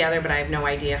them all together, but I have no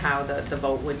idea how the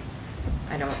vote would,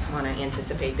 I don't want to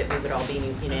anticipate that we would all be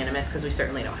unanimous, because we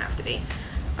certainly don't have to be.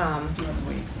 Do you want to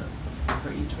wait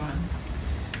for each one?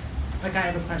 Like, I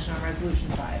have a question on Resolution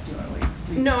 5. Do you want to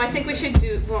wait? No, I think we should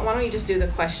do, well, why don't you just do the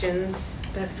questions?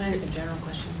 That's kind of a general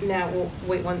question. Now, we'll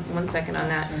wait one second on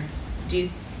that. Sure.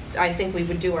 I think we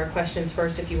would do our questions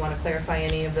first if you want to clarify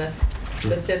any of the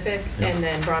specific, and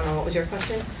then Bronwyn, what was your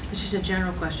question? It's just a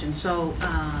general question. So,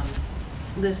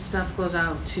 this stuff goes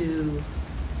out to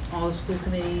all the school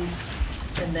committees,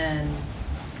 and then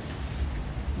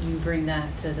you bring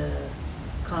that to the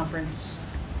conference?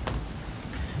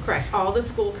 Correct. All the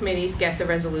school committees get the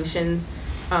resolutions.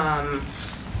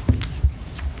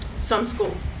 Some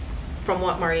school, from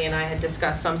what Marty and I had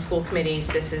discussed, some school committees,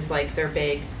 this is like their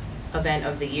big event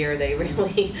of the year. They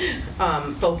really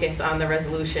focus on the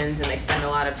resolutions, and they spend a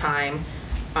lot of time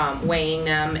weighing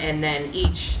them, and then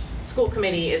each school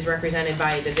committee is represented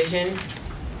by a division.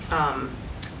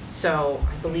 So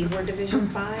I believe we're Division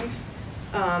 5.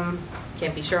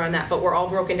 Can't be sure on that, but we're all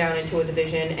broken down into a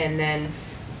division, and then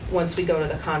once we go to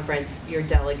the conference, your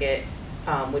delegate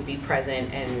would be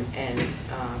present and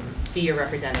be your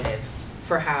representative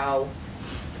for how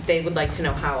they would like to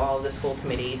know how all of the school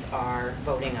committees are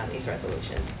voting on these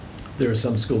resolutions. There are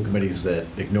some school committees that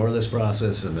ignore this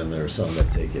process, and then there are some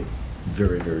that take it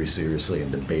very, very seriously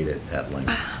and debate it at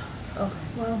length. Okay.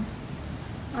 Well,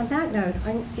 on that note,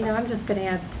 I'm just going to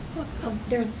add,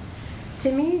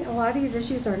 to me, a lot of these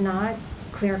issues are not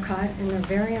clear-cut, and they're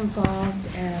very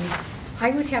involved, and I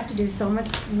would have to do so much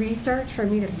research for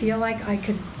me to feel like I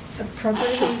could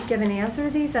appropriately give an answer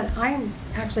to these, that I'm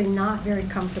actually not very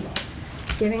comfortable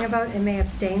giving a vote and may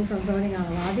abstain from voting on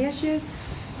a lot of the issues.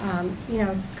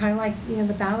 It's kind of like,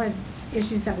 the ballot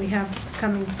issues that we have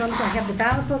coming from. So I have the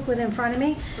ballot booklet in front of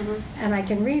me, and I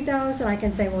can read those, and I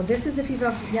can say, well, this is if you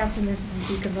vote yes, and this is if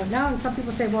you can vote no. And some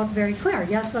people say, well, it's very clear.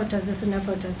 Yes vote does this, and no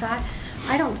vote does that.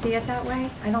 I don't see it that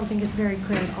way. I don't think it's very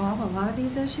clear at all, a lot of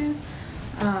these issues.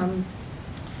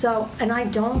 And I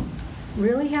don't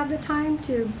really have the time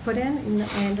to put in, and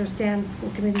I understand the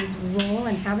school committee's role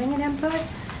in having an input,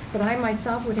 but I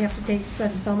myself would have to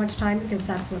spend so much time, because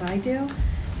that's what I do,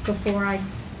 before I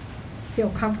feel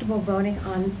comfortable voting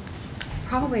on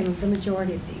probably the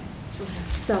majority of these.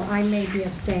 So I may be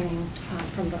abstaining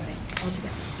from voting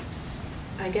altogether.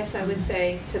 I guess I would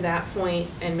say to that point,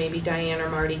 and maybe Diane or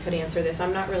Marty could answer this,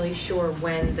 I'm not really sure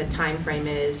when the time frame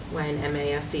is when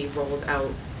MASC rolls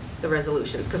out the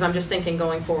resolutions, because I'm just thinking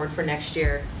going forward for next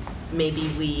year, maybe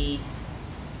we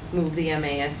move the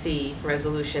MASC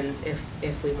resolutions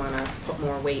if we want to put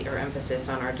more weight or emphasis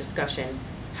on our discussion.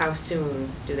 How soon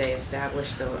do they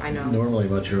establish those? I know. Normally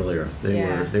much earlier.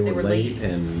 Yeah, They were late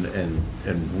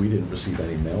and we didn't receive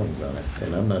any mailings on it.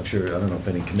 And I'm not sure, I don't know if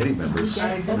any committee members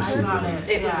received them.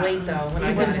 It was late though when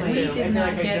I got it We too. did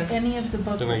not get any of the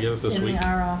Didn't I get it booklets this in week?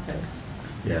 our office.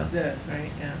 Yeah. It's this,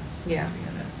 right? Yeah. Yeah.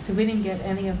 So we didn't get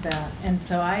any of that. And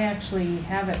so I actually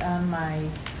have it on my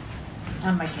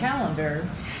calendar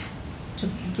to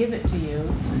give it to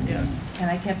you. Yeah. And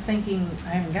I kept thinking, I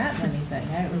haven't gotten anything.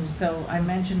 So I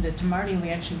mentioned it to Marty, and we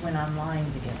actually went online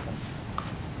to get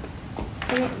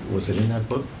them. Was it in that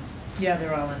book? Yeah,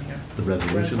 they're all in here. The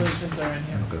resolutions? Resolutions are in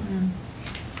here. Okay.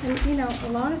 And, you know, a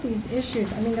lot of these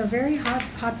issues, I mean, they're very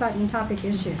hot button topic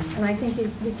issues. And I think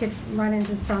we could run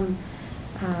into some,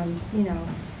 you know,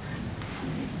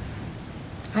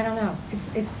 I don't know.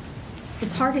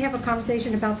 It's hard to have a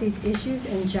conversation about these issues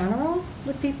in general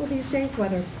with people these days,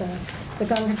 whether it's the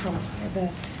gun control or the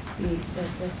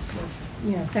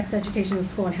you know, sex education in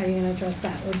school and how you're going to address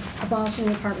that, or abolishing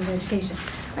the Department of Education.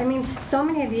 I mean, so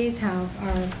many of these are,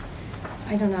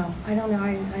 I don't know,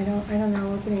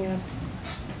 opening a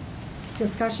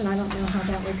discussion, I don't know how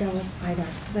that would go either,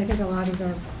 because I think a lot of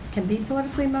these can be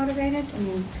politically motivated. I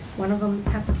mean, one of them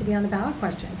happens to be on the ballot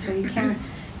question, so you can't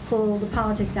pull the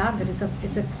politics out of it.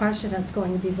 It's a question that's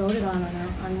going to be voted on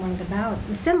one of the ballots.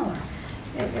 It's similar,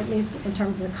 at least in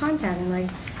terms of the content, and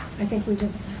I think we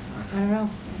just, I don't know,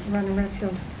 run the risk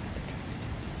of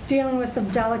dealing with some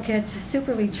delicate,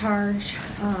 superly charged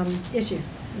issues.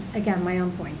 Is, again, my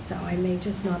own point, so I may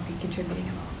just not be contributing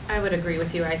at all. I would agree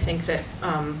with you. I think that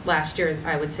last year,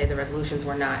 I would say the resolutions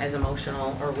were not as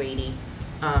emotional or weighty.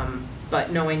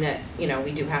 But knowing that, you know,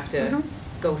 we do have to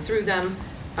go through them.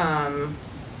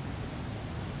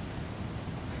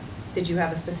 Did you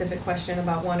have a specific question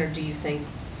about one, or do you think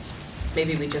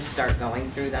maybe we just start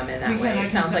going through them in that way?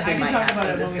 It sounds like we might have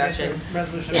some discussion.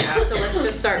 Resolution. Yeah, so let's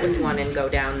just start with one and go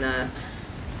down the,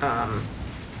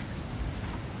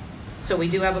 so we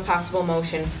do have a possible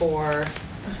motion for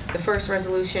the first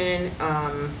resolution.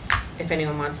 If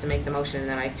anyone wants to make the motion,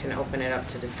 then I can open it up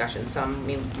to discussion. Some,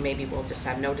 maybe we'll just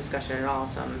have no discussion at all.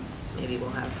 Some, maybe we'll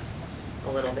have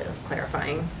a little bit of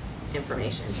clarifying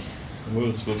information.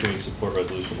 Move the school committee support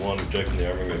resolution 1, rejecting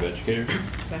the arming of educators.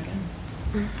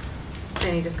 Second.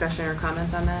 Any discussion or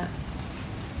comments on that?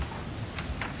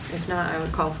 If not, I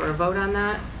would call for a vote on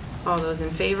that. All those in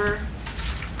favor?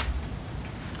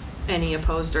 Any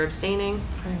opposed or abstaining?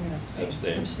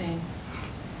 Abstain.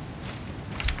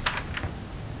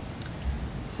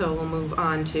 So we'll move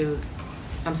on to,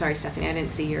 I'm sorry, Stephanie, I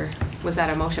didn't see your, was that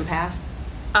a motion pass?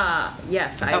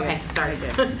 Yes, Okay, sorry. I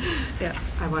did. Yeah,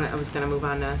 I was gonna move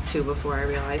on to 2 before I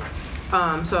realized.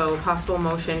 So possible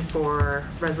motion for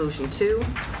resolution 2.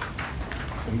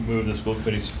 Move the school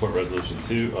committee support resolution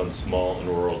 2 on small and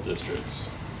rural districts.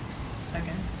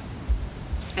 Second.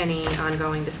 Any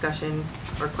ongoing discussion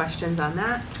or questions on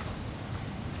that?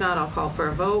 If not, I'll call for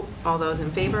a vote. All those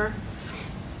in favor?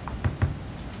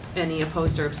 Any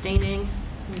opposed or abstaining?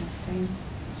 Abstain.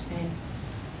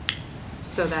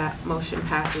 So that motion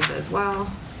passes as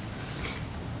well.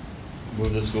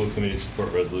 Move the school committee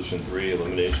support resolution 3,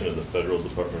 elimination of the federal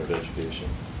Department of Education.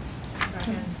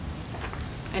 Second.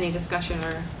 Any discussion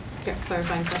or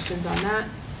clarifying questions on that?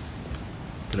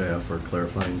 Could I offer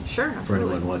clarifying? Sure, For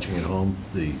absolutely. anyone watching at home,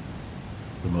 the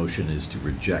motion is to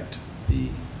reject the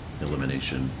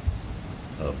elimination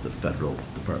of the federal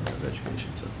Department of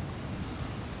Education, so.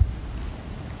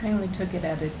 I only took it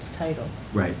at its title.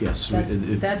 Right, yes.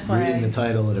 That's why Reading I- the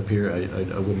title, it appeared,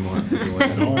 I wouldn't want anyone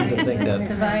at home to think that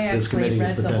Because I this actually committee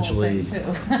is read the whole potentially thing,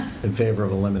 too. in favor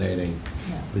of eliminating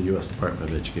Yeah. the U.S. Department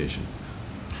of Education.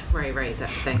 Right.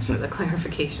 Thanks for the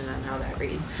clarification on how that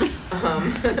reads.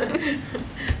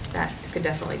 That could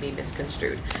definitely be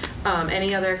misconstrued.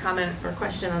 Any other comment or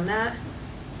question on that?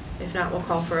 If not, we'll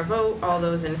call for a vote. All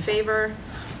those in favor?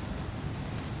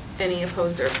 Any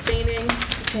opposed or abstaining?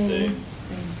 Abstain.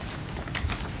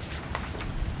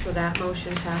 So that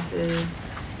motion passes.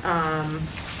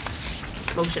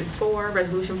 Motion 4,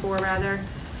 resolution 4 rather.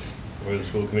 Move the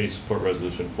school committee support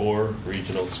resolution 4,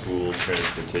 regional school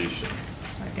transportation.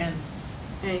 Second.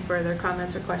 Any further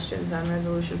comments or questions on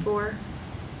resolution 4?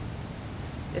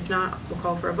 If not, we'll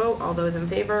call for a vote. All those in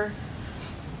favor?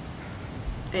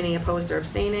 Any opposed or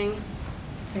abstaining?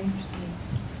 Abstain.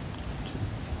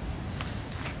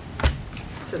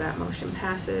 So that motion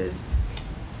passes.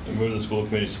 Move the school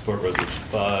committee support resolution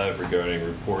 5 regarding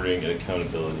reporting and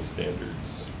accountability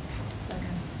standards. Second.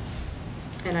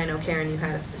 And I know, Karen, you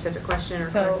had a specific question or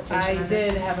So clarification I on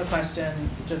this? did have a question,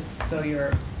 just so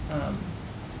you're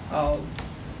all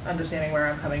understanding where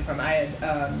I'm coming from. I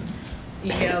had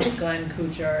emailed Glenn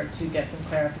Kuchar to get some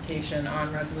clarification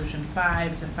on Resolution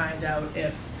 5 to find out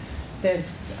if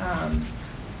this,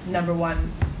 number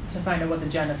one, to find out what the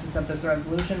genesis of this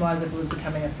resolution was, if it was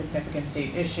becoming a significant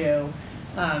state issue,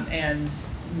 and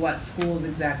what schools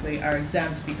exactly are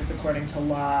exempt, because according to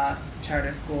law,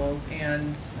 charter schools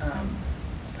and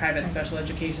private special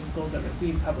education schools that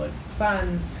receive public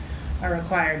funds are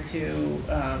required to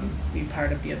be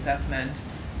part of the assessment,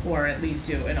 or at least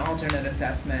do an alternate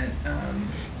assessment,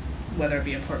 whether it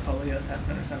be a portfolio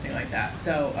assessment or something like that.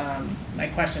 So my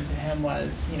question to him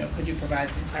was, could you provide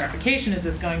some clarification? Is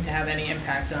this going to have any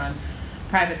impact on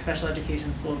private special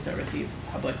education schools that receive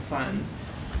public funds?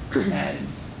 And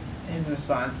his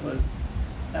response was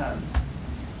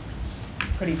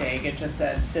pretty vague. It just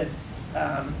said this,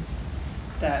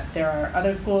 that there are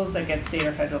other schools that get state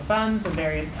or federal funds of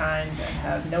various kinds and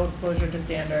have no exposure to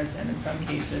standards, and in some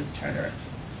cases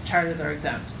charters are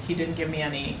exempt. He didn't give me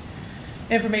any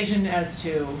information as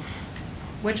to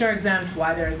which are exempt,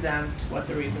 why they're exempt, what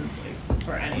the reasons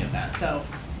for any of that. So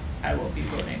I will be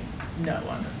voting no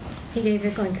on this one. He gave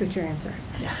your Glenn Kuchar answer.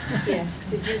 Yeah. Yes.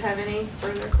 Did you have any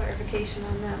further clarification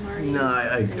on that, Marty? No,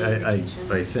 Any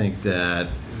indication? I think that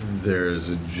there's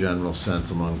a general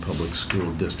sense among public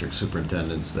school district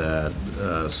superintendents that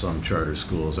some charter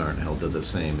schools aren't held to the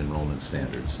same enrollment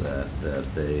standards, that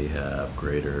they have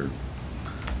greater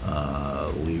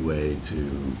leeway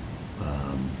to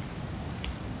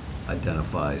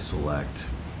identify, select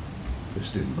their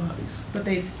student bodies. But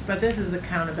this is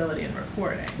accountability and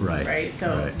reporting, Right. right? So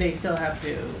Right. they still have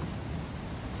to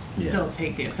still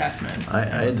take the assessments. I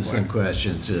had the same report.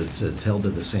 question. It's held to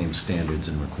the same standards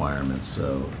and requirements,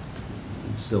 so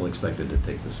it's still expected to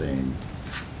take the same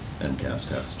MCAS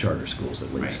tests, charter schools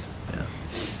at least. Yeah.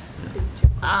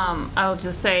 I'll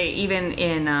just say, even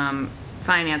in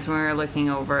finance, when we were looking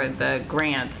over the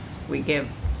grants, we give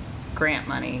grant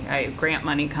money. Grant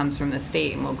money comes from the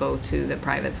state and will go to the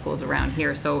private schools around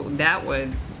here. So that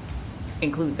would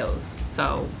include those.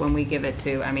 So when we give it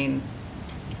to, I believe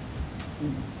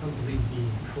the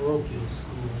parochial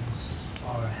schools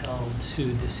are held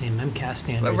to the same MCAS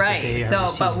standards. But right. they are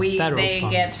So, but receiving federal they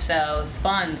funds. get those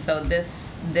funds. So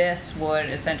this would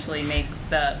essentially make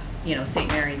the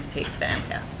St. Mary's take the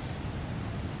MCAS,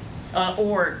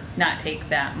 or not take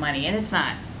that money. And it's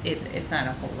not not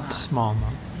a whole lot. It's a small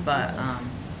amount. But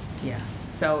yes,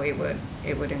 so it would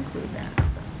include that.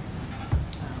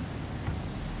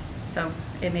 So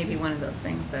it may be one of those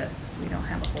things that we don't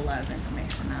have a whole lot of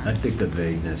information on. I think the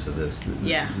vagueness of this,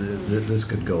 Yeah. This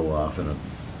could go off in a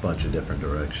bunch of different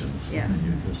directions. Yeah.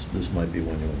 This might be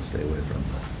one you want to stay away from.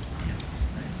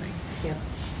 Yep.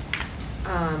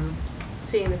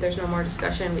 Seeing that there's no more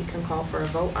discussion, we can call for a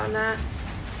vote on that.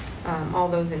 All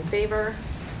those in favor?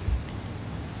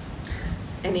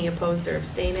 Any opposed or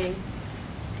abstaining?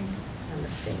 I'm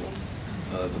abstaining.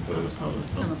 That's opposed.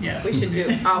 Yeah. We should do,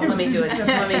 let me do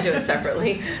it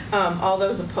separately. All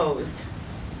those opposed?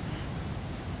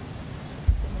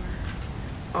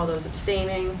 All those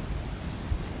abstaining?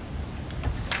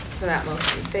 So that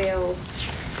motion fails.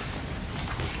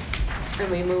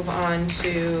 And we move on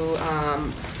to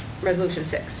Resolution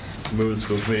 6. Move the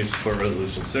school committee to support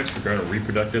Resolution 6 regarding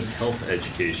reproductive health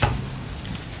education.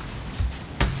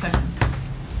 Second.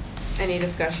 Any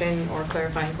discussion or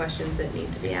clarifying questions that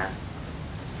need to be asked?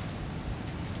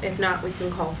 If not, we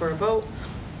can call for a vote.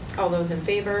 All those in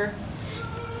favor?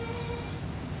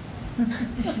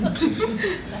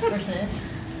 That person is.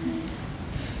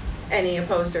 Any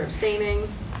opposed or abstaining?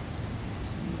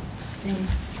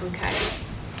 Okay,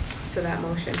 so that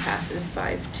motion passes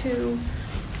 5-2.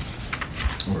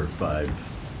 Or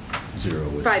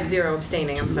 5-0. with 5-0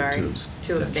 abstaining, I'm two- sorry. two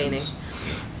Two abstaining. abstentions.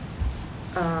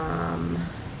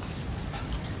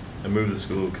 I move the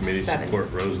school committee 7.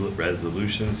 support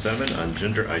Resolution 7 on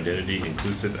gender identity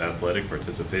inclusive athletic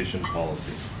participation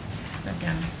policy.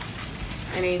 Second.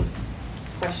 Any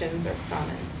questions or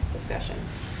comments, discussion?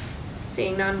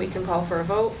 Seeing none, we can call for a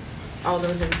vote. All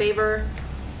those in favor?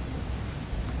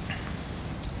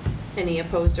 Any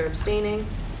opposed or abstaining?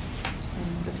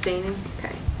 Abstaining,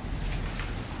 okay.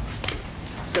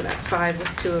 So that's 5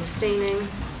 with 2 abstaining.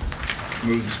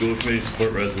 Move the school committee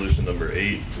support Resolution number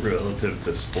 8 relative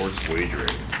to sports wagering.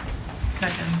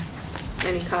 Second.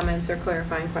 Any comments or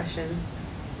clarifying questions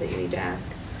that you need to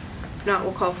ask? If not,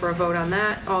 we'll call for a vote on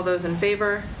that. All those in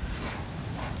favor?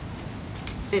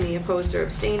 Any opposed or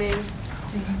abstaining?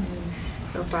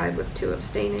 So 5 with 2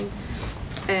 abstaining.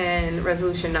 And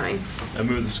Resolution 9. I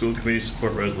move the school committee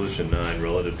support Resolution 9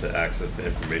 relative to access to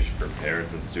information for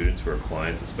parents and students who are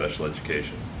clients of special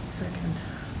education. Second.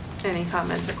 Any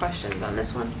comments or questions on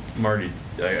this one? Marty,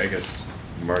 I guess,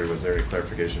 Marty, was there any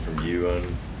clarification from you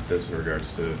on this in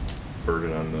regards to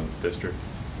burden on the district?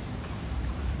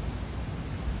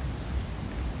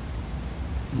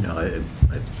 No,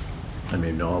 I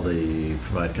mean, all the,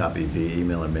 provide copy via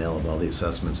email or mail of all the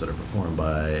assessments that are performed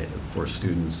for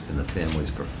students in the family's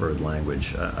preferred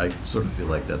language. I sort of feel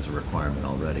like that's a requirement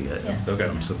already. Okay.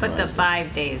 I'm surprised. But the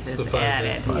 5 days It's the is 5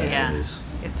 added, days. 5 yeah. days.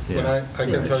 When I can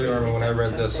Yeah. tell you, Armin, when I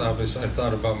read this, obviously, I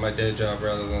thought about my day job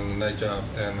rather than the night job,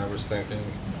 and I was thinking,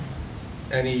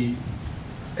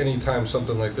 anytime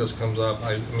something like this comes up,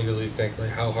 I immediately think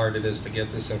like how hard it is to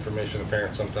get this information to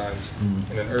parents sometimes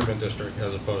in an urban district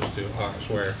as opposed to ours,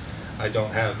 where I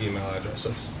don't have email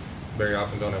addresses. Very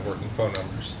often don't have working phone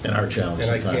numbers. And our challenge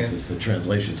And I sometimes can't- is the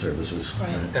translation services.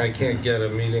 And I can't get a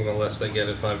meeting unless they get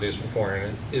it 5 days before,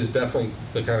 and it is definitely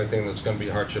the kind of thing that's going to be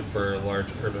a hardship for large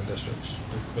urban districts,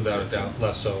 without a doubt,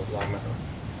 less so Long Meadow.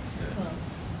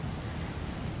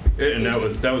 And that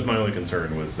was my only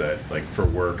concern, was that, like, for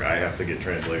work, I have to get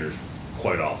translators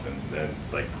quite often, and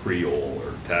like Creole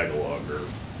or Tagalog or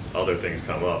other things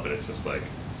come up, and it's just like,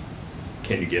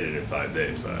 can you get it in 5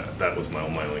 days? That was my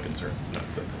only concern. Not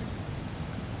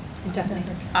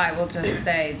I will just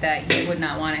say that you would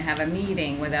not want to have a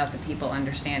meeting without the people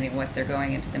understanding what they're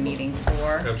going into the meeting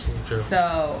for. Absolutely true.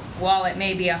 So while it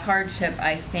may be a hardship,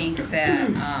 I think that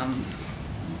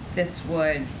this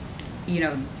would,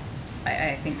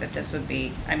 I think that this would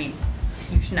be,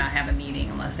 you should not have a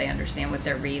meeting unless they understand what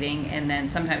they're reading. And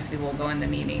then sometimes people will go in the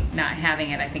meeting not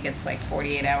having it. I think it's like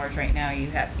 48 hours right now.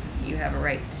 You have a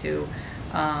right to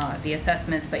the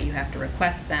assessments, but you have to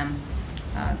request them.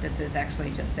 This is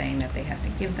actually just saying that they have to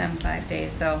give them 5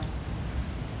 days. So,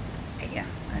 yeah,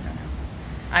 I don't know.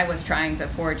 I was trying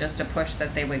before just to push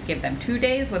that they would give them 2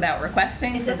 days without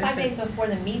requesting. Is so it this 5 days before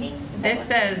the meeting? Is that This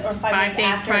what it is? says Or 5 days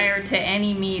after? prior to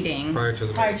any meeting. Prior to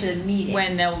the meeting.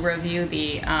 When they'll review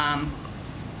the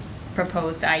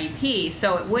proposed IEP.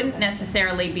 So it wouldn't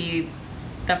necessarily be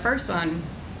the first one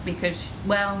because,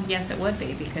 well, yes, it would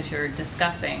be because you're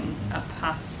discussing a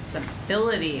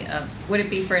possibility of, would it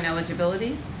be for an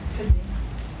eligibility? Could be.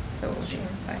 So it would be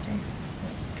 5 days.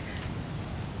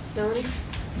 Melanie?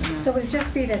 So would it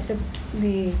just be that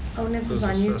the onus is Those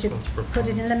on you to assessments for put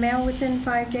it in the mail within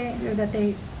 5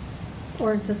 days,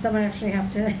 or does someone actually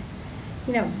have to,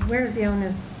 where's the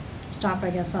onus stop, I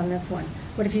guess, on this one?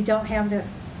 What if you don't have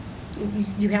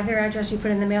you have their address, you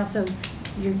put it in the mail, so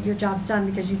your job's done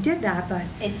because you did that, but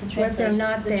It's the what if they're translation,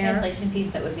 not the there? translation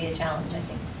piece that would be a challenge, I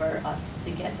think, for us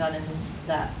to get done in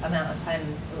that amount of time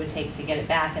it would take to get it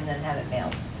back and then have it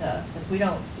mailed to, because we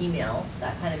don't email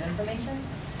that kind of information.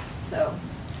 So,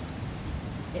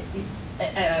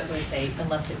 I would say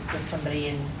unless it was somebody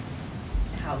in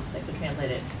house that could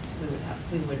translate it,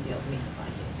 we wouldn't be able to meet the 5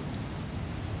 days.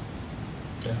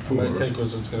 Yeah, my take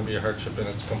was it's going to be a hardship and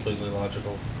it's a completely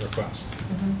logical request.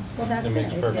 Well, that's It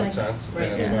makes It's perfect like- sense, and Right.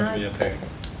 it's They're going to not- be a pain.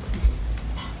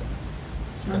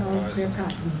 It's not always clear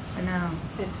cut. I know.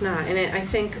 It's not, and I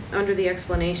think under the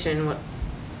explanation,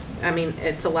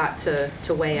 it's a lot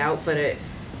to weigh out, but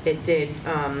it did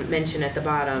mention at the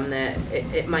bottom that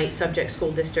it might subject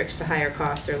school districts to higher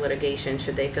costs or litigation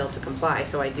should they fail to comply.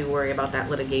 So I do worry about that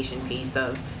litigation piece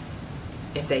of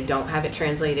if they don't have it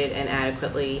translated and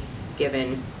adequately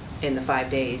given in the 5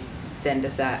 days, then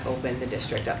does that open the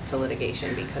district up to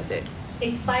litigation because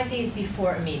It's 5 days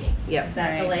before a meeting. Yep. Is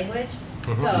that the Right. language?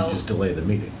 So you just delay the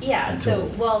meeting. Yeah, so,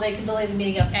 until- well, they can delay the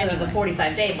meeting up to the Anyway.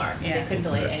 45-day mark. They Yeah. couldn't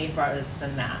delay it Right. any farther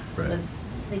than that. Right.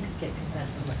 They could get consent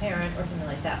from the parent or something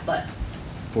like that, but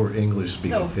For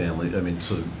English-speaking So- families,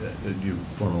 you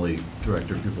formerly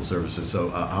Director of Pupil Services, so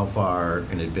how far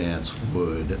in advance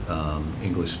would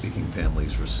English-speaking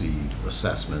families receive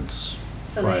assessments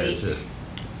So prior they- to I don't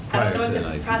know prior to what an the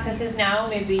IEP? process is now,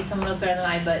 maybe someone knows better than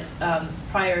I, but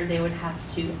prior, they would have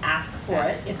to ask for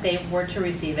it if they were to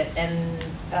receive it, and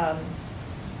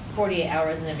 48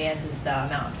 hours in advance is the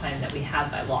amount of time that we have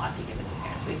by law to give it to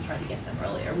parents. We try to get them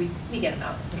earlier. We get them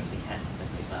out as soon as we can,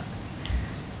 quickly, but,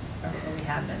 or we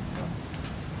have been, so.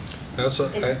 I also,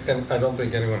 It's- and I don't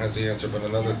think anyone has the answer, but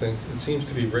another thing, it seems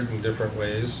to be written different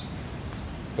ways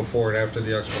before and after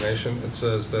the explanation. It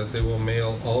says that they will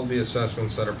mail all of the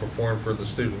assessments that are performed for the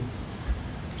student.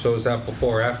 So is that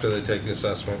before or after they take the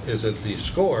assessment? Is it the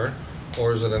score,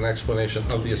 or is it an explanation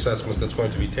of the assessment that's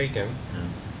going to be taken?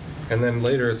 And then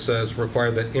later it says,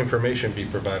 require that information be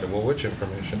provided. Well, which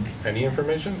information? Any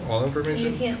information? All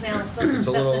information? You can't mail some It's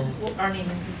a little- assessments aren't even,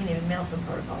 you can't even mail some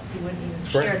protocols. You wouldn't even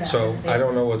share Right, that. so with the I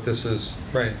don't know what this is,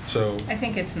 right, so. I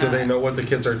think it's Do they not. know what the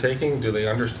kids are taking? Do they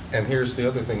understand? And here's the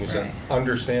other thing you said, Right.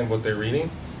 understand what they're reading?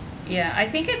 Yeah, I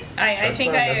think it's, I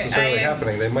think That's not necessarily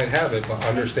happening. They might have it, but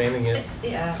understanding it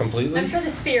Yeah. completely. I'm sure the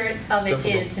spirit of It's it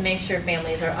difficult. is to make sure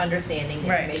families are understanding the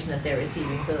Right. information that they're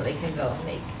receiving so that they can go and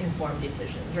make informed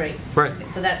decisions, right? Right.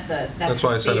 So that's the That's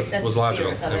why I said it was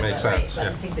logical. It makes sense, But I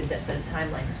yeah. think the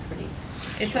timeline is pretty.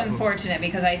 It's unfortunate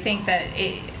because I think that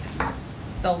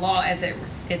the law as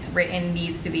it's written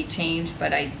needs to be changed,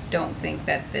 but I don't think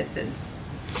that this is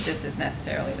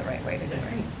necessarily the right way to do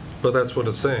it. But that's what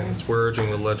it's saying. It's we're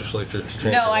urging the legislature to change the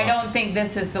No, law. I don't think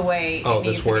this is the way Oh, it this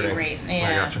needs to be wording. written. I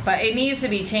Yeah, gotcha. but it needs to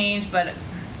be changed, but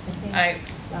I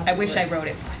wish I wrote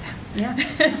it for them.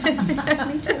 Yeah.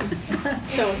 Me too.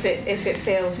 So if it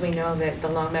fails, we know that the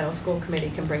Long Meadow School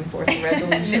Committee can bring forth a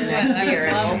resolution I next would year,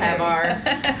 and we'll love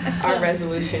have to. our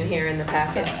resolution here in the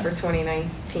packets for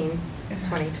 2019,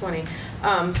 2020.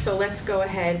 So let's go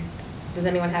ahead. Does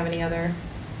anyone have any other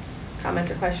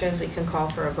comments or questions? We can call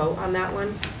for a vote on that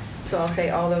one. So I'll say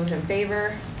all those in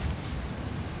favor.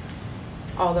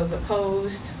 All those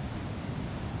opposed.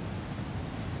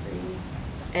 3.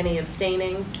 Any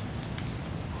abstaining?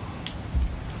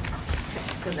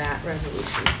 Okay, so that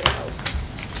resolution fails.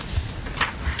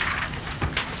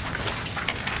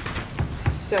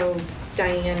 So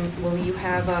Diane, will you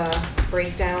have a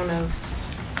breakdown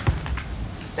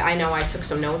of, I know I took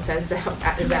some notes as that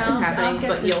was happening,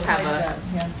 but you'll have a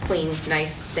clean,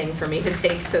 nice thing for me to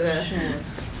take to the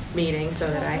meeting so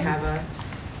that I have a,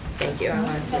 thank you, I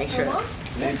wanted to make sure, I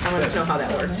wanted to know how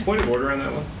that worked. Point of order on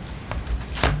that one.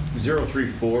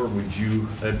 034, would you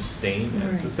abstain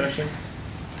at the session?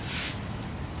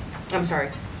 I'm sorry.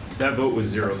 That vote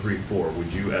was 034.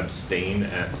 Would you abstain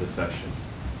at the session?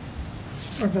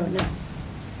 Or vote no.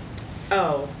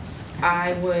 Oh,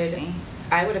 I would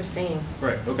abstain.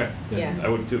 Right, okay. Yeah. I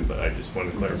would too, but I just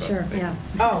wanted to clarify. Sure, Thank you. yeah.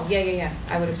 Oh, yeah,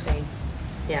 I would abstain,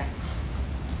 yeah.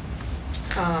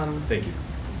 Thank you.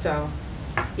 So,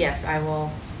 yes, I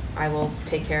will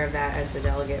take care of that as the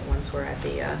delegate once we're at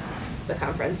the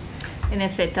conference. And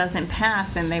if it doesn't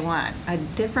pass and they want a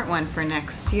different one for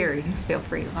next year, you can feel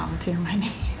free to volunteer my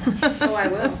name. Oh, I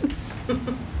will.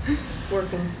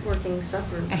 Working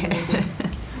subgroup. maybe.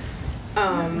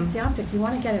 It's the optic, you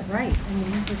want to get it right. I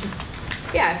mean, these are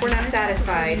just. Yeah, if we're not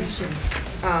satisfied,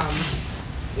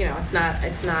 you know, it's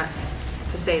not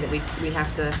to say that we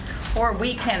have to Or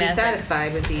we can, be as a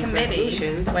satisfied with these committee,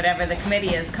 resolutions. whatever the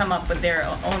committee is, come up with their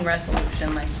own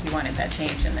resolution, like if you wanted that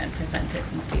change, and then present it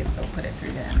and see if they'll put it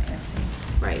through the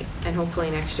MASC. Right, and hopefully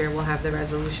next year we'll have the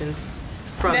resolutions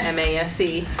from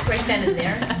MASC. Right then and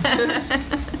there.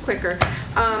 Quicker.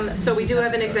 So we do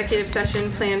have an executive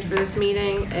session planned for this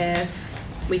meeting.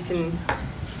 If we can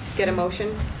get a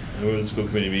motion. I move the school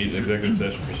committee meet in executive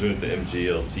session pursuant to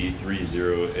MGLC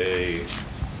 30A,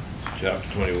 Chapter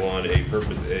 21, A,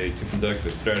 Purpose A, to conduct a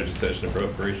strategy session in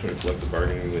preparation of collective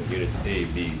bargaining with units A,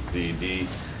 B, C, D,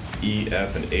 E,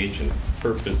 F, and H, and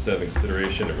Purpose 7,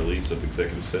 consideration of release of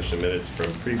executive session minutes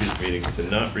from previous meetings to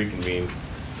not reconvene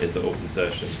into open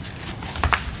session.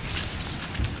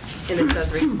 And this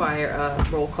does require a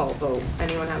roll call vote.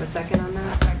 Anyone have a second on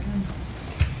that? Second.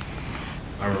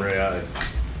 Ray, aye.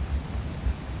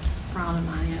 Ron and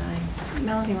I.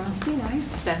 Melanie Ronstein, aye.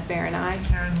 Beth Barron, aye.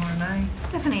 Karen Moore, aye.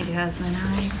 Stephanie Jasmine,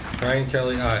 aye. Ryan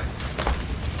Kelly, aye.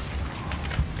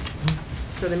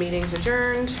 So the meeting's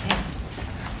adjourned.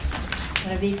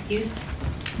 Can I be excused?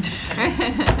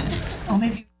 Only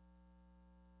if you